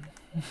gym.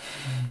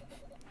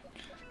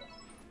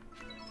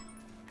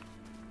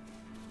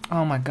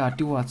 Oh my god,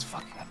 dude, what's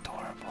fucking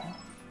adorable.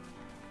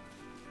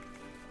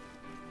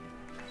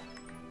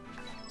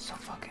 So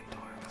fucking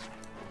adorable.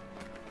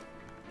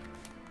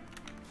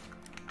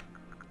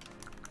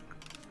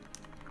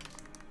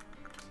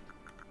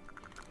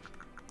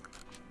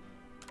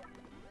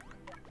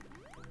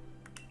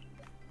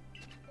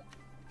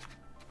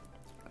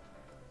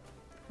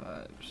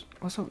 Vibes.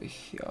 What's over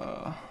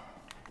here?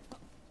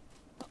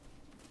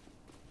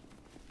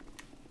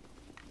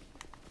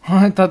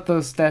 I thought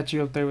the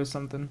statue up there was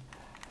something.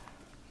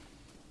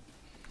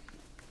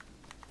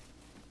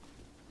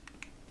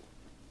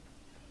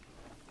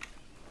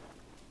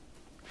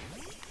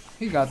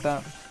 He got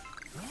that.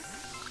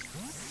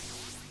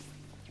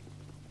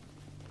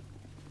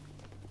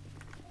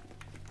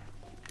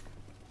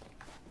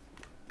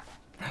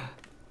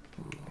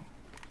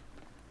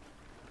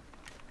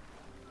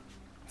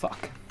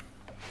 Fuck.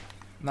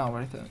 Not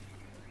worth it.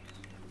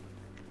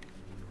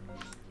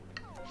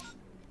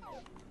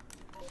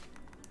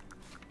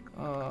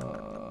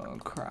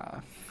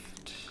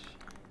 Craft.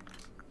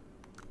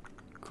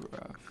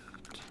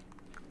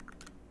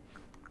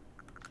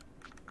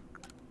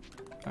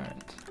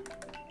 Alright.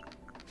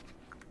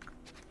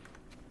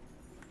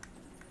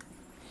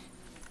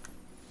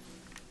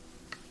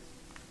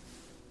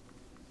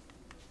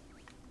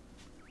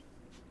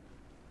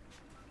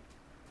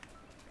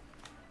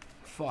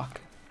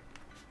 Fuck.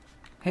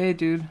 Hey,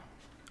 dude.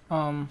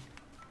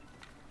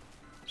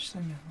 Just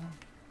leave me alone.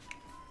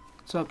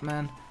 What's up,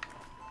 man?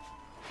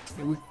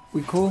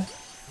 We cool?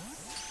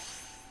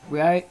 We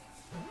aight?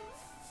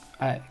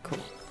 Aight, cool.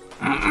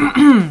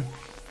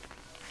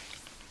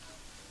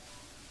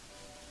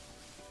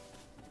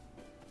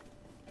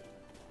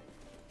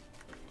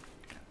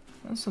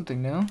 That's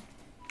something new.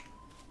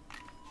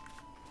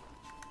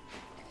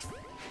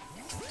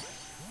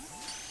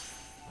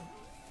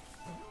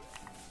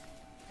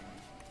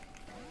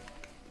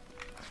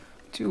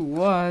 To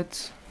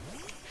what?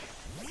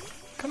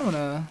 Kinda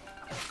wanna...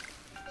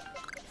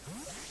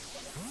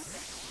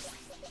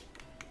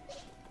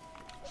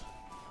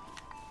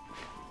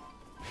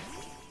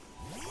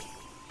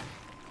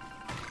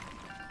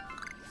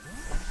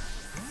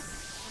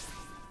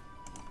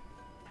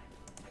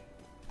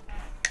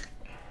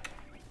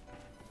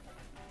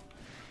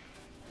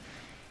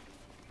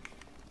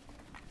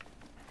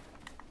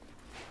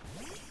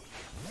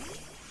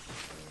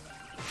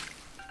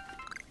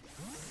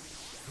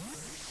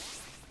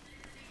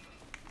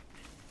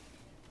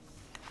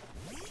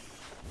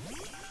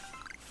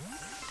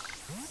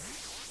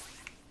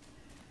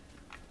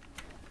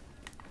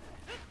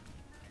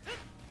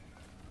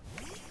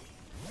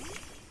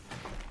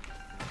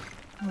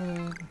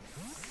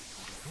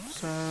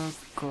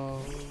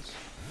 Circles.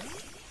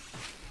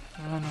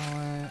 Run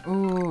away.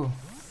 Ooh.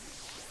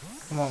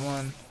 I want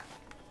one.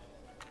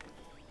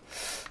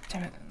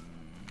 Damn it.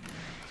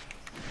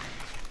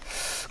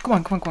 Come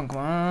on, come on, come on, come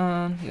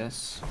on.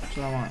 Yes, that's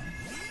what I want.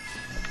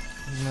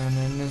 Run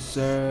in the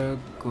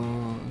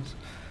circles.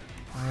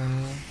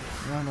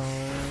 Run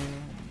away.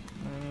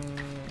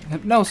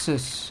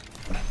 Hypnosis.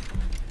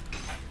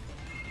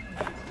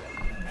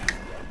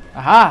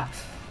 Aha!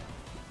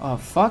 Oh,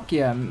 fuck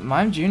yeah.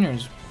 Mime Jr.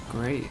 is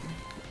great.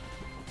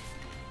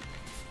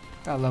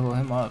 Gotta level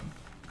him up.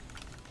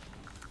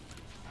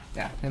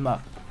 Yeah, him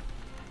up.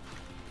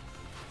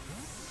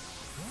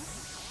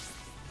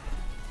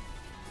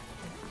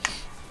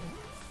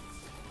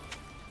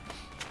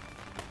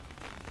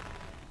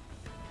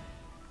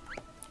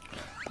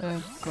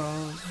 There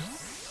goes.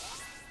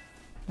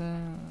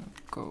 There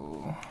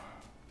go.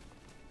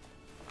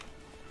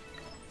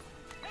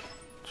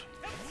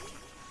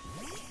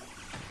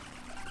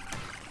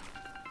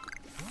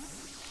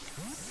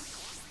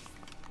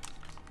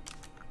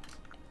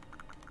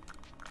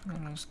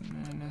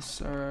 In a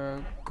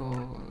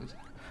circle.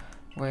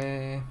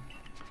 Way.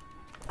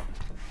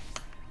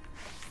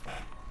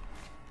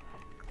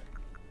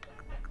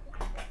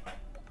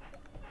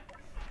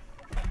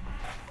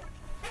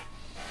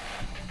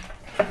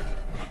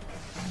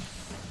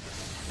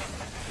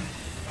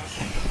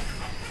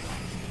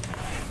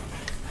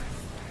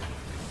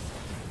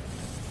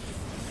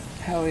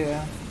 Hell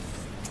yeah.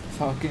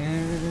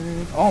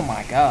 Fucking. Oh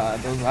my god,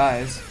 those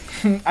eyes.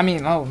 I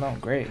mean, oh no,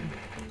 great.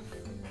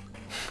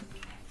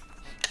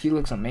 He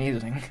looks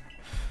amazing.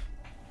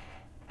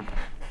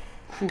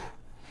 Whew.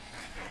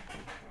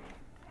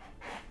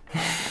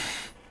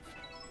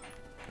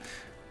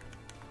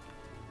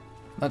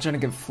 Not trying to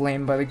get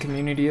flamed by the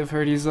community. I've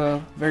heard he's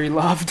very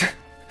loved.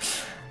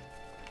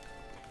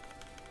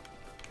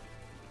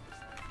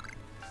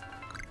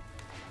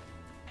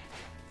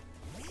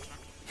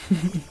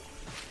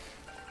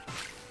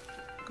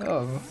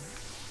 Oh,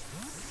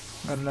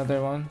 got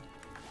another one.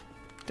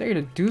 Dare you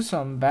to do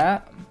something,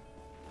 bat.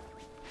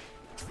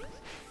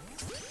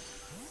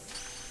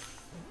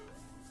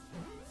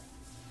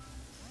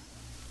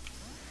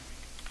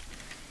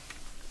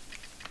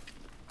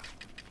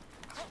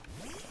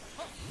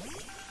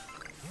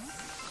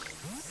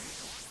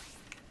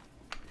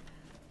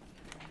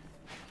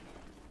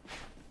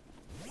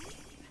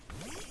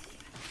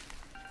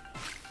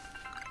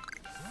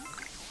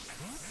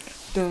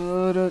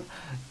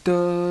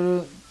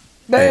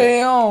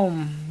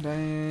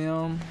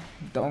 Damn.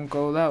 Don't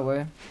go that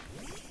way.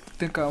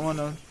 Think I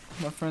wanna.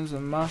 My friends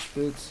in mosh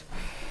pits.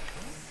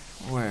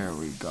 Where are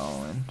we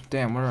going?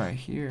 Damn, we're right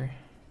here.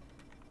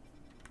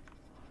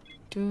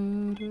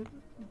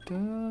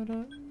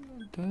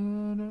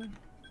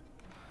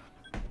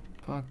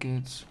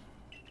 Buckets.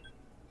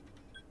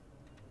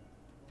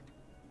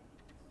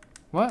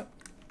 What?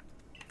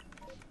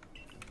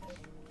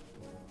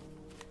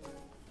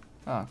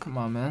 Oh, come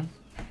on, man.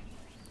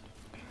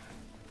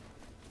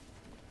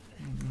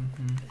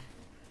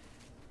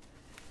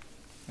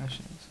 That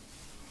shit is.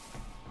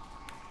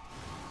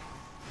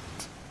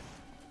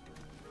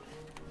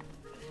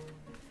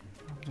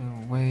 The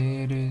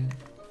way it is.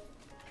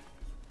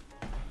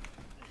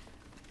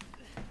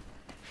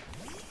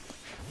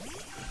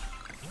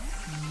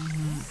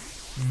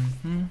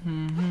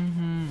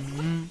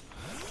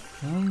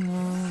 I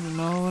don't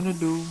know what to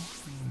do.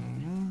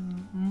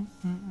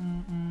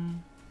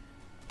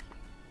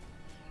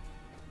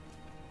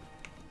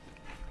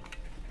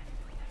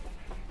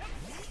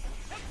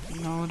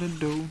 Know what to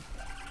do.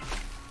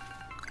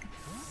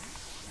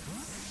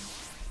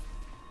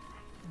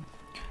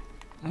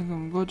 I think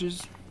I'm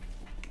gorgeous.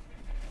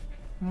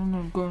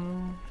 I'm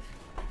gonna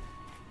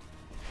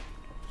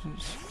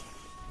just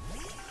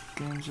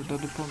get into the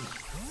department.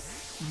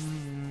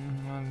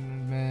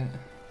 I'm bad.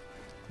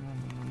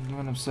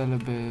 I'm upset a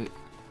bit.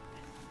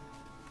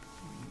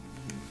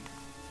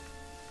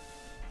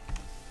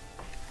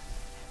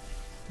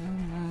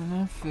 And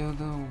I feel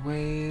the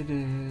way it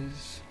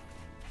is.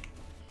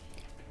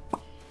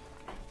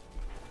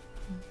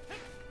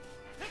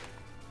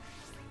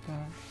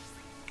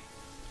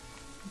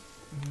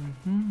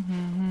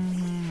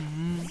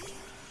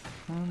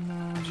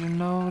 You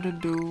know what to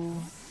do.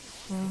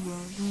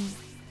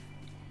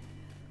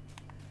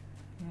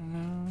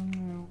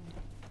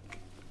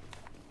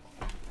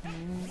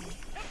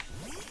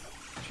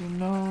 You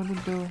know what to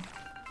do.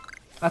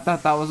 I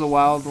thought that was a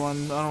wild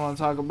one. I don't want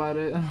to talk about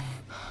it.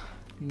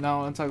 No, I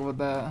want to talk about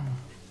that.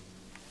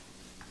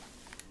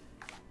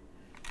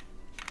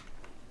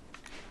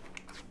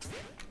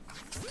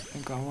 I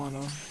think I want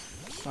to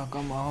suck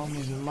on my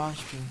homies in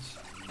mosh pits.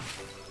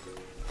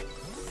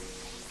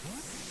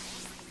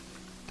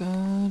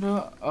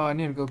 Oh, I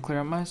need to go clear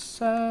out my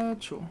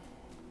satchel.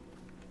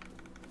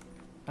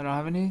 I don't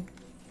have any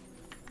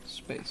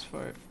space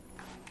for it.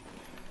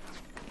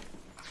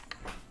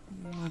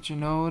 But you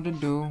know what to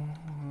do.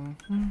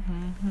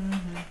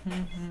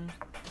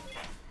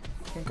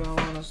 Think I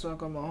wanna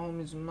suck on my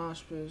homies in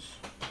mosh pits.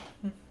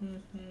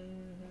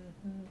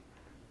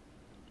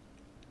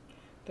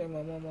 Think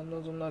my mama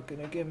knows I'm not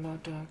gonna get my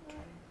doctor.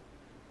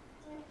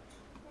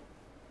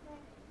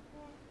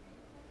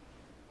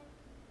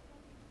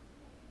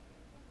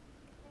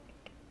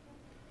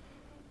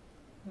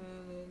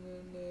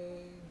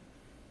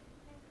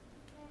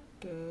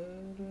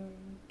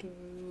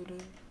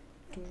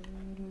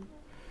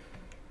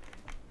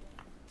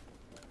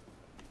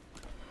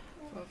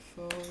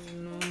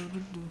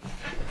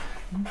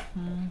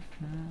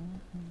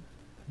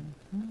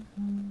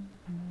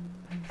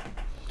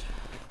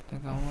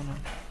 Think I wanna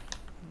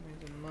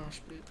make a mosh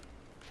pit.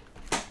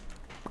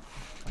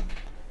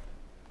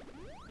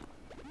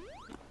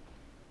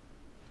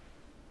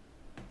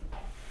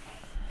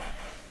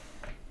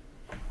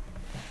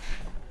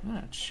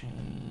 not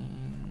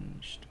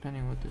change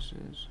depending on what this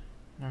is.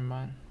 Never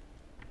mind.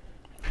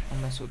 I'll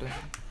mess with it.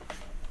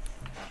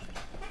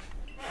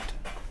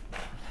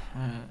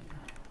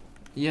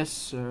 Yes,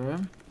 sir.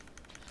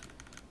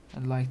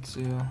 I'd like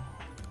to.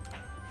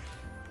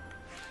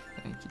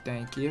 Thank you,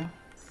 thank you.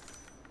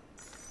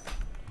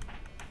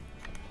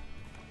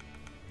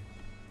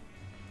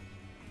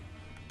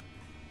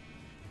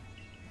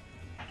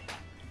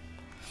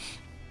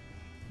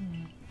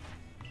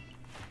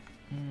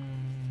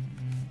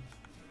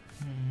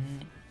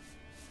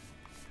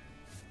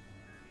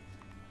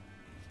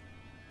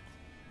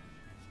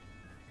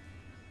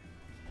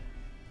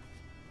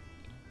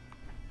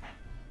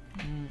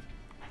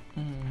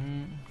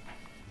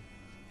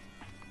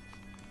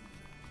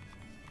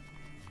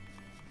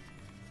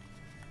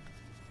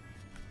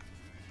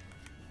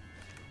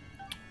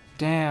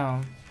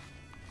 Damn.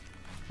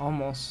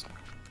 Almost.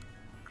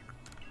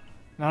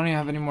 I don't even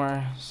have any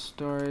more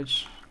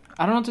storage.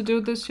 I don't know what to do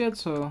with this yet,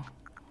 so.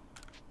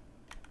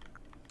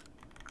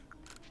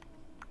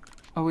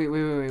 Oh, wait.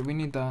 We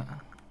need that.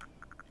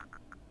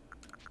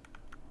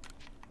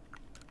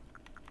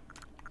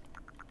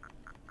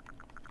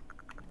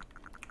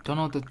 Don't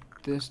know what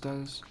this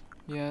does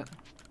yet.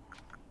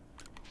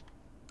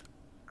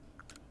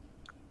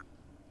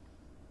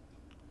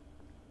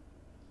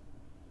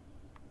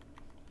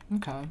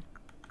 Okay.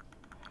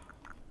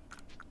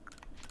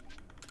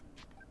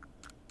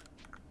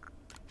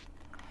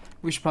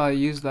 We should probably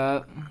use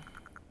that.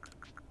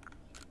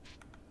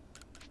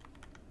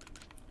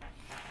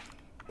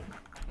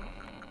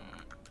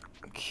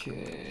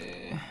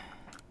 Okay.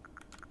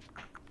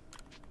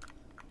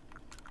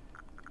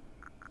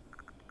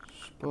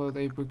 Spoiled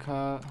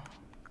apricot.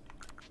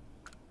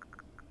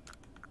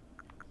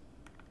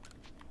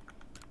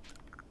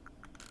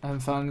 I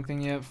haven't found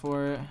anything yet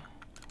for it.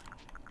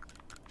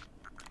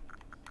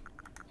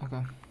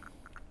 Okay.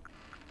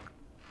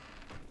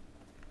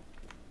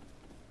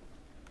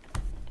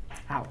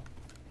 Ow.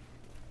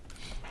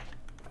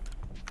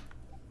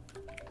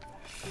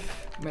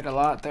 Made a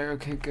lot there.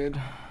 Okay,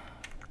 good.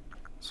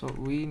 That's what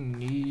we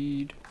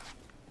need.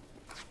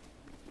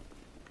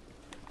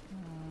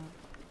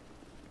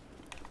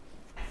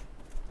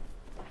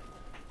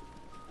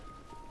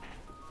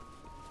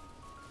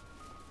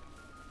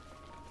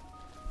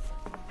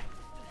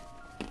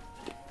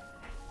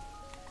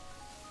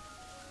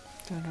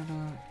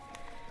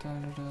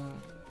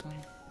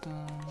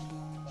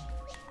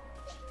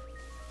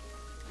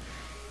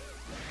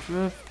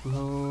 Drift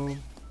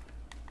bloom.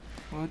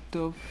 What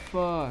the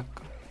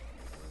fuck?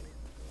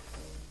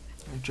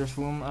 Or drift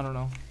bloom? I don't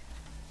know.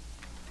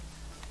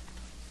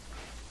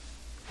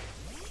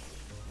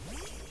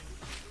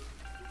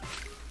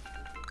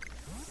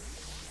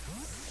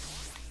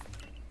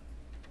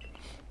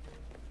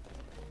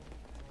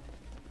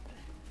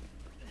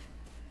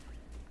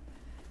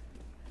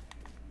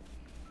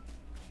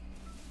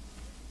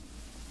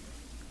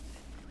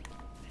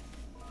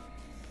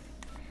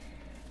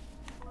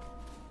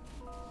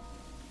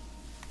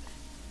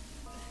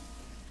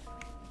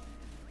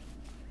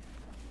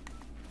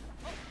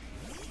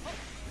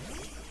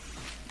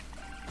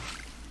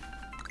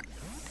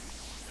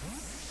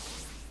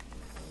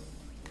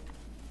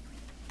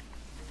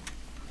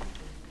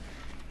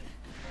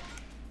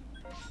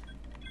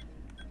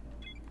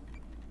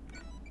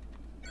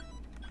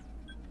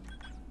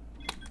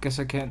 Guess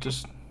I can't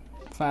just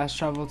fast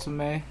travel to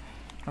May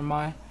or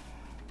Mai.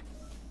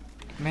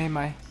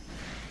 Mai.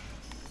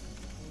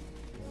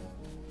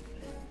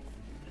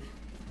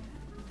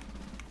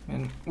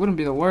 And wouldn't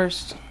be the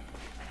worst.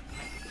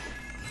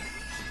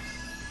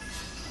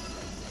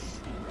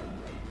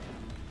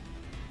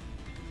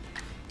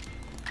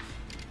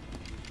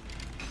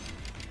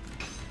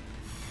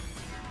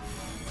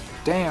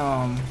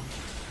 Damn.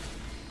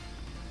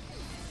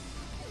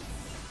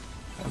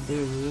 That'd be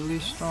really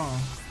strong.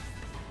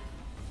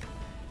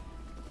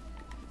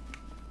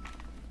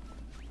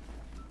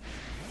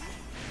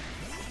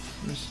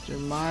 Mr.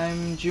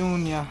 Mime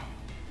Jr.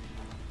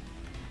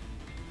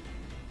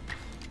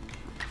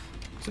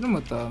 Hit him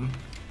with the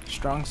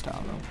strong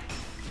style though.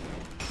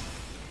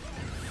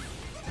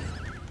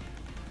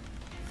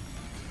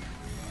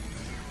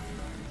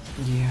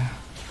 Yeah.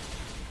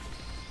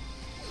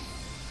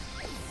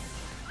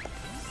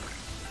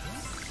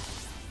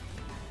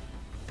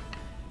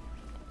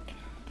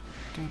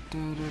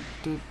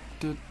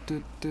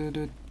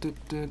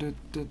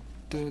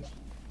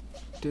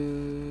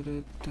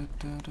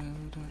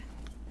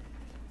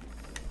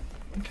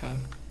 Okay.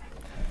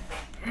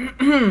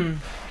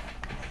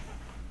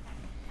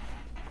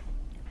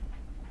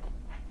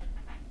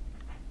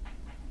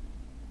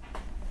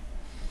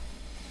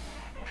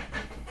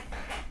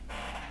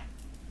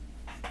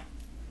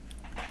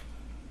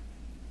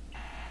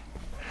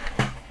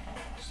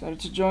 Decided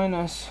to join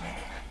us.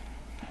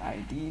 I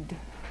did.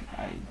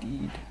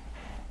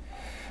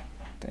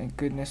 Thank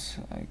goodness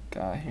I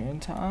got here in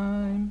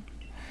time.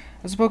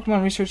 As a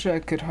Pokemon researcher, I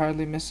could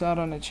hardly miss out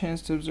on a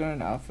chance to observe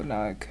an alpha.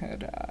 Now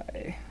could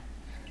I?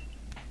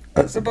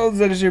 I suppose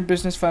that is your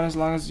business, fine, as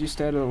long as you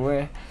stay out of the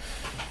way.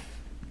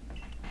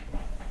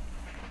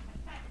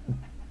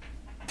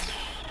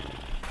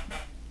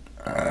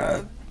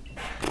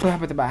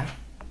 Bye.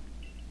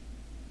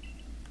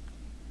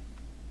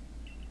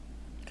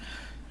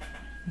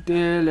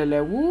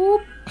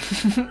 Whoop.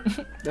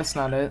 That's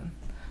not it.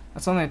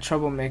 That's only a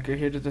troublemaker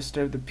here to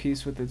disturb the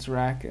peace with its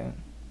racket.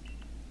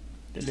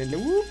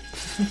 Whoop.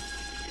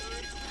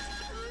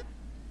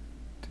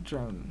 To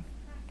drone.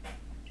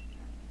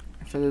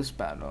 For this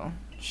battle.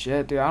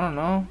 Shit, dude, I don't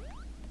know.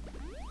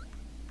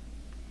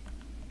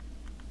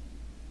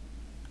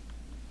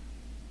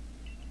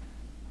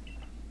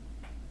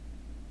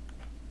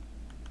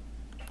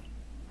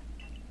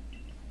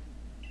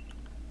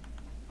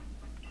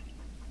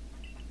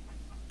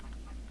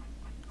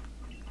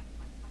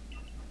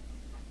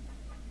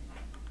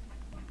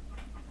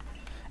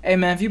 Hey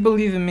man, if you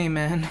believe in me,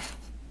 man,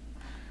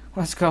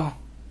 let's go.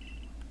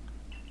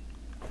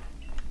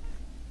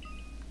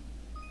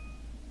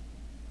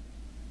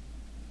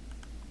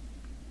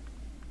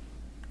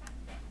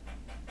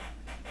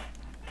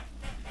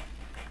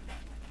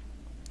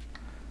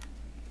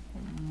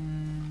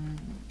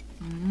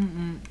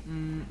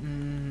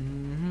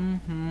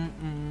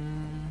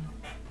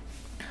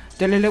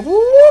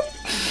 Whoop!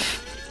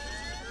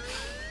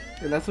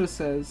 Yeah, that's what it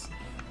says.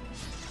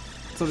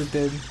 That's what it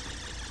did.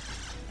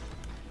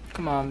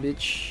 Come on,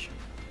 bitch.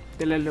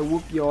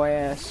 Whoop your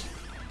ass.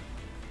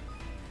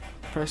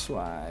 Press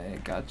Y.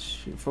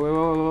 Got you.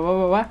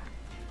 What?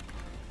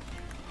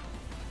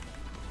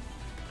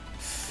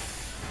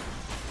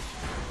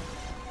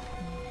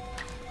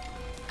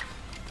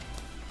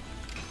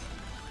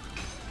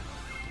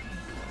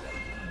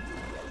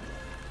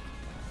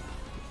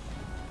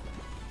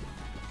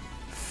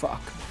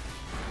 Fuck.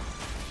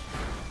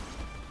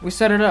 We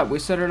set it up. We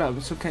set it up.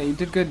 It's okay. You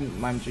did good,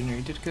 Mime Junior.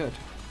 You did good.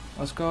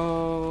 Let's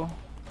go.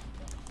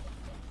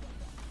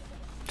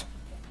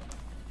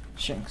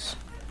 Shinx.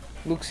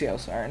 Luxio,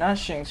 sorry. Not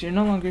Shinx. You're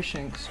no longer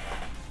Shinx.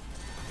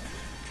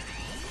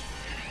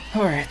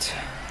 Alright.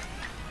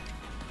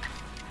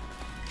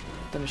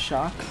 Then a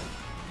shock.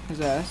 His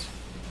ass.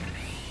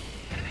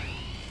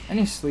 And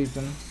he's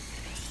sleeping.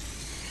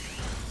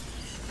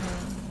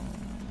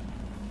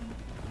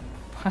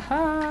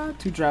 Haha,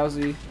 too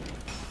drowsy.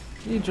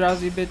 You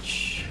drowsy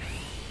bitch.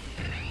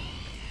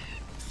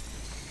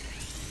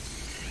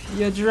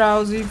 You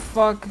drowsy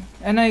fuck.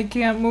 And I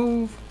can't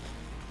move.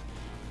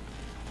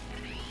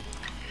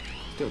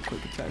 Do a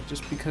quick attack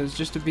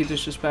just to be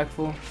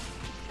disrespectful.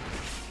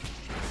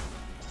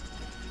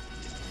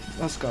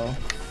 Let's go.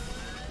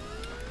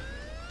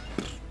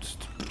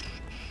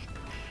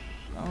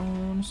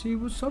 See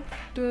what's up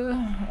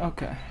there.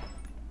 Okay.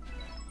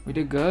 We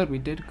did good, we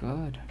did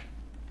good.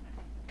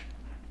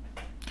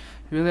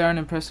 You really are an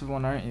impressive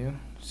one, aren't you?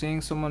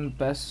 Seeing someone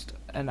best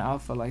an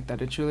alpha like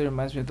that, it truly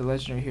reminds me of the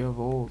legendary hero of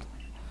old.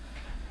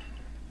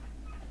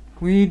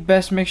 We'd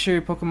best make sure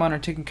your Pokemon are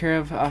taken care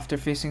of after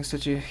facing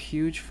such a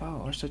huge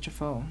foe, or such a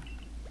foe.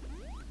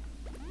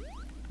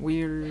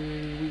 Weird.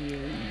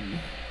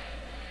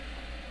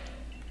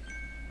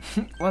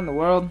 What in the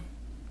world?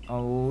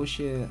 Oh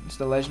shit, it's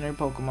the legendary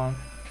Pokemon.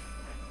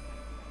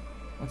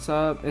 What's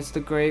up? It's the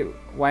great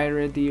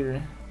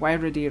Wyradier.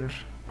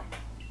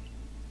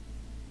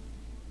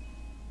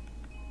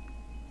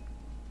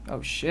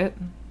 Oh shit.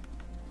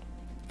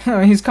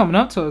 He's coming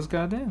up to us,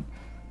 goddamn.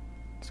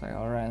 It's like,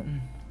 alright.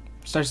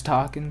 Starts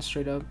talking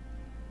straight up.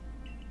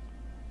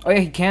 Oh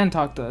yeah, he can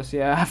talk to us.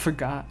 Yeah, I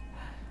forgot.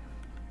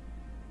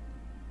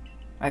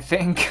 I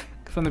think.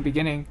 From the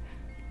beginning.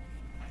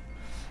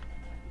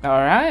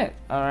 Alright,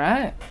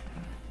 alright.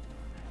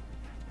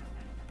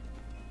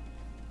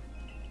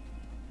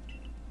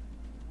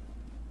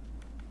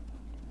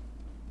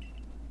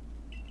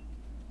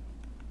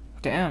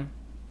 Damn.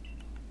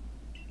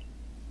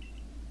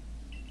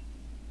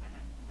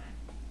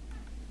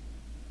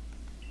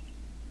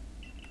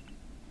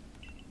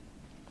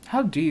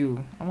 How do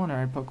you? I want to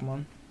ride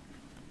Pokemon.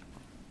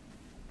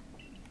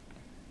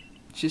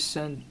 She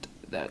sent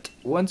that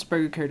once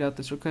Burger carried out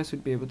this request,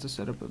 we'd be able to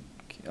set up a...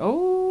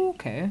 Oh,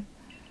 okay.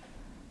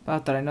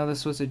 About that, I know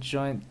this was a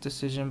joint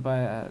decision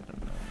by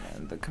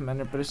the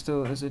commander, but it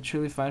still is it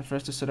truly fine for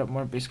us to set up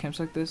more base camps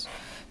like this?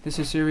 This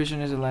Arceus region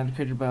is a land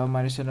created by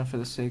Almighty Sinnoh for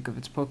the sake of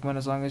its Pokemon.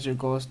 As long as your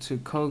goal is to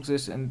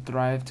coexist and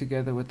thrive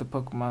together with the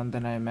Pokemon,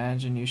 then I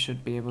imagine you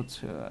should be able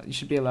to. You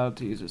should be allowed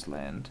to use this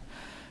land.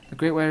 The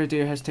Great White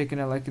Deer has taken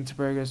a liking to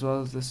Burger as well,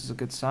 as this is a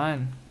good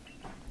sign.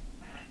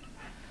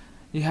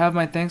 You have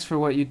my thanks for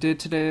what you did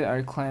today.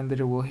 Our clan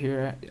leader will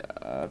hear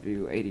of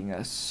you aiding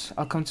us.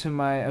 I'll come to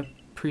my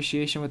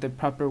appreciation with a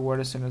proper reward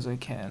as soon as I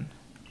can.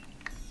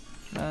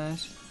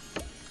 Nice.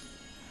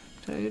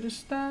 Tell you to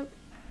stop.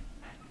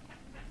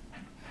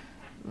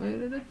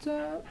 Wait at the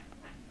top.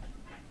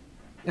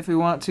 If we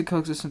want to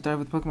coexist and thrive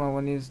with Pokemon,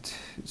 one needs to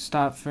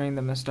stop fearing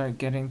them and start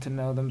getting to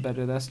know them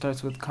better. That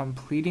starts with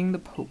completing the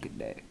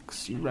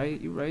Pokedex. You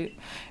right?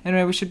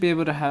 Anyway, we should be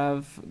able to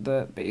have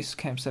the base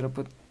camp set up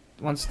with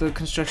once the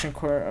construction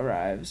core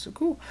arrives. So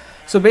cool.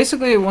 So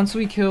basically, once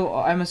we kill,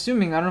 I'm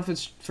assuming, I don't know if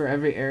it's for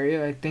every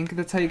area, I think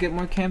that's how you get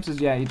more camps, is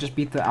yeah, you just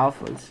beat the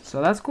alphas.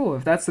 So that's cool.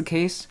 If that's the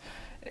case,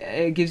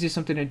 it gives you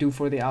something to do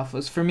for the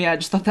alphas. For me, I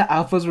just thought the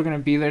alphas were gonna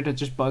be there to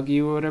just bug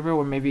you or whatever,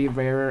 or maybe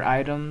rarer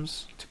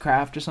items to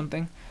craft or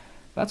something.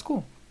 That's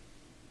cool.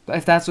 But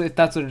if that's what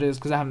it is,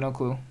 because I have no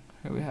clue.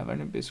 Here we have our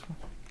new base.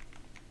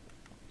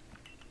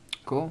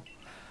 Cool.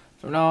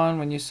 From now on,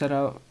 when you set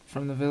out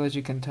from the village,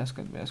 you can test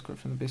the escort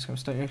from the base camp.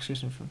 Start your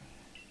excursion from.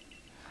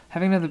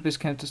 Having another base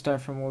camp to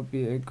start from would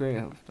be a great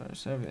help for our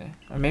survey.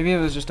 Or maybe it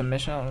was just a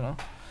mission. I don't know.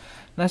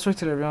 Nice work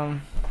to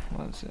everyone.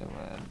 What's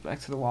it? Back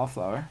to the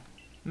wallflower.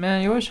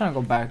 Man, you're always trying to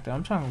go back there.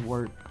 I'm trying to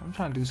work. I'm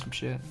trying to do some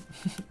shit.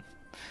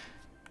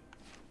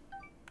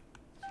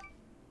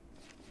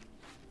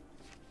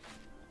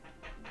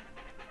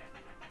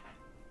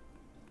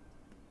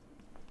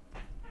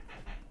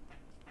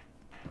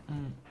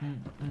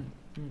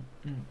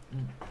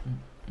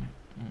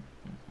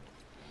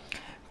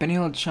 Benny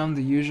will chum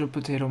the usual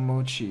potato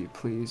mochi,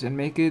 please, and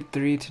make it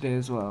 3 today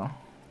as well.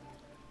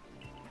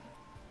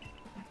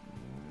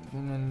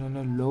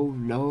 No,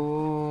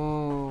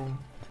 low.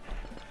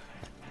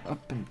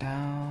 Up and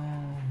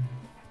down.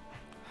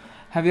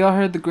 Have you all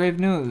heard the grave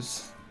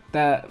news?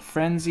 That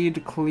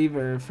frenzied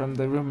cleaver from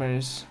the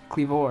rumors,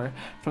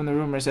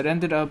 it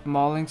ended up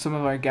mauling some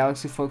of our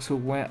galaxy folks who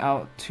went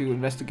out to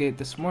investigate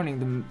this morning.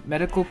 The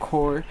medical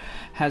corps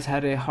has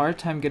had a hard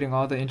time getting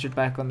all the injured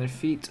back on their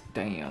feet.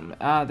 Damn.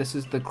 This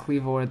is the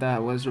cleaver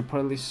that was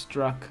reportedly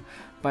struck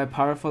by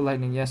powerful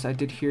lightning. Yes, I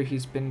did hear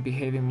he's been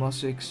behaving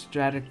most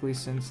ecstatically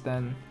since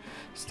then.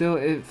 Still,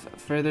 if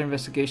further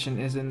investigation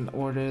is in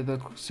order, the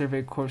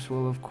survey corps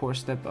will of course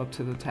step up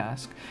to the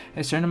task.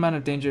 A certain amount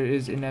of danger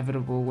is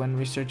inevitable when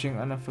researching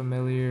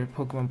unfamiliar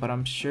Pokemon, but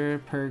I'm sure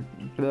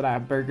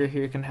Burger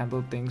here can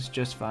handle things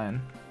just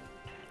fine.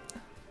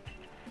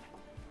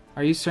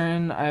 Are you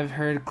certain? I've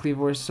heard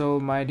Cleavor's so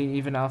mighty,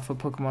 even alpha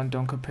Pokemon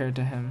don't compare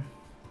to him.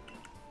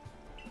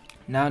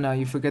 Now,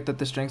 you forget that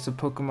the strengths of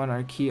Pokemon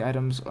are key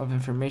items of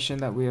information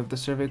that we of the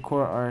Survey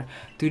Corps are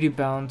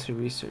duty-bound to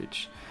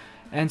research.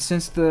 And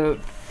since the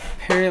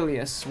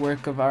perilous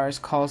work of ours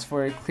calls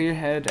for a clear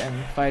head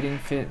and fighting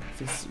fit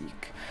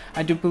physique,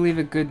 I do believe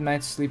a good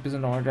night's sleep is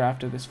in order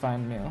after this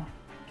fine meal.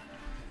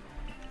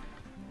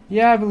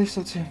 Yeah, I believe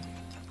so too.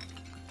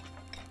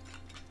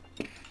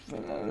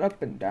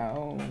 Up and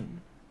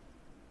down.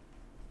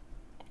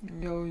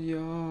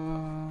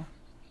 Yo.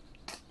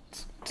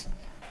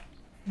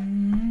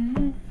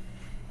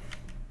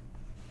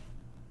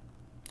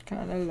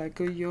 Kinda like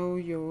a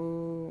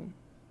yo-yo.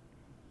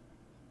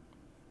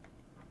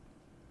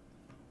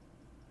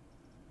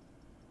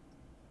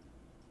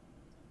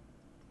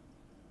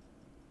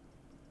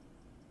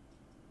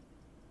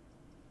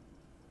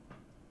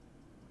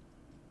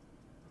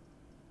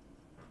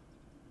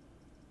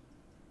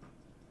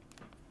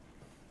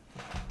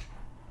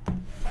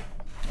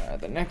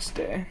 The next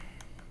day.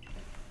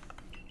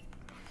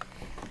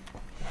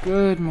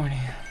 Good morning.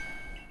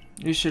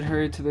 You should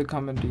hurry to the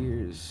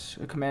commander's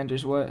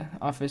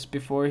office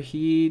before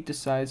he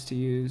decides to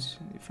use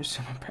for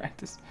summer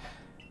practice.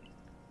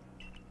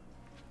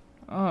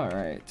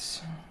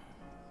 Alright.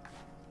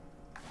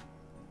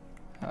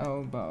 How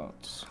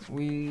about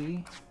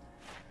we...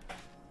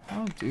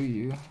 How do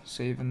you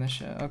save in the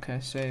shell? Okay,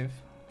 save.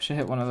 Should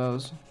hit one of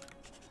those.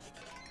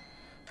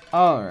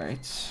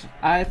 Alright,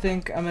 I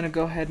think I'm gonna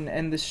go ahead and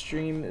end the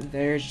stream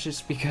there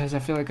just because I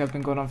feel like I've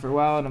been going on for a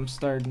while and I'm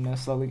starting to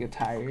slowly get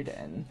tired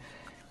and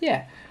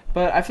yeah.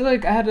 But I feel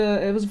like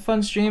it was a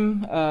fun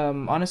stream.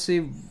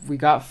 Honestly, we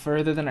got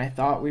further than I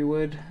thought we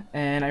would,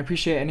 and I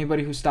appreciate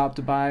anybody who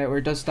stopped by or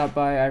does stop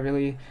by. I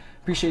really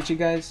appreciate you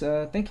guys.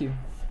 Thank you.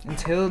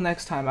 Until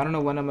next time, I don't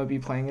know when I'm gonna be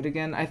playing it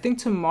again. I think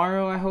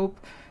tomorrow, I hope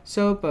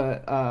so,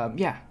 but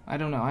yeah, I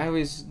don't know.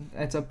 It's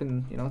up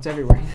in, it's everywhere.